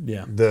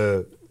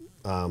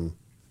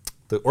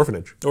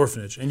orphanage.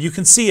 Orphanage. And you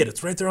can see it.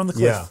 It's right there on the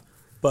cliff. Yeah.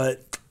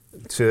 But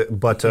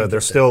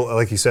they're still,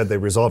 like you said, they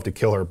resolve to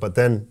kill her. But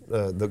then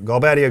the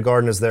Galbadia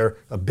Garden is there.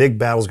 A big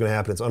battle's going to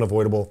happen. It's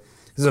unavoidable.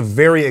 This is a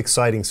very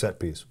exciting set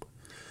piece.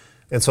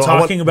 And so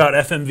talking about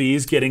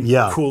FMVs getting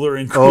cooler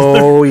and cooler.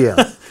 Oh,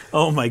 yeah.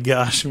 Oh, my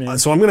gosh, man.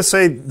 So I'm going to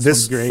say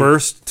this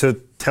first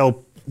to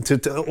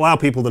allow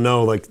people to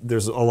know, like,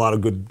 there's a lot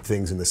of good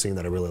things in the scene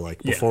that I really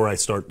like before I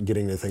start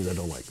getting into things I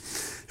don't like.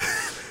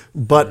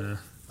 But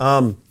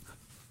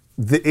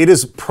it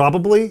is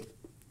probably,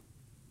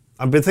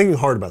 I've been thinking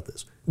hard about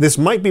this. This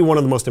might be one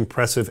of the most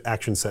impressive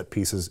action set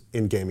pieces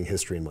in gaming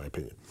history, in my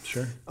opinion.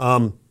 Sure.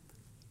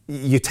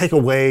 You take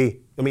away,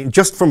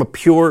 just from a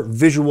pure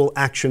visual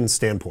action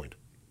standpoint.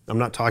 I'm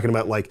not talking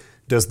about, like,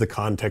 does the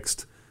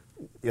context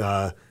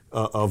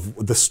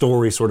of the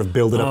story sort of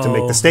build it up to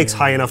make the stakes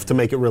high enough to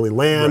make it really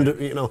land,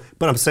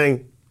 But I'm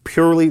saying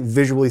purely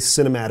visually,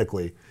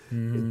 cinematically,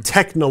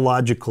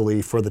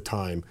 technologically for the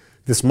time,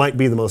 this might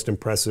be the most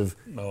impressive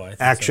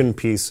action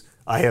piece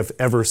I have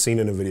ever seen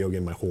in a video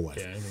game my whole life.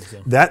 Yeah, I think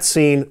so. That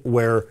scene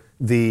where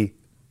the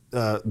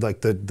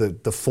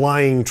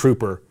flying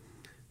trooper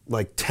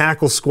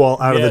tackles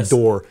Squall out of the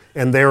door,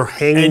 and they're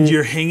hanging. And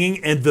you're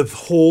hanging, and the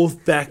whole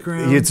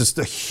background. It's just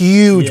a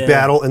huge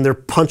battle, and they're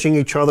punching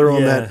each other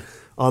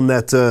on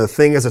that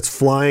thing as it's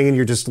flying, and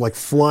you're just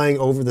flying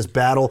over this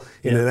battle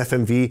in an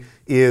FMV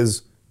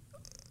is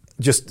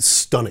just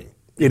stunning.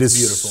 It's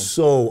beautiful.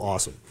 So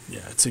awesome. Yeah,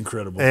 it's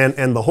incredible.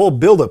 And the whole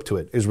build-up to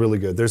it is really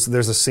good. There's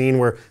a scene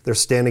where they're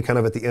standing kind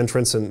of at the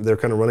entrance and they're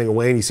kind of running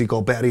away, and you see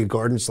Galbadia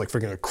Garden just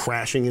freaking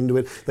crashing into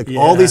it.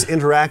 All these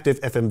interactive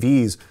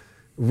FMVs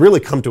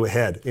really come to a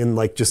head in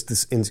like just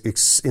this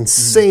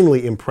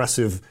insanely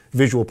impressive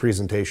visual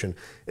presentation.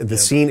 The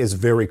scene is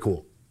very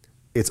cool.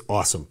 It's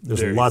awesome.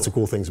 There's lots of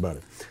cool things about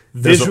it.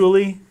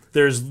 Visually,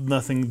 there's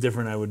nothing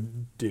different I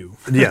would do.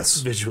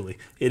 Yes. Visually.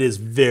 It is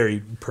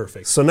very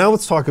perfect. So now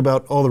let's talk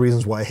about all the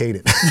reasons why I hate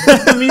it.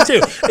 Me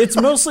too. It's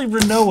mostly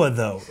Rinoa,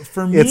 though.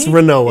 For me, it's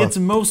Rinoa. It's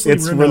mostly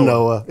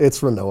Rinoa. It's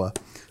Rinoa.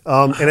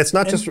 And it's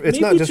not just because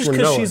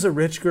Rinoa. She's a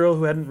rich girl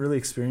who hadn't really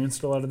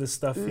experienced a lot of this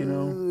stuff, you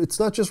know. It's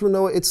not just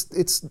Rinoa.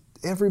 It's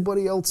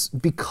everybody else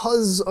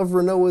because of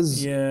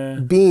Rinoa's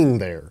being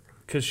there.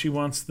 Because she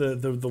wants the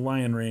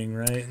lion ring,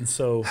 right? And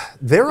so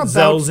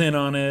Zell's in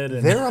on it.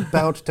 And they're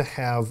about to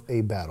have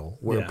a battle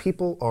where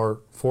people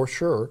are for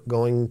sure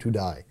going to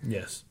die.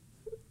 Yes.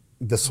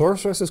 The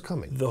sorceress is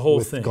coming. The whole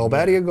with thing.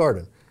 Galbadia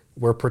Garden.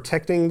 We're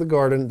protecting the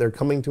garden. They're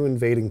coming to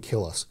invade and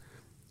kill us.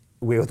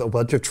 We have a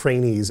bunch of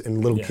trainees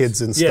and little kids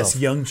and stuff. Yes,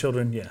 young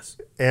children, yes.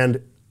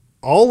 And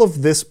all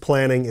of this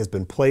planning has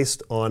been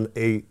placed on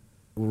a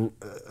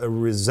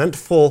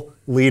resentful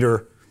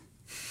leader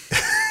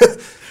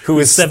who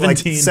is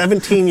 17,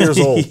 17 years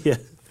old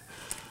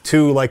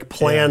to like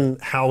plan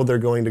how they're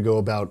going to go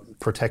about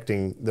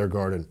protecting their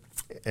garden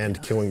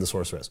and killing the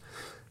sorceress.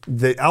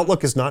 The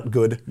outlook is not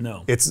good.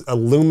 No. It's a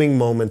looming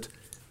moment,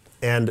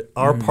 and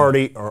our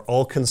party are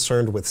all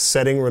concerned with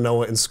setting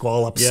Rinoa and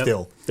Squall up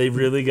still. They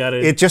really got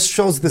it. It just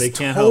shows this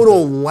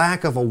total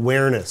lack of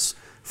awareness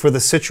for the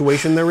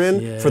situation they're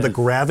in, for the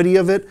gravity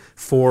of it,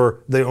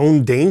 for their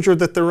own danger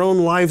that their own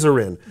lives are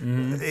in.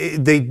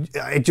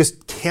 I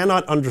just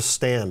cannot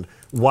understand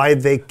why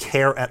they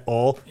care at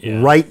all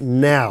right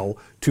now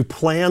to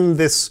plan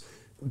this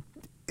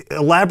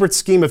elaborate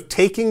scheme of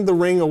taking the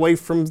ring away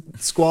from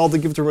Squall to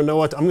give to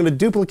Rinoa. I'm going to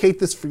duplicate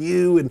this for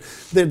you, and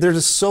they're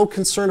just so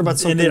concerned about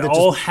something. And it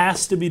all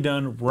has to be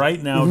done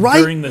right now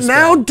during this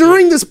battle.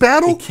 During this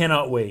battle? It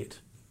cannot wait.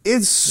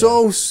 It's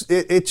so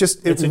it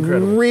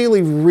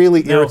really,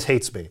 really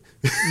irritates me.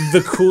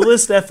 The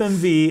coolest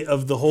FMV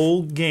of the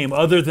whole game,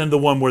 other than the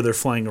one where they're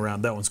flying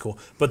around, that one's cool.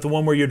 But the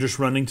one where you're just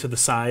running to the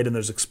side and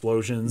there's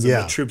explosions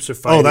and the troops are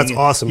fighting. Oh, that's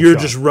awesome. You're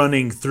just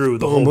running through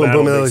the whole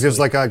battle. Boom, and there's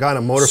like a guy on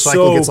a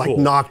motorcycle gets like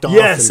knocked off.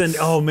 Yes, and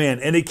oh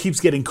man, and it keeps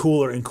getting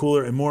cooler and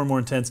cooler and more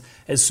intense.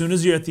 As soon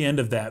as you're at the end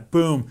of that,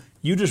 boom,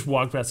 you just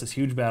walk past this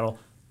huge battle.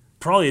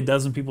 Probably a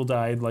dozen people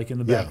died like in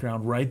the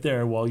background right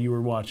there while you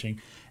were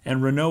watching. And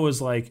Rinoa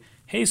was like,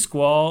 "Hey,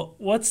 Squall,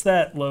 what's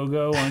that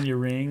logo on your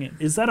ring?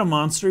 Is that a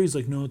monster?" He's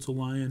like, "No, it's a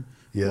lion."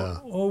 Yeah.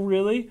 Oh,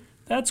 really?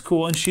 That's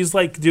cool. And she's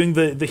like doing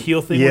the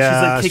heel thing where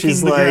she's like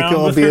kicking the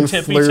ground with her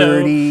tippy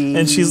toe.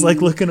 And she's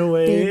like looking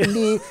away.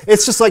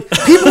 It's just like,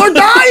 people are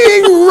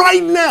dying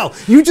right now.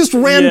 You just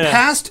ran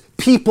past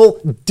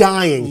people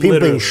dying. People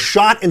being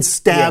shot and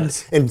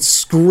stabbed and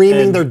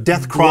screaming their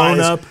death cries.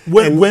 Up.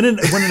 When an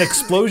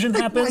explosion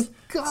happens. Oh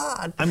my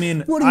God. I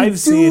mean, what are you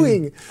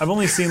doing? I've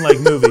only seen like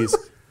movies,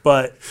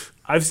 but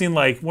I've seen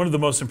like one of the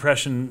most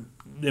impressive,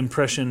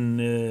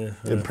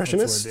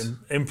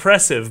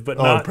 but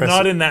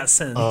not in that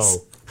sense.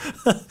 Oh,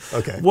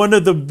 okay. One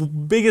of the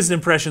biggest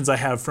impressions I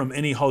have from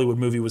any Hollywood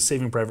movie was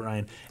Saving Private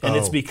Ryan, and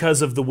it's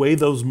because of the way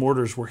those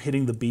mortars were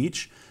hitting the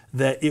beach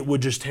that it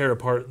would just tear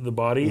apart the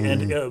body.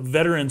 And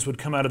veterans would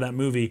come out of that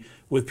movie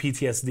with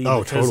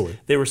PTSD because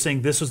they were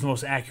saying this was the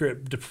most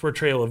accurate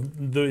portrayal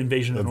of the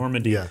invasion of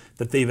Normandy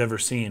that they've ever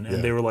seen.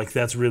 And they were like,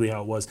 that's really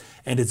how it was.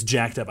 And it's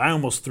jacked up. I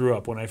almost threw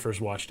up when I first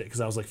watched it because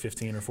I was like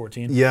 15 or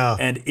 14. Yeah.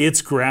 And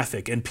it's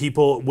graphic. And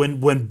people,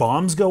 when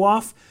bombs go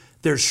off,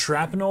 there's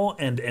shrapnel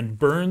and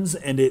burns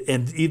and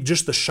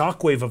just the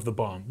shockwave of the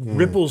bomb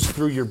ripples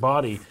through your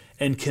body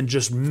and can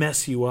just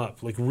mess you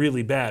up like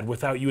really bad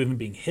without you even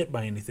being hit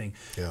by anything.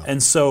 Yeah.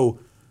 And so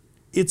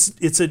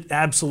it's an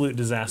absolute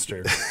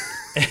disaster.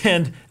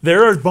 And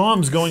there are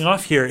bombs going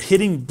off here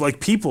hitting like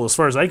people as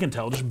far as I can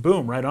tell, just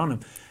boom right on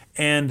them.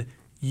 And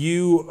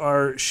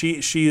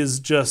she is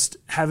just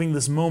having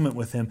this moment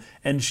with him,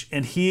 and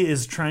he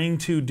is trying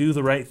to do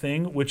the right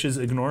thing, which is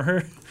ignore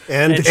her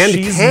and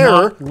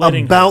care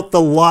about the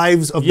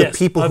lives of the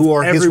people who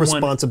are his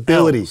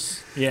responsibility.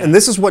 Yeah. And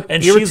this is what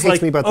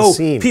irritates me about the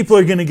scene. People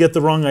are going to get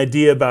the wrong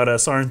idea about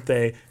us, aren't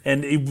they?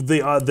 And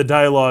the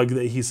dialogue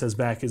that he says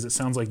back is, "It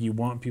sounds like you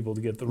want people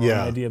to get the wrong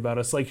idea about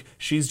us." Like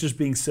she's just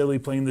being silly,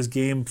 playing this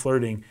game,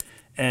 flirting,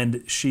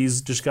 and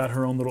she's just got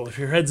her own little.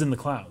 Her head's in the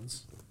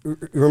clouds.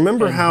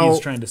 Remember how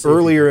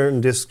earlier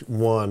in Disc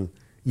 1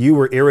 you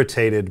were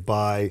irritated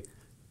by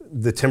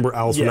the Timber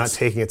Owls for not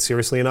taking it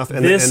seriously enough?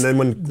 And then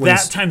when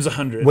that times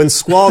 100. When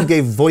Squall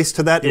gave voice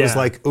to that, it was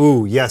like,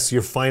 ooh, yes,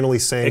 you're finally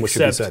saying what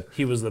should be said.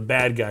 He was the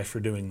bad guy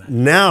for doing that.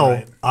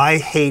 Now, I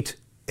hate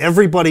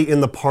everybody in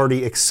the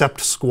party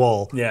except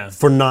Squall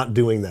for not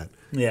doing that.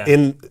 Yeah.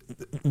 In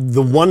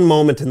the one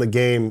moment in the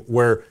game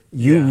where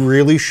you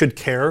really should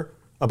care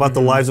about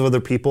the lives of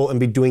other people and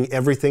be doing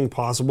everything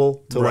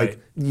possible to like,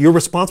 you're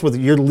responsible,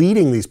 you're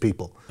leading these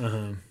people.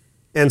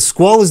 And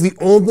Squall is the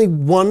only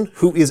one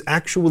who is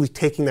actually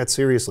taking that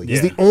seriously.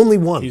 He's the only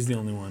one. He's the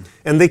only one.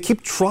 And they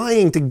keep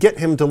trying to get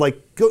him to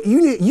go.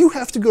 You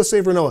have to go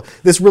save Rinoa.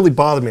 This really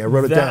bothered me. I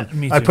wrote it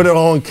down. I put it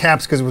all in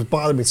caps because it was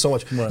bothering me so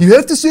much. Right. You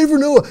have to save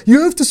Rinoa.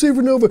 You have to save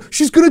Rinoa.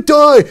 She's gonna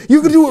die.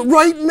 You can do it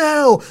right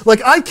now.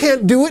 Like I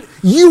can't do it.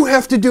 You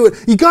have to do it.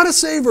 You gotta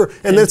save her.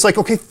 And then it's like,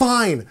 okay,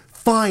 fine.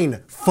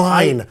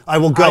 I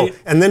will go.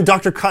 And then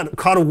Dr.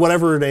 Kata,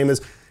 whatever her name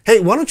is, hey,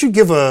 why don't you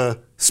give a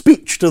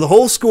speech to the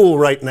whole school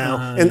right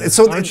now? And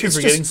so aren't you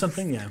forgetting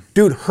something? Yeah.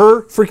 Dude,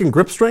 her freaking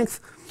grip strength.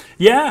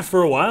 Yeah,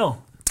 for a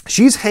while.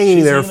 She's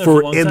hanging there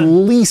for at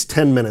least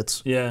 10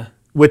 minutes. Yeah.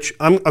 Which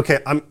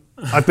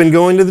I've been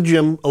going to the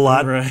gym a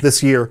lot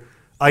this year.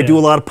 I do a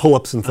lot of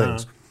pull-ups and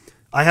things.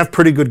 I have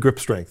pretty good grip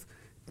strength.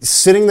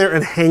 Sitting there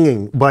and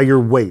hanging by your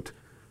weight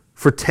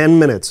for 10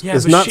 minutes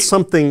is not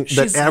something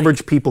that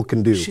average people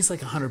can do. She's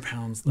like 100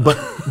 pounds, though.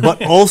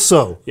 But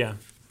also,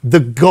 the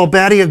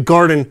Galbadia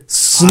Garden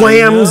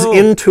slams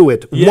into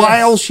it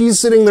while she's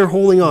sitting there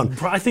holding on.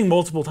 I think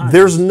multiple times.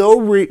 There's no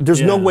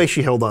way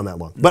she held on that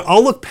long. But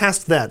I'll look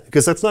past that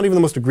because that's not even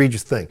the most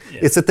egregious thing.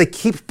 It's that they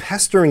keep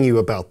pestering you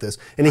about this,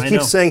 and he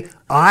keeps saying,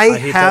 I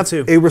have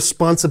a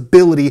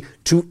responsibility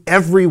to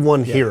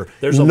everyone here,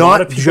 There's a not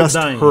lot of people just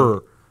dying. her.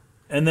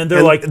 And then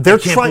they're like, I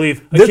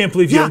can't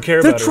believe you don't care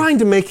about her. They're trying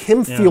to make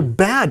him feel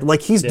bad,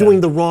 like he's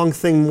doing the wrong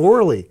thing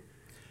morally.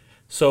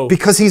 So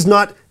because he's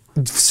not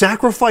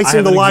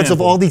sacrificing the lives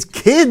of all these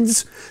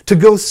kids to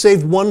go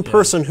save one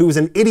person who is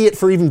an idiot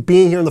for even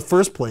being here in the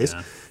first place,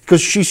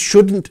 because she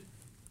shouldn't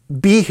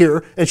be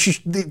here, and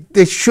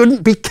they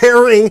shouldn't be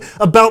caring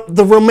about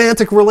the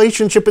romantic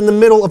relationship in the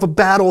middle of a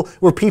battle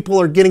where people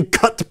are getting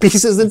cut to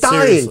pieces and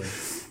dying.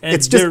 And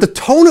it's just the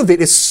tone of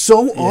it is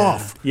so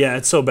off. Yeah,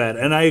 it's so bad,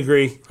 and I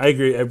agree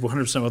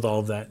 100% with all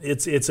of that.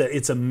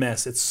 It's a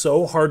mess. It's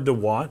so hard to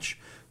watch.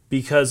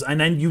 Because, and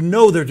then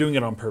they're doing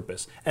it on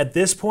purpose. At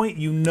this point,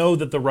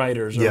 that the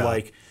writers are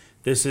like,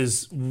 this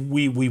is,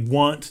 we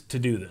want to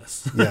do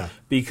this. Yeah.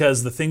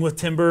 Because the thing with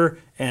Timber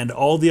and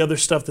all the other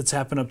stuff that's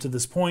happened up to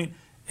this point,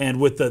 and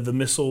with the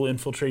missile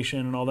infiltration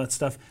and all that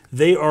stuff,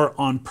 they are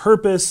on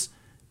purpose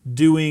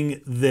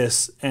doing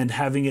this and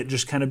having it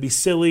just kind of be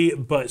silly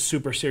but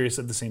super serious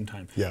at the same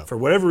time. Yeah. For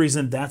whatever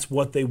reason, that's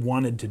what they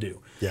wanted to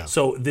do. Yeah.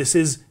 So this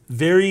is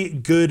very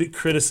good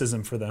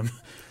criticism for them.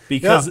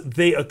 Because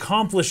they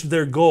accomplished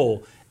their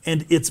goal,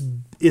 and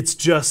it's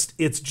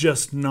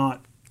just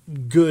not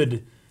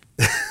good.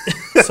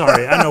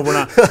 Sorry, I know we're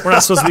not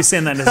supposed to be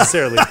saying that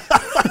necessarily,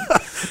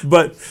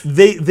 but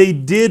they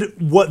did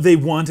what they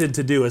wanted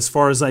to do, as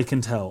far as I can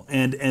tell,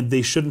 and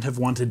they shouldn't have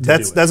wanted to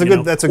do it.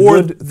 That's a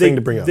good thing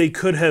to bring up. They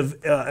could have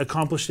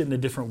accomplished it in a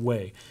different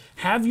way.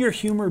 Have your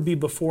humor be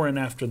before and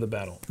after the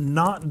battle,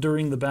 not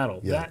during the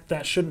battle. Yeah.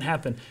 That shouldn't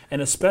happen,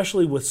 and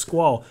especially with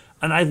Squall.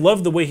 And I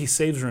love the way he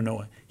saves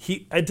Rinoa.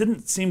 It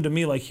didn't seem to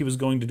me like he was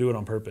going to do it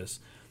on purpose.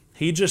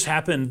 He just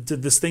happened to,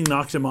 this thing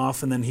knocked him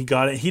off, and then he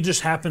got it. He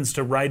just happens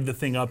to ride the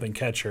thing up and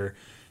catch her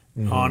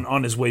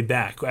on his way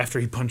back after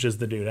he punches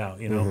the dude out.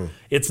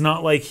 It's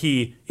not like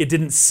it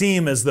didn't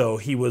seem as though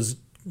he was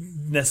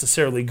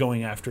necessarily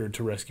going after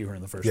to rescue her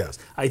in the first place.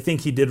 I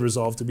think he did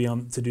resolve to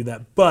do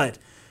that, but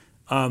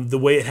the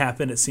way it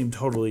happened, it seemed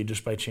totally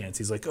just by chance.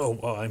 He's like, "Oh,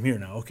 well, I'm here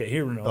now. Okay,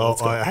 here we go.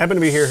 I happen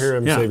to be here.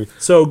 I'm saving.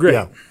 So great.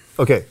 Yeah.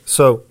 Okay,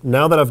 so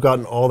now that I've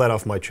gotten all that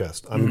off my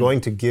chest, I'm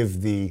going to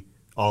give the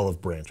olive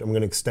branch. I'm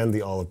going to extend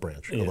the olive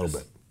branch a little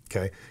bit,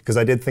 okay? Because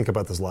I did think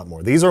about this a lot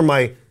more. These are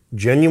my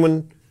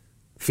genuine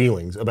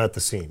feelings about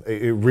the scene.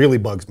 It really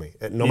bugs me.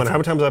 No matter how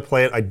many times I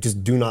play it, I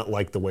just do not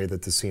like the way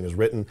that the scene is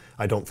written.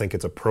 I don't think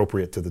it's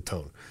appropriate to the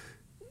tone.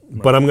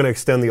 Right. But I'm going to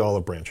extend the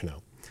olive branch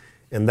now.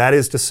 And that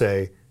is to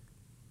say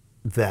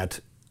that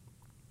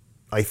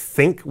I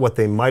think what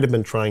they might have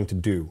been trying to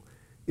do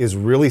is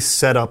really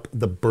set up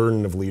the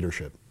burden of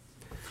leadership.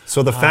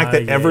 So the fact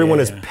that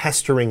everyone is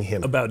pestering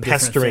him,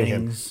 pestering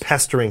him.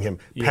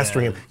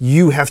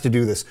 You have to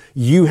do this.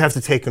 You have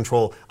to take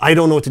control. I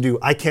don't know what to do.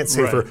 I can't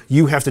save her.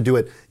 You have to do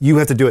it. You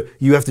have to do it.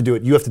 You have to do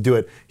it. You have to do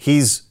it.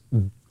 He's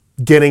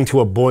getting to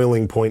a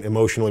boiling point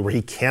emotionally where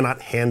he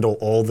cannot handle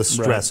all the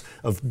stress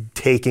of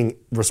taking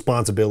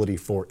responsibility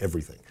for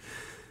everything.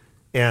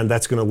 And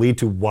that's going to lead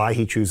to why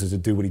he chooses to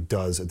do what he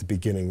does at the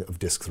beginning of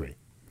Disc 3.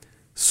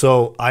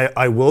 So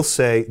I will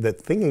say that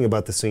thinking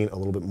about the scene a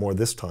little bit more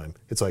this time,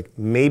 it's like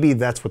maybe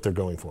that's what they're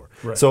going for.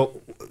 Right.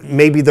 So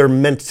maybe they're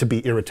meant to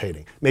be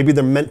irritating. Maybe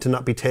they're meant to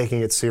not be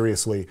taking it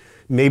seriously.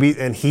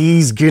 And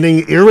he's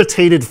getting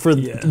irritated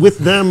with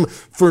them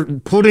for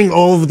putting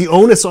all of the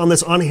onus on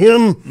this on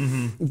him.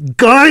 Mm-hmm.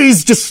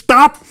 Guys, just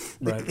stop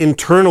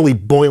internally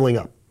boiling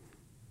up.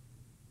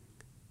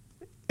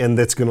 And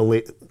that's going to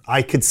lead.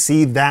 I could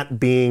see that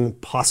being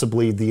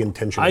possibly the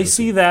intention. I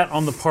see that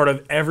on the part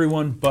of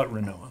everyone but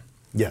Rinoa.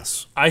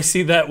 Yes. I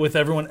see that with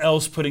everyone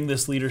else putting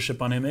this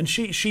leadership on him. And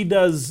she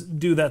does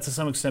do that to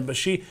some extent, but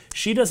she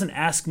doesn't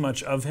ask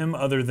much of him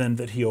other than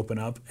that he open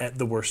up at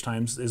the worst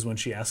times is when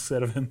she asks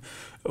that of him,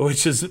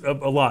 which is a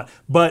lot.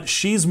 But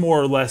she's more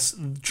or less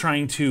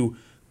trying to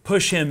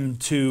push him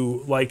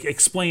to, like,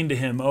 explain to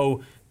him,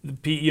 oh,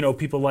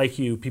 people like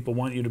you, people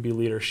want you to be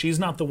leader. She's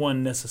not the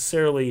one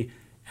necessarily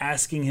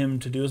asking him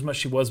to do as much.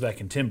 She was back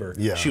in Timber.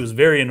 Yeah. She was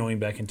very annoying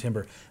back in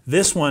Timber.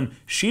 This one,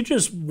 she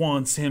just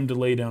wants him to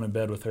lay down in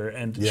bed with her,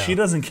 and she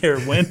doesn't care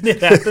when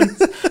it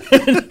happens.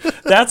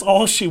 That's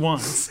all she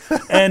wants.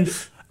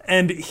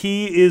 And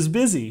he is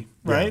busy,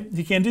 right?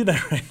 He can't do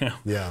that right now.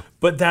 Yeah.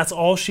 But that's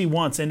all she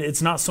wants, and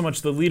it's not so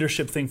much the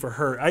leadership thing for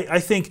her. I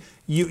think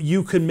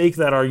you could make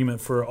that argument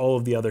for all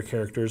of the other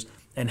characters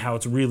and how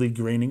it's really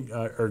grinding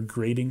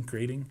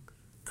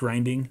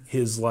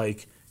his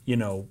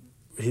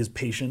his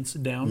patience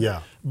down.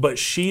 Yeah. But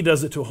she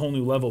does it to a whole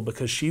new level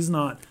because she's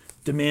not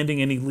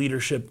demanding any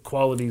leadership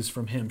qualities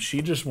from him.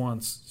 She just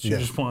wants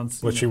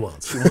what she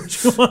wants.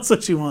 She wants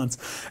what she wants.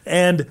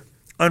 And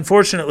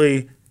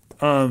unfortunately,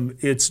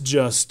 it's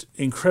just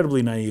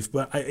incredibly naive.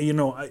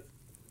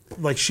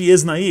 But she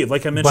is naive,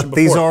 like I mentioned before. But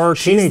these are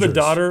teenagers. She's the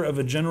daughter of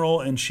a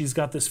general, and she's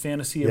got this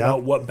fantasy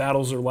about what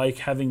battles are like,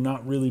 having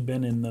not really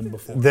been in them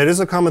before. That is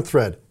a common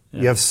thread.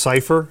 Yeah. You have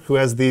Cypher, who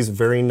has these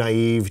very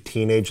naive,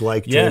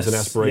 teenage-like dreams and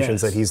aspirations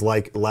that he's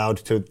allowed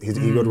to his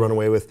ego to run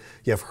away with.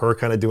 You have her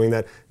kind of doing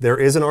that. There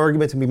is an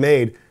argument to be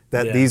made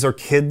that these are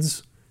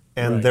kids,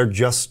 and they're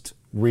just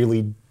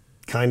really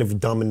kind of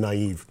dumb and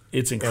naive.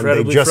 It's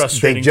incredibly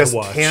frustrating to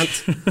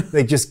watch.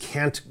 They just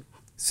can't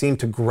seem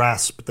to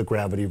grasp the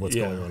gravity of what's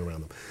going on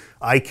around them.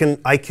 I can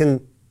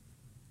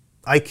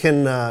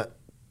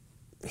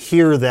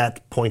hear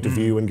that point of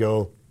view and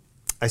go,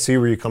 I see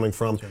where you're coming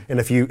from. Sure. And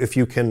if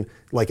you can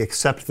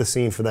accept the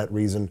scene for that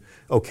reason,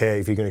 okay.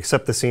 If you can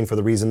accept the scene for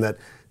the reason that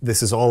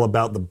this is all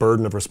about the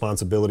burden of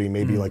responsibility,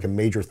 maybe like a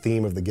major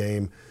theme of the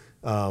game,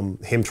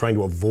 him trying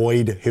to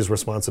avoid his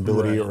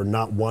responsibility or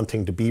not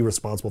wanting to be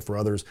responsible for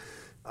others.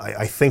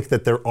 I think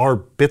that there are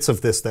bits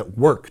of this that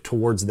work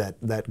towards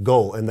that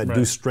goal and that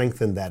do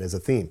strengthen that as a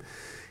theme.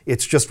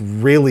 It's just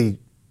really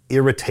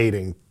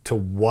irritating to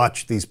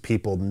watch these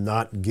people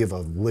not give a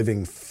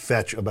living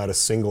fetch about a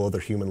single other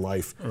human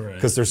life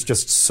because there's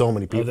just so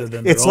many people. Other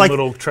than it's like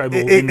little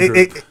tribal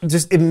group.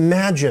 Just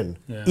imagine,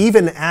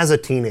 even as a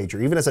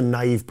teenager, even as a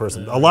naive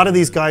person, a lot of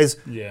these guys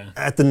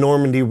at the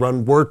Normandy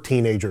run were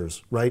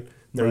teenagers, right?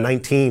 They're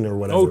 19 or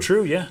whatever. Oh,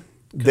 true, yeah.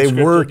 They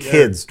were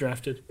kids.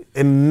 Drafted.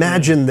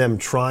 Imagine them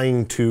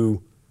trying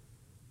to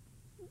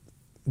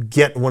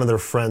get one of their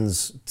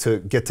friends to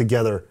get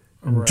together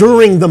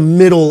during the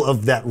middle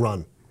of that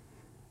run.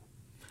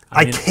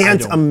 I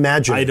can't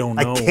imagine it. I don't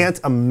know. I can't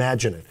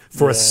imagine it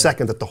for a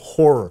second, that the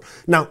horror.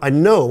 Now, I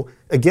know,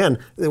 again,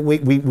 we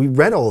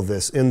read all of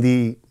this in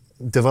the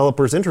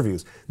developers'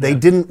 interviews. They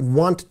didn't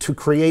want to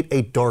create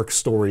a dark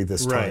story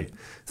this time.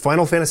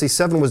 Final Fantasy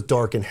VII was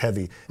dark and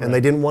heavy, and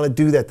they didn't want to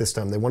do that this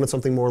time. They wanted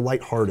something more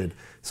lighthearted,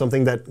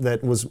 something that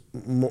was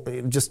more,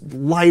 just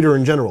lighter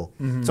in general.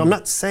 So I'm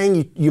not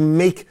saying you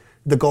make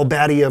the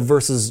Golbadia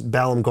versus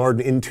Balam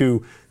Garden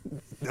into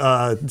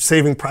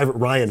Saving Private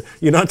Ryan.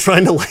 You're not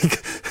trying to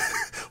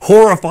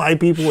horrify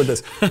people with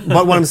this.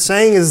 But what I'm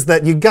saying is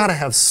that you got to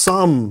have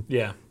some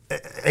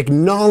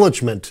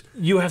acknowledgement.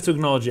 You have to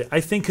acknowledge it. I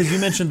think because you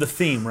mentioned the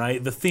theme,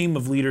 right? The theme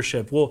of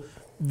leadership. Well,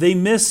 they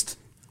missed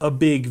a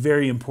big,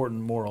 very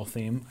important moral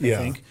theme, I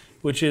think,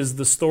 which is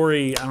the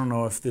story. I don't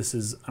know if this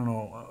is, I don't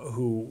know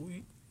who.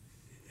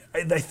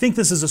 I think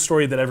this is a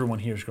story that everyone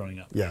hears growing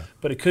up. Yeah.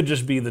 But it could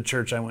just be the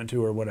church I went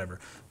to or whatever.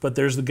 But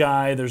there's the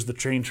guy, there's the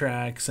train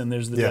tracks, and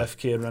there's the deaf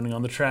kid running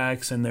on the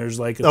tracks, and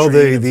there's a train of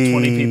 20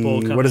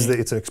 people coming. What is it?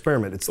 It's an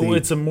experiment.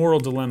 It's a moral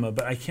dilemma,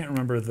 but I can't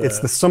remember the... It's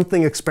the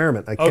something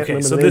experiment. I can't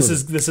remember the name of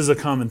it. This is a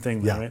common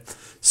thing, right?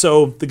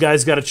 So the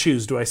guy's got to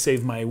choose. Do I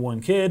save my one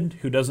kid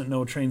who doesn't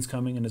know a train's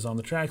coming and is on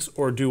the tracks,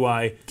 or do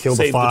I kill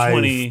save the 5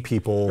 20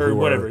 people or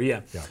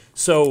whatever?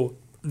 So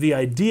the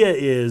idea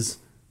is...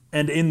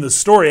 And in the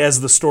story,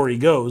 as the story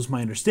goes, my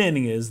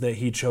understanding is that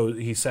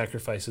he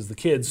sacrifices the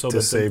kids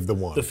to save the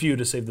one, the few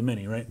to save the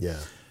many, right? Yeah.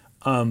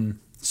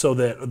 So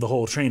that the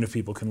whole train of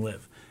people can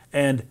live,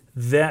 and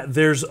that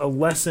there's a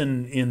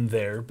lesson in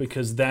there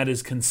because that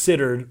is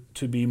considered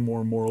to be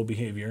more moral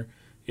behavior.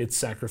 It's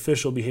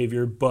sacrificial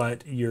behavior,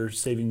 but you're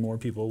saving more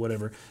people,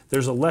 whatever.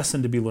 There's a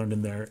lesson to be learned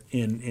in there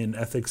in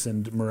ethics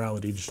and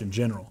morality, just in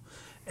general,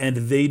 and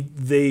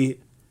they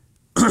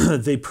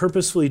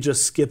purposefully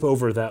just skip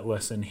over that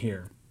lesson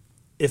here.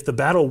 If the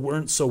battle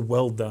weren't so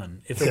well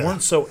done, if it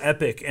weren't so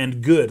epic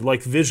and good,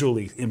 like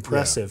visually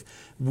impressive,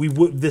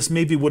 this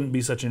maybe wouldn't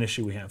be such an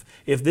issue we have.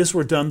 If this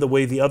were done the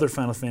way the other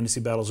Final Fantasy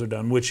battles are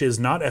done, which is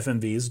not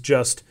FMVs,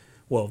 just,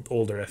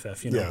 older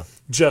FF,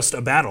 just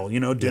a battle,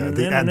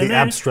 the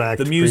abstract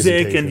the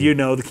music and,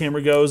 the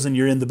camera goes and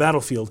you're in the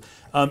battlefield.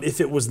 If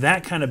it was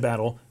that kind of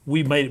battle,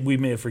 we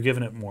may have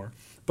forgiven it more.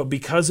 But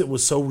because it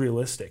was so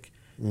realistic,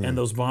 and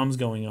those bombs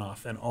going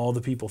off and all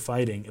the people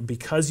fighting,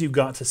 because you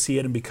got to see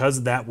it and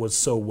because that was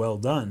so well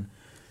done,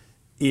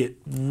 it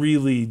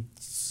really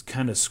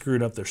kind of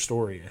screwed up their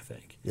story, I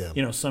think.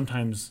 Yeah.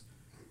 Sometimes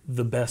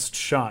the best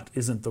shot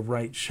isn't the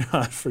right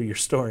shot for your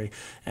story.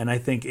 And I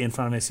think in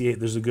Final Fantasy VIII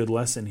there's a good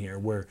lesson here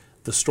where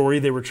the story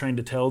they were trying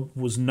to tell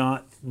was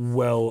not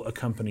well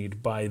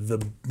accompanied by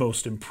the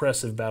most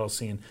impressive battle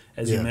scene,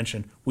 as you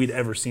mentioned, we'd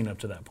ever seen up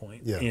to that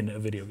point in a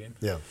video game.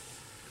 Yeah.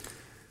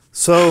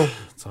 So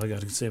that's all I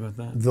got to say about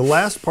that. The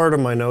last part of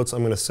my notes I'm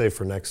going to save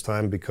for next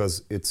time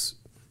because it's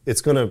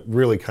going to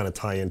really kind of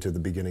tie into the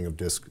beginning of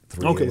Disc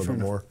 3 a little bit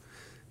more.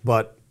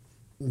 But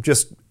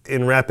just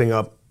in wrapping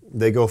up,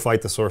 they go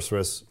fight the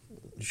sorceress.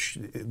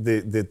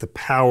 The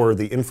power,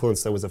 the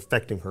influence that was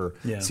affecting her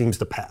seems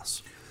to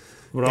pass.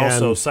 But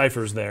also,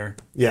 Cypher's there.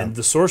 Yeah. And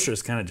the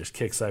sorceress kind of just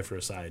kicks Cypher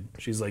aside.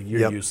 She's like,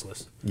 you're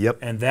useless. Yep.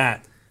 And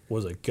that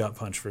was a gut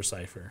punch for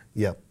Cypher.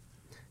 Yep.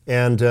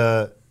 And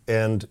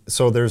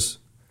so there's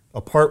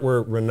a part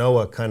where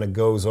Rinoa kind of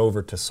goes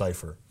over to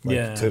Cypher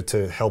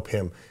to help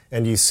him.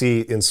 And you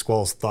see in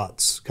Squall's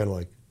thoughts kind of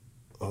like,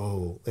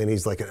 oh, and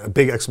he's like a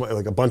big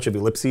like a bunch of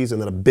ellipses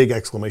and then a big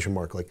exclamation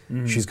mark, like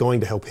she's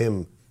going to help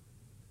him.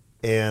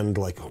 And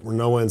like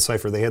Rinoa and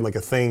Cypher, they had like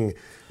a thing.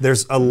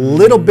 There's a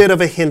little bit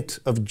of a hint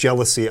of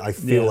jealousy I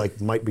feel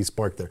like might be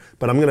sparked there.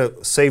 But I'm going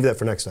to save that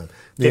for next time.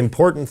 The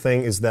important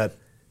thing is that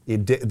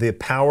the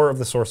power of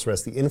the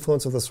sorceress, the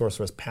influence of the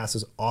sorceress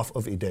passes off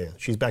of Idea.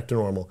 She's back to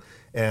normal.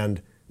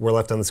 And we're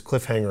left on this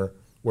cliffhanger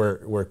where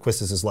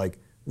Quistis is like,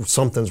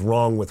 something's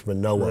wrong with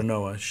Rinoa.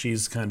 Rinoa,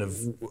 she's kind of...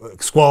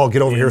 Squall,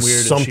 get over here,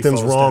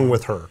 something's wrong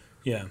with her.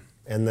 Yeah.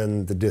 And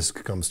then the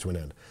disc comes to an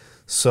end.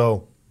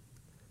 So...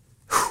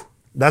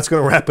 that's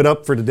going to wrap it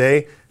up for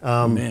today.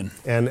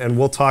 And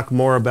we'll talk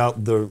more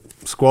about the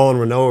Squall and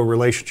Rinoa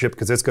relationship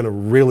because it's going to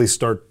really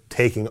start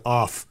taking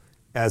off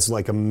as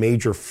like a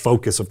major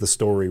focus of the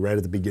story right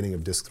at the beginning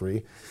of Disc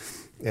 3.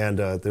 And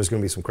there's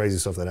going to be some crazy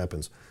stuff that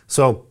happens.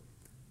 So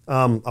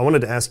I wanted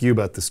to ask you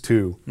about this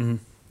too.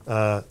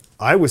 Mm-hmm.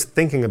 I was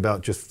thinking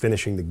about just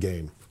finishing the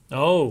game.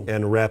 Oh.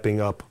 And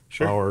wrapping up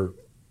our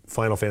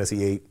Final Fantasy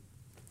VIII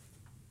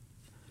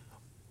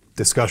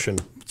discussion.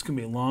 It's going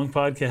to be a long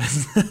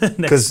podcast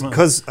next month.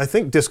 Because I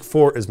think Disc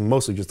 4 is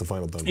mostly just the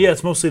final dungeon. Yeah,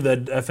 it's mostly the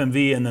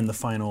FMV and then the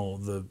final,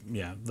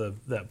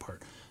 that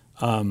part.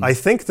 I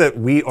think that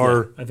we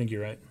are... I think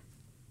you're right.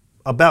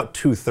 About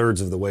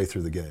 2/3 of the way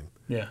through the game.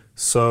 Yeah.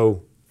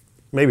 So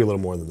maybe a little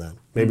more than that.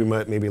 Maybe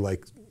maybe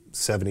like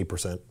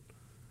 70%.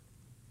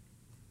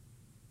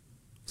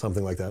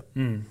 Something like that.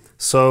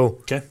 So...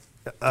 Okay.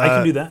 I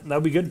can do that. That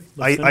would be good.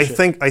 I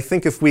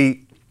think if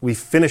we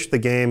finish the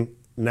game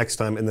next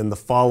time, and then the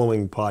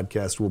following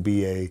podcast will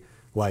be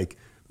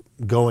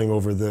going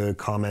over the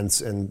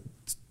comments and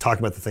talk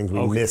about the things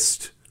we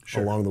missed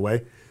along the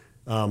way.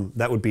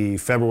 That would be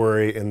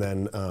February, and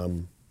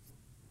then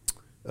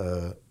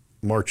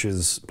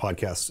March's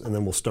podcast, and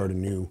then we'll start a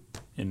new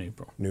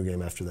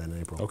game after that in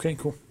April. Okay,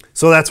 cool.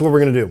 So that's what we're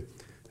going to do.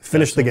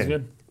 Finish the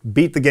game.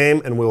 Beat the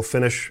game, and we'll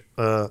finish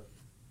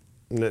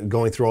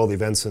going through all the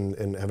events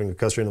and having a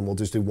custody, and then we'll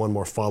just do one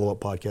more follow-up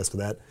podcast to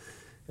that.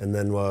 And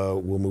then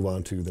we'll move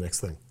on to the next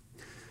thing.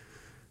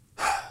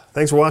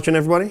 Thanks for watching,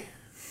 everybody.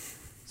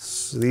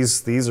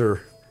 These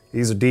are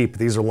deep.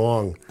 These are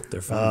long.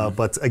 They're fun.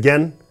 But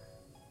again,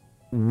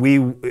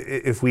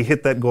 if we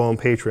hit that goal on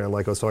Patreon,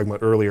 like I was talking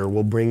about earlier,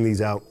 we'll bring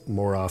these out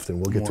more often.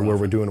 We'll get to where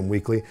we're doing them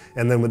weekly,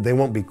 and then they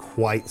won't be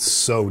quite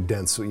so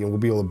dense. So, we'll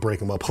be able to break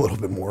them up a little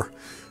bit more,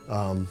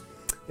 and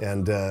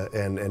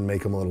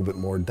make them a little bit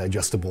more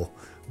digestible.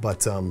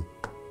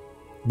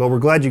 But we're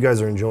glad you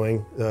guys are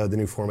enjoying the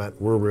new format.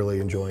 We're really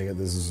enjoying it.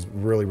 This is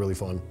really, really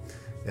fun.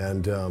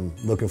 And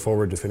looking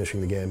forward to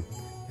finishing the game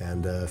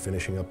and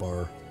finishing up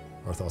our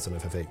thoughts on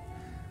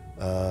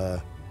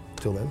FF8.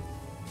 Till then,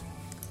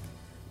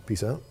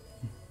 peace out.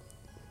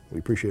 We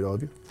appreciate all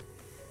of you.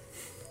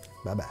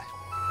 Bye-bye.